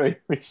again.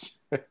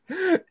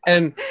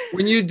 And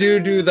when you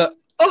do the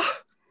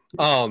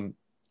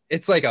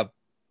it's like a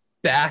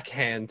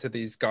backhand to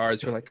these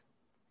guards who are like,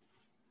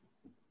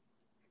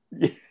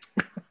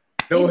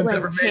 no one's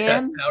ever made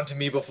that sound to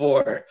me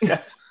before.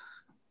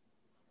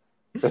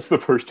 That's the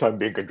first time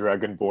being a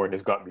Dragonborn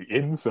has got me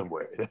in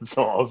somewhere. That's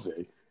all I'll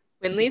say.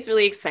 Winley's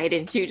really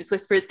excited too, just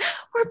whispers,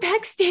 "We're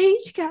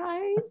backstage,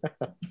 guys."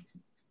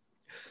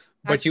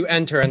 But you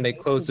enter and they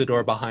close the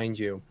door behind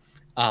you.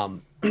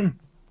 And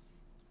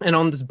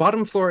on this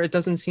bottom floor, it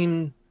doesn't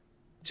seem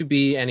to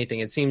be anything.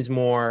 It seems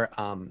more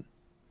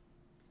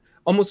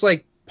almost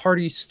like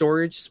party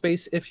storage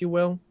space, if you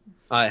will.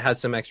 It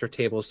has some extra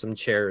tables, some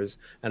chairs,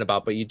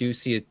 but you do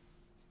see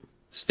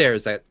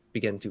stairs that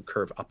begin to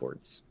curve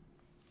upwards.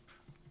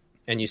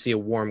 And you see a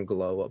warm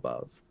glow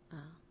above.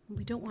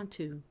 We don't want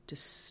to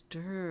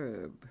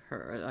disturb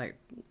her,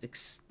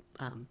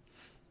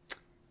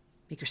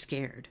 make her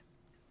scared.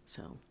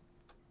 So,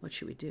 what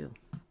should we do?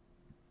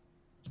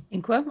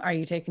 Inqua, are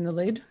you taking the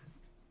lead?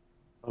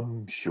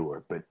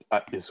 Sure, but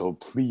so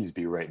please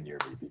be right near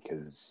me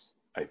because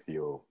I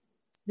feel...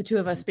 The two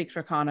of us speak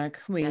Draconic.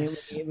 We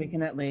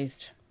can at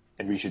least...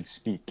 And we should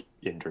speak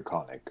in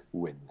Draconic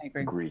when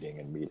greeting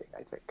and meeting,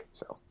 I think,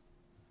 so...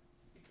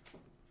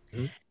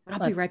 But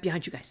I'll be right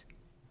behind you guys.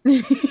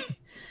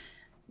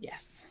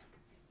 Yes.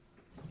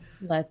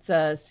 Let's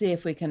see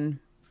if we can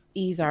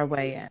ease our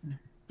way in.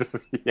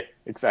 Yeah,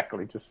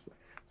 exactly. Just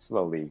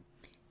slowly.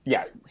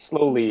 Yeah,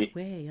 slowly,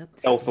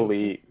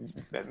 stealthily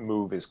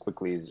move as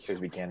quickly as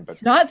we can.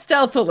 But not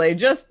stealthily,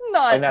 just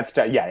not. And that's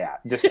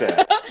just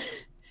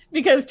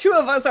because two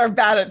of us are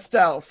bad at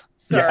stealth,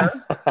 sir.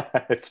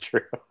 Yeah, it's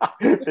true.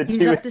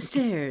 Ease up the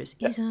stairs.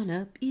 Ease on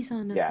up. Ease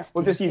on up. Yeah, the stairs.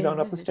 We'll just ease on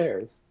up the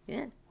stairs.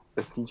 Yeah.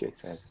 As DJ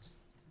said.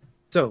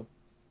 So,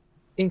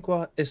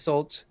 Inqua,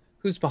 Isolt,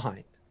 who's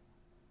behind?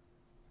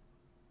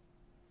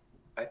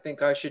 I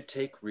think I should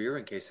take rear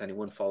in case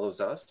anyone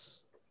follows us.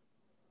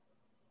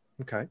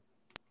 Okay.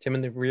 Tim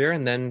in the rear,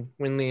 and then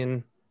Winley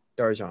and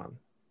Darjan.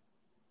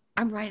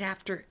 I'm right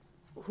after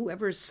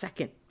whoever's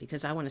second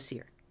because I want to see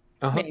her.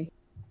 Okay.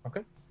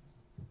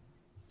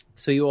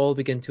 So you all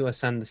begin to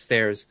ascend the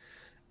stairs,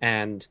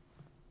 and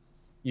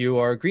you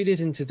are greeted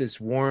into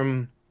this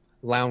warm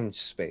lounge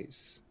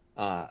space.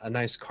 A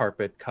nice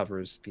carpet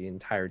covers the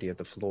entirety of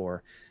the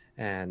floor,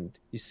 and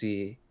you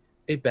see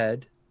a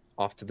bed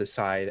off to the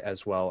side,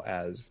 as well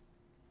as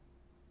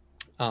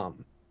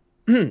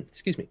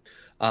excuse me,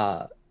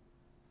 a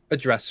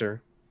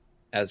dresser,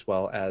 as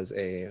well as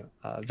a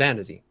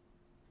vanity.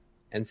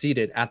 And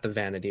seated at the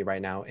vanity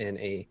right now in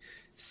a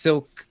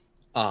silk,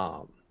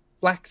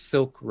 black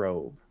silk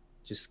robe,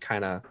 just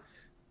kind of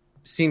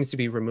seems to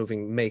be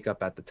removing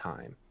makeup at the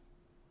time.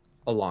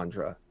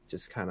 Alondra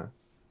just kind of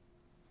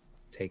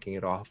taking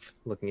it off,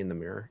 looking in the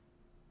mirror.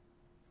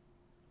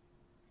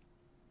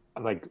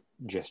 I'm like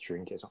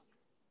gesturing to yourself.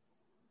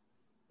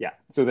 Yeah.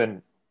 So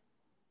then,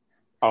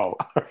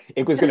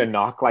 it was gonna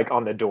knock like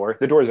on the door.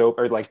 The door's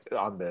open, or like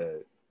on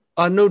the.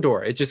 No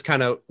door. It just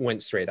kind of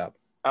went straight up.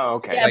 Oh,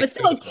 okay. Yeah, but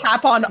still like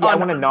tap on. I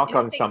want to knock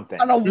on something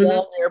on a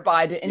wall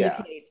nearby to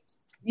indicate.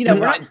 You know,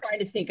 we're not trying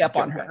to sneak up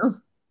on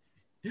her.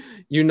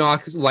 You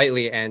knock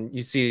lightly, and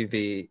you see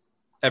the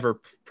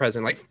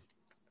ever-present like,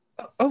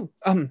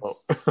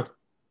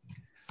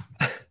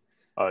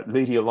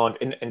 Lady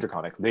Alondra, in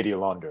Draconic, Lady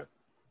Alondra,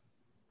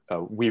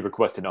 we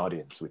request an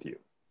audience with you.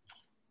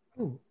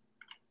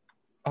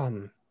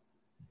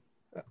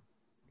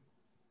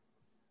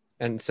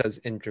 And says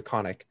in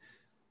Draconic,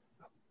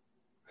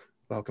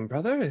 welcome,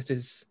 brother. It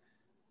is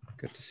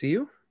good to see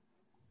you.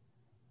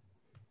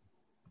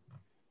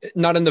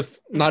 Not in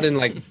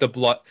like the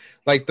blood,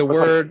 like the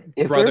word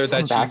like, brother. Is there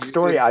that some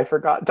backstory I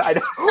forgot?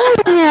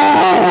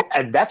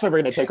 And that's why we're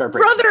gonna take our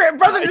break. Brother, in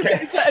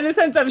the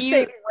sense of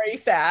same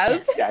race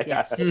as. Yeah,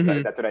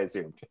 that's what I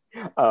assumed.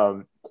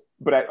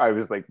 But I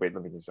was like, wait,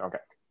 let me just okay.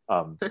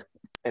 And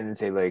then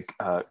say like,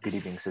 good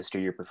evening, sister.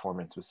 Your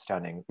performance was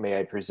stunning. May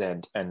I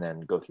present? And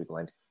then go through the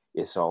line.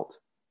 Isolde.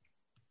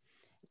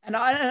 And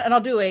I'll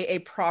do a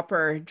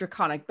proper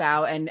Draconic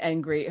bow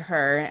and greet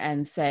her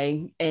and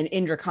say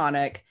in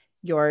Draconic,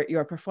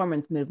 your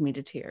performance moved me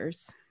to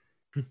tears.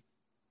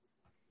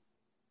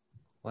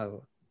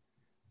 Well,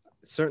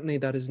 certainly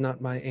that is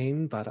not my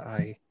aim, but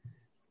I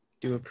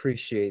do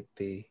appreciate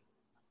the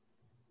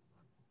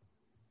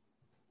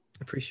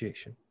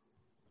appreciation.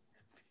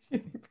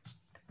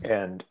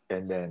 and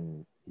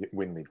then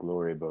Winley,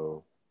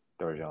 Gloriabo,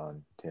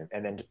 Darjan, Tim,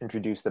 and then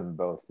introduce them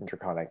both in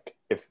Draconic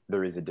if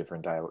there is a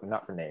different dialect,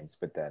 not for names,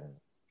 but then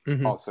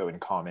also in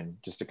common,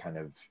 just to kind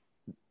of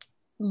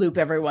loop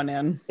everyone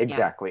in.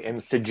 Exactly,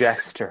 and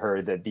suggest to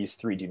her that these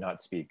three do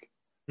not speak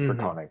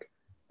Draconic,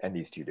 and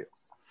these two do.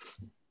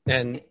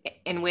 And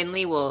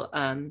Winley will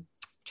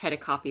try to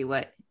copy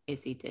what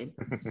Izzy did.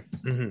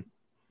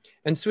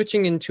 And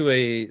switching into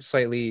a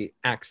slightly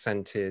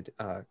accented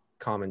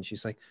common,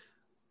 she's like,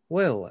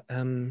 well,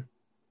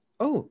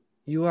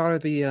 you are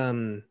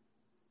the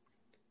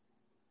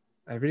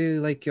I really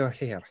like your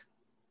hair.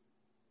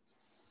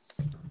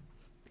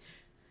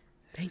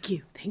 Thank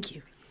you.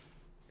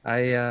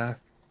 I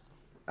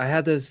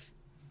had this,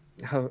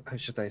 how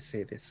should I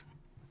say this?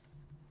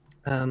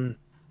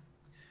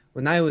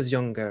 When I was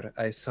younger,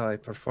 I saw a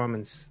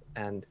performance,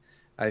 and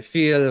I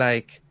feel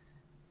like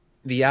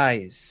the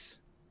eyes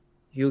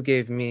you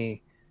gave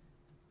me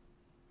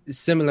is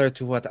similar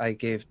to what I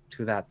gave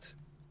to that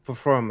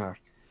performer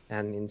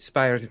and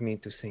inspired me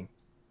to sing.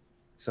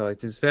 So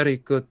it is very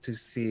good to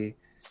see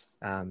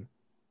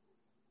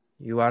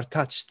you are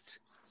touched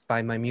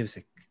by my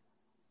music.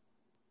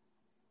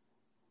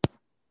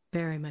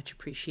 Very much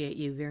appreciate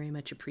you. Very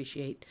much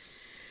appreciate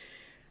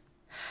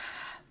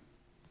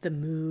the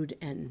mood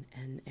and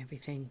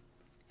everything.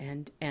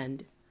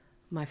 And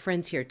my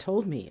friends here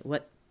told me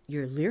what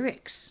your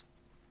lyrics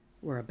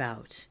were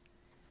about,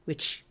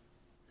 which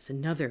is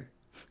another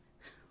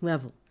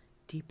level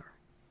deeper.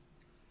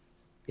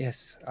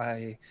 Yes,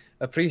 I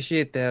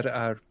appreciate there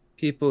are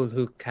people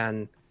who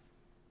can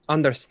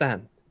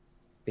understand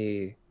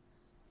the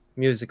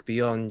music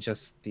beyond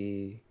just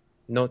the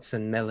notes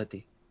and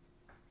melody.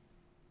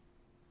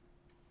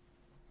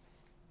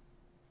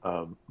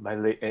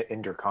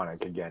 In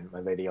Draconic again, my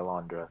Lady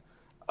Alondra,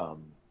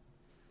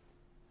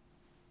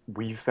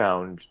 we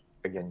found,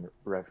 again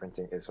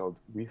referencing Isolde,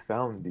 we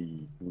found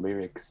the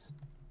lyrics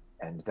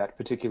and that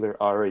particular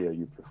aria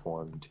you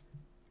performed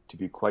to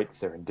be quite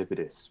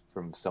serendipitous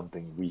from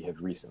something we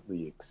have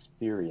recently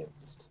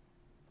experienced.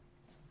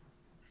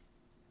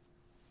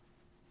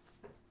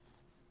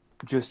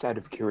 Just out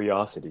of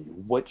curiosity,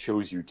 what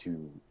chose you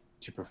to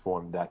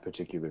perform that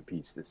particular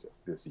piece this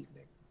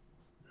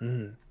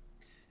evening?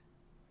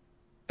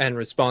 And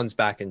responds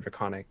back in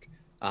Draconic.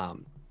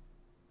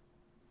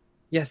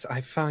 Yes,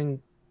 I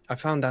found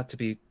that to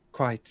be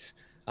quite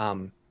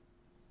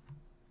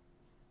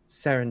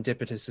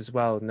serendipitous as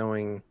well,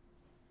 knowing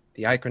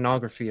the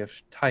iconography of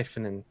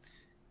Typhon and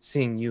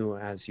seeing you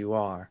as you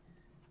are.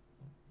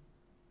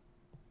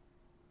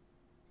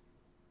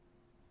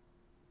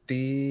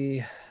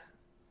 The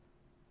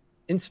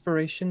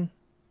inspiration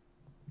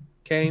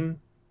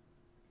came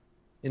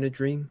in a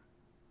dream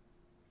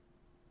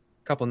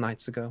a couple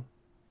nights ago.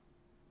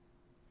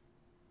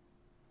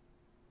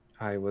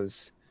 I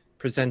was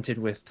presented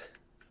with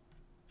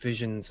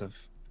visions of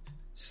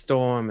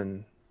storm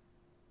and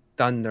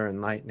thunder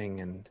and lightning,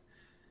 and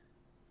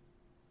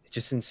it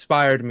just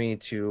inspired me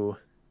to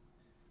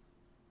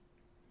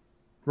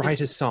write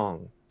a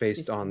song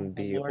based on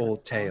the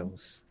old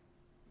tales.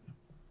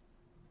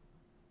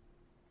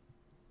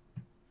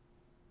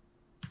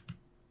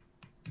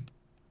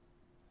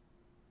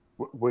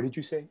 What did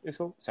you say,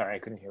 Isol? Sorry, I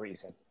couldn't hear what you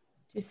said.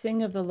 To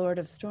sing of the Lord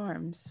of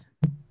Storms.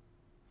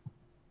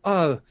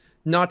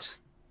 Not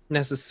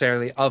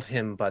necessarily of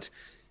him, but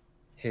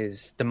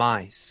his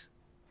demise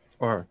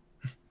or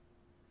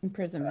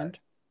imprisonment.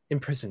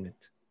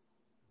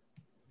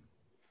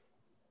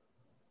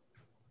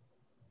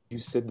 You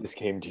said this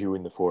came to you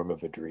in the form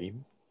of a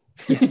dream?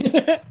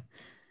 Yes.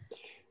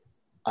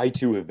 I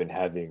too have been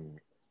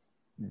having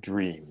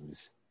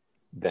dreams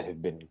that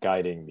have been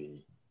guiding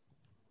me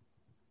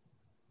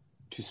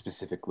to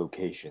specific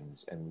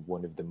locations, and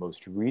one of the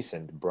most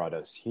recent brought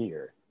us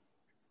here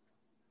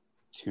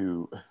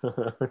to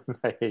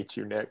I hate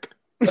you, Nick.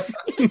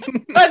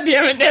 God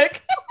damn it,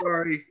 Nick.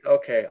 Sorry.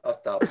 Okay, I'll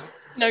stop.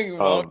 No, you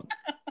won't.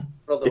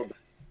 For a little bit.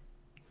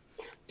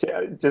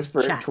 Just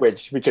for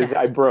Twitch, because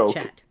I broke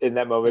in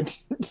that moment.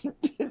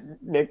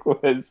 Nick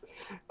was,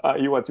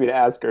 he wants me to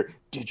ask her,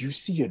 did you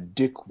see a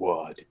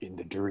dickwad in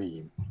the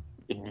dream?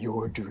 In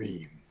your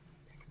dream?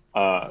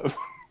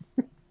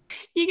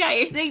 You got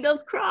your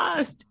signals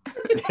crossed.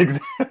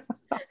 Exactly.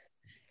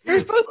 You're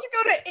supposed to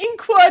go to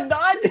Inkwad,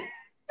 not...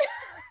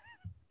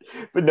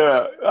 But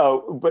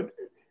no, but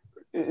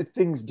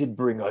things did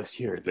bring us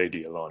here,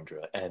 Lady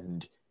Alondra,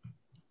 and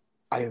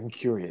I am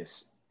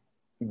curious,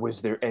 were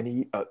there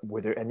any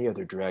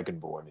other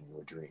Dragonborn in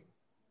your dream?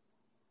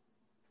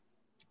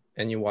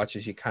 And you watch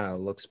as she kind of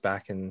looks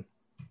back and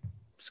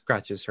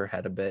scratches her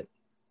head a bit.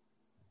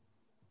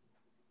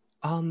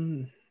 No.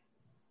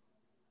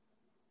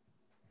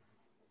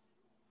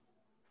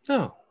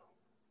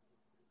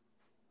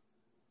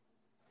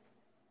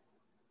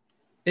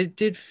 It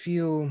did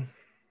felt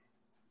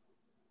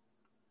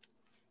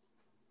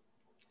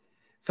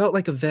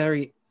like a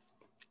very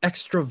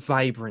extra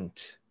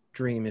vibrant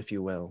dream, if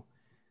you will.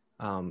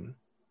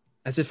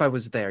 As if I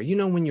was there. You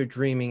know, when you're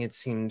dreaming, it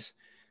seems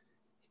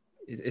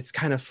it's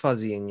kind of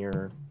fuzzy and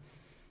you're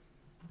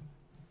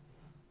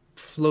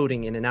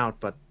floating in and out,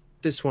 but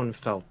this one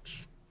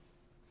felt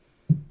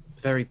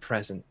very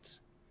present,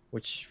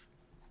 which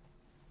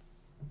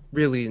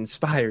really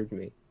inspired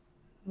me.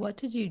 What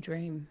did you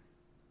dream?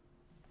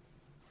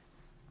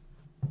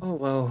 Oh,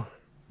 well,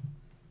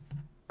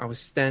 I was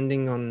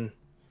standing on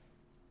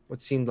what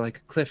seemed like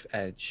a cliff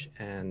edge,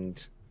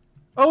 and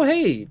oh,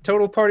 hey,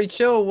 Total Party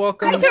Chill,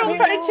 welcome. Hi, Total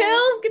Party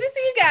Chill. Good to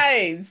see you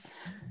guys.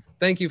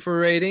 Thank you for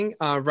rating.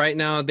 Right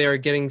now, they're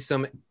getting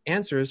some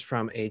answers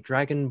from a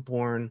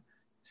Dragonborn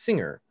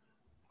singer.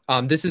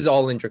 This is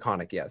all in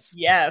Draconic, yes.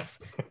 Yes.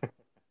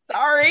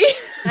 Sorry.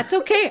 That's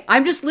okay.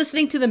 I'm just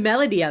listening to the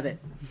melody of it.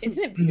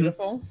 Isn't it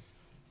beautiful?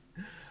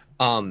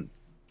 And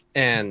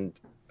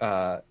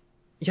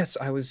yes,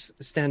 I was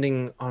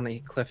standing on a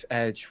cliff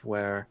edge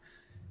where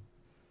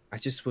I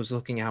just was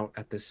looking out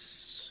at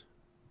this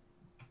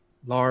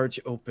large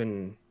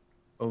open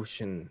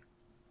ocean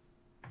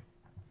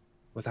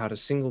without a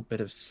single bit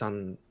of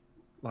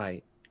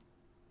sunlight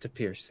to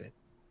pierce it.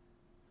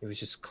 It was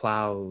just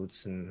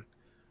clouds and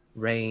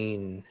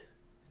rain,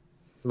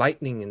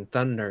 lightning and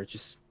thunder,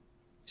 just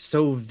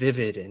so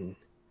vivid and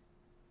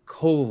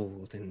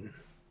cold. And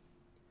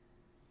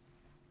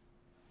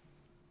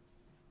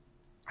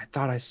I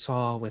thought I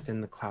saw within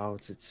the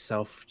clouds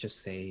itself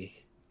just a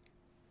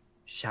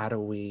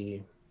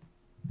shadowy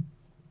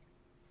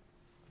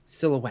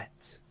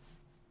silhouette.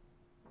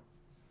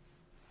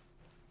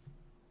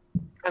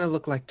 Kind of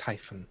looked like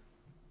Typhon,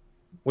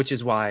 which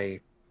is why,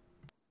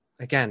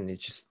 again,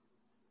 it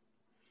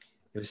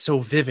was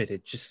so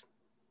vivid.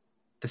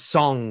 The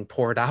song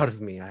poured out of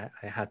me. I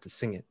had to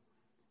sing it.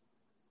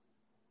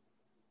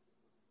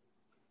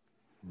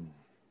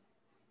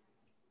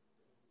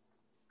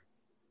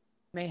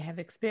 May have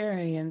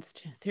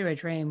experienced through a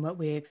dream what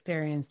we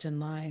experienced in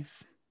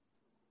life.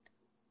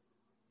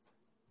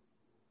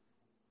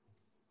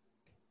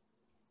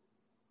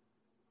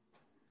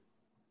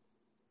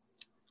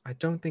 I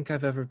don't think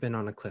I've ever been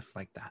on a cliff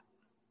like that.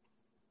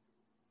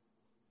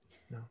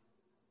 No.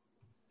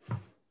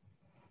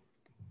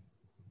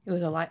 It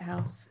was a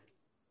lighthouse.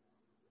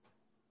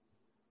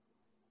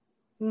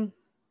 No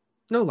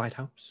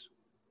lighthouse.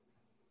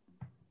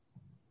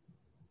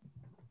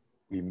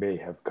 We may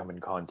have come in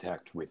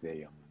contact with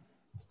a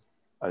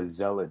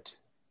zealot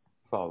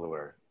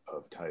follower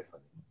of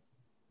Typhon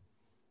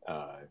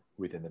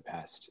within the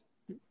past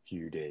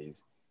few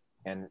days.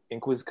 And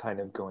Ink was kind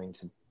of going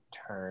to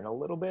turn a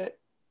little bit,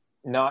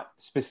 not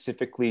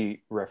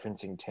specifically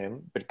referencing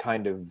Tim, but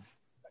kind of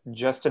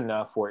just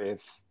enough where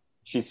if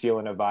she's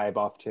feeling a vibe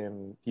off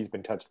Tim, he's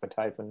been touched by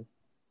Typhon,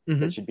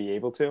 that she'd be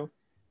able to.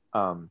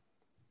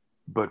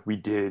 But we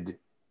did,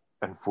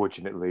 and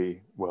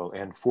fortunately,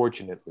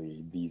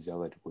 the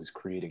zealot was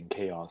creating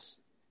chaos.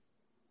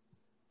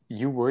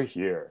 You were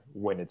here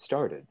when it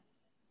started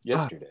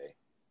yesterday.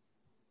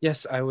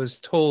 Yes, I was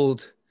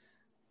told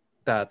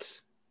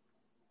that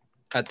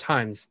at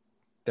times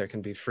there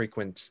can be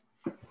frequent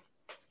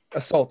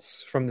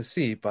assaults from the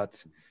sea,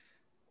 but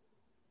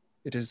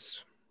it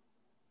is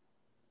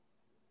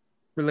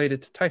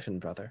related to Typhon,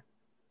 brother?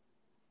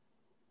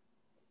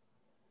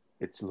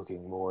 It's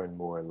looking more and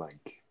more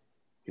like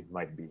it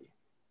might be.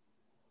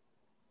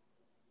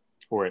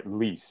 Or at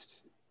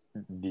least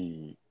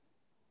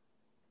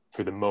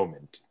for the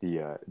moment,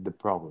 the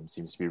problem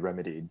seems to be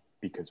remedied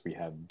because we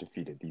have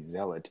defeated the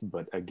Zealot.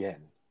 But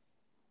again,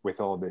 with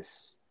all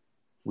this,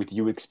 with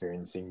you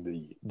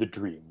experiencing the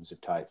dreams of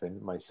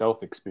Typhon,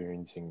 myself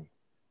experiencing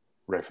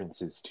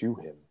references to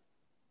him,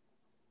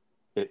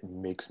 it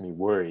makes me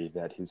worry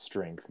that his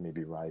strength may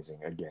be rising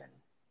again.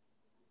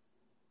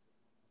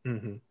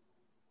 Mm-hmm.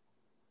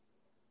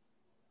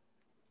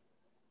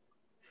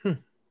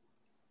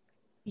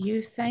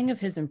 You sang of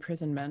his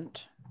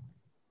imprisonment.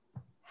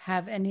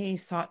 Have any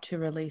sought to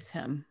release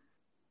him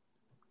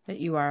that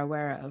you are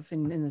aware of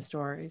in the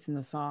stories, in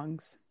the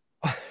songs?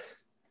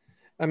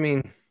 I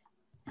mean,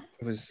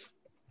 it was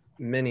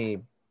many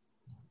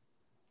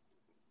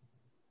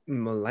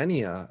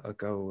millennia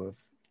ago of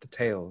the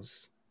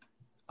tales.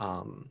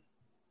 But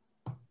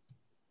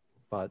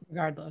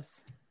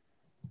regardless,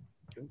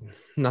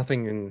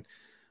 nothing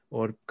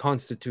would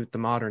constitute the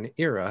modern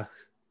era.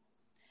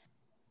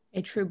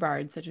 A true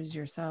bard such as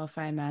yourself,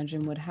 I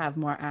imagine, would have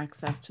more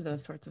access to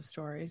those sorts of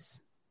stories,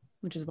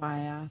 which is why I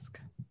ask.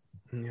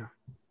 Yeah.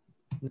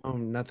 No,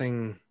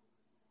 nothing.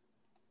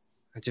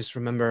 I just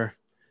remember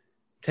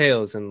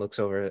tales and looks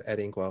over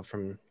at Inkwell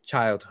from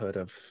childhood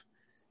of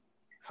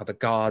how the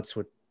gods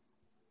would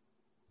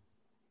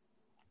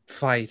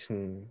fight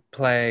and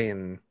play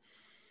and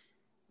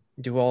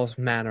do all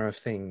manner of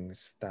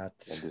things that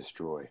and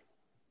destroy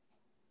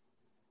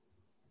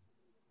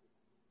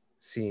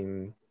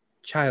seem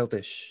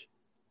childish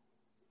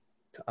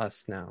to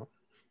us now.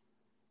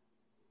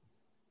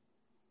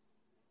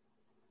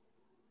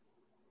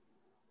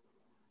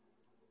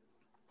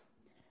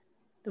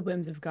 The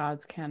whims of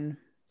gods can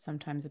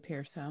sometimes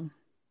appear so.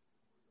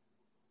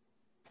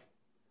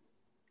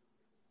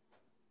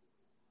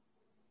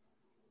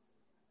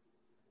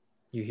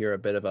 You hear a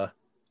bit of a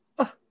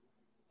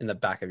in the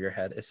back of your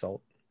head,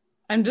 Isolde.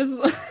 I'm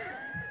just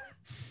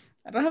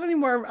I don't have any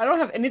more. I don't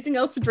have anything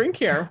else to drink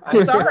here.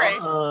 I'm sorry.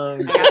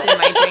 I got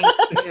my drink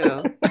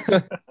too.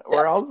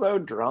 We're all so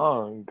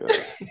drunk.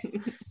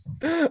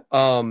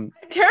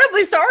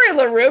 Terribly sorry,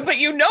 LaRue, but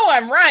you know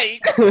I'm right.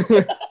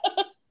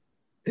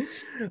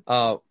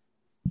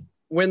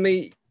 When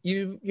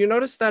you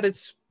notice that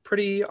it's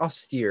pretty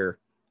austere.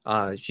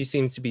 She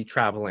seems to be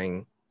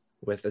traveling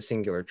with a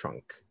singular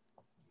trunk,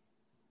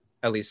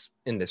 at least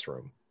in this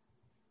room.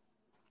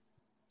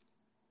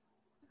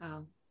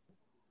 Oh.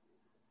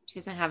 She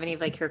doesn't have any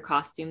of like her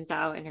costumes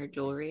out and her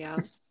jewelry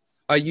out.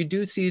 You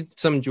do see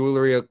some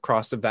jewelry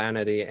across the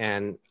vanity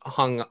and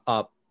hung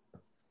up.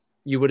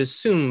 You would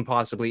assume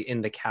possibly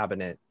in the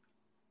cabinet,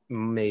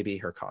 maybe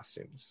her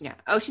costumes. Yeah.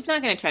 Oh, she's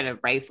not going to try to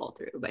rifle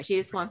through, but she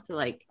just wants to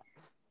like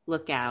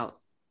look at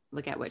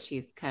what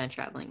she's kind of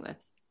traveling with.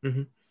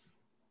 Mm-hmm.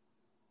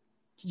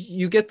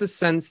 You get the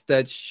sense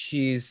that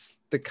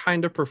she's the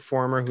kind of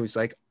performer who's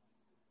like,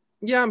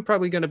 yeah, I'm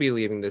probably going to be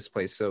leaving this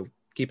place, so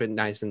keep it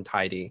nice and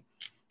tidy.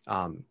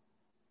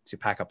 To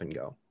pack up and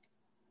go.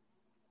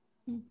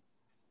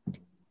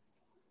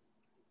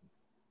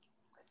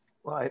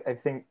 Well, I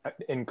think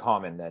in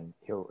common, then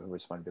he'll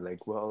respond and be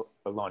like, well,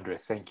 Alondra,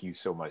 thank you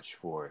so much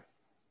for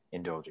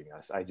indulging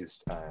us. I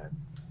just,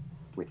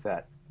 with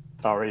that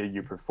aria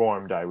you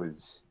performed, I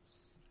was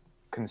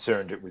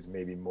concerned it was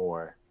maybe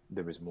more,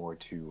 there was more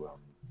to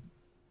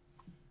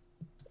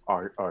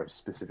our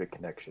specific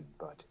connection,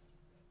 but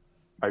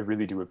I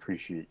really do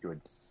appreciate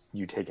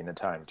you taking the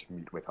time to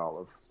meet with all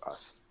of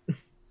us.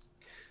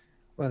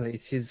 Well,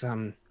 it is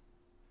a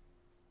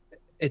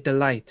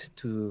delight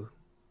to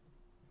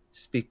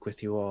speak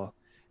with you all,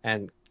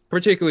 and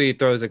particularly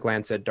throws a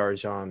glance at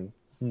Darjan,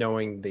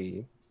 knowing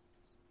the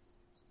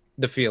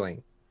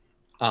feeling.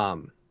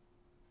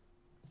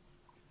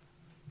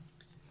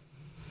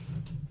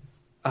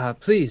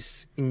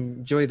 Please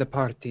enjoy the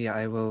party.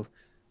 I will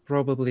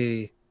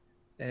probably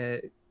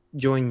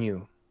join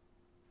you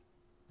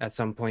at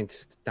some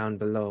point down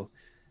below,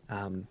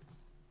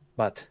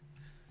 but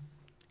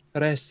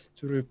rest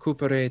to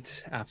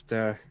recuperate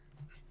after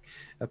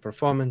a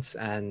performance,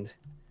 and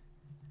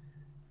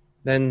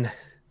then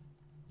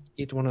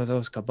eat one of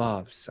those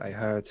kebabs. I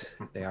heard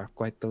they are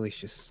quite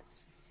delicious.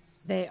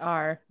 They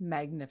are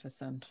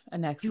magnificent.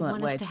 An excellent way to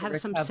You want us to have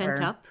some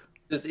sent up?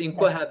 Does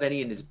Inqua have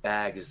any in his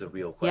bag is the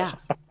real question.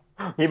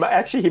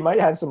 Yeah. He might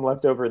have some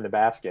left over in the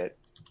basket.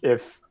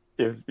 If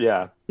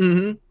yeah.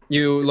 Mm-hmm.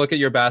 You look at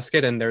your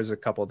basket and there's a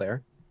couple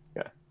there.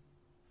 Yeah.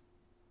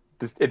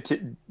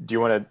 Do you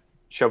want to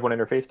shove one in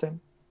her face, Tim?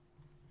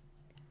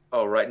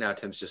 Oh, right now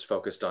Tim's just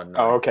focused on.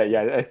 Oh, okay,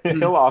 yeah.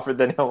 He'll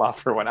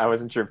offer one. I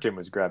wasn't sure if Tim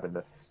was grabbing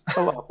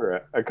he'll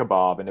offer a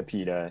kebab and a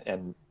pita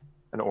and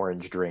an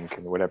orange drink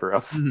and whatever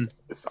else. Mm-hmm.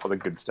 Just all the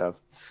good stuff.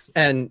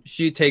 And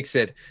she takes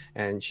it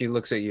and she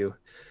looks at you.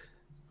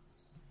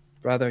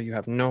 Brother, you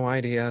have no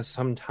idea.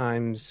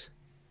 Sometimes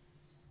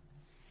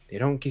they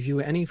don't give you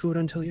any food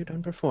until you're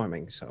done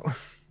performing, so.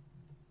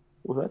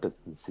 Well, that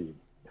doesn't seem.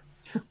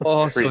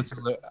 Also,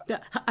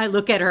 I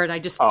look at her and I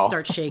just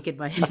start shaking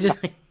my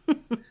head.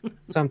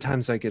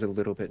 sometimes I get a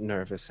little bit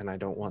nervous and I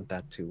don't want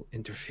that to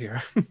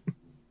interfere.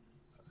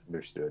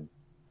 Understood.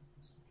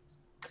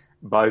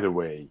 By the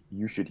way,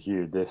 you should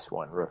hear this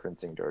one,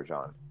 referencing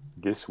Darjan.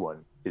 This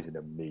one is an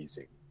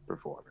amazing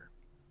performer.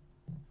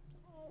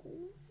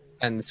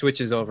 And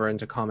switches over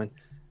into common.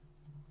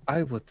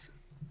 I would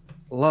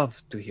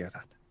love to hear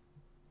that.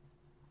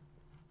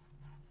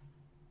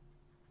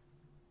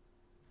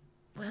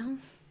 Well,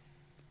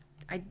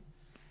 I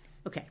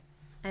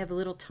have a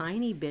little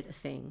tiny bit of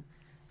thing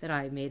that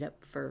I made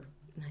up for,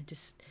 and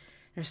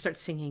I start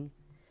singing,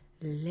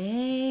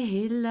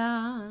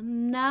 Layla,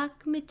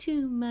 knock me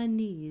to my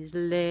knees,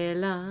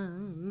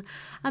 Layla,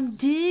 I'm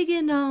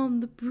digging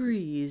on the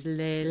breeze,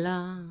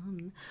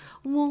 Layla,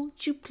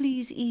 won't you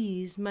please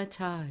ease my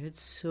tired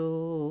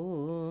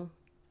soul?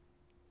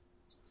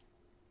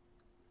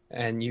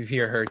 And you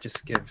hear her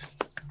just give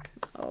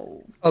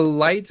a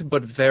light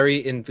but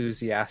very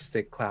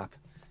enthusiastic clap.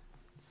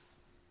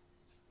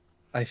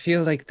 I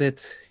feel like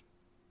that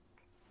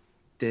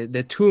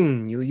the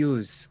tune you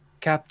use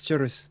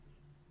captures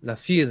the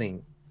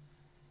feeling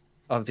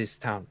of this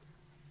town.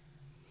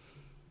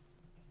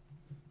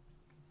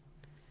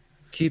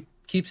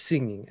 Keep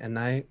singing, and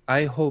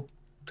I hope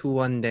to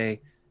one day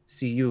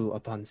see you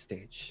upon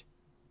stage.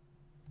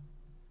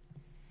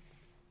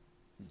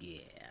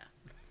 Yeah.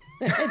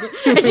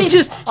 And she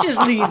just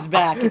leans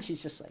back and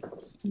she's just like,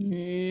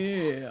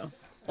 yeah.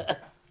 All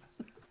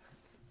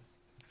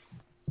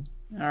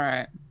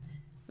right.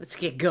 Let's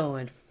get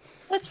going.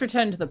 Let's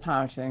return to the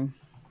party.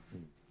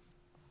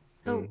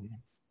 So,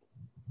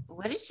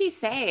 what did she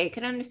say? I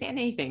couldn't understand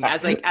anything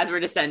as we're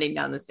descending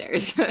down the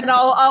stairs. And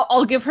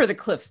I'll give her the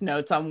Cliff's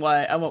notes on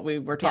what we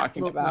were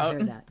talking about.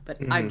 We'll hear that, but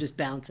I'm just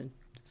bouncing.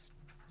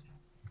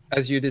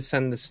 As you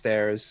descend the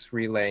stairs,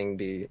 relaying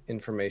the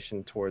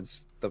information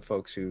towards the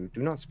folks who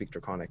do not speak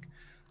Draconic,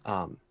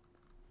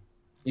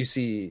 you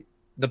see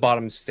the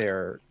bottom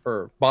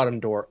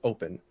door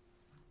open,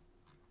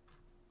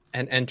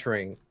 and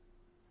entering,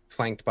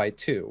 flanked by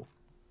two,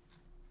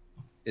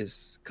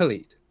 is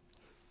Khalid,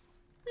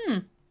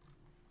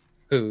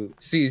 who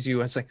sees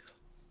you and is like,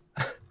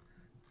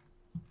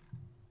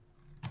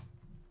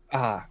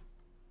 I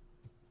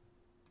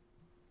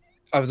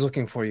was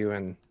looking for you,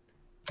 and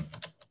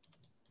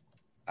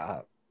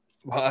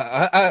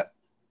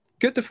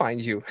good to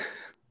find you.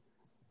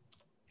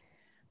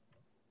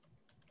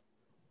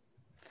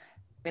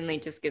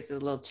 Winley just gives a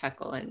little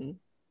chuckle and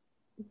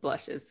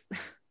blushes.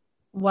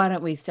 Why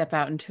don't we step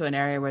out into an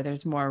area where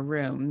there's more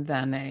room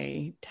than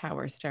a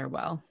tower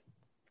stairwell?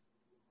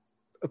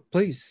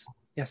 Please,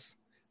 yes.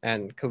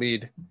 And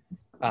Khalid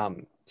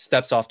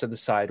steps off to the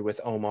side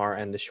with Omar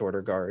and the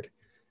shorter guard.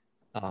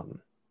 And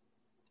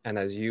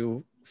as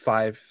you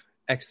five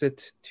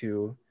exit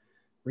to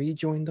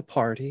rejoin the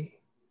party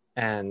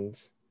and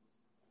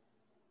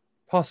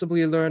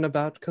possibly learn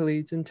about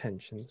Khalid's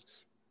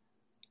intentions,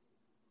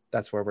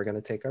 that's where we're going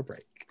to take our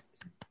break.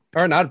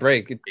 Or not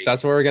break.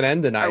 That's where we're going to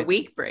end the night. Our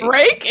week break.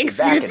 Break?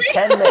 Excuse me?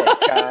 10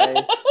 minutes,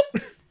 guys.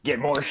 Get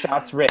more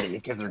shots ready,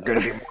 because there's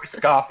going to be more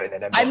scoffing.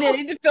 I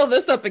need to fill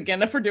this up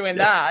again if we're doing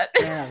that.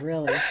 Yeah,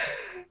 really.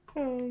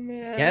 Oh,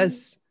 man.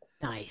 Yes.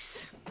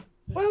 Nice.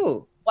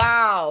 Whoa.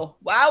 Wow.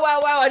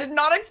 I did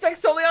not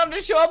expect Soliana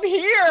to show up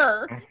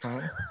here.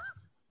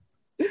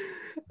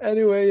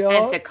 Anyway,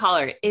 y'all. And to call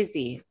her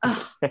Izzy.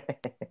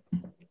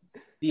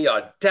 The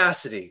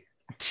audacity.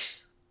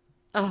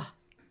 Oh.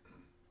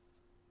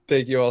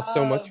 Thank you all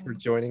so much for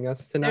joining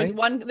us tonight.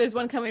 There's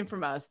one coming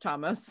from us,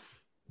 Thomas.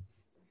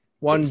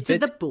 One it's to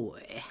the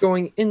boy.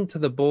 Going into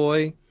the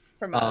boy.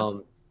 From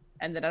us.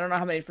 And then I don't know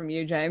how many from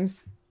you,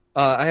 James.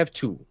 I have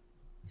 2.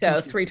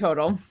 So 3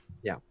 total.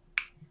 Yeah.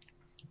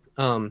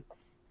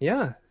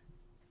 Yeah.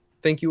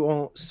 Thank you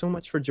all so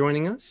much for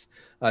joining us.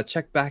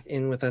 Check back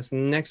in with us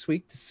next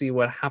week to see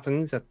what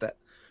happens at the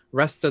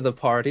rest of the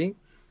party.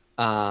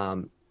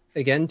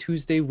 Again,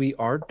 Tuesday we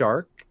are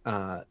dark.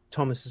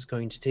 Thomas is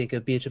going to take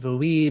a bit of a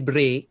wee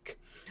break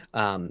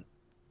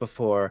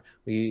before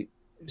we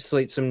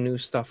slate some new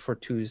stuff for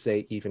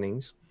Tuesday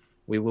evenings.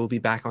 We will be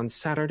back on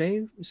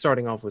Saturday,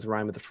 starting off with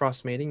Rime of the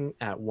Frost Mating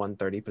at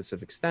 1:30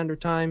 Pacific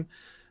Standard Time.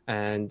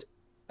 And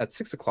at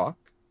 6 o'clock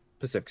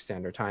Pacific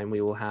Standard Time,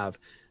 we will have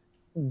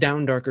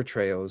Down Darker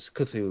Trails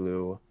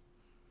Cthulhu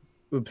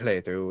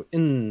playthrough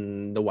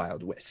in the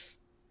Wild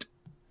West.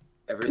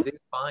 Everything's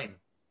fine.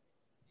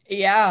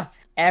 Yeah,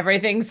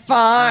 everything's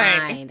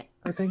fine.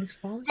 Everything's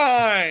fine.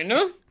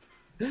 Fine.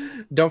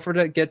 Don't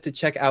forget to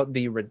check out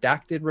the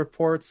redacted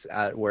reports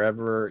at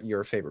wherever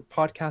your favorite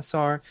podcasts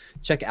are.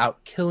 Check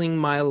out Killing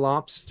My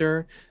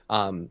Lobster.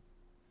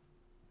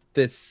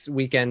 This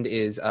weekend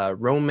is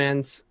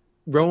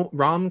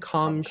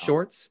rom-com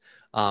shorts.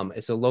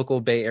 It's a local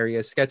Bay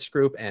Area sketch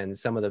group, and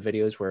some of the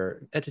videos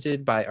were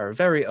edited by our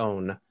very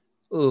own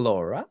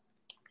Laura.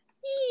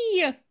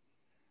 Yeah.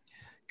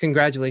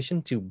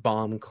 Congratulations to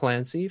Bomb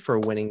Clancy for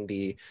winning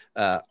the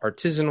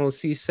artisanal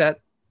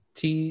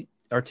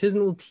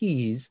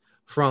teas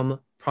from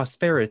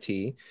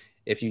Prosperity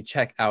If you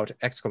check out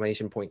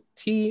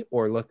 !T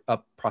or look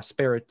up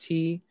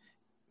Prosperity,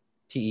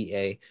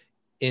 TEA,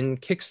 in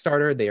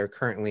Kickstarter, they are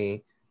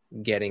currently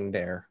getting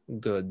their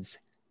goods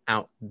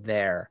out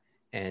there,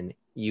 and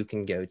you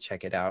can go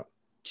check it out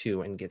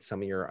too and get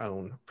some of your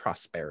own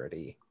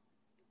prosperity.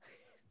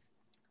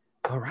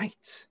 All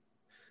right.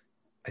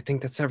 I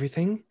think that's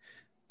everything.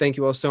 Thank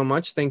you all so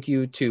much. Thank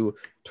you to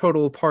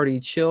Total Party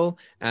Chill,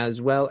 as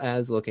well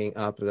as looking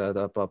up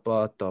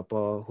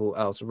who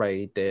else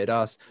rated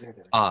us.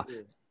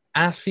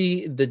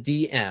 Affy the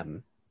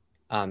DM.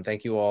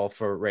 Thank you all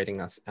for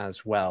rating us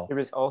as well. There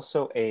was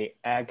also a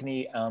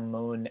Agni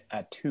Amun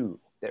Atu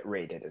that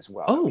rated as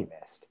well. Oh, we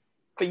missed.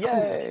 But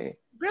yay!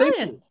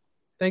 Brilliant.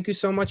 Thank you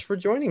so much for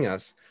joining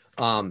us.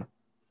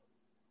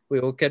 We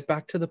will get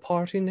back to the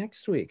party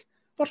next week.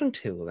 But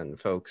until then,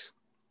 folks,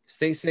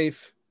 stay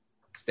safe,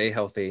 stay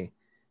healthy,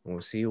 and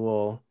we'll see you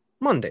all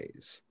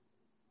Mondays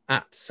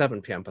at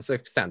 7 p.m.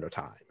 Pacific Standard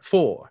Time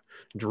for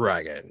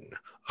Dragon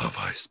of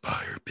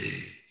Icespire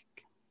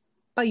Peak.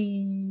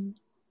 Bye.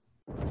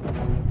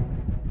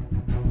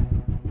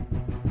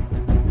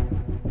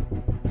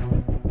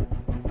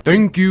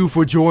 Thank you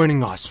for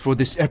joining us for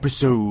this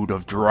episode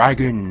of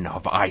Dragon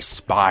of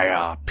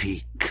Icespire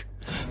Peak.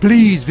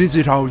 Please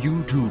visit our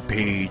YouTube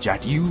page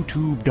at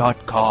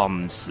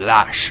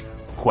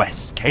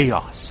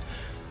youtube.com/QuestChaos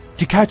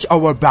to catch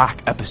our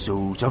back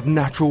episodes of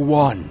Natural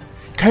One,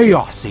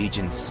 Chaos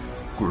Agents,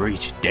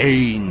 Great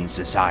Dane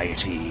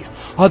Society,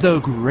 other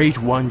great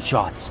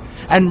one-shots,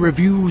 and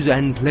reviews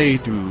and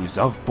playthroughs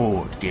of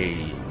board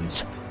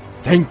games.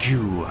 Thank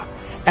you,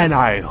 and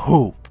I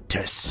hope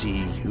to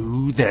see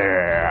you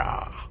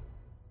there.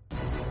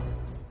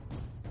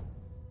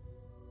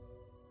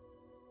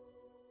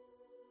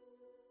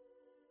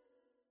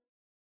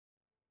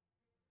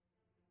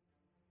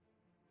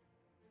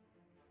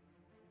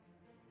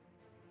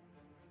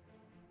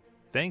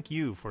 Thank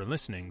you for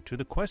listening to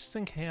the Quests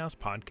and Chaos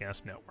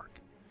Podcast Network.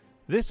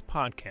 This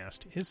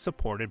podcast is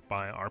supported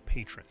by our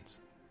patrons,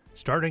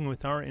 starting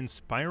with our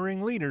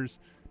inspiring leaders,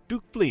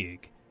 Duke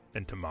Fleeg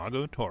and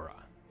Tamago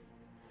Tora.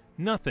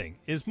 Nothing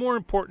is more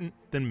important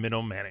than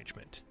middle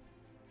management.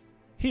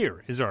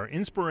 Here is our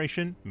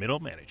inspiration middle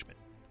management.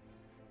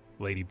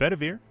 Lady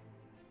Bedivere,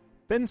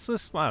 Ben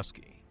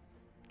Slislawski,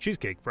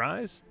 Cheesecake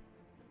Fries,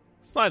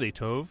 Slyly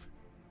Tove,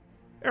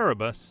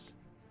 Erebus,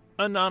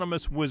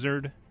 Anonymous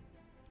Wizard,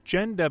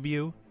 Jen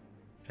W.,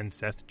 and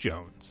Seth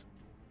Jones.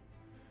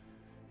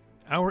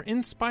 Our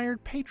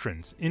inspired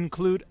patrons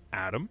include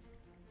Adam,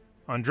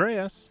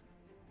 Andreas,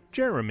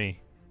 Jeremy,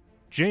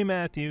 Jay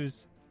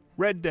Matthews,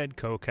 Red Dead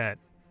Coquette,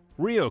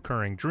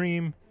 Reoccurring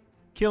Dream,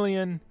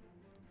 Killian,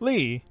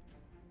 Lee,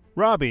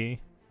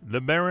 Robbie,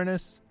 the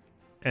Baroness,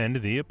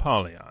 and the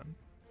Apollyon.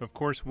 Of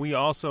course, we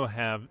also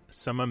have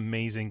some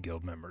amazing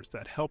guild members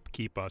that help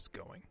keep us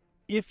going.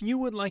 If you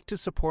would like to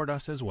support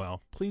us as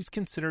well, please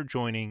consider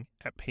joining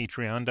at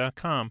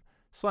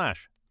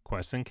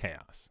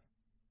patreon.com/questsandchaos.